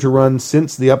easier to run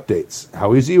since the updates.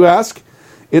 How easy, you ask?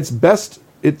 It's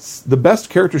the best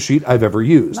character sheet I've ever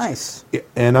used. Nice.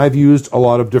 And I've used a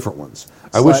lot of different ones.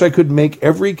 I wish I could make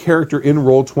every character in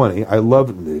Roll20.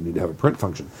 They need to have a print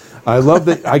function. I love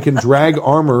that I can drag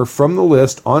armor from the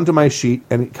list onto my sheet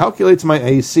and it calculates my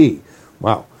AC.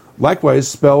 Wow. Likewise,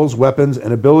 spells, weapons,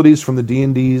 and abilities from the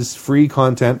D&D's free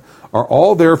content are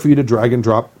all there for you to drag and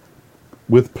drop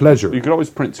with pleasure. You could always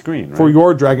print screen, right? For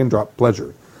your drag and drop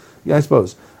pleasure. Yeah, I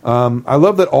suppose. I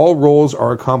love that all rolls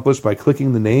are accomplished by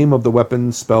clicking the name of the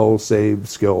weapon, spell, save,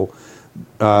 skill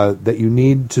that you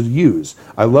need to use.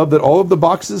 I love that all of the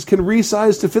boxes can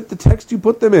resize to fit the text you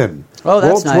put them in. Oh,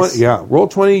 that's nice. Yeah,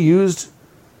 Roll20 used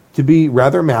to be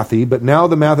rather mathy, but now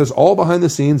the math is all behind the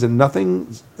scenes and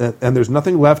there's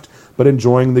nothing left but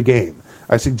enjoying the game.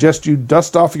 I suggest you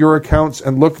dust off your accounts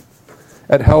and look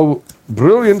at how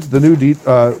brilliant the new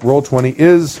Roll20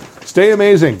 is. Stay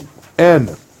amazing.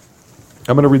 N.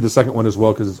 I'm going to read the second one as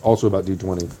well because it's also about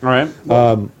D20. All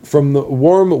right. From the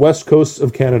warm west coast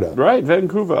of Canada, Right,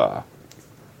 Vancouver.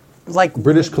 Like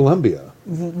British Columbia.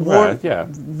 warm, yeah.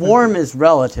 warm is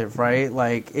relative, right?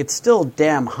 Like it's still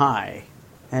damn high,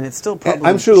 and it's still probably.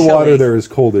 I'm sure the water chilly. there is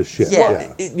cold as shit.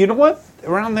 Yeah. You know what?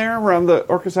 Around the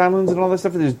Orcas Islands and all that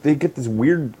stuff, they get this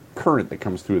weird current that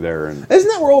comes through there, and Isn't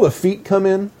that where all the feet come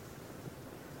in?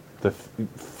 the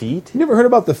feet. You never heard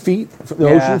about the feet, the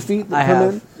Yeah, ocean feet that I come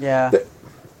have. in? Yeah. The-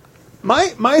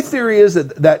 My theory is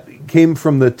that came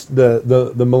from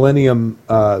the Millennium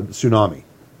tsunami.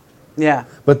 Yeah.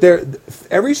 But there,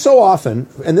 every so often,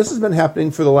 and this has been happening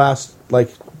for the last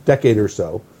decade or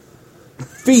so.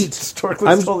 Feet.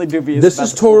 Historically, it's totally dubious This about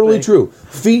is this whole totally thing. true.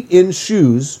 Feet in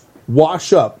shoes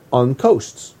wash up on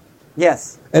coasts,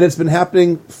 Yes. and it's been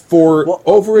happening for Well,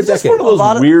 over a is this decade. one of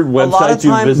those weird a lot of websites you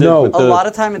time- visit? No. with A the- lot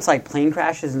of time, it's like plane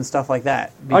crashes and stuff like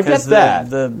that. I get that.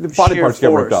 The body sheer parts get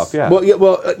ripped force. off. Yeah. Well, yeah,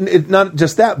 it's not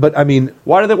just that, but I mean,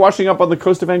 Why are they washing up on the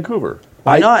coast of Vancouver?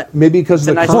 Why not? Maybe because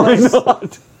It's of a the nice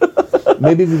currents. place.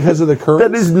 Maybe because of the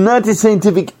currents. not a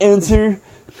scientific answer.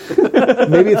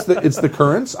 Maybe it's the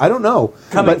currents. I don't know.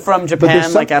 Coming But- from but Japan, there's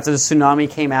some- like after the tsunami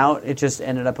came out, it just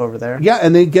ended up over there. Yeah,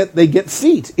 and they get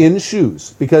feet in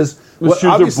shoes because The shoes are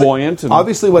obviously- buoyant and-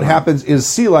 obviously, what happens is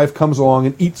sea life comes along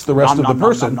and eats the rest Nom, of the nom, nom,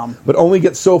 person, nom, nom. but only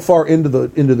gets so far into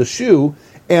the shoe.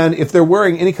 And if they're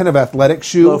wearing any kind of athletic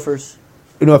shoe, Loafers.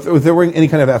 if they're wearing any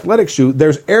kind of athletic shoe,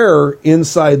 there's air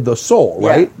inside the sole, Yeah,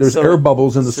 right? There's so- air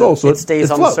bubbles in the sole, so it stays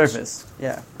on floats. the surface.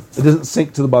 Yeah. It doesn't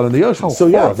sink to the bottom of the ocean. So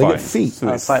yeah, they Horrifying. get feet. So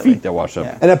it's Slightly. feet that wash up.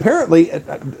 Yeah. And apparently,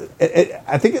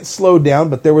 I think it slowed down,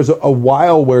 but there was a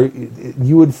while where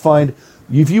you would find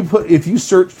if you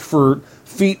searched for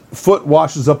foot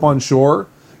washes up on shore,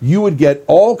 you would get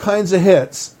all kinds of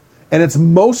hits, and it's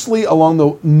mostly along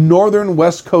the northern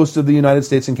west coast of the United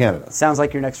States and Canada. Sounds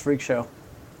like your next freak show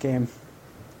game.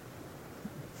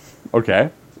 Okay.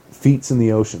 Feets in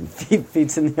the ocean.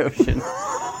 Feet's in the ocean.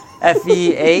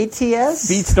 FEATS?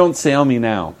 Feet don't sail me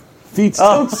now. Feet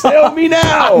don't sail me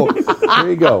now. There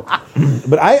you go.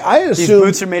 But I assume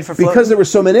boots are made for floating? because there were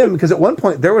so many of them. Because at one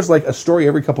point there was like a story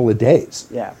every couple of days.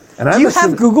 Yeah. And Do I'm you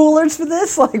assuming- have Google alerts for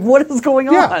this? Like, what is going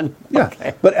Yeah, on? yeah.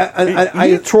 Okay. But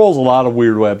He trolls a lot of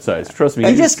weird websites. Trust me.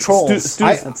 He just trolls.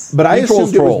 But I He trolls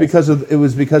assumed it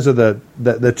was trolls. because of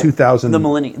the 2000 The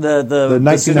millennium, the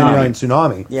 1999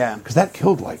 tsunami. tsunami. Yeah. because that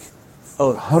killed like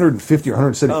Oh, 150 or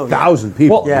 170,000 Oh, yeah.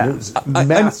 people. Well, I mean, yeah. it was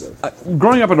massive.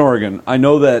 Growing up in Oregon, I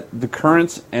know that the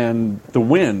currents and the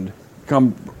wind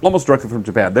come almost directly from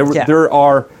Japan. Yeah. There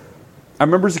are. I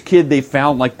remember as a kid, they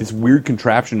found like this weird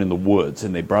contraption in the woods,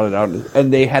 and they brought it out,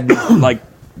 and they had these, like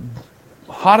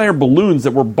hot air balloons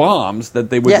that were bombs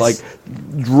that they would Yes.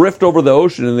 like drift over the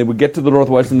ocean, and they would get to the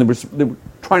northwest, and they were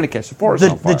trying to catch the forest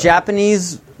on fire. the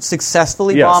Japanese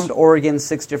successfully Yes. bombed Oregon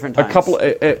 6 different A times. couple.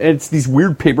 It's these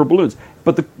weird paper balloons,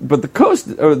 but the coast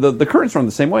or the currents run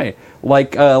the same way.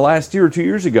 Like last year or 2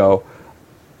 years ago,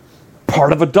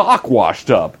 part of a dock washed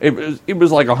up. It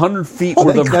was like 100 feet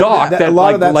worth of dock that a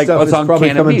lot of that like stuff was is on probably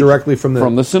Cannon coming Beach directly from the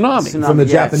tsunami. from the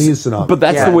yes. Japanese tsunami. But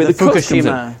that's Yeah, the way the the coast comes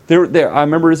in. Fukushima. I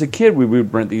remember as a kid we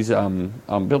would rent these.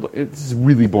 It's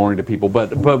really boring to people,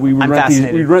 but we would I'm rent these.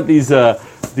 fascinated. We'd rent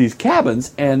these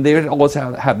cabins, and they would always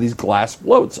have these glass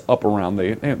floats up around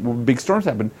when big storms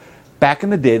happen. Back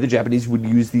in the day, the Japanese would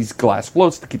use these glass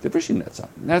floats to keep their fishing nets up.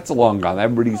 That's long gone.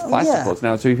 Everybody uses plastic yeah. floats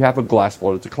now. So if you have a glass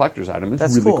float, it's a collector's item. It's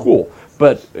That's really cool. cool.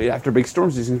 But after big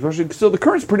storms, these things, especially, so the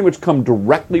currents pretty much come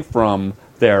directly from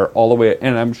there all the way,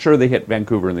 and I'm sure they hit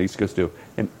Vancouver and the East Coast too,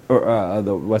 and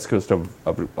the West Coast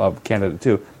of Canada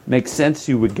too. Makes sense.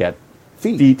 You would get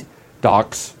feet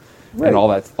docks, Right. and all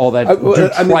that I mean,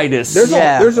 detritus. there's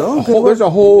Yeah. there's a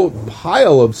whole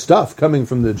pile of stuff coming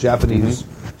from the Japanese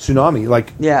tsunami.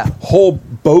 Like Yeah. whole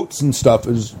boats and stuff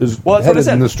is Well, that's what I headed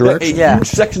said. in this direction. A Yeah. huge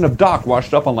section of dock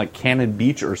washed up on like Cannon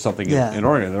Beach or something Yeah. in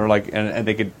Oregon. They're like, and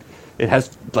they could. It has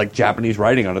like Japanese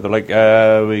writing on it. They're like,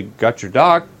 we got your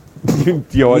dock. you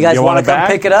guys want want it to come back?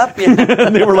 pick it up? Yeah.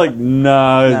 And they were like,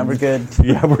 no, Nah, we're good.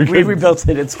 Yeah, we're good. We rebuilt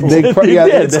it. It's cool. They yeah,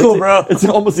 Yeah, it's it's cool, bro. It's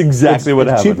almost exactly what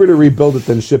it's happened. cheaper to rebuild it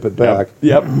than ship it back.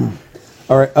 Yep.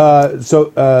 All right. So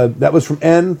that was from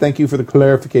N. Thank you for the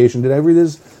clarification. Did I read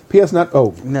this? P.S. Not.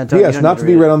 Oh, No, don't- you P.S. don't Not need to to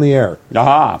be read read it. on the air.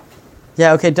 Aha.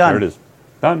 Yeah, okay, done. There it is.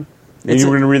 Done. And It's you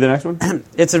a- were going to read the next one?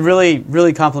 It's a really,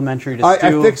 really complimentary to I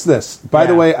Stu. fixed this. By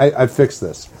the Yeah. way, I fixed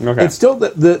this. Okay. It's still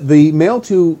the Mail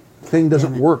 2 thing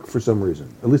doesn't work for some reason.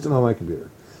 At least not on my computer.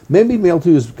 Maybe Mail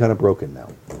 2 is kind of broken now.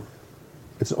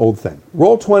 It's an old thing.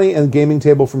 Roll20 and gaming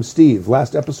table from Steve.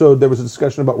 Last episode, there was a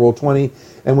discussion about Roll20,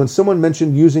 and when someone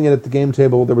mentioned using it at the game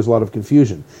table, there was a lot of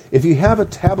confusion. If you have a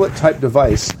tablet-type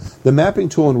device, the mapping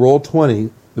tool in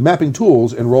Roll20 The mapping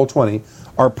tools in Roll20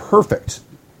 are perfect.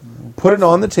 Put it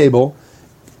on the table,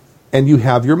 and you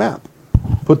have your map.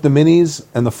 Put the minis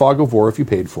and the Fog of War if you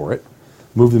paid for it.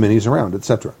 Move the minis around,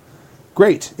 etc.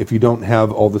 Great if you don't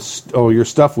have all your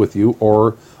stuff with you,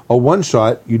 or a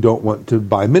one-shot you don't want to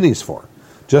buy minis for.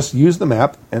 Just use the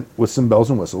map and with some bells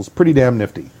and whistles. Pretty damn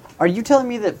nifty. Are you telling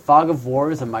me that Fog of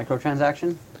War is a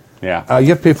microtransaction? Yeah. You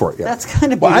have to pay for it. Yeah. That's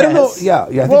kind of well, I don't know. Yeah.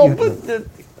 I think Well,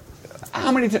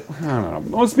 how many times? I don't know.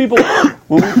 Most people,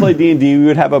 when we play D&D, we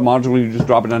would have a module where you just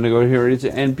drop it down to go here,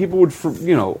 and people would,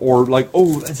 or like,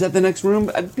 oh, is that the next room?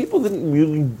 And people didn't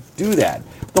really do that.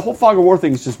 The whole Fog of War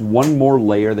thing is just one more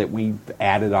layer that we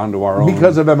added onto our own.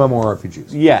 because of MMORPGs.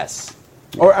 Yes.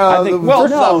 Or I think, well,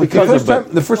 no, because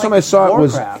the first time I saw it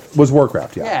Warcraft. was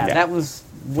Warcraft. Yeah. Yeah, that was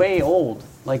way old,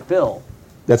 like Bill.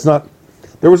 That's not.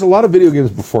 There was a lot of video games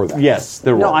before that. Yes,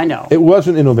 there were. No, I know, It was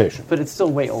an innovation. but it's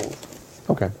still way old.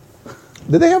 Okay.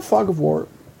 Did they have Fog of War?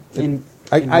 In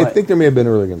I what? think there may have been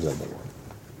early games that were.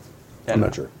 I'm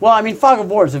not sure. Well, I mean, Fog of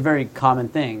War is a very common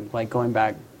thing, like going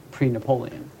back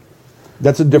pre-Napoleon.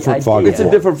 That's a different The Fog idea- of It's War.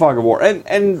 a different Fog of War, and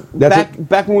That's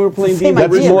back when we were playing Same D&D,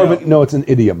 That's idea, more though. of a, no. It's an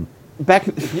idiom. back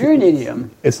You're an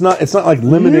idiom. It's not like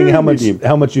limiting You're how an much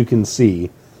idiom. you can see.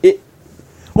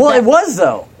 Well, it was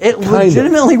though. It of.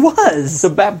 legitimately was. So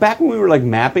back when we were like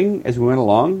mapping as we went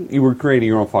along, you were creating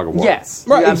your own Fog of War. Yes,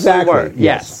 Right, you absolutely exactly, were.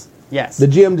 Yes. Yes. The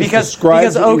GM just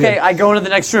describes because what you okay, get. I go into the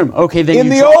next room. Okay, then In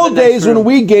you the draw old the next days room. when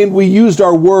we gamed, we used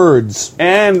our words.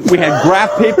 And we had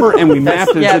graph paper, and we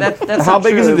mapped it. yeah, and that's how not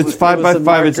big is true. it? It's 5 by was the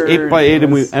 5. It's marker, 8 by 8,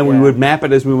 and we yeah. would map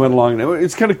it as we went along. And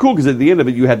it's kind of cool because at the end of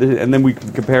it, you had to, and then we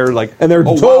could compare like, And they're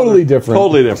oh, wow, totally they're different.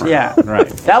 Totally different. Yeah, right.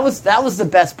 That was the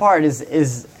best part.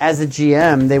 Is as a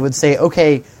GM, they would say,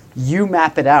 okay, you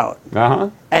map it out. Uh-huh.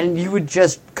 And you would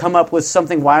just come up with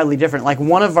something wildly different. Like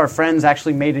one of our friends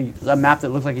actually made a map that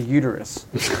looked like a uterus.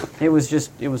 It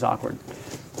was awkward.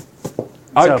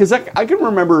 Because I can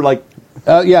remember like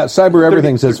Yeah, Cyber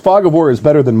Everything says Fog of War is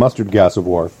better than mustard gas of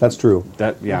war. That's true.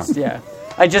 that. Yeah. Yeah.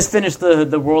 I just finished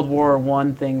the World War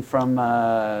I thing from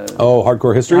Oh,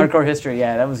 Hardcore History? Hardcore History.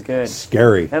 Yeah, that was good.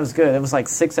 Scary. That was good. It was like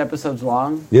 6 episodes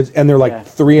long. And they're like Yeah.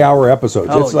 3-hour episodes.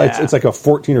 Oh, it's like yeah. it's like a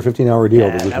 14 or 15-hour deal.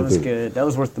 Yeah, to that was listen to. good. That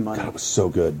was worth the money. It was so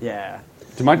good. Yeah.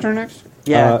 Is it my turn next?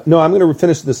 Yeah. No, I'm going to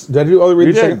finish this. Did I do all the read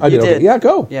You the did. second? I You did. Okay. did. Yeah,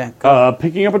 go. Yeah.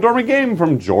 Picking up a dormant game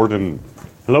from Jordan.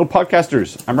 Hello,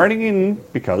 podcasters. I'm writing in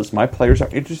because my players are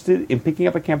interested in picking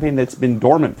up a campaign that's been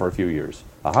dormant for a few years.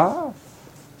 Aha.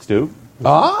 Stu?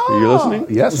 Ah, Are you listening?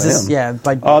 Yes, Is I this, am. yeah.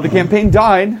 By, The campaign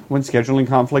died when scheduling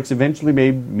conflicts eventually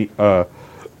made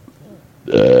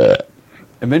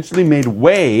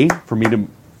way for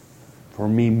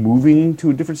me moving to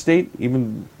a different state,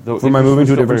 even though For my interest moving was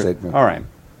to a still different very- state, yeah. All right,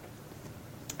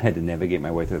 I had to navigate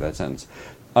my way through that sentence.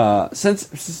 Since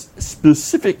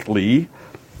specificity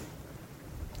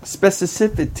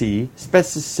specificity.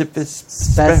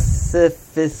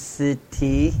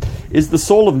 is the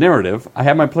soul of narrative, I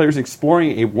have my players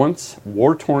exploring a once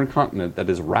war-torn continent that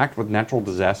is racked with natural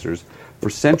disasters for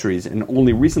centuries and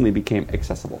only recently became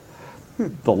accessible.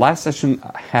 The last session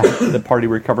had the party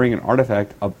recovering an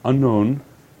artifact of unknown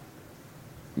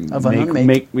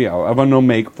Unknown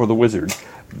make for the wizard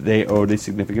they owed a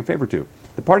significant favor to.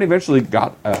 The party eventually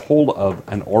got a hold of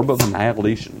an orb of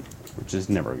annihilation, which is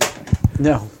never a good thing.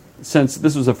 No. Since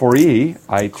this was a 4E,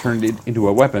 I turned it into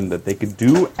a weapon that they could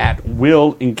do at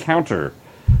will encounter.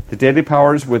 The deadly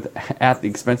powers at the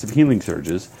expense of healing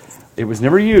surges. It was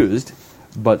never used,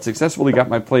 but successfully got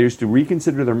my players to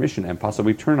reconsider their mission and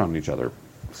possibly turn on each other.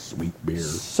 Sweet beer.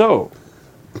 So,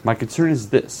 my concern is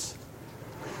this.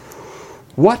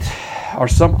 What are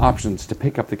some options to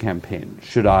pick up the campaign?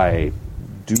 Should I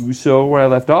do so where I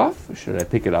left off? Should I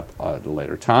pick it up at a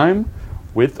later time?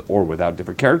 With or without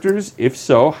different characters? If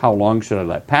so, how long should I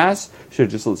let pass? Should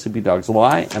I just let Sleepy Dogs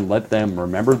lie and let them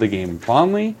remember the game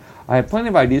fondly? I have plenty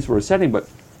of ideas for a setting, but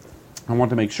I want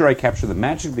to make sure I capture the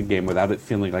magic of the game without it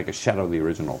feeling like a shadow of the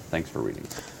original. Thanks for reading.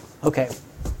 Okay.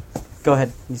 Go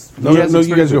ahead. No,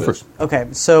 you guys go first. Okay,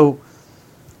 so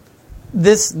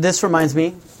this reminds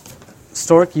me,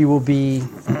 Stork, you will be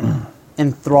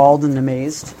enthralled and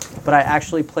amazed, but I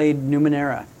actually played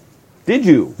Numenera. Did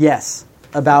you? Yes,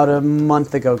 about a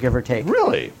month ago, give or take.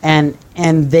 Really? And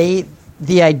the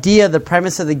idea, the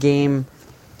premise of the game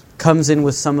comes in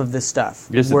with some of this stuff.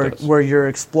 Yes, it does. Where you're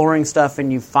exploring stuff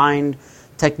and you find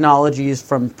technologies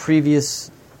from previous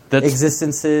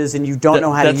existences and you don't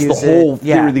know how to use it. That's the whole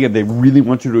theory of the game. They really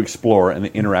want you to explore and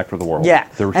interact with the world. Yeah.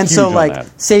 They're and huge so on like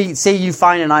that. say you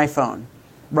find an iPhone,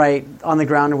 right, on the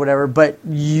ground or whatever, but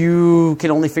you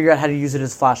can only figure out how to use it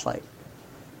as a flashlight.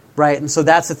 right? And so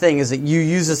that's the thing, is that you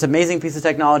use this amazing piece of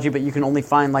technology, but you can only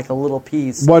find like a little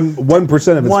piece. 1% of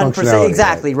its 1%, functionality.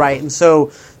 exactly, right? And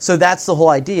so that's the whole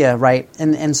idea, right?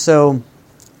 And so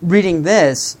reading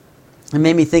this, it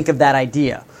made me think of that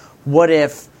idea. What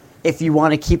if you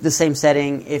want to keep the same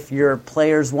setting, if your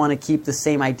players want to keep the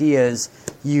same ideas,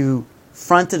 you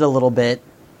front it a little bit.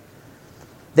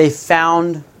 They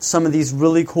found some of these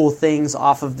really cool things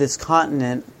off of this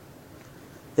continent.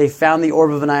 They found the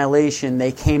Orb of Annihilation.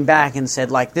 They came back and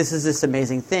said, like, this is this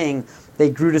amazing thing. They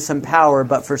grew to some power,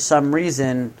 but for some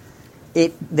reason,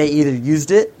 they either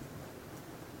used it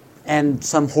and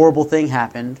some horrible thing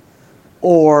happened,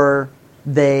 or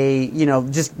they,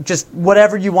 just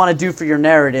whatever you want to do for your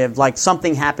narrative, like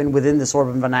something happened within this Orb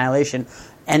of Annihilation,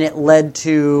 and it led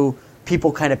to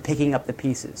people kind of picking up the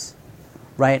pieces,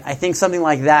 right? I think something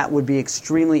like that would be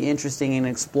extremely interesting in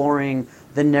exploring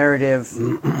the narrative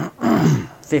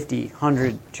 50,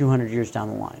 100, 200 years down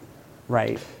the line,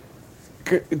 right?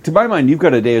 To my mind, you've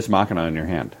got a Deus Machina in your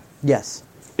hand. Yes.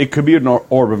 It could be an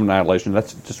Orb of Annihilation.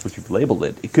 That's just what you've labeled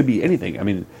it. It could be anything. I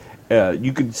mean,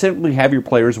 you could simply have your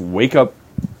players wake up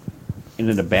in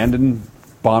an abandoned,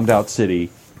 bombed-out city,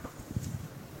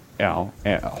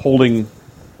 holding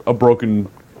a broken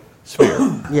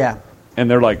sphere. Yeah. And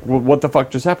they're like, well, what the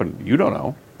fuck just happened? You don't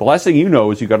know. The last thing you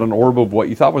know is you got an orb of what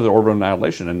you thought was an Orb of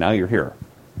Annihilation, and now you're here.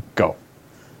 Go.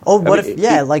 Oh, what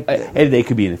And they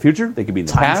could be in the future. They could be in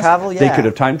the Time past. travel, yeah. They could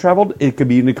have time traveled. It could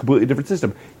be in a completely different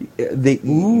system.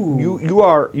 You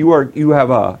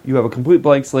have a complete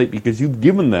blank slate because you've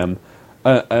given them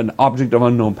an object of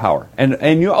unknown power,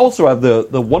 and you also have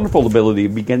the wonderful ability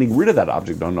of getting rid of that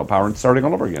object of unknown power and starting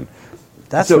all over again.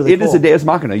 That's so really it is cool. a Deus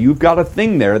Machina. You've got a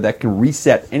thing there that can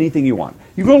reset anything you want.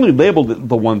 You've only labeled it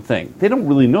the one thing. They don't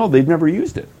really know. They've never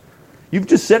used it. You've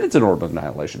just said it's an Orb of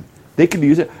Annihilation. They could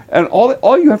use it, and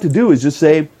all you have to do is just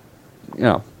say,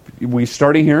 we're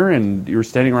starting here, and you're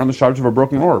standing around the shards of a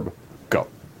broken orb. Go.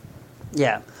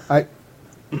 Yeah.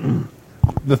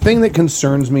 The thing that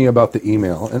concerns me about the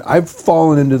email, and I've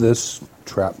fallen into this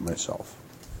trap myself,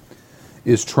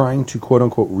 is trying to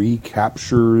quote-unquote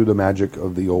recapture the magic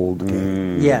of the old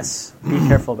game. Yes. Be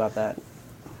careful about that.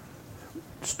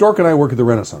 Stork and I work at the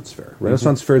Renaissance Fair.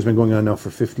 Renaissance Fair has been going on now for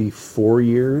 54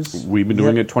 years. We've been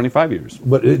doing it 25 years.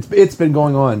 But it's been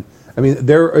going on. I mean,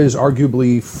 there is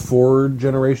arguably 4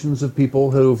 generations of people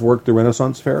who have worked the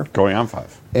Renaissance Fair. Going on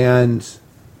 5. And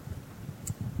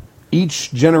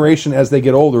each generation, as they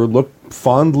get older, look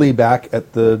fondly back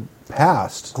at the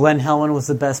past. Glen Helen was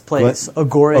the best place.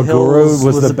 Agora Hills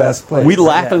was the best place. We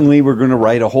laughingly were going to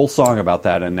write a whole song about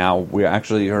that, and now we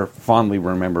actually are fondly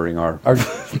remembering our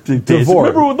days. Devore.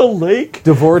 Remember with the lake?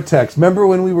 Devortex. Remember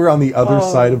when we were on the other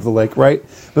side of the lake, right?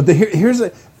 But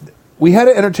we had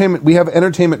an entertainment. We have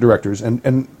entertainment directors,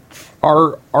 and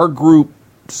our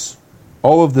groups,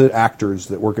 all of the actors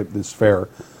that work at this fair,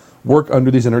 work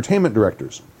under these entertainment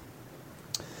directors.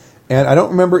 And I don't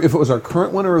remember if it was our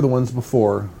current one or the ones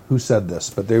before who said this,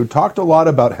 but they talked a lot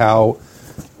about how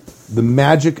the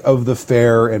magic of the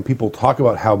fair, and people talk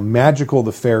about how magical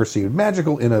the fair seemed.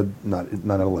 Magical in a not in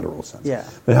a literal sense, yeah.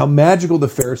 But how magical the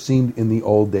fair seemed in the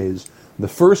old days. The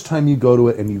first time you go to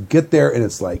it and you get there, and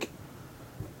it's like,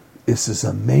 this is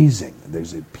amazing.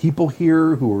 There's people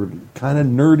here who are kind of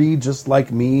nerdy, just like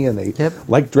me, and they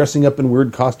like dressing up in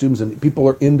weird costumes, and people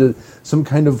are into some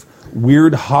kind of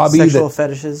weird hobby. Sexual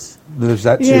fetishes. There's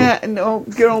that too. Yeah, no,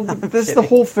 this is the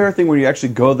whole fair thing where you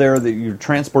actually go there, that you're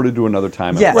transported to another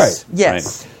time. Yes, right.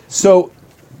 Yes. Right? So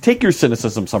take your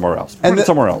cynicism somewhere else. Put And it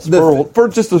somewhere else the- for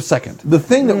just a second. the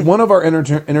thing that one of our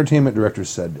entertainment directors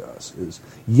said to us is,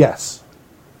 yes,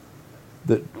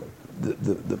 the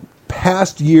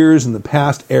past years and the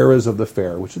past eras of the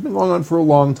fair, which has been going on for a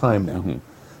long time now. Mm-hmm.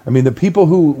 I mean, the people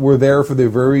who were there for the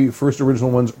very first original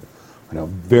ones are now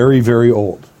very, very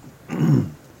old.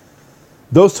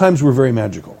 Those times were very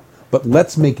magical. But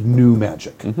let's make new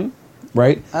magic. Mm-hmm.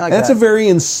 Right? I like That's that. a very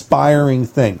inspiring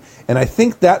thing. And I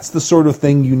think that's the sort of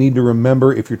thing you need to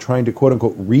remember if you're trying to,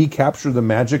 quote-unquote, recapture the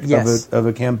magic Yes. of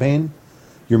a campaign.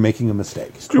 You're making a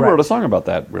mistake. Stu wrote a song about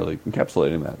that, really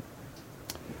encapsulating that.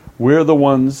 We're the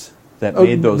ones that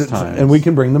made those times, And we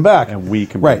can bring them back. and we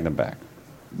can bring Right. them back.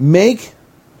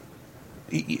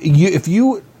 If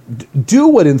you do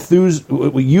what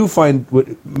you find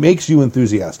what makes you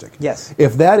enthusiastic. Yes.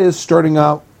 If that is starting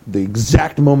out the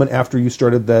exact moment after you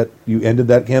ended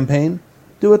that campaign,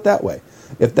 do it that way.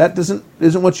 If that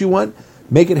isn't what you want,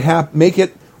 make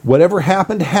it whatever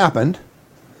happened.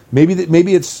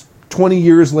 Maybe it's 20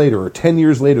 years later or 10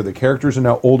 years later. The characters are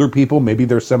now older people. Maybe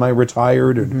they're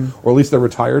semi-retired, or at least they're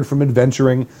retired from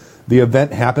adventuring. the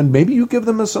event happened. Maybe you give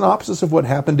them a synopsis of what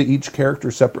happened to each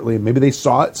character separately, and maybe they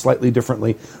saw it slightly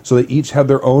differently, so they each have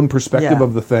their own perspective Yeah.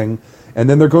 of the thing. And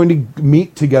then they're going to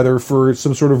meet together for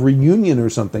some sort of reunion or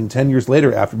something 10 years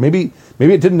later after. Maybe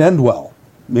it didn't end well.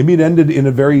 Maybe it ended in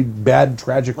a very bad,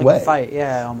 tragic Like way. a fight,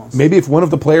 yeah, almost. Maybe if one of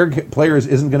the players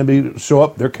isn't going to show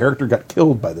up, their character got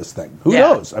killed by this thing. Who Yeah.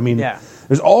 knows? I mean, Yeah.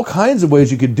 there's all kinds of ways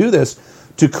you could do this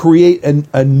to create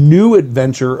a new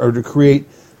adventure or to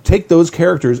take those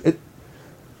characters.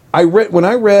 When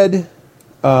I read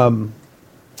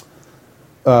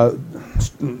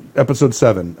episode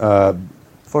 7,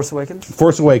 Force Awakens?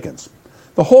 Force Awakens,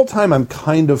 the whole time I'm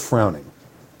kind of frowning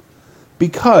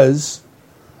because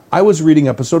I was reading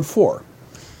episode 4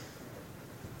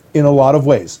 in a lot of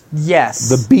ways. Yes.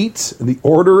 The beats, the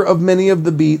order of many of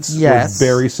the beats Yes. was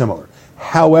very similar.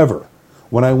 However,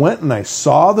 when I went and I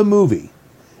saw the movie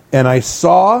and I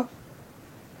saw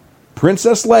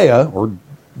Princess Leia or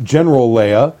General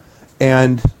Leia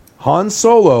and Han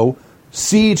Solo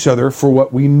see each other for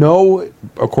what we know,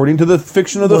 according to the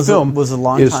fiction of the film, was a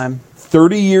long is time.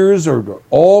 30 years or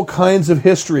all kinds of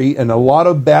history and a lot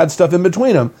of bad stuff in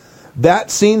between them.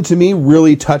 That scene to me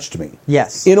really touched me.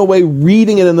 Yes. In a way,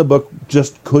 reading it in the book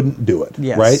just couldn't do it.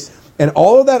 Yes. Right? And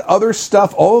all of that other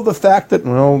stuff, all of the fact that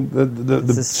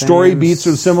the story beats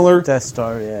are similar, Death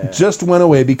Star, yeah. just went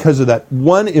away because of that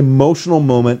one emotional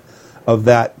moment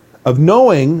of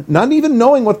knowing, not even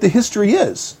knowing what the history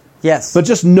is. Yes. But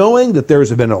just knowing that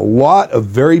there's been a lot of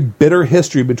very bitter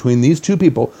history between these two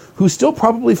people who still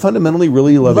probably fundamentally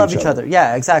really love each other.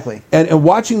 Yeah, exactly. And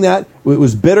watching that, it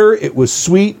was bitter, it was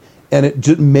sweet, and it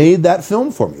just made that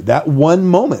film for me. That one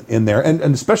moment in there, and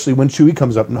especially when Chewie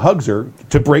comes up and hugs her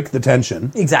to break the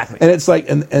tension. Exactly. And it's like,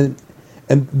 and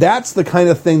that's the kind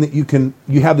of thing that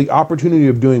you have the opportunity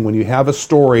of doing when you have a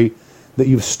story that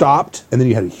you've stopped and then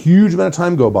you had a huge amount of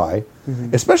time go by.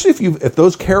 Mm-hmm. Especially if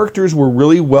those characters were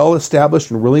really well established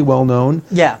and really well known.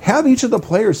 Yeah. Have each of the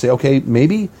players say, okay,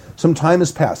 maybe some time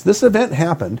has passed. This event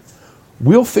happened.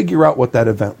 We'll figure out what that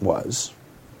event was.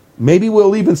 Maybe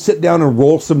we'll even sit down and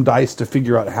roll some dice to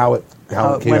figure out how it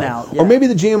came went out. out, yeah. Or maybe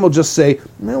the GM will just say, it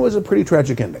was a pretty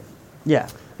tragic ending. Yeah.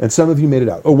 And some of you made it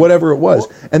out, or whatever it was.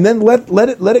 And then let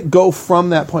it go from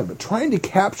that point. But trying to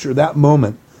capture that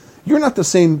moment, you're not the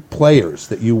same players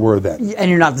that you were then. And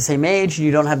you're not the same age.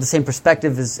 You don't have the same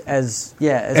perspective as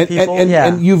people.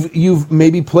 And you've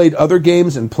maybe played other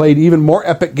games and played even more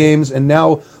epic games, and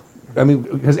now, I mean,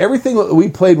 because everything that we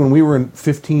played when we were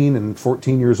 15 and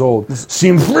 14 years old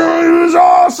seemed it was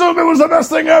awesome. It was the best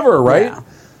thing ever, right? Yeah.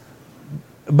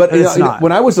 But it's not.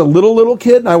 when I was a little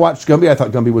kid and I watched Gumby, I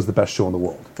thought Gumby was the best show in the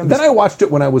world. Then I watched it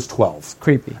when I was 12.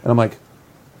 Creepy. And I'm like,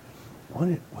 what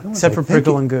was Except I for thinking?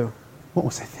 Prickle and Goo. What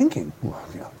was I thinking? Well,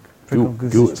 yeah, Prickle goo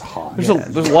Goose. is hot. There's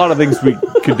a lot of things we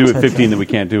could do at 15 that we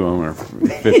can't do when we're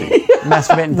 50.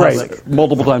 Masturbate in public.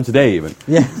 Multiple times a day, even.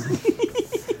 Yeah.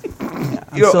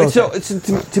 You know, so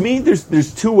so to me,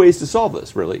 there's two ways to solve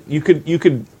this. Really, you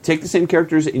could take the same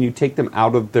characters and you take them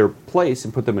out of their place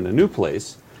and put them in a new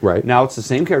place. Right. Now it's the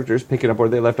same characters picking up where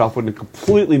they left off in a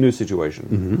completely new situation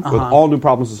Mm-hmm. with all new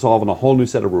problems to solve and a whole new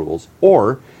set of rules.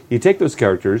 Or you take those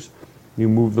characters, you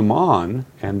move them on,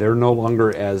 and they're no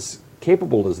longer as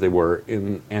capable as they were,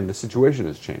 and the situation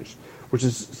has changed. Which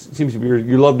seems to be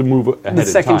you love to move ahead the in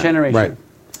second time. generation. Right.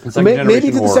 The second Maybe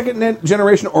generation to the or- second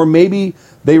generation, or maybe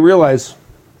they realize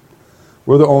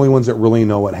we're the only ones that really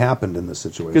know what happened in this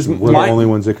situation. 'Cause We're my- the only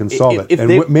ones that can solve if it. And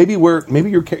they- maybe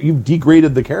you've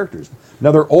degraded the characters.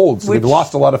 Now they're old, so they've Which-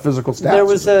 lost a lot of physical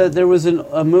stats. There was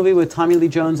a movie with Tommy Lee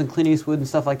Jones and Clint Eastwood and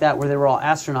stuff like that where they were all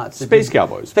astronauts. that Space did-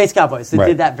 Cowboys. Space Cowboys. That Right.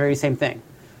 did that very same thing.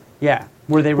 Yeah.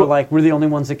 Where they were like, we're the only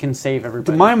ones that can save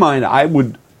everybody. To my mind, I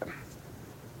would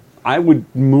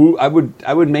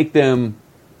make them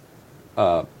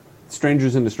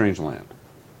strangers into strange land,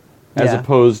 as Yeah.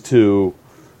 opposed to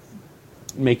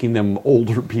making them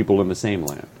older people in the same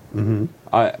land.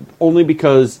 Mm-hmm. Only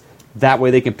because that way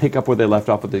they can pick up where they left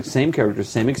off with the same characters,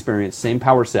 same experience, same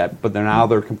power set, but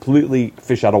they're completely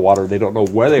fish out of water. They don't know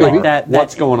where they Like are, that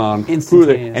what's going on, who they,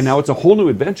 instantaneous. and now it's a whole new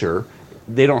adventure.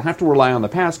 They don't have to rely on the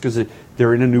past because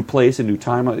they're in a new place, a new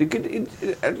time. It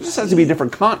just has to be a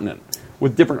different continent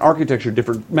with different architecture,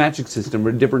 different magic system,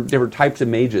 or different types of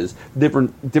mages,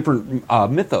 different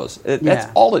mythos. That's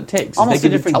all it takes. Almost they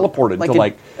a can be different- teleported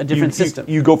like to a different system.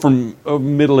 You go from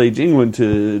Middle Age England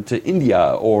to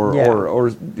India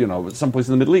or someplace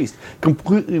in the Middle East.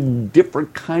 Completely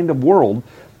different kind of world.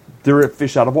 They're a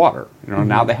fish out of water.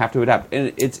 Now they have to adapt,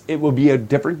 and it will be a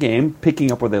different game,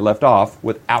 picking up where they left off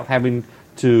without having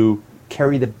to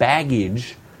carry the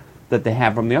baggage that they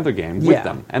have from the other game with Yeah.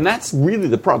 them. And that's really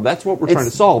the problem. That's what we're trying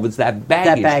to solve. It's that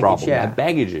baggage, problem, that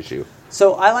baggage issue.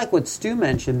 So I like what Stu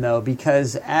mentioned, though,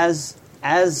 because as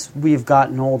we've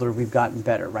gotten older, we've gotten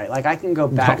better, right? Like, I can go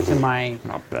back to my...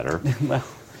 Not better. Well,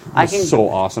 I was so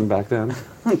awesome back then.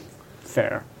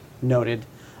 Fair. Noted.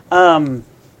 The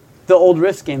old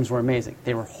Rift games were amazing.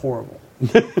 They were horrible.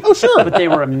 Oh, sure. But they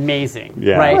were amazing,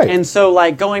 Yeah. right? Right. And so,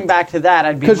 like, going back to that,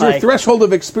 I'd be like... Because your threshold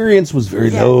of experience was very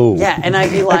low. Yeah, and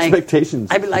I'd be like... Expectations.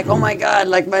 I'd be like, oh my god,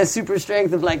 like, my super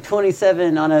strength of, like,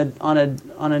 27 on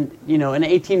a you know, an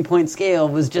 18-point scale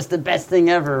was just the best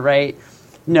thing ever, right?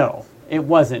 No, it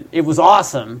wasn't. It was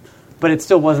awesome, but it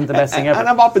still wasn't the best thing ever. And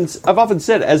I've often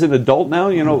said, as an adult now,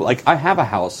 you know, like I have a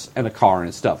house and a car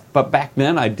and stuff, but back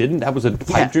then I didn't. That was a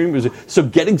pipe dream. So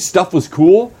getting stuff was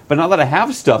cool, but now that I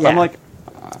have stuff, I'm like,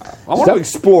 I want to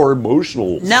explore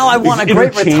emotional. Now I want a great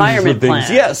interchanges retirement with things.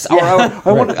 plan. Yes, or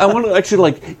I want to actually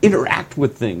like interact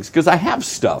with things because I have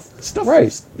stuff.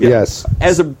 Right. Yes.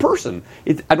 As a person,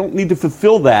 I don't need to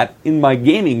fulfill that in my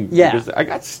gaming. Yeah. Because I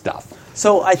got stuff.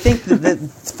 So I think that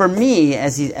for me,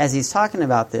 as he's talking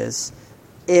about this,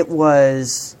 it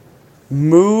was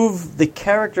move the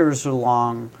characters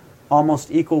along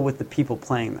almost equal with the people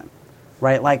playing them,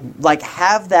 right? Like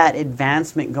have that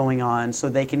advancement going on so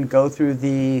they can go through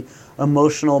the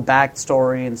emotional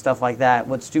backstory and stuff like that.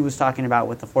 What Stu was talking about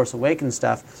with the Force Awakens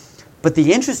stuff. But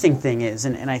the interesting thing is,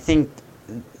 and I think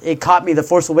it caught me, the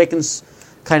Force Awakens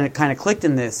kind of clicked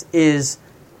in this, is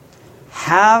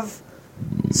have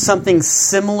something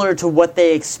similar to what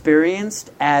they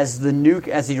experienced as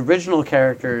the original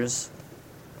characters,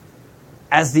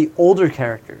 as the older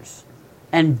characters,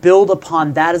 and build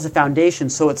upon that as a foundation.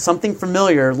 So it's something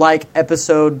familiar, like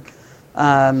Episode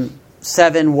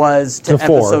 7 was to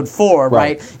Episode 4,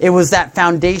 right? It was that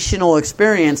foundational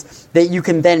experience that you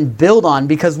can then build on,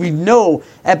 because we know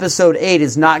Episode 8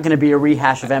 is not going to be a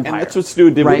rehash of Empire. And that's what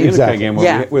Stu did right? with the Inukai game,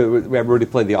 where Yeah. we already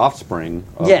played the offspring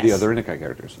of the other Inukai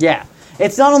characters. Yeah.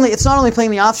 It's not only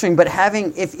playing the offspring, but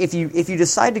having if you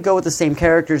decide to go with the same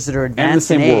characters that are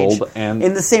advanced and the same in age, world, and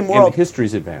in the same world, and the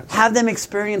history's advanced. have them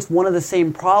experience one of the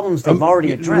same problems they've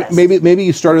already addressed. Maybe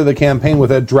you started the campaign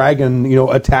with a dragon,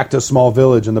 attacked a small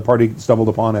village and the party stumbled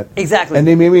upon it. Exactly. And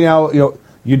then maybe now,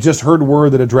 you just heard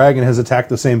word that a dragon has attacked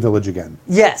the same village again.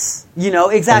 Yes,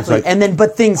 exactly. Like, and then,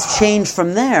 but things change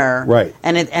from there, right?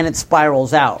 And it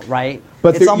spirals out, right?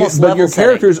 But it's almost but your level setting.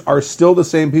 characters are still the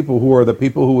same people who are the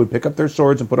people who would pick up their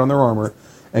swords and put on their armor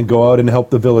and go out and help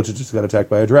the village that just got attacked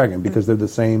by a dragon, because they're the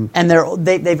same. And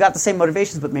they've got the same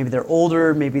motivations, but maybe they're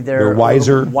older, maybe they're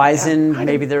wiser, wizened,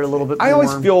 maybe they're a little bit. I more...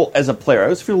 always feel, as a player, a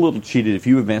little cheated if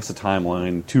you advance the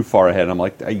timeline too far ahead. I'm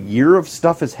like, a year of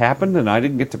stuff has happened and I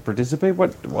didn't get to participate.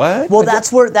 What? Well,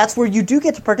 that's where you do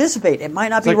get to participate. It might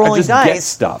not be like I rolling just dice. get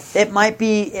stuff. It might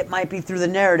be through the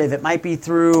narrative. It might be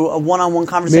through a one-on-one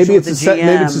conversation with the GM.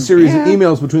 Maybe it's a series of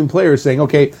emails between players saying,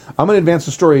 "Okay, I'm going to advance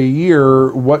the story a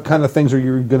year. What kind of things are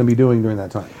you going to be doing during that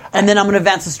time?" And then I'm going to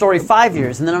advance the story 5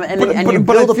 years, and then you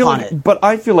build upon it. But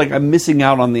I feel like I'm missing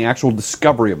out on the actual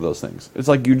discovery of those things. It's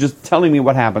like you're just telling me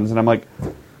what happens, and I'm like,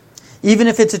 even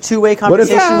if it's a two-way What if,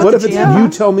 conversation what with if the it's GM. you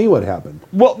tell me what happened?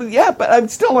 well, yeah, but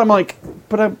I'm like,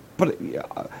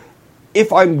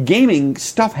 if I'm gaming,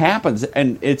 stuff happens,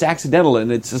 and it's accidental,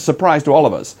 and it's a surprise to all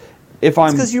of us. If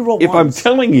I'm 'cause you roll I'm ones.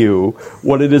 telling you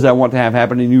what it is I want to have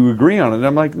happen, and you agree on it,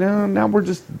 I'm like, no, now we're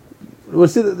just. Well,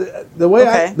 see, the way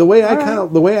I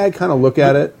kind of look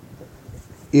at it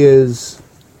is,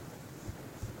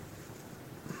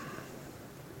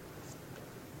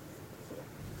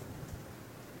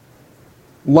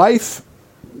 life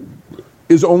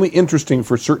is only interesting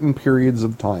for certain periods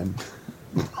of time.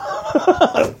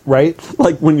 Right?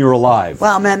 Like when you're alive.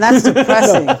 Wow, man, that's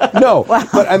depressing. No,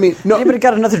 but I mean, no. Anybody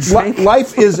got another drink?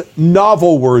 Life is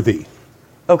novel worthy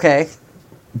Okay.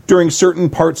 during certain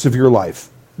parts of your life.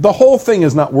 The whole thing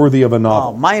is not worthy of a Oh,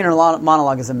 novel. my inner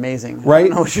monologue is amazing. Right? I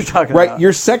don't know what you're talking right? about.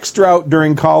 Your sex drought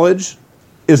during college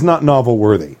is not novel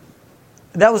worthy.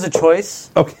 That was a choice.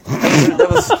 Okay. That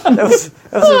was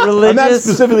a religious. I'm not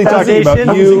specifically talking about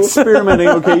foundation. you. Experimenting,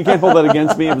 okay, you can't hold that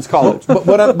against me. It was college. But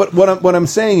what I'm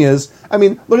saying is, I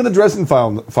mean, look at the Dresden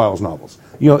Files novels.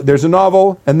 There's a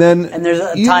novel, and then there's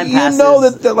a you, time you passes. know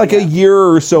that like a year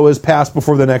or so has passed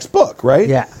before the next book, right?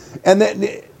 Yeah. And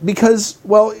then because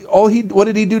what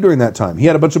did he do during that time? He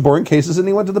had a bunch of boring cases, and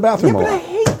he went to the bathroom. Yeah, but a I lot.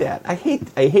 hate that.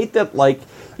 I hate that. Like,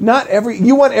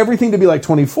 You want everything to be like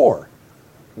 24.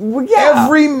 well, yeah.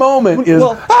 Every moment is,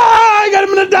 Well- I god,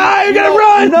 I'm gonna die! I gotta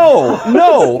run!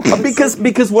 No,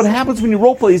 because what happens when you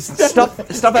role play is stuff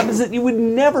happens that you would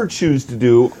never choose to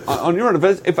do on your own.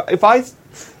 If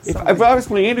I was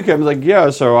playing handicap, I was like, yeah,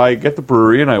 so I get the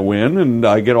brewery and I win and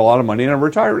I get a lot of money and I'm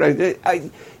retired.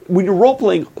 When you're role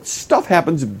playing, stuff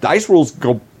happens. Dice rolls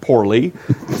go poorly.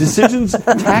 Decisions,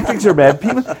 tactics are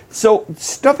bad. So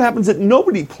stuff happens that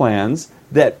nobody plans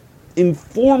that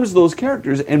informs those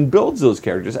characters and builds those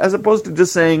characters, as opposed to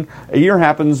just saying a year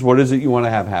happens. What is it you want to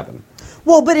have happen?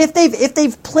 Well, but if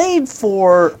they've played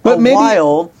for maybe-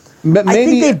 while, but I think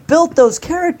maybe- they've built those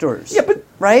characters. Yeah, but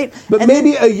right. But And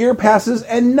maybe then a year passes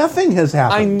and nothing has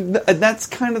happened. That's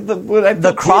kind of what I feel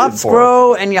the crops cheated for.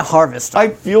 grow and you harvest. I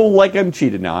feel like I'm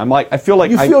cheated now. I feel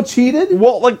like You feel cheated?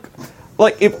 Well, like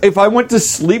if I went to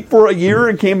sleep for a year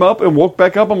and came up and woke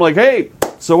back up, I'm like, hey,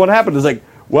 so what happened? It's like,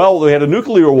 well, they had a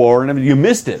nuclear war and you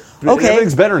missed it. Okay,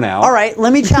 Everything's better now. All right,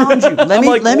 let me challenge you. Let I'm me.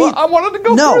 like, let me. well, I wanted to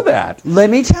go through that. Let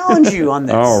me challenge you on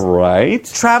this. All right.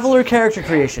 Traveler character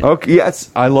creation. Okay. Yes,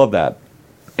 I love that.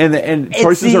 And It's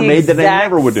choices the are made that I exact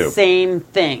never would do. Same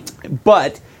thing.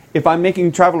 But if I'm making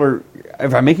a traveler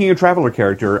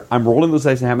character, I'm rolling those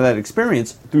dice and having that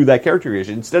experience through that character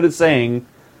creation. Instead of saying,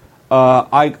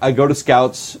 I go to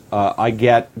scouts, I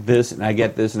get this, and I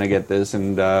get this, and I get this,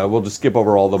 and we'll just skip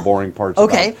over all the boring parts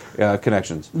Okay. about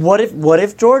connections. What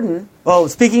if Jordan? Oh,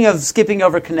 speaking of skipping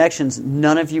over connections,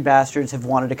 none of you bastards have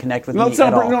wanted to connect with No, me it's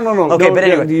not at a- all. no. Okay, No, but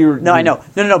yeah, anyway, you're- no, I know,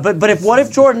 no. But what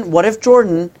if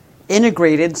Jordan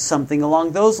integrated something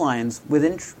along those lines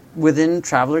within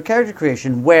Traveler character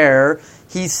creation, where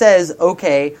he says,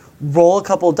 okay, roll a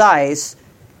couple dice.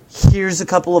 Here's a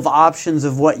couple of options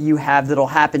of what you have that'll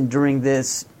happen during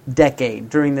this decade,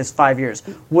 during this 5 years.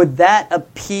 Would that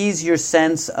appease your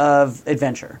sense of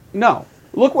adventure? No.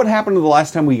 Look what happened the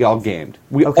last time we all gamed.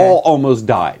 We Okay. all almost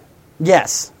died.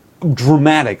 Yes.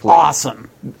 Dramatically. Awesome.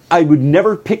 I would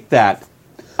never pick that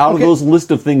out of those list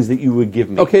of things that you would give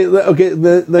me. Okay, let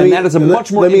me, That is a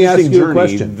much more let me ask interesting you a journey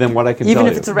question. than what I can Even tell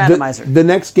if you. it's a randomizer. The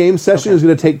next game session is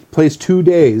going to take place 2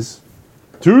 days.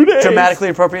 2 days. Dramatically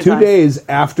appropriate 2 time. days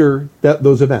after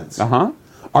those events. Uh-huh.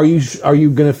 Are you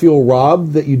going to feel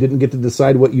robbed that you didn't get to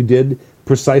decide what you did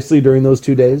precisely during those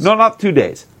 2 days? No, not 2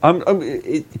 days.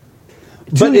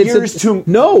 2 years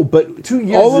but 2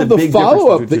 years all is of a the big difference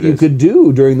follow up between that 2 you days. could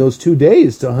do during those 2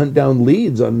 days to hunt down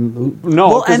leads on. No,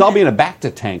 Well, because and- I'll be in a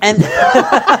back-to tank. And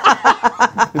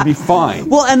It'd be fine.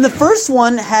 well, and the first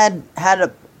one had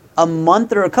a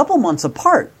month or a couple months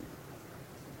apart.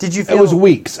 Did you feel It was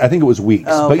weeks. I think it was weeks.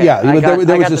 Oh, But okay. yeah, I got- there I was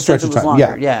got a the stretch sense of it was time.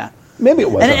 longer, Yeah, yeah. maybe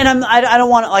it was. And I don't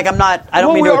want to I don't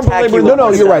Well, mean we to are attack you. belaboring- no, on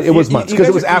you're stuff. right. It was You- months you because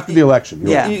it guys was are- after the election. You're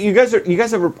Yeah. right. You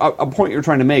guys have a point you're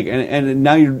trying to make, and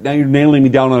now you're nailing me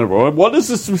down on it. What is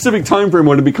the specific time frame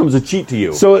when it becomes a cheat to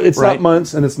you? So it's right? not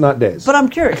months and it's not days. But I'm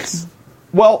curious.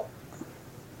 Well,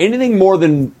 anything more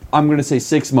than I'm going to say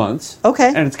 6 months. Okay.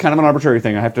 And it's kind of an arbitrary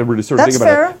thing. I have to really sort of That's think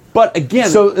about fair. it. But again,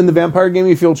 So in the vampire game,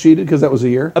 you feel cheated because that was a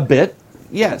year. a bit,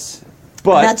 yes.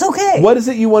 But That's okay. What is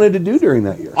it you wanted to do during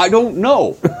that year? I don't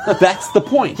know. That's the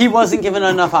point. He wasn't given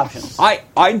enough options. I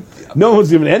No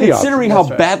one's given any considering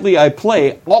option. how badly I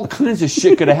play, all kinds of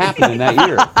shit could have happened in that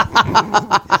year.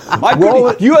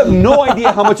 You have no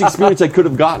idea how much experience I could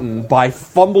have gotten by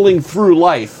fumbling through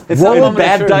life. It's with not a moment of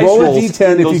bad truth. dice Roll a rolls.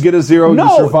 D10 in if you get a 0, you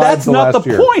No, survived that's the not last the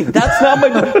year. point. That's not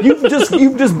my.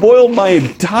 You've just boiled my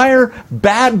entire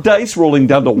bad dice rolling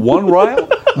down to one rile.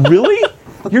 Really?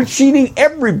 You're cheating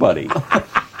everybody.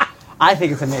 I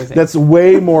think it's amazing. That's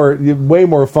way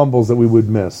more fumbles that we would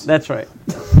miss. That's right.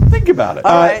 Think about it.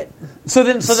 All right. So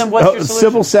then, what's your solution?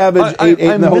 Civil Savage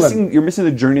You're missing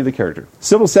the journey of the character.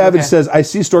 Civil Savage Okay. says, "I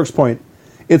see Stork's point.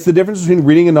 It's the difference between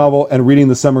reading a novel and reading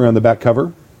the summary on the back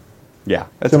cover." Yeah,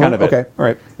 that's Similar? kind of it. Okay, all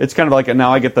right. It's kind of like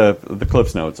now I get the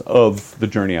Cliff's Notes of the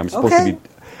journey I'm supposed Okay. to be.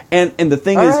 And the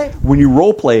thing All is, right. when you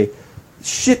role play,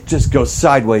 shit just goes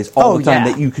sideways all Oh, the time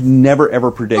yeah. that you can never ever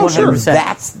predict. Oh, sure. And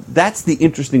that's the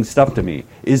interesting stuff to me.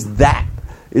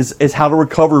 Is how to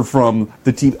recover from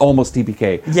the almost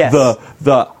TPK. Yes.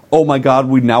 The oh my god,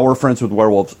 now we're friends with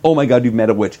werewolves. Oh my god, you've met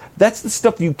a witch. That's the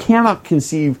stuff you cannot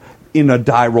conceive in a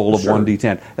die roll of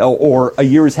 1d10, or a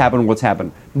year has happened. What's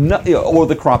happened? Or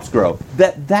the crops grow.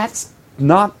 That's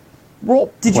not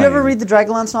role. Did you ever read the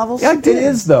Dragonlance novels? Yeah, I did. It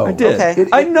is, though. I did. Okay.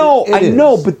 I know, it I is.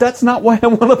 know, but that's not why I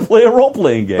want to play a role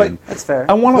playing game. But That's fair.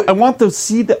 I want to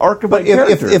see the arc of my But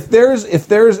character. if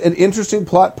there's an interesting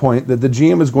plot point that the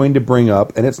GM is going to bring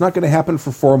up, and it's not going to happen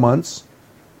for 4 months,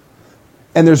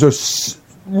 and there's a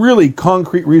really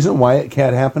concrete reason why it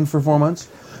can't happen for 4 months,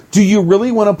 do you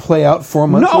really want to play out 4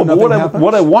 months? no, when but nothing happens?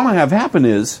 what I want to have happen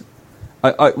is,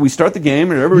 we start the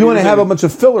game and everybody. You want to have a bunch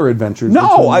of filler adventures.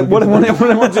 No, between- what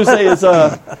I want to say is,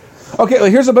 Okay,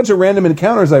 well, here's a bunch of random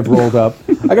encounters I've rolled up.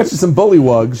 I got you some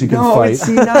bullywugs you can fight.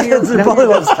 See, now you're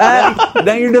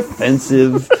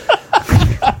defensive.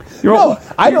 You're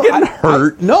getting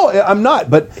hurt. No, I'm not.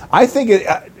 But I think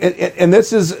and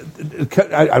this is,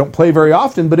 I don't play very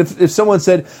often. But if someone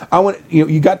said, "I want,"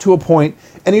 you got to a point,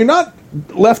 and you're not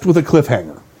left with a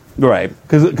cliffhanger, right?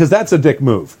 Because that's a dick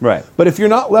move, right? But if you're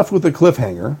not left with a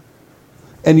cliffhanger,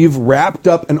 and you've wrapped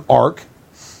up an arc,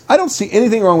 I don't see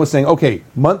anything wrong with saying, "Okay,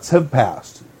 months have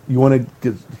passed. You want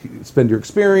to spend your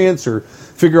experience or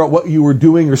figure out what you were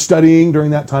doing or studying during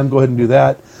that time. Go ahead and do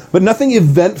that." But nothing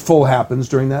eventful happens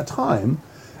during that time,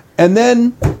 and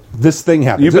then this thing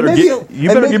happens. You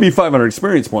better give me 500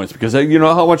 experience points because you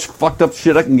know how much fucked up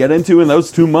shit I can get into in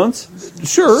those 2 months.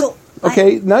 Sure. So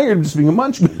okay. Now you're just being a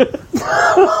munchkin.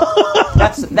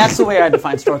 That's the way I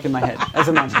define stork in my head as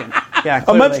a munchkin. Yeah,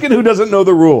 a munchkin who doesn't know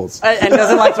the rules and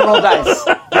doesn't like to roll dice.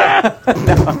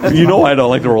 You know I don't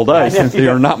like to roll dice since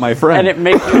you're not my friend, and it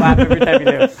makes me laugh every time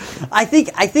you do. I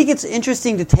think it's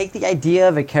interesting to take the idea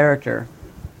of a character.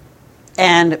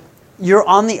 And you're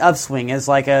on the upswing as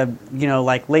like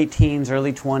like late teens,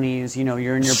 early 20s.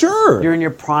 You're in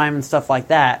your prime and stuff like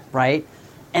that, right?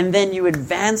 And then you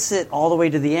advance it all the way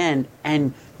to the end,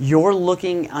 and you're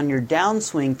looking on your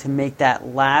downswing to make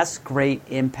that last great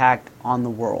impact on the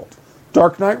world.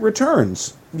 Dark Knight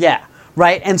Returns. Yeah,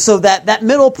 right. And so that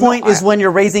middle point is when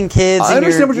you're raising kids. I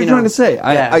understand what you're trying to say.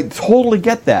 I totally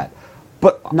get that,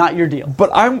 but not your deal.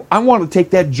 But I want to take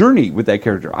that journey with that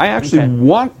character. I actually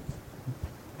want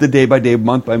the day by day,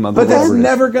 month by month. But that's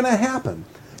never going to happen.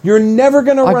 You're never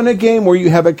going to run a game where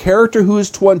you have a character who is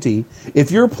 20.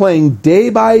 If you're playing day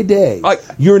by day,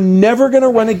 you're never going to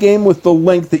run a game with the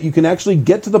length that you can actually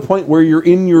get to the point where you're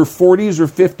in your 40s or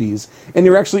 50s and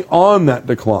you're actually on that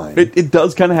decline. It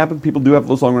does kind of happen. People do have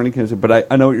those long running games, but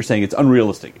I know what you're saying. It's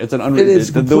unrealistic. It's an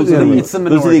unrealistic. Those are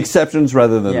the exceptions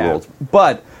rather than the rules.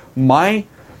 But my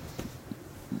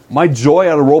joy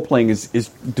out of role playing is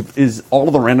all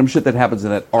of the random shit that happens in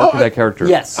that arc of that character.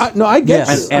 Yes, I get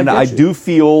you. And I do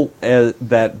feel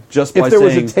that just by if there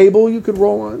was a table you could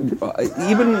roll on, being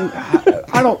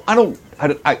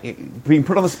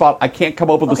put on the spot, I can't come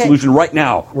up with a solution right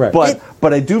now. Right.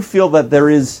 But I do feel that there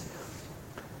is.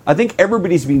 I think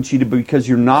everybody's being cheated because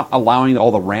you're not allowing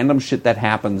all the random shit that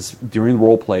happens during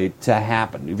role play to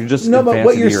happen. If you're just but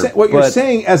what you're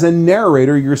saying as a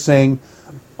narrator, you're saying,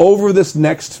 over this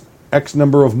next X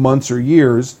number of months or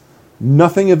years,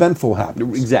 nothing eventful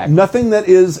happens. Exactly. Nothing that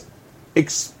is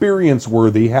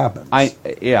experience-worthy happens.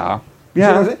 Yeah.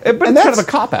 But it's kind of a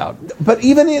cop-out. But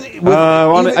even in...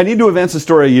 I need to advance the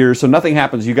story a year, so nothing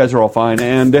happens. You guys are all fine,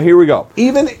 and here we go.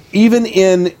 Even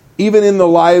in the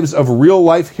lives of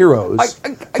real-life heroes,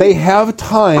 they have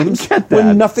times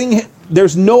when nothing...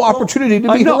 There's no opportunity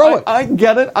to be heroic. I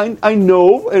get it. I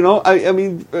know. I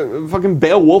mean, fucking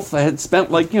Beowulf had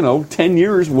spent 10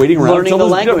 years waiting around learning the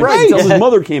language until his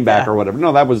mother came back or whatever.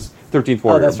 No, that was 13th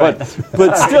Warrior. Oh, that's right.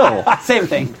 But still, same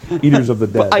thing. Eaters of the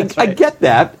Dead. I get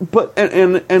that, but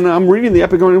and I'm reading the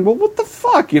epic going, well, what the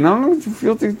fuck, sat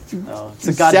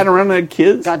around and had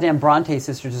kids. Goddamn Bronte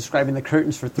sisters describing the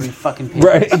curtains for 3 fucking pages.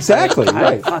 Right, exactly.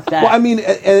 Right. Fuck that. Well, I mean,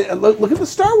 look at the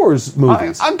Star Wars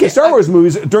movies. The Star Wars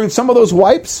movies during some of those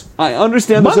wipes. I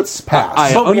understand months pass.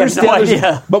 I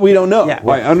understand, but we don't know. Yeah.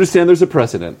 Well, I understand there's a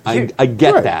precedent. I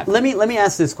get that. Let me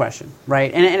ask this question,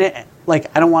 right? And I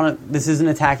don't want to. This isn't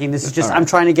attacking. This is just I'm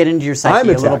trying to get into your psyche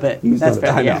a little bit. That's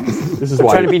fair. Yeah. This is why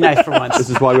I'm trying to be nice for once. This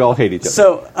is why we all hate each other.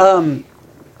 So,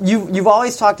 you've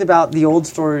always talked about the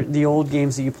old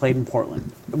games that you played in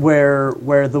Portland, where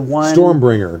the one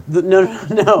Stormbringer.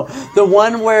 No, the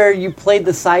one where you played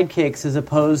the sidekicks as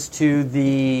opposed to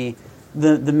the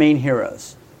main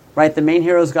heroes. Right, the main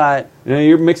heroes got.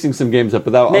 You're mixing some games up,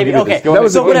 but maybe okay. That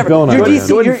was whatever. Go ahead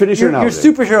and finish your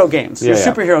superhero games. Your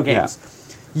superhero games.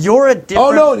 You're a different.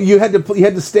 Oh no! You had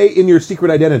to stay in your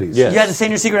secret identities. Yes. You had to stay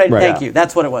in your secret identity. Right. Thank you.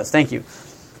 That's what it was. Thank you.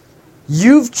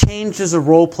 You've changed as a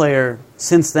role player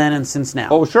since then and since now.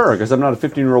 Oh sure, because I'm not a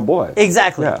 15-year-old boy.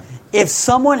 Exactly. Yeah. If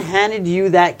someone handed you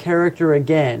that character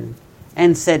again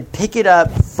and said, "Pick it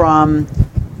up from,"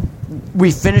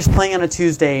 we finished playing on a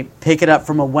Tuesday. Pick it up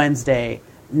from a Wednesday.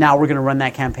 Now we're going to run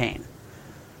that campaign.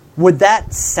 Would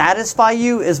that satisfy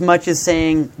you as much as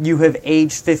saying you have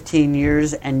aged 15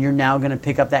 years and you're now going to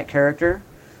pick up that character?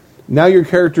 Now your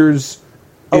character's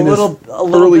in his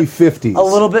early 50s. A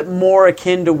little bit more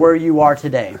akin to where you are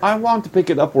today. I want to pick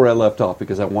it up where I left off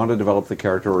because I want to develop the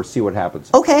character or see what happens.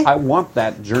 Okay. I want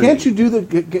that journey. Can't you do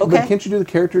the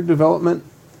character development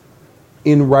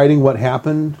in writing what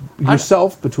happened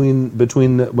yourself between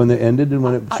when it ended and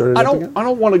when it started? I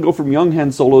don't want to go from young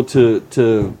Han Solo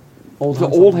to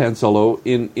old Han Solo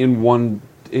in one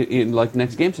in like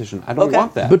next game session. I don't Okay.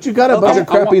 want that. But you got a bunch of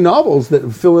crappy novels that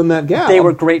fill in that gap. They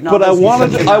were great novels. But I You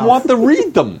wanted. shut your I mouth. want to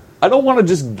read them. I don't want to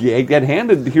just get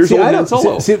handed. Here's See, old I Han don't,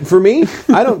 Solo. see, for me,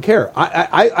 I don't care.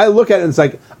 I look at it and it's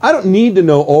like, I don't need to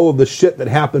know all of the shit that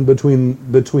happened between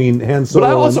Han Solo but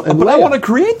I also, and but I Leia. want to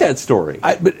create that story.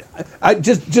 But I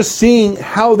just seeing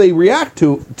how they react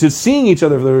to seeing each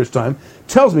other for the first time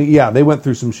tells me, yeah, they went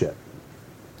through some shit.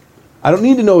 I don't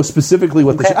need to know specifically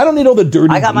what the Okay. shit. I don't need all the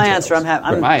dirty I got my details. answer.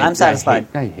 I'm satisfied.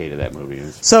 I hated that movie. It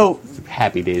was So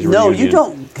Happy Days no, reunion. you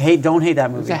don't hate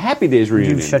that movie. It's a Happy Days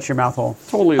reunion. You shut your mouth hole.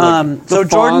 Totally. Like, so the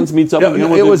Jordan Fonz meets up. No,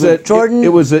 again it with was a Jordan- It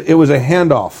was a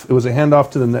handoff. It was a handoff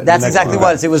to the next. That's the next exactly one. what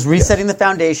it was. It was resetting the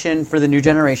foundation for the new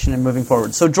generation and moving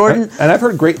forward. So Jordan, And I've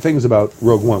heard great things about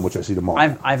Rogue One, which I see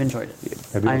tomorrow. I've enjoyed it.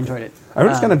 Have you? I enjoyed it. I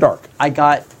heard it's kind of dark,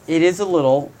 It is a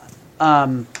little.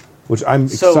 which I'm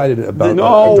So, excited about.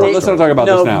 No, a dark let's story. not talk about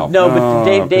no, this now. No, but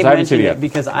Dave 'cause I haven't seen mentioned it it yet.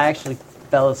 because I actually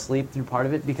fell asleep through part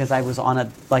of it because I was on a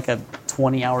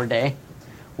 20-hour day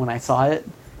when I saw it,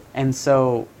 and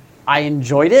so I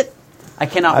enjoyed it. I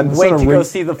cannot I'm just wait gonna to go ring-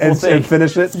 see the full and thing.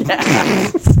 finish it.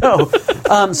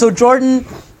 So Jordan,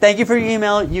 thank you for your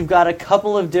email. You've got a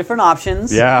couple of different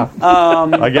options. Yeah,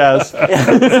 I guess.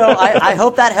 So I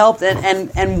hope that helped.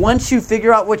 And once you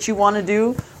figure out what you want to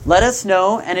do, let us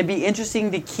know. And it'd be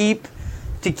interesting to keep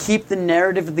the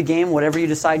narrative of the game, whatever you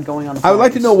decide going on. The I would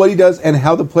like to forums. know what he does and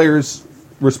how the players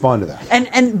respond to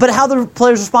that. But how the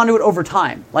players respond to it over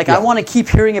time. Like I want to keep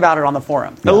hearing about it on the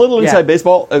forum. A little inside Yeah.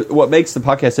 baseball. What makes the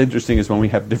podcast interesting is when we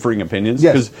have differing opinions.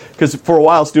 Yes. Because for a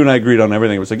while, Stu and I agreed on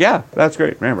everything. It was like, yeah, that's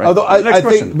great. Yeah, right. Although Next I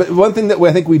question. think, but one thing that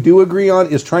I think we do agree on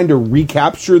is trying to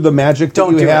recapture the magic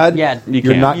Don't that you do it. had. Yeah, You you're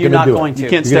can't. not You're going not to do going it. to. You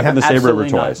can't You're step in gonna the saber river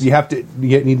Absolutely not. twice. You have to.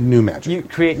 You need new magic. You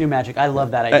create new magic. I love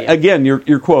that idea. Again,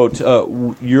 your quote.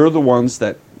 You're the ones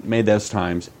that made those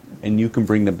times, and you can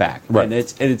bring them back. Right. And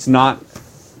it's not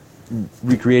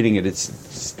recreating it. It's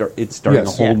starting Yes. a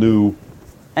whole Yeah. new.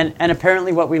 And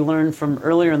apparently what we learned from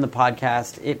earlier in the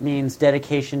podcast, it means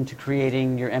dedication to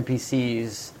creating your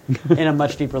NPCs in a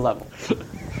much deeper level.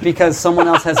 Because someone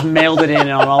else has mailed it in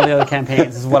on all the other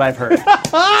campaigns, is what I've heard.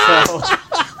 So,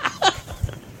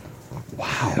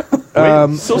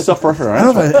 So self-referential. I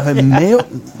don't know if I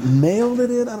mailed it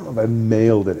in. I don't know if I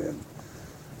mailed it in.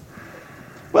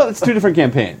 Well, it's two different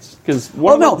campaigns. Because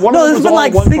there's been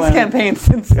like 6 campaigns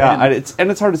since then. Yeah,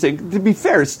 and it's hard to say. To be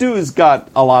fair, Stu's got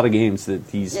a lot of games that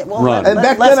he's run. And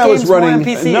back less then I was games, more running-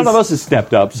 NPCs. None of us has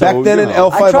stepped up. So, Back then you in know.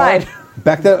 L5R, I tried.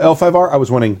 back then at L5R, I was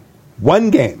running one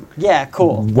game. Yeah,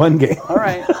 cool. One game. All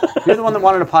right. You're the one that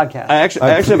wanted a podcast. I actually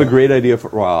have a great idea for.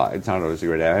 Well, it's not always a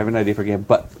great idea. I have an idea for a game,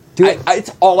 but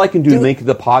it's all I can do to make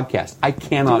the podcast. I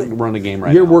cannot run a game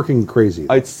right You're now. working crazy.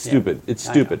 It's stupid. It's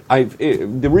stupid.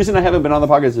 The reason I haven't been on the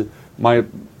podcast is my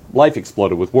life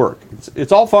exploded with work.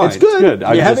 It's all fine. It's good.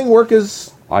 I Having work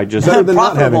is just better than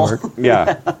not having Profitable.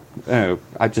 work. yeah.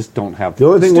 I just don't have. The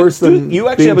only thing worse than you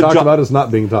actually being have a talked job. about is not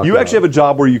being talked You about. actually have a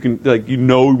job where you can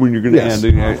know when you're going to Yes.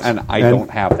 end, and I don't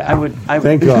have that. I would.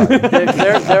 Thank God.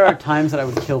 There are times that I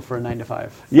would kill for a 9 to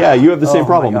 5. Yeah, you have the Oh same my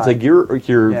problem. It's God. like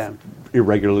you're Yeah.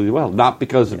 irregularly well, not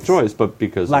because of choice, but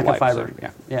because Lack of of life. fiber. So, yeah.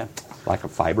 Yeah. Lack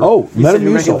of fiber. Oh, You said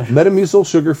you're Metamucil. Metamucil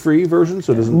sugar-free version,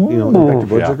 so it doesn't affect your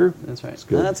blood Yeah. sugar. That's right.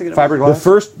 good. No, that's a good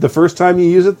fiberglass. The first time you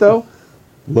use it, though,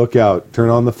 look out. Turn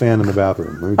on the fan in the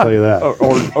bathroom. Let me tell you that.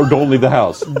 or don't leave the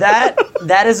house. That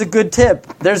is a good tip.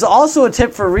 There's also a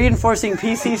tip for reinforcing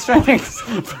PC strength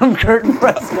from Curtin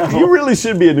Fresno. You really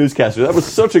should be a newscaster. That was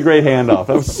such a great handoff.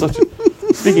 That was such.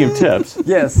 Speaking of tips,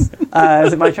 Yes. Is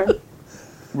it my turn?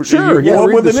 Sure, You yeah, know,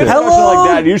 read with the an shit. introduction Hello?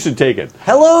 like that, you should take it.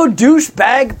 Hello,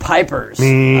 douchebag pipers.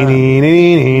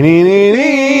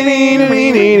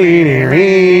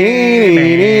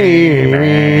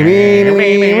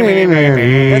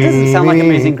 That doesn't sound like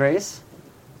Amazing Grace.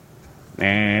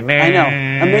 I know.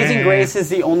 Amazing Grace is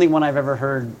the only one I've ever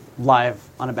heard live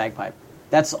on a bagpipe.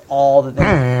 That's all that they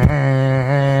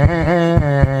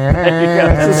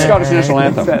It's the Scottish national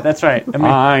anthem. That's right.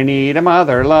 I need a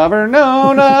mother lover,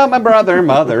 no, not my brother,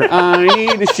 mother. I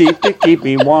need a sheep to keep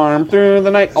me warm through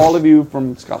the night. All of you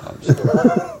from Scotland.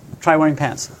 Try wearing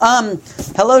pants.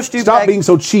 Hello, Stu. Stop being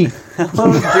so cheap.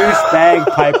 Hello, douchebag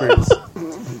pipers.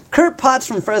 Kurt Potts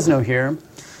from Fresno here.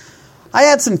 I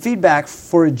had some feedback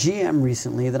for a GM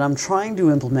recently that I'm trying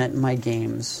to implement in my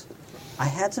games. I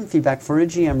had some feedback for a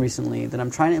GM recently that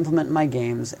I'm trying to implement in my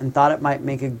games and thought it might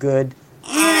make a good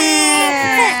tip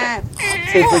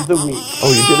of the week.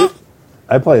 Oh, you did it?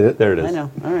 I played it. There it is. I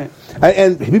know. All right.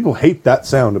 And people hate that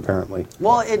sound, apparently.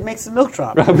 Well, it makes the milk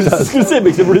drop. I was just going to say, it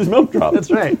makes it produce milk drop. That's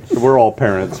right. We're all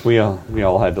parents. We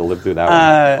all had to live through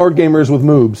that one. Or gamers with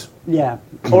moobs. Yeah.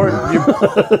 Or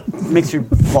makes your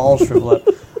balls shrivel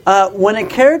up. When a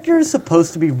character is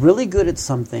supposed to be really good at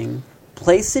something,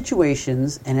 place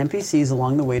situations and NPCs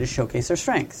along the way to showcase their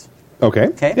strengths. Okay.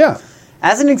 Okay? Yeah.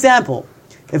 As an example,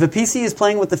 if a PC is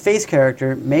playing with the face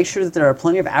character, make sure that there are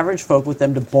plenty of average folk with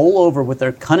them to bowl over with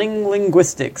their cunning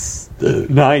linguistics.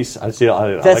 Nice. I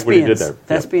like what you did there.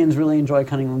 Thespians really enjoy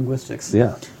cunning linguistics.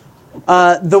 Yeah.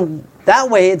 That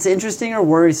way, it's interesting or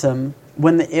worrisome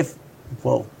when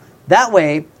that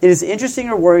way it is interesting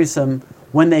or worrisome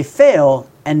when they fail,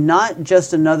 and not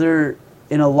just another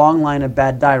in a long line of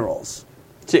bad die rolls.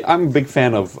 See, I'm a big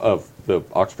fan of the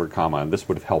Oxford comma, and this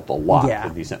would have helped a lot Yeah.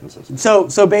 with these sentences.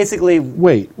 So basically,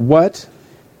 Wait, what?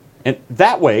 And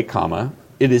that way, comma,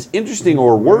 it is interesting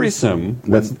or worrisome,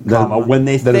 when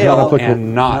they that is not fail applicable.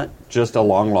 and not just a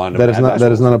long line of That is bad not dice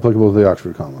that is rolls. not applicable to the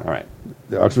Oxford comma. All right.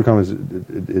 The Oxford comma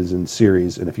is in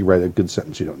series, and if you write a good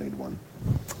sentence, you don't need one.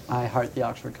 I heart the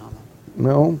Oxford comma.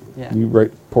 No, Yeah. you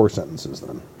write poor sentences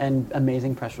then. And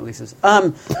amazing press releases.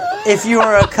 If you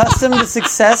are accustomed to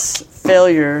success,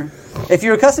 failure. If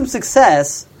you're accustomed to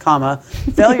success, comma,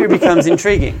 failure becomes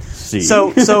intriguing. See.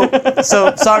 So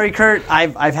sorry, Kurt.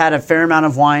 I've had a fair amount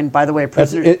of wine. By the way, That's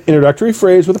prisoner. an introductory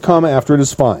phrase with a comma after it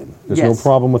is fine. There's no Yes.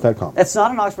 problem with that comma. That's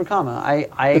not an Oxford comma. I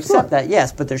It's accept not. that.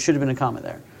 Yes, but there should have been a comma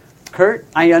there. Kurt,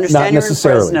 I understand Not you're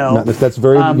necessarily. in Fresno. That's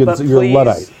very good. But You're please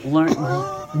Luddite. learn.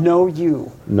 No,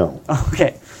 you. No.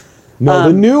 Okay. No,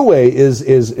 the new way is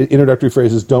introductory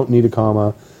phrases don't need a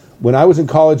comma. When I was in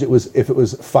college, if it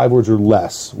was 5 words or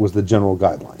less was the general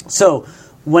guideline. So,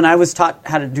 when I was taught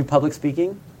how to do public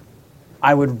speaking,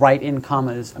 I would write in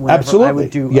commas whenever Absolutely. I would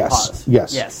do Yes. a pause.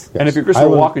 Yes. Yes. And if you're I Christopher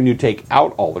would- Walken, you take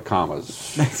out all the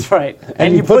commas. That's right.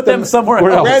 And you put them somewhere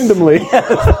where else. else? randomly.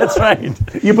 That's right.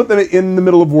 You put them in the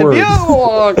middle of words.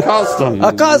 Custom.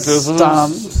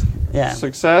 Customs. Yeah.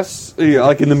 Success,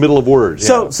 like in the middle of words.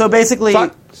 So, yeah. so basically,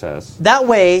 Success. that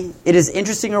way, it is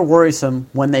interesting or worrisome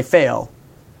when they fail,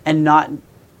 and not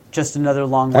just another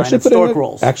long line of stork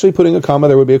rolls. Actually putting a comma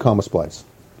there would be a comma splice.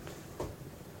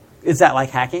 Is that like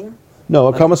hacking? No,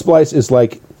 a comma splice is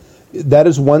like, that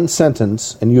is one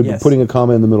sentence, and you'd Yes. be putting a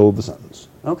comma in the middle of the sentence.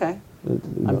 Okay.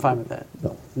 I'm fine with that.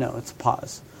 No. No, it's a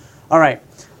pause. All right.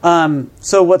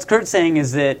 So what Kurt's saying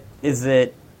is that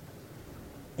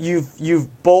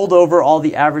you've bowled over all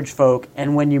the average folk,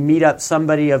 and when you meet up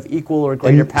somebody of equal or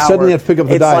greater you power, suddenly have to pick up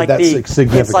the it's die, like that's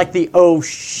significant. It's like the oh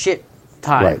shit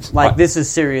time. Right. Like this is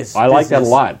serious. I like that a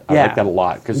business. lot. I Yeah. like that a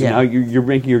lot because Yeah. now you're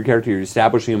making your character, you're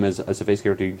establishing him as a face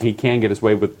character. He can get his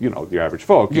way with your average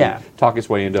folk. Yeah. And talk his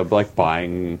way into like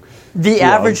buying The drugs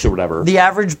average or whatever. The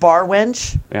average bar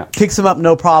wench Yeah. picks him up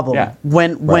no problem. Yeah.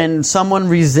 When someone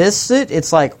resists it,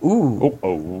 it's like ooh,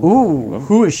 ooh,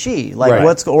 who is she? Like Right.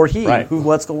 what's he? Right.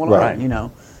 What's going Right.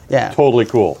 on? Yeah. Totally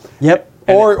cool. Yep.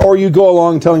 Or you go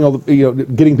along telling all the,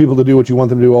 getting people to do what you want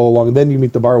them to do all along, and then you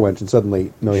meet the bar wench, and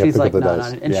suddenly you have to She's pick like, up the no,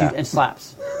 dice. no, and Yeah. she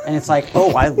slaps, and it's like,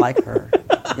 oh, I like her.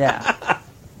 Yeah.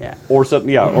 Yeah. Or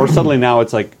suddenly now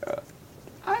it's like,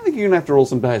 I think you're gonna have to roll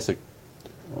some dice. Like,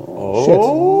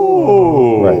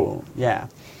 oh, Right. Yeah.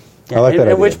 I like that At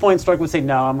idea. which point, Stark would say,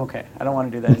 "No, I'm okay. I don't want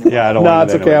to do that anymore." Yeah, I don't. No, want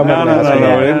it's to okay, I'm No, not no, gonna no, ask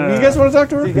no, you. no. You guys want to talk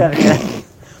to her? You got it, yeah.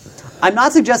 I'm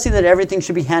not suggesting that everything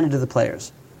should be handed to the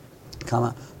players,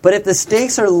 but if the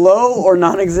stakes are low or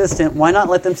non-existent, why not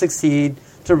let them succeed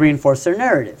to reinforce their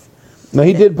narrative? No,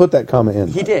 he did put that comma in.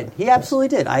 He did. He absolutely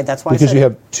did. That's why I Because said you it.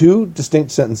 have two distinct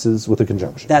sentences with a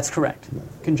conjunction. That's correct.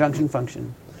 Conjunction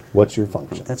function. What's your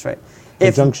function? That's right.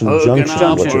 Conjunction, junction.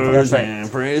 What's your That's function? right. and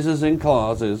phrases and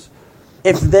clauses.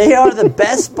 If they are the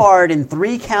best bard in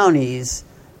 3 counties,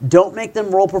 don't make them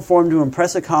roll perform to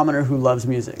impress a commoner who loves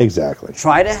music. Exactly.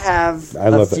 Try to have I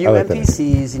a love that- few I like that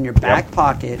NPCs in your back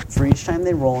pocket for each time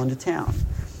they roll into town.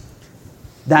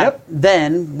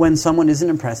 Then, when someone isn't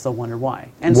impressed, they'll wonder why.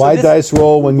 And so Why this- dice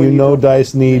roll when you know don't-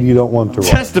 dice need you don't want to roll?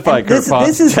 Testify, And Kurt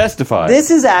Fox. Testify.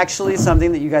 This is actually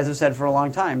something that you guys have said for a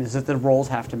long time: is that the rolls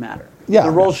have to matter. Yeah.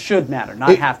 The rolls should matter,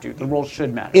 not have to. The rolls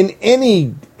should matter. In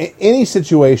any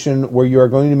situation where you are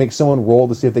going to make someone roll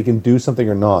to see if they can do something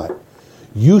or not,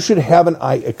 you should have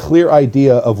a clear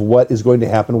idea of what is going to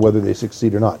happen, whether they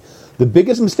succeed or not. The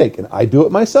biggest mistake, and I do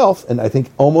it myself, and I think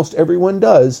almost everyone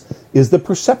does, is the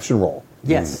perception roll.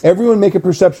 Yes. Everyone make a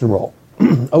perception roll.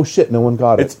 Oh shit, no one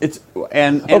got it.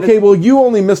 And okay, well, you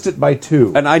only missed it by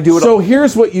 2. And I do it. So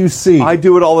here's what you see. I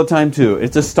do it all the time too.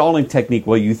 It's a stalling technique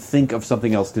while you think of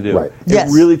something else to do. Right. It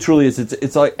Yes. really truly is.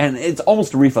 It's like, and it's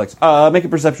almost a reflex. Make a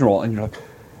perception roll, and you're like,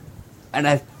 And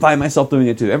I find myself doing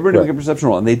it too. Everybody Right. make a perception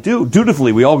roll, and they do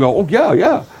dutifully. We all go, "Oh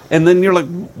yeah," and then you're like,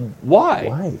 "Why?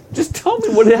 Why? Just tell me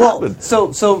what happened."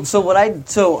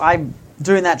 I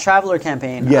during that Traveler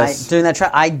campaign, Yes.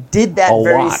 I did that A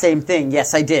very lot. same thing.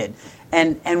 Yes, I did.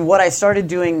 And what I started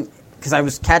doing, because I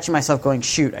was catching myself going,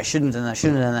 shoot, I shouldn't have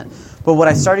done that. But what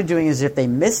I started doing is if they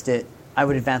missed it, I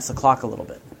would advance the clock a little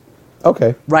bit.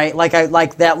 Okay. Right?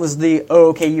 Like that was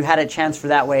okay, you had a chance for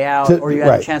that way out, or you had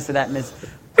right. a chance for that miss.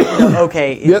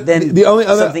 Okay, The- then the only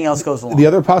other- something else goes along. The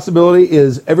other possibility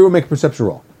is everyone make a perception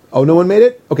roll. Oh, no one made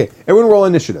it? Okay, everyone roll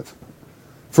initiative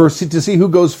to see who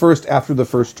goes first after the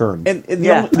first turn. And the,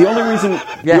 Yeah. the only reason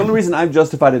Yeah. the only reason I've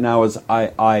justified it now is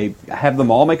I have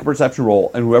them all make a perception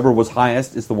roll, and whoever was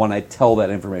highest is the one I tell that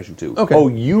information to. Okay. Oh,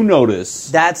 you notice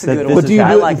That's a that good this one. But is do you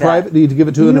I do it like in that. private? Do you give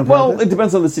it to them in Well, private? it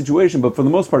depends on the situation, but for the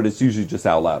most part, it's usually just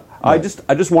out loud. I just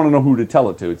want to know who to tell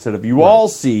it to. Instead of you all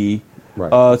see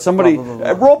Right. somebody Blah,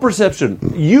 blah, blah, roll perception.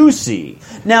 You see.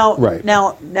 Now, Right.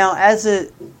 now, as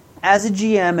a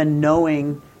GM and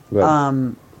knowing,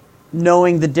 Right.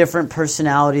 knowing the different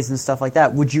personalities and stuff like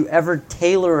that, would you ever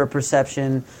tailor a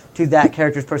perception to that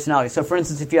character's personality? So, for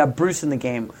instance, if you have Bruce in the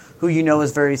game, who you know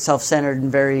is very self-centered and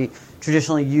very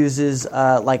traditionally uses,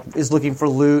 is looking for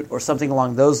loot or something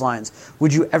along those lines,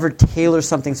 would you ever tailor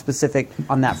something specific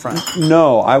on that front?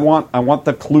 No, I want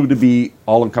the clue to be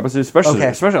all encompassing. Especially,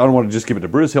 I don't want to just give it to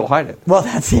Bruce. He'll hide it. Well,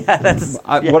 that's What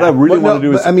I yeah. really But want to no,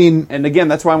 do is, but I mean- and again,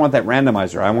 that's why I want that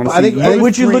randomizer. I want to I see. think-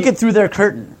 Would you three- look it through their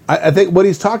curtain? I think what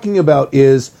he's talking about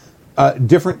is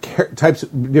different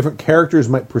different characters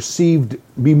might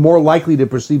be more likely to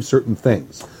perceive certain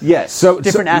things. Yes.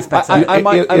 Different aspects of I, it. I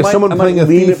might, if someone I might playing a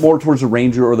lean thief, it more towards the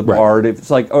ranger or the Right. bard. If it's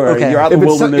like, all right, Okay. you're out in if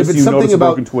the it's, wilderness, if it's you something notice a about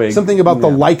broken twig. something about the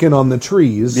Yeah. lichen on the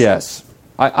trees, Yes,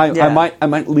 I Yeah.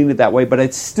 might lean it that way, but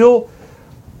it's still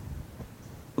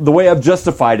the way I've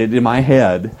justified it in my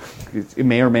head. It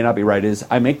may or may not be right. Is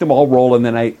I make them all roll, and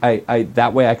then I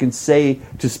that way I can say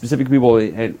to specific people,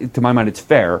 and to my mind, it's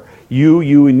fair. You,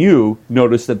 and you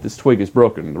notice that this twig is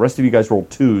broken. The rest of you guys roll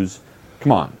twos.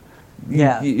 Come on.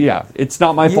 Yeah. Yeah. It's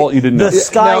not my fault you didn't The notice.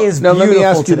 sky Now- is now let me beautiful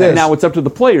ask you today. this. Now it's up to the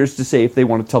players to say if they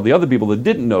want to tell the other people that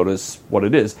didn't notice what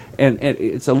it is, and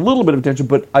it's a little bit of tension,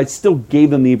 but I still gave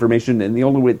them the information, and the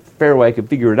only fair way I could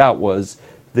figure it out was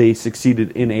they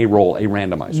succeeded in a roll, a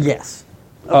randomizer. Yes.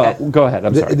 Okay. Go ahead.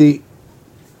 I'm sorry.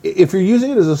 If you're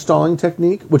using it as a stalling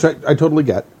technique, which I totally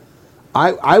get,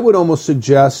 I would almost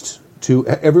suggest to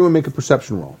everyone make a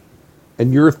perception roll,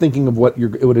 and you're thinking of what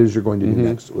it is you're going to do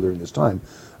next during this time.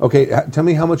 Okay, tell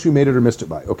me how much you made it or missed it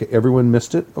by. Okay, everyone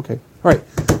missed it. Okay, all right.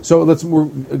 So we're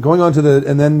going on to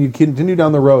and then you continue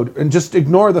down the road, and just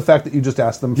ignore the fact that you just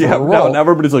asked them for yeah. a roll. Now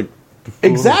everybody's like,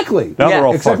 Exactly. Now they're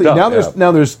all exactly. fucked up.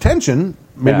 Now there's tension.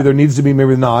 Maybe Yeah. there needs to be.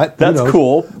 Maybe not. Who That's knows?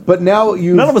 cool. But now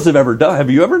you. none of us have ever done. Have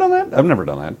you ever done that? I've never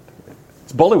done that.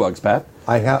 It's bullywugs, Pat.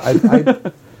 I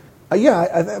have.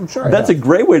 I'm sure. That's I a have.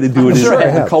 great way to do it. I'm sure I in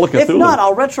have. Call of Cthulhu. If not,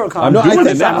 I'll retrocon. I'm No, I doing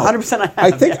think- it now. 100% I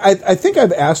have. I think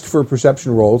I've asked for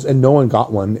perception rolls and no one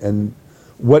got one. And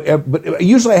but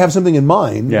usually I have something in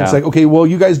mind. Yeah. It's like, okay, well,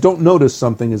 you guys don't notice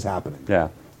something is happening. Yeah.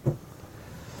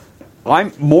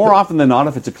 I'm more often than not,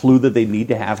 if it's a clue that they need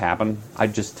to have happen, I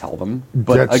just tell them.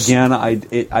 But That's- again, I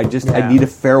Yeah. need a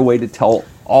fair way to tell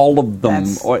all of them.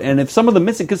 That's- And if some of them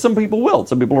miss it, because some people will,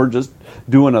 some people are just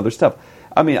doing other stuff.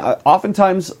 I mean,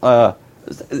 oftentimes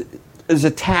there's a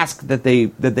task that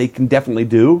they can definitely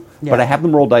do, Yeah. but I have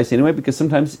them roll dice anyway because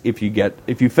sometimes if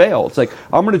you fail, it's like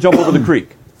I'm going to jump over the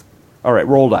creek. All right,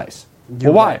 roll dice.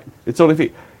 You're well, why? right. It's only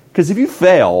feet. Because if you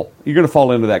fail, you're going to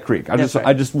fall into that creek. I That's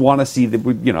right. just want to see that,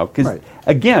 because Right.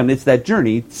 again, it's that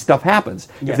journey. Stuff happens.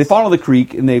 Yes. If they fall in the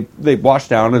creek and they wash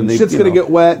down and they Shit's going to get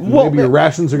wet. And Well, maybe your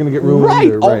rations are going to get ruined.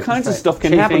 right, or- all kinds of stuff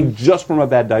can happen Chafing. just from a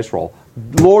bad dice roll.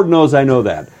 Lord knows I know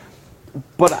that.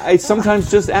 But I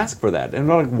sometimes just ask for that, and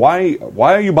I'm like,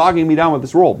 why are you bogging me down with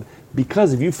this roll?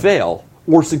 Because if you fail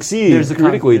or succeed There's a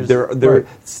critically, there's- there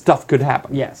stuff could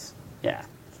happen. Yes. Yeah.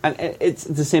 And it's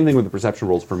the same thing with the perception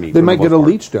rolls for me. They for the might most get a part.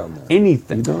 leech down there.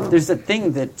 Anything. You don't know. There's a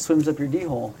thing that swims up your D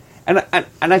hole. And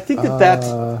I think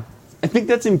I think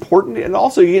that's important, and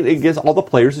also it gives all the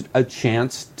players a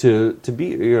chance to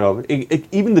be,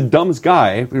 even the dumbest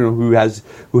guy, who has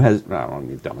I don't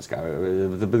mean dumbest guy,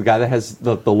 the guy that has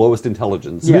the lowest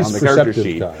intelligence Yes. on the character Misperceptive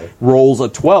sheet guy. rolls a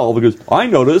 12 and goes, I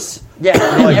notice. Yeah,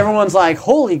 and everyone's like,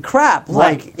 "Holy crap!"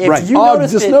 Like, if right. you Oh,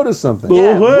 noticed just it, noticed something.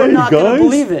 yeah, Oh, we're hey, not going guys. to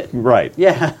believe it. Right.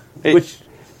 Yeah, which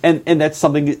And that's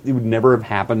something that would never have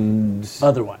happened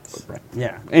otherwise, Right.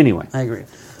 Yeah, Anyway. I agree.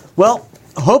 Well,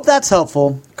 hope that's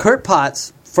helpful. Kurt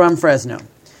Potts from Fresno.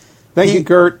 Thank you,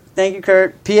 Kurt. Thank you,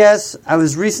 Kurt. P.S. I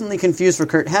was recently confused for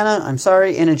Kurt Hanna. I'm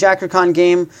sorry. In a JackerCon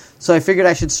game, so I figured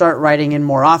I should start writing in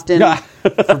more often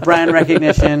for brand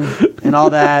recognition and all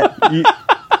that.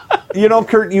 You know,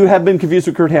 Kurt, you have been confused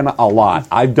with Kurt Hanna a lot.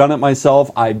 I've done it myself.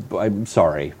 I'm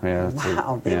sorry. Yeah,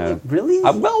 Wow, yeah. really?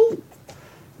 Well,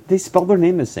 they spell their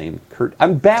name the same. Kurt.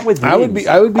 I'm bad with names. I would be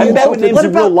I'm bad with insulted. names What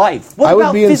in about- real life. What I would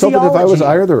about be insulted if I was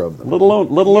physiology? either of them. Let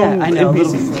alone Yeah, I know.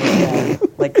 NPCs. Yeah.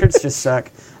 Like, Kurt's just suck.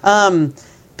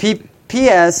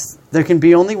 P.S. There can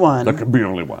be only one. There could be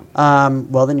only one.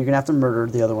 Well, then you're going to have to murder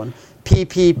the other one.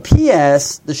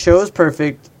 P.P.P.S. The show is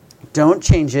perfect. Don't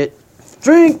change it.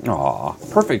 Drink! Aw,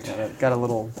 perfect. Got a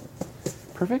little...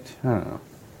 Perfect? I don't know.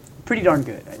 Pretty darn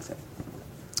good, I'd say.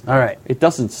 All right. It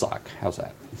doesn't suck. How's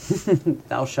that?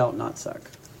 Thou shalt not suck.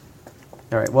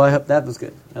 All right. Well, I hope that was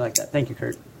good. I like that. Thank you,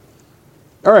 Kurt.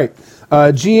 All right.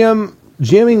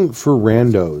 GMing for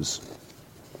randos.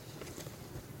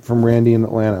 From Randy in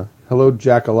Atlanta. Hello,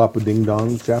 Jackalopa Ding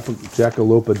Dong.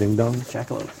 Jackalopa Ding Dong.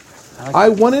 Jackalope. I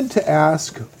wanted to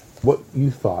ask what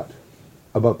you thought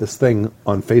about this thing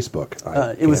on Facebook.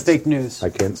 It was fake news. I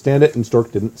can't stand it, and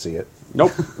Stork didn't see it.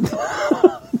 Nope.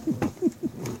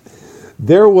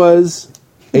 There was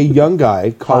a young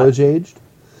guy, college-aged,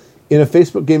 in a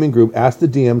Facebook gaming group, asked the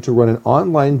DM to run an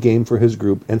online game for his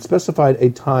group and specified a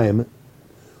time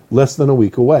less than a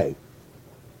week away.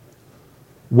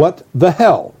 What the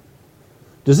hell?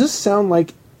 Does this sound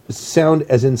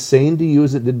as insane to you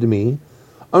as it did to me?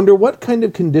 Under what kind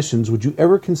of conditions would you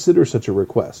ever consider such a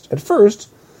request? At first,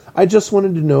 I just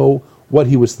wanted to know what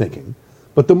he was thinking.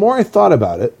 But the more I thought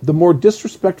about it, the more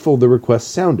disrespectful the request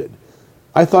sounded.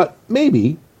 I thought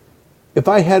maybe if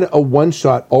I had a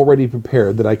one-shot already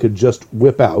prepared that I could just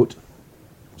whip out,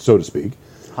 so to speak.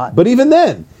 Hot. But even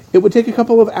then, it would take a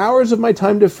couple of hours of my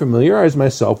time to familiarize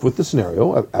myself with the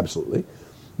scenario. Absolutely.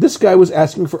 This guy was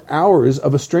asking for hours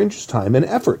of a stranger's time and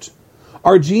effort.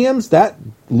 Are GMs that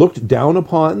looked down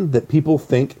upon that people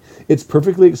think it's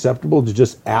perfectly acceptable to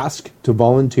just ask to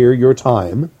volunteer your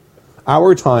time,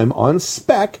 our time on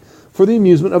spec for the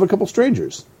amusement of a couple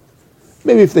strangers?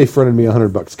 Maybe if they fronted me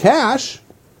 $100 cash.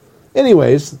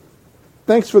 Anyways,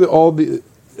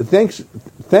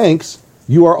 thanks.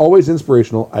 You are always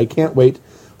inspirational. I can't wait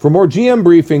for more GM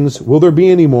briefings. Will there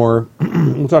be any more?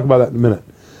 We'll talk about that in a minute.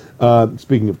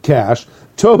 Speaking of cash,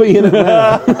 Toby in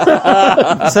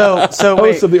Atlanta, So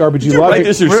wait. host of the RPG Did you write Logic.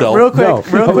 this yourself? Real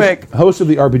quick. Host of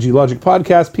the RPG Logic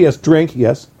podcast. P.S. Drink.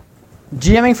 Yes.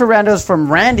 GMing for randos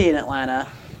from Randy in Atlanta.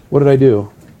 What did I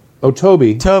do? Oh,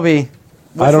 Toby. Toby.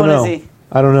 Which I don't one know. is he?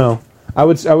 I don't know. I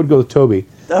would go with Toby.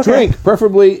 Okay. Drink,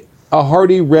 preferably a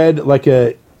hearty red like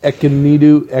a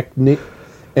Enkidu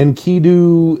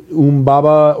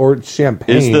Umbaba or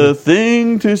champagne. Is the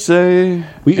thing to say.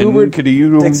 We Ubered-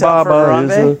 Dicks out for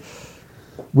Harambe?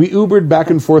 We Ubered back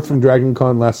and forth from Dragon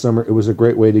Con last summer. It was a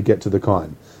great way to get to the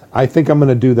con. I think I'm going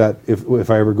to do that if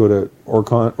I ever go to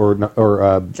Orcon or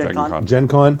Gen Con? Gen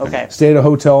Con. Okay. Stay at a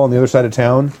hotel on the other side of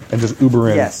town and just Uber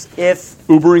in. Yes. If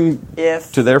Ubering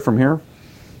to there from here?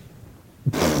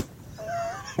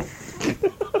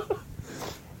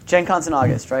 Gen Con's in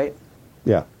August, right?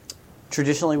 Yeah.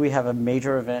 Traditionally, we have a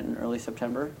major event in early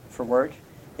September for work.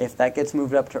 If that gets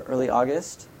moved up to early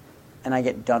August and I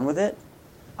get done with it,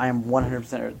 I am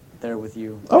 100% there with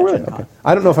you. Oh, at really? Gen Con. Okay.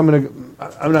 I don't know if I'm going to.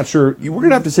 I'm not sure. We're going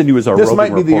to have to send you as our This roving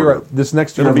might be the year. reporter. This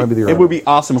next year might be the year. It would be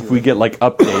awesome if we get like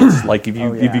updates, like if you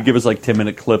Oh, if yeah. you give us like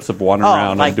 10-minute clips of wandering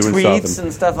around like and doing tweets stuff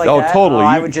and stuff like oh, that? totally. Oh,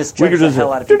 I would just we judge could the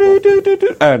hell out of people.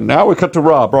 do. And now we cut to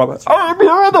Rob. I'm here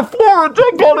on the floor at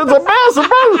Gen Con. It's a massive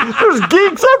mess. There's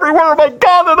geeks everywhere. Oh my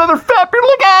God, another fat people.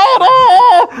 Look out!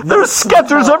 Oh, there's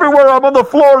Skechers everywhere. I'm on the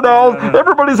floor now.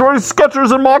 Everybody's wearing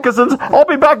Skechers and moccasins. I'll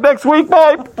be back next week.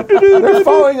 Bye. They're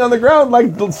falling on the ground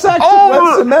like sacks of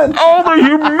wet cement. Oh, the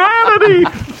humanity!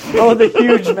 Oh, the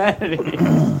huge humanity.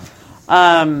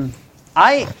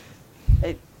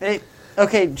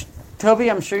 Okay, Toby,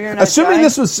 I'm sure you're a nice Assuming guy.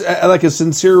 this was like a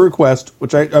sincere request,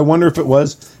 which I wonder if it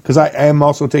was, because I am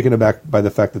also taken aback by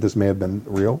the fact that this may have been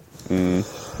real.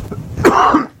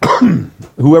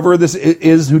 Whoever this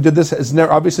is who did this has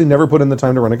obviously never put in the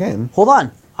time to run a game. Hold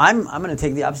on. I'm going to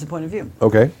take the opposite point of view.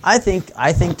 Okay. I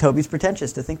think Toby's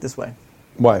pretentious to think this way.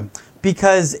 Why?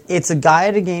 Because it's a guy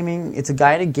at a gaming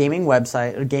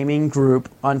website, a gaming group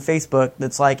on Facebook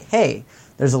that's like, hey,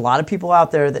 there's a lot of people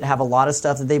out there that have a lot of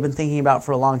stuff that they've been thinking about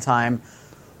for a long time.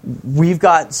 We've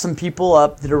got some people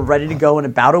up that are ready to go in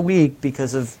about a week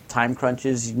because of time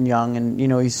crunches and young, and he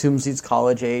assumes he's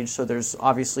college age, so there's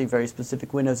obviously very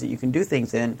specific windows that you can do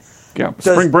things in. Yeah,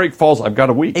 spring break falls. I've got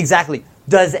a week. Exactly.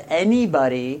 Does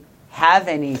anybody have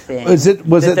anything Was it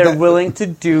they're that- willing to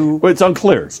do Well, it's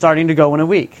unclear. starting to go in a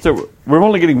week. So we're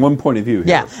only getting one point of view here.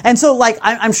 Yeah, and so like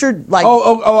I'm sure like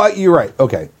You're right.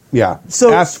 Okay, yeah.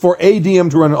 So- asked for a DM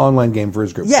to run an online game for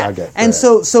his group. yeah, Okay, and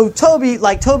right. so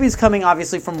Toby's coming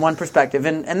obviously from one perspective,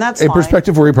 and that's a fine.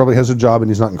 perspective where he probably has a job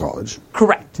and he's not in college.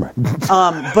 Correct. Right.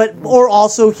 But or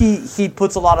also he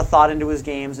puts a lot of thought into his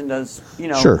games and does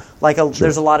Sure.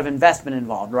 there's a lot of investment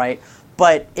involved, right?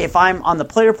 But if I'm on the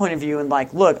player point of view and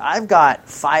like, look, I've got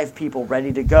 5 people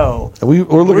ready to go. We're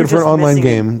looking for just an online missing-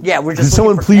 game. Yeah, we're Can just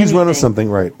someone looking for please run us anything. something,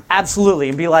 right? Absolutely,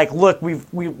 and be like, look,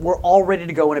 we're all ready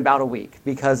to go in about a week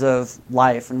because of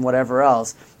life and whatever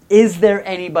else. Is there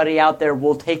anybody out there?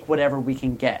 We'll take whatever we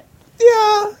can get.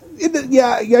 Yeah.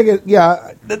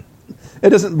 It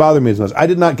doesn't bother me as much. I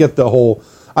did not get the whole.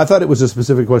 I thought it was a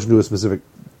specific question to a specific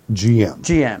GM.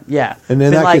 GM, yeah. And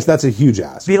in Been that like- case, that's a huge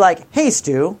ask. Be like, hey,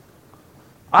 Stu,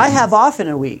 I have off in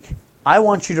a week. I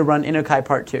want you to run Inukai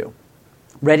Part 2.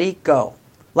 Ready? Go.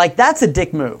 Like, that's a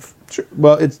dick move. Sure.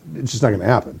 Well, it's just not going to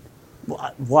happen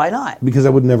Why not? because I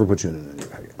would never put you in an game.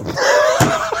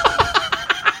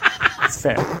 That's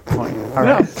fair point. All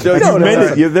right. So you made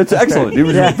it. That's excellent. It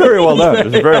was very well done. It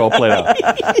was very well played out.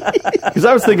 Because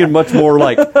I was thinking much more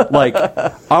like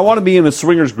I want to be in a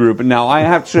swingers group, and now I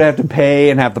have to pay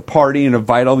and have the party and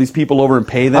invite all these people over and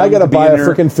pay them. I got to be buy in a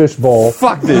there. freaking fish bowl.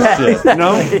 Fuck this shit.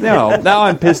 No. Now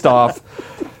I'm pissed off.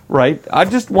 Right, I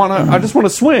just want to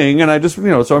swing, and I just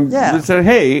so I'm saying,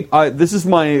 hey, this is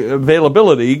my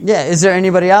availability. Yeah, is there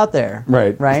anybody out there?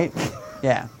 Right. Right?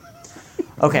 Yeah.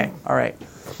 Okay, all right.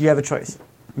 You have a choice.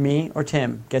 Me or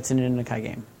Tim gets in an Inukai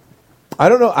game. I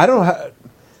don't know.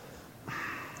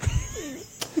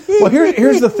 Well,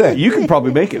 here's the thing. You can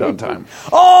probably make it on time.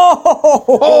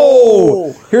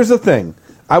 Oh, here's the thing.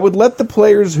 I would let the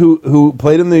players who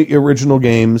played in the original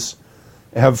games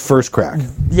have first crack.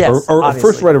 Yes, or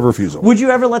obviously. first right of refusal. Would you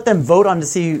ever let them vote on to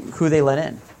see who they let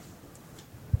in?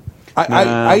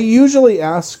 I usually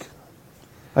ask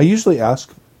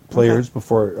players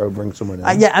before I bring someone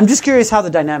in. Yeah, I'm just curious how the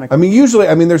dynamic. I mean,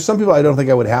 there's some people I don't think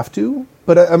I would have to,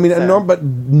 but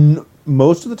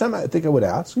most of the time I think I would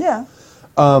ask. Yeah.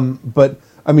 But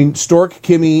I mean, Stork,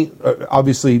 Kimmy,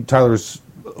 obviously Tyler's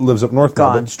lives up north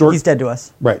now, Gone. but Stork, He's dead to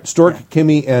us. right? Stork,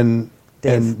 Kimmy, and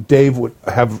Dave would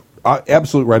have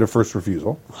absolute right of first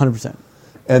refusal. 100%.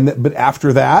 But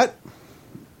after that,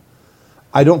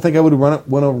 I don't think I would want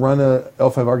to run a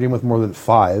L5R game with more than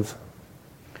 5.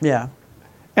 Yeah.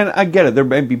 And I get it. There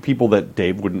may be people that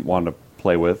Dave wouldn't want to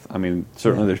play with. I mean,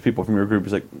 certainly there's people from your group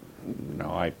who's like, no,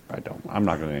 I don't. I'm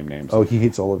not going to name names. Oh, he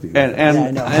hates all of you. And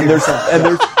I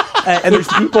know. there's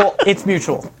people. It's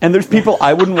mutual. And there's people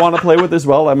I wouldn't want to play with as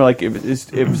well. I'm like,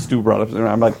 if Stu brought up,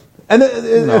 I'm like, And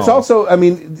it's also, I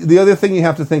mean, the other thing you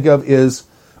have to think of is,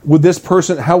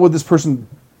 how would this person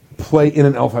play in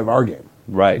an L5R game?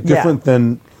 right. Different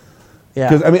than, Yeah.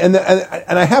 because I mean, and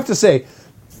I have to say,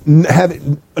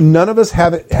 none of us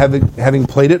having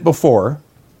played it before,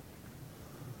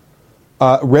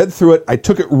 read through it. I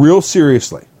took it real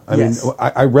seriously. I mean,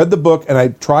 I read the book and I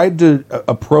tried to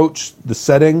approach the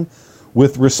setting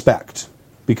with respect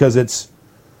because there's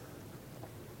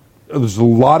a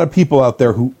lot of people out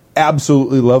there who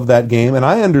absolutely love that game, and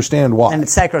I understand why. And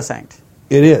it's sacrosanct.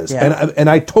 It is, Yeah. and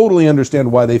I totally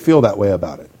understand why they feel that way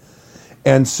about it.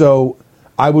 And so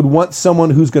I would want someone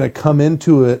who's going to come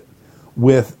into it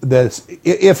with this,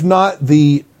 if not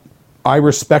I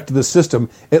respect the system,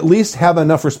 at least have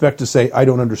enough respect to say, I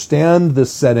don't understand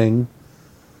this setting,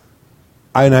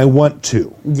 and I want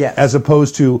to. Yes. As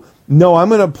opposed to, no, I'm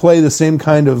going to play the same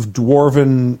kind of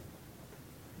dwarven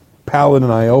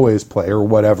paladin I always play, or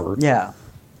whatever. Yeah.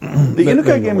 The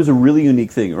Inukai game is a really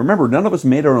unique thing. Remember, none of us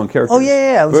made our own characters. Oh,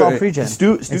 yeah. It was all pre-gen.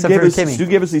 Stu Except gave for us, Timmy. Stu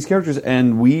gave us these characters,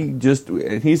 and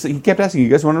he kept asking, you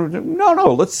guys want to?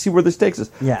 No, let's see where this takes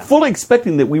us. Yeah. Fully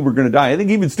expecting that we were going to die. I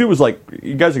think even Stu was like,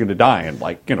 you guys are going to die in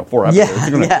 4 episodes. Yeah, You're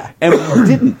gonna-" yeah. And we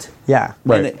didn't. Yeah.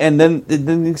 Right. And then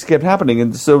things kept happening.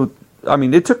 And so, I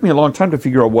mean, it took me a long time to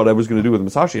figure out what I was going to do with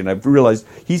Masashi, and I've realized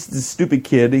he's this stupid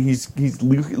kid. He's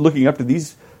looking up to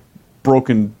these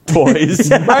broken toys,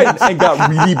 right? And got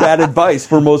really bad advice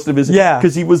for most of his, Yeah.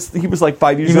 because he was like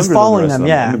 5 years He was younger following than the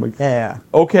them, rest of yeah. them.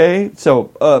 Yeah. Okay,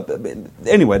 so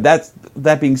anyway,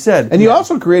 that being said, And you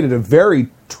also created a very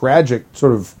tragic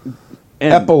sort of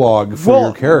and- epilogue for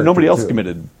your character. Nobody else too.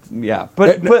 committed. Yeah,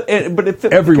 but it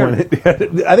fit Everyone.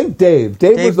 I think Dave.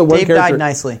 Dave was the one Dave character. died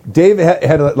nicely. Dave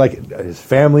had his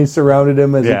family surrounded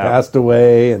him as he Yeah. passed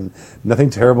away, and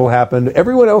nothing terrible happened.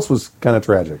 Everyone else was kind of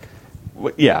tragic.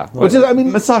 Yeah, Which is, I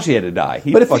mean, Masashi had to die.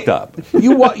 He But if fucked up.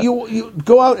 You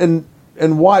go out and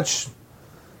watch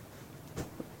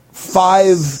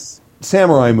 5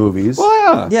 samurai movies.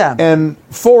 Well, Yeah. And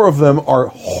 4 of them are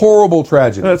horrible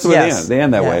tragedies. That's the way Yes. they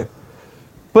end that Yeah. way.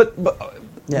 But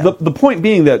Yeah. the point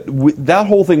being that that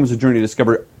whole thing was a journey to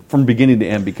discover from beginning to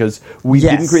end because we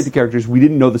Yes. didn't create the characters, we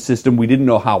didn't know the system, we didn't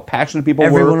know how passionate people were.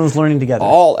 Everyone was learning together.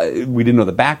 We didn't know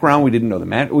the background, we didn't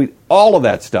know all of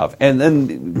that stuff, and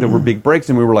then there were big breaks,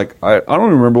 and we were like, I don't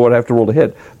even remember what I have to roll to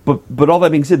hit. But all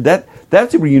that being said,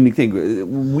 that's a really unique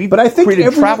thing. We've But I think created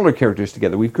every- Traveler characters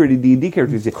together. We've created D&D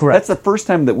characters together. Correct. That's the first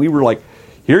time that we were like,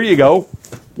 here you go,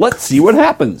 let's see what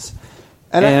happens.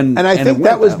 And I it think went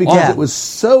that was well. because Yeah. it was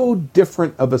so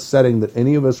different of a setting that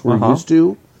any of us were Uh-huh. used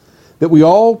to that we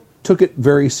all took it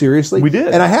very seriously. We did.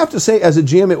 And I have to say, as a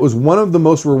GM, it was one of the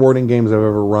most rewarding games I've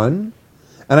ever run.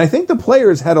 And I think the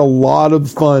players had a lot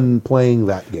of fun playing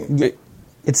that game.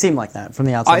 It seemed like that from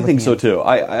the outside. I think so looking in. too.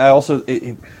 I also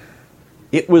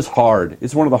it was hard.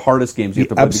 It's one of the hardest games you have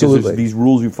to play because Absolutely. there's these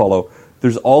rules you follow.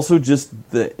 There's also just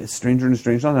the Stranger in a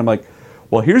Strange Land. I'm like,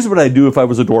 well, here's what I do if I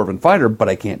was a dwarven fighter, but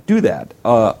I can't do that.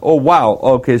 Oh wow,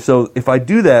 okay, so if I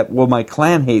do that, will my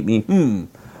clan hate me?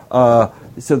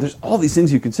 So there's all these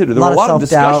things you consider. There Lot were a of lot of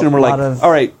self-doubt, discussion, and we're like, lot of- all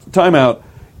right, time out.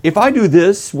 If I do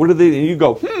this, what are they? And you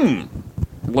go,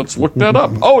 let's look that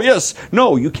up. Oh yes,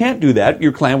 no, you can't do that.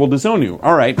 Your clan will disown you.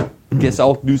 All right, guess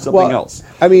I'll do something else.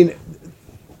 I mean,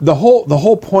 the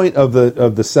whole point of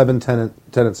the 7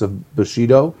 tenets of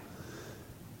Bushido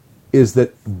is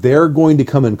that they're going to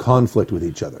come in conflict with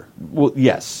each other. Well,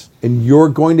 yes, And you're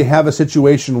going to have a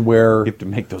situation where you have to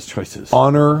make those choices.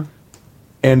 honor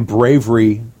and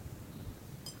bravery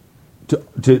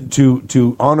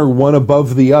to honor one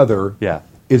above the other Yeah.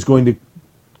 is going to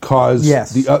cause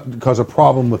Yes. cause a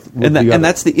problem with and the other, and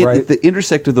that's the right? the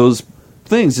intersect of those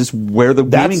things is where the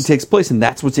That's- gaming takes place, and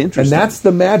that's what's and interesting. that's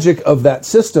the magic of that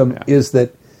system Yeah. is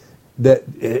that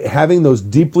having those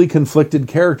deeply conflicted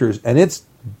characters, and it's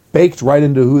baked right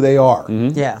into who they are.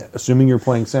 Mm-hmm. Yeah. Assuming you're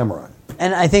playing samurai.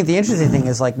 And I think the interesting thing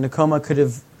is like Nakoma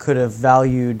could have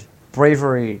valued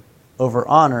bravery over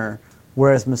honor,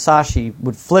 whereas Musashi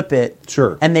would flip it.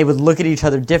 Sure. And they would look at each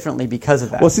other differently because of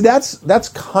that. Well, see, that's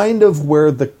kind of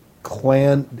where the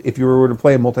clan, if you were to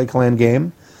play a multi-clan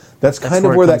game, that's kind of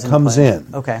where where it that comes comes into in.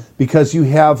 play. Okay. Because you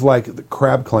have like the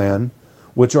Crab Clan,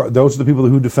 which are those are the people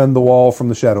who defend the wall from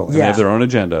the Shadowlands. They Yeah. have their own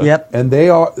agenda. Yep. And they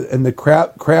are, and the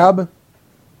crab,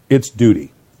 it's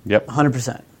duty, Yep.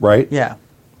 100%. right? Yeah.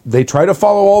 They try to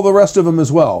follow all the rest of them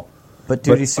as well. But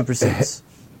duty supersedes.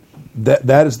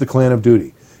 That is the clan of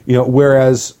duty. You know,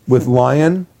 whereas with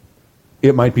Lion,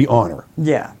 it might be honor.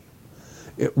 Yeah.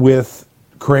 With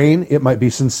Crane, it might be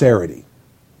sincerity,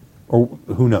 or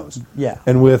who knows? Yeah.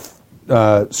 And with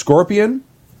Scorpion,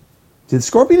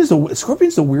 Scorpion's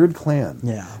a weird clan.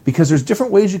 Yeah. Because there's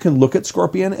different ways you can look at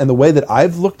Scorpion, and the way that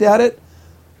I've looked at it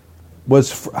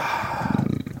was,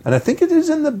 and I think it is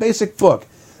in the basic book.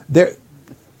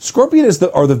 Scorpion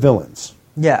are the villains.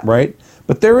 Yeah. Right.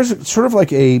 But there is sort of like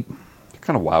They're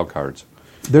kind of wild cards.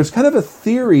 there's kind of a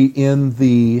theory in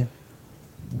the,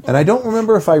 and I don't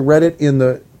remember if I read it in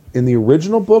the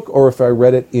original book or if I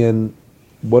read it in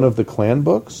one of the clan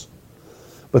books,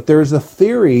 but there's a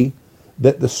theory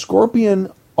that the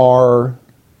Scorpion are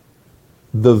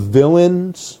the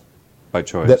villains By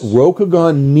choice. that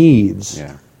Rokugan needs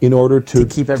Yeah. in order to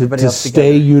keep everybody else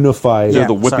stay together. unified. They're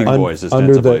the whipping sorry. boys,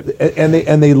 under ostensibly.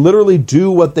 and they literally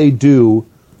do what they do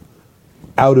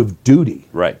out of duty,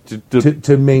 right.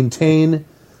 to maintain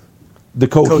the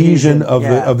cohesion of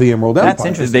yeah. the Emerald That's Empire.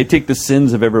 interesting. They take the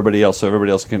sins of everybody else, so everybody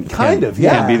else can Kind can, of,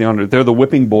 yeah. can be the honor. They're the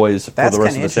whipping boys for That's the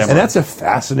rest of kinda the samurai. And that's a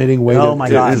fascinating way Oh to, my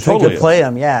to, God. to it think totally of is. play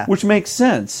them, yeah. Which makes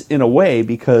sense in a way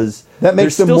because that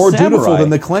makes they're them still more dutiful samurai. than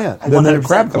the clan, than the 100%,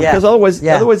 crab clan. yeah. Because otherwise,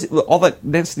 Yeah. all that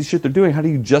nasty shit they're doing, how do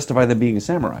you justify them being a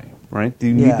samurai? Right?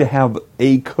 You need Yeah. to have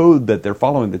a code that they're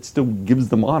following that still gives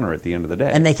them honor at the end of the day.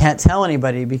 And they can't tell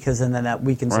anybody because then that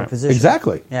weakens their Right. position.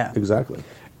 Exactly. Yeah. Exactly.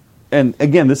 And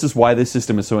again, this is why this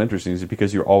system is so interesting, is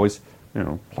because you're always,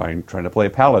 trying to play a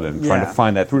paladin, trying to Yeah.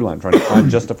 find that through line, trying to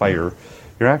justify your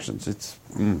actions.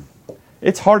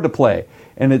 It's hard to play,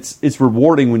 and it's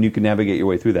rewarding when you can navigate your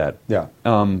way through that. Yeah.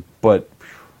 But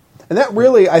And that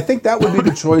really, I think that would be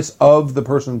the choice of the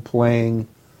person playing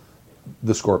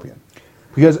the Scorpion.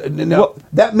 Because now,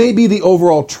 that may be the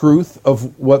overall truth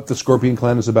of what the Scorpion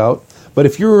clan is about. But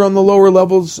if you're on the lower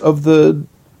levels of the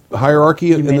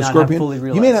hierarchy in may the not have Scorpion, fully you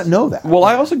may realized. not know that. well,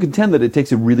 I also contend that it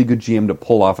takes a really good GM to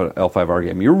pull off an L5R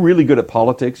game. You're really good at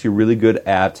politics. You're really good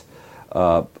at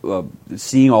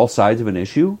seeing all sides of an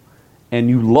issue, And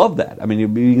you love that. I mean, you're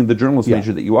being the journalist Yeah.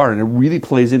 major that you are, and it really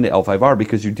plays into L5R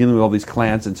because you're dealing with all these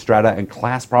clans and strata and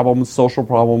class problems, social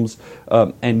problems,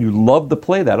 and you love to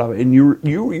play that. And you're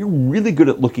really good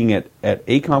at looking at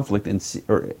a conflict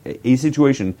or a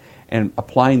situation and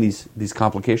applying these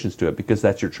complications to it because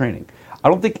that's your training. I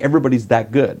don't think everybody's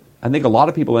that good. I think a lot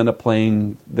of people end up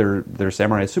playing their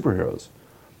samurai as superheroes,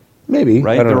 Maybe.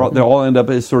 right? I don't know. They all end up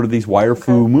as sort of these wire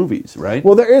fu movies, right?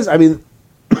 Well, there is. I mean,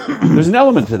 There's an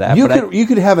element to that. you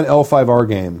could have an L5R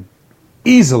game,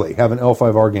 easily have an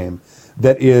L5R game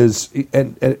that is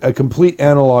a complete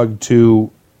analog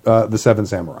to the Seven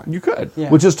Samurai. You could. Yeah.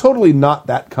 Which is totally not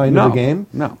that kind of a game.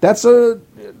 No. That's a.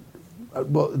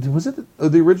 Well, was it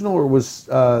the original or was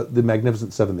the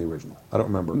Magnificent Seven the original? I don't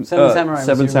remember. Seven Samurai. was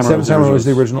Seven the Samurai. Seven Samurai was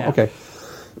the original. Yeah. Okay.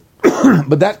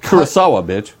 But that Kurosawa,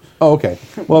 bitch. Oh, okay.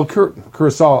 Well,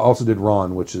 Kurosawa also did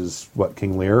Ron, which is what,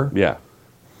 King Lear. Yeah.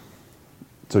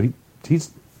 So he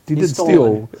did stole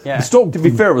steal. it. Yeah. He stole. To be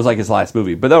fair, it was like his last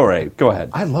movie, but all right, go ahead.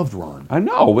 I loved Ron. I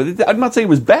know, but I'm not saying it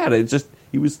was bad. It's just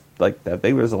he was like that.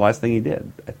 Thing was the last thing he did.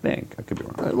 I think I could be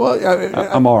wrong. Well,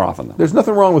 I'm all off on that. there's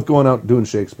nothing wrong with going out and doing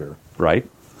Shakespeare. Right?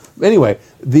 Anyway,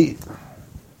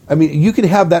 I mean, you can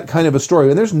have that kind of a story,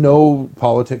 and there's no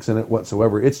politics in it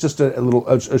whatsoever. It's just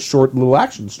a short little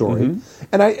action story,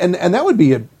 Mm-hmm. and that would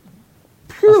be a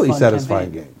purely A fun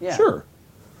satisfying campaign. game. Yeah. Sure.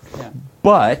 Yeah.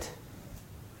 But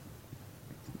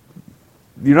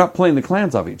you're not playing the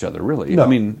clans off each other, really. No, I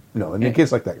mean, no. In a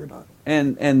case like that, you're not.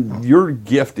 and your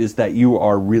gift is that you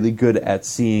are really good at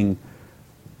seeing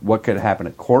what could happen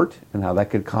at court and how that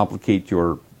could complicate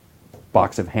your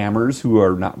box of hammers who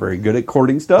are not very good at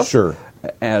courting stuff. Sure.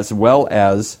 As well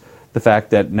as the fact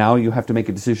that now you have to make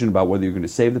a decision about whether you're going to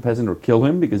save the peasant or kill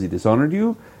him because he dishonored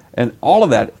you, and all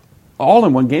of that, all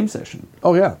in one game session.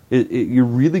 Oh yeah. You're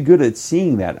really good at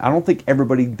seeing that. I don't think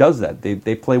everybody does that.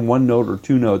 They play one note or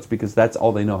two notes because that's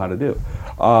all they know how to do.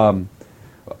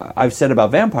 I've said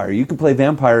about Vampire, you can play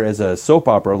Vampire as a soap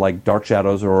opera like Dark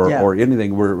Shadows or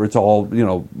anything where it's all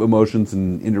emotions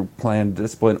and interclan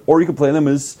discipline, or you can play them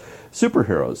as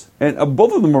superheroes, and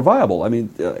both of them are viable. I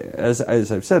mean, as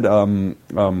I've said,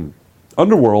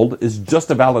 Underworld is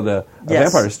just about a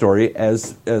Yes. vampire story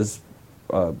as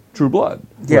True Blood.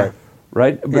 Yeah.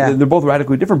 Right? But Yeah. they're both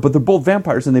radically different, but they're both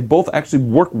vampires, and they both actually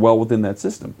work well within that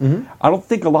system. I don't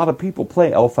think a lot of people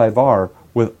play L5R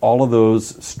with all of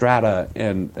those strata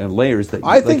and layers that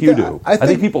I think you that- do. I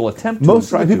think people attempt to.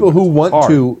 Most and of try the people to, who but want it's hard.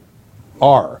 to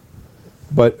are,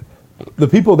 but the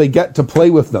people they get to play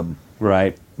with them,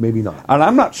 Right. maybe not. And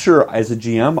I'm not sure, as a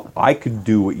GM, I could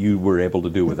do what you were able to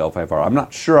do with L5R. I'm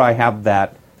not sure I have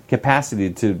that capacity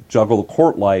to juggle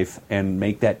court life and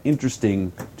make that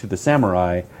interesting to the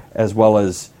samurai, as well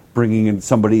as bringing in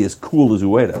somebody as cool as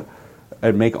Ueda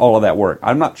and make all of that work.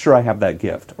 I'm not sure I have that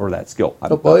gift or that skill. I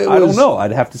don't know.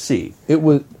 I'd have to see.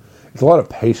 It's a lot of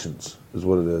patience, is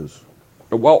what it is.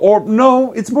 Well, or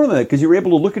no, it's more than that because you're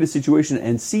able to look at a situation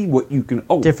and see what you can.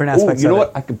 Different aspects You know of what?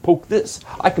 it. I can poke this.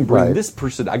 I can bring Right. this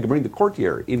person. I can bring the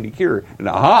courtier into here, and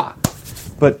aha!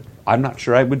 But I'm not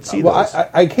sure I would see Well, those.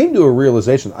 I came to a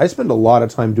realization. I spend a lot of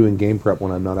time doing game prep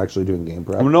when I'm not actually doing game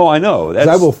prep. No, I know. 'Cause That's,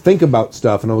 I will think about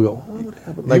stuff and I'll go, oh, what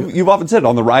happened? Like, you've often said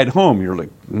on the ride home, you're like,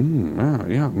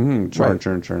 churn,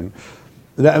 Right. churn.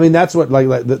 I mean, that's what like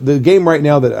the game right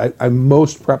now that I'm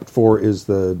most prepped for is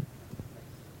the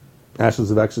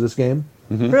Ashes of Exodus game.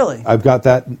 Really? I've got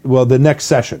that. Well, the next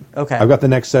session. Okay. I've got the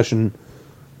next session.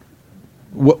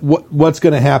 What's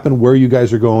going to happen? Where you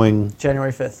guys are going?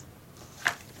 January 5th.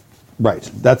 Right.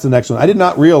 That's the next one. I did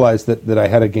not realize that I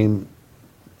had a game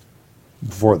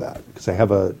before that because I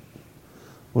have a.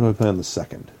 What do I play on the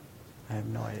second? I have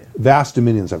no idea. Vast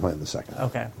Dominions I play on the second.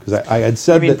 Okay. Because I had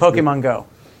said You mean that Pokemon Go?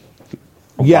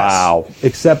 Yes. Wow.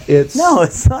 Except it's No,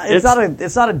 it's not.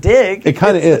 It's not a dig. It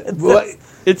kind of is. Well,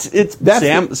 It's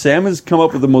That's Sam has come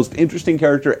up with the most interesting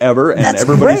character ever, and That's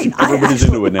everybody's great.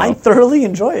 into it now. I thoroughly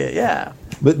enjoy it. Yeah.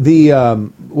 But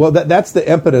that's the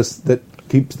impetus that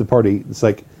keeps the party. It's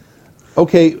like,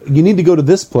 okay, you need to go to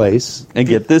this place. and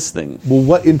get this thing. Well,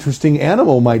 what interesting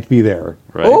animal might be there?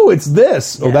 Right. Oh, it's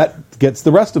this. Oh, Yeah. that gets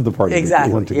the rest of the party Exactly.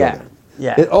 to want to Yeah. go there.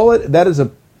 Yeah. That is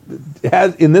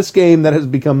in this game that has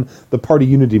become the party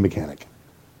unity mechanic.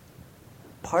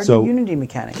 Party So- unity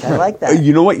mechanic. I like that.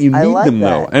 You know what? You I need like them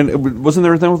that. though, and wasn't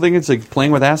there a thing? It's like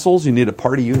playing with assholes. You need a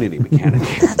party unity mechanic.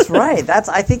 That's right.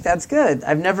 I think that's good.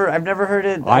 I've never heard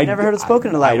it. I've never heard it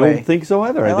spoken in that I way. don't think so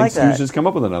either. I like think Stu's that. just come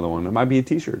up with another one. It might be a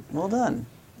T-shirt. Well done.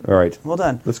 All right. Well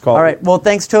done. Let's call All it. right. Well,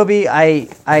 thanks, Toby. I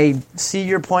see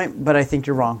your point, but I think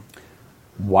you're wrong.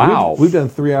 Wow, We've done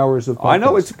 3 hours of. I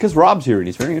know podcast. it's because Rob's here and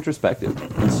he's very introspective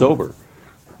and sober.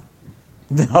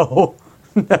 No.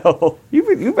 No.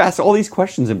 You've asked all these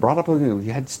questions and brought up. You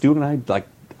had Stu and I like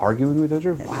arguing with each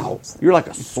other. Wow, you're like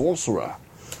a sorcerer.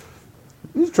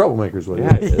 These troublemakers with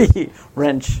Yeah. you.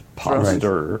 Wrench.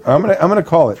 Poster. I'm gonna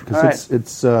call it because All right.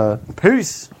 it's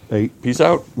Peace. 8. Peace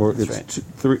out. Or it's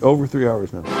right. over 3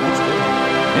 hours now.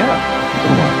 Yeah.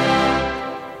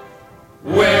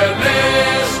 We're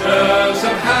listeners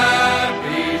of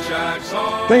Happy Jack's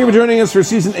Song. Thank you for joining us for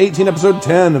season 18, episode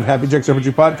 10 of Happy Jack's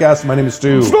RPG Podcast. My name is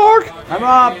Stu. Snark. I'm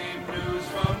Rob.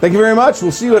 Thank you very much.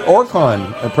 We'll see you at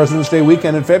Orcon at President's Day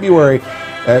weekend in February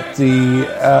at the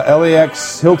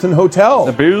LAX Hilton Hotel.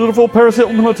 The beautiful Paris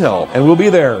Hilton Hotel. And we'll be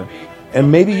there.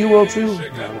 And maybe you will too.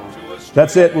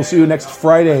 That's it. We'll see you next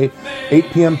Friday, 8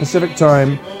 p.m. Pacific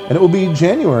time. And it will be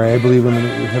January, I believe, when we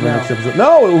have our next episode.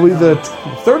 No, it will be the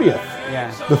 30th. Yeah.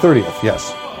 The 30th,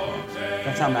 yes.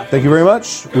 That's how math. Thank you very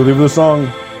much. We'll leave with a song.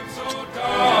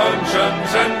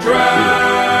 Dungeons and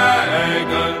Dragons,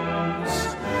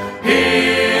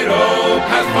 hero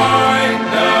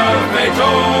pathfinder,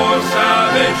 fatal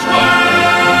savage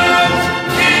lands,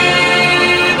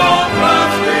 evil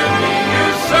crafts will be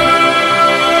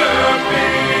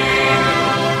usurping,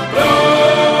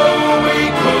 though we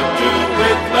could do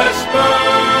with less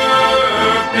burping.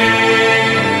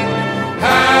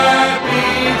 Happy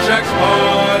Jack's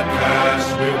podcast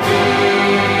will be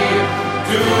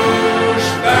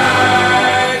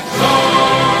douchebag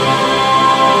song.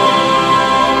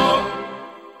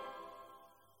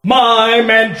 My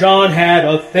man John had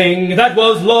a thing that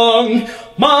was long.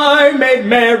 My maid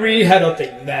Mary had a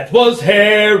thing that was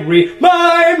hairy.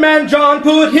 My man John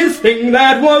put his thing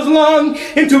that was long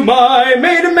into my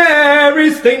maid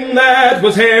Mary's thing that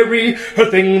was hairy. Her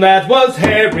thing that was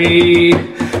hairy.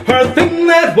 Her thing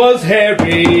that was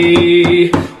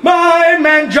hairy. My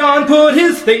man John put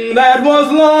his thing that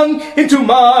was long into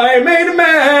my maid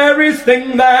Mary's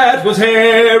thing that was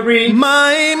hairy.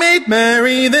 My maid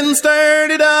Mary then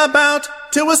stirred it about,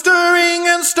 till was stirring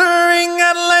and stirring,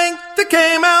 at length it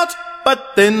came out.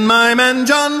 But then my man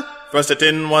John thrust it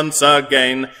in once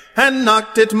again, and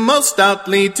knocked it most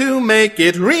stoutly to make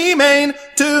it remain,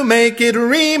 to make it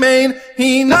remain.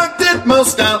 He knocked it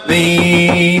most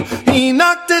stoutly, he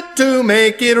knocked it to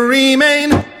make it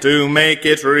remain, to make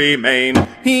it remain.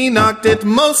 He knocked it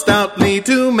most stoutly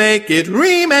to make it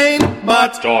remain.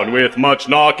 But John with much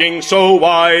knocking so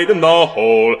wide in the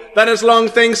hole, that his long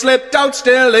thing slipped out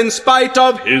still in spite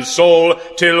of his soul,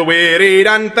 till wearied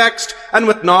and vexed, and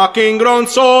with knocking grown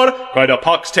sore, cried a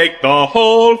pox take the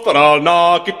whole, for I'll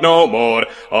knock it no more.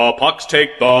 A pox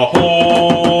take the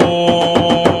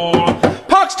whole.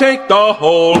 Pox take the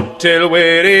whole, till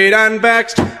wearied and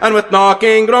vexed, and with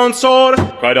knocking grown sore,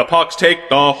 cried a pox take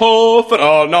the whole, for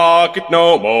I'll knock it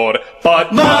no more.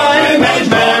 But my maid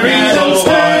Mary then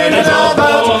stirred it all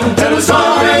about, till was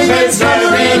stirring and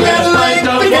stirring, at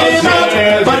length it came out.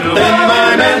 But then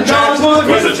my man John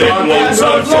was a tin once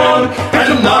long,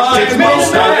 and knocked it most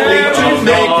stoutly to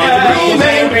make it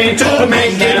remain, to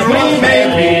make it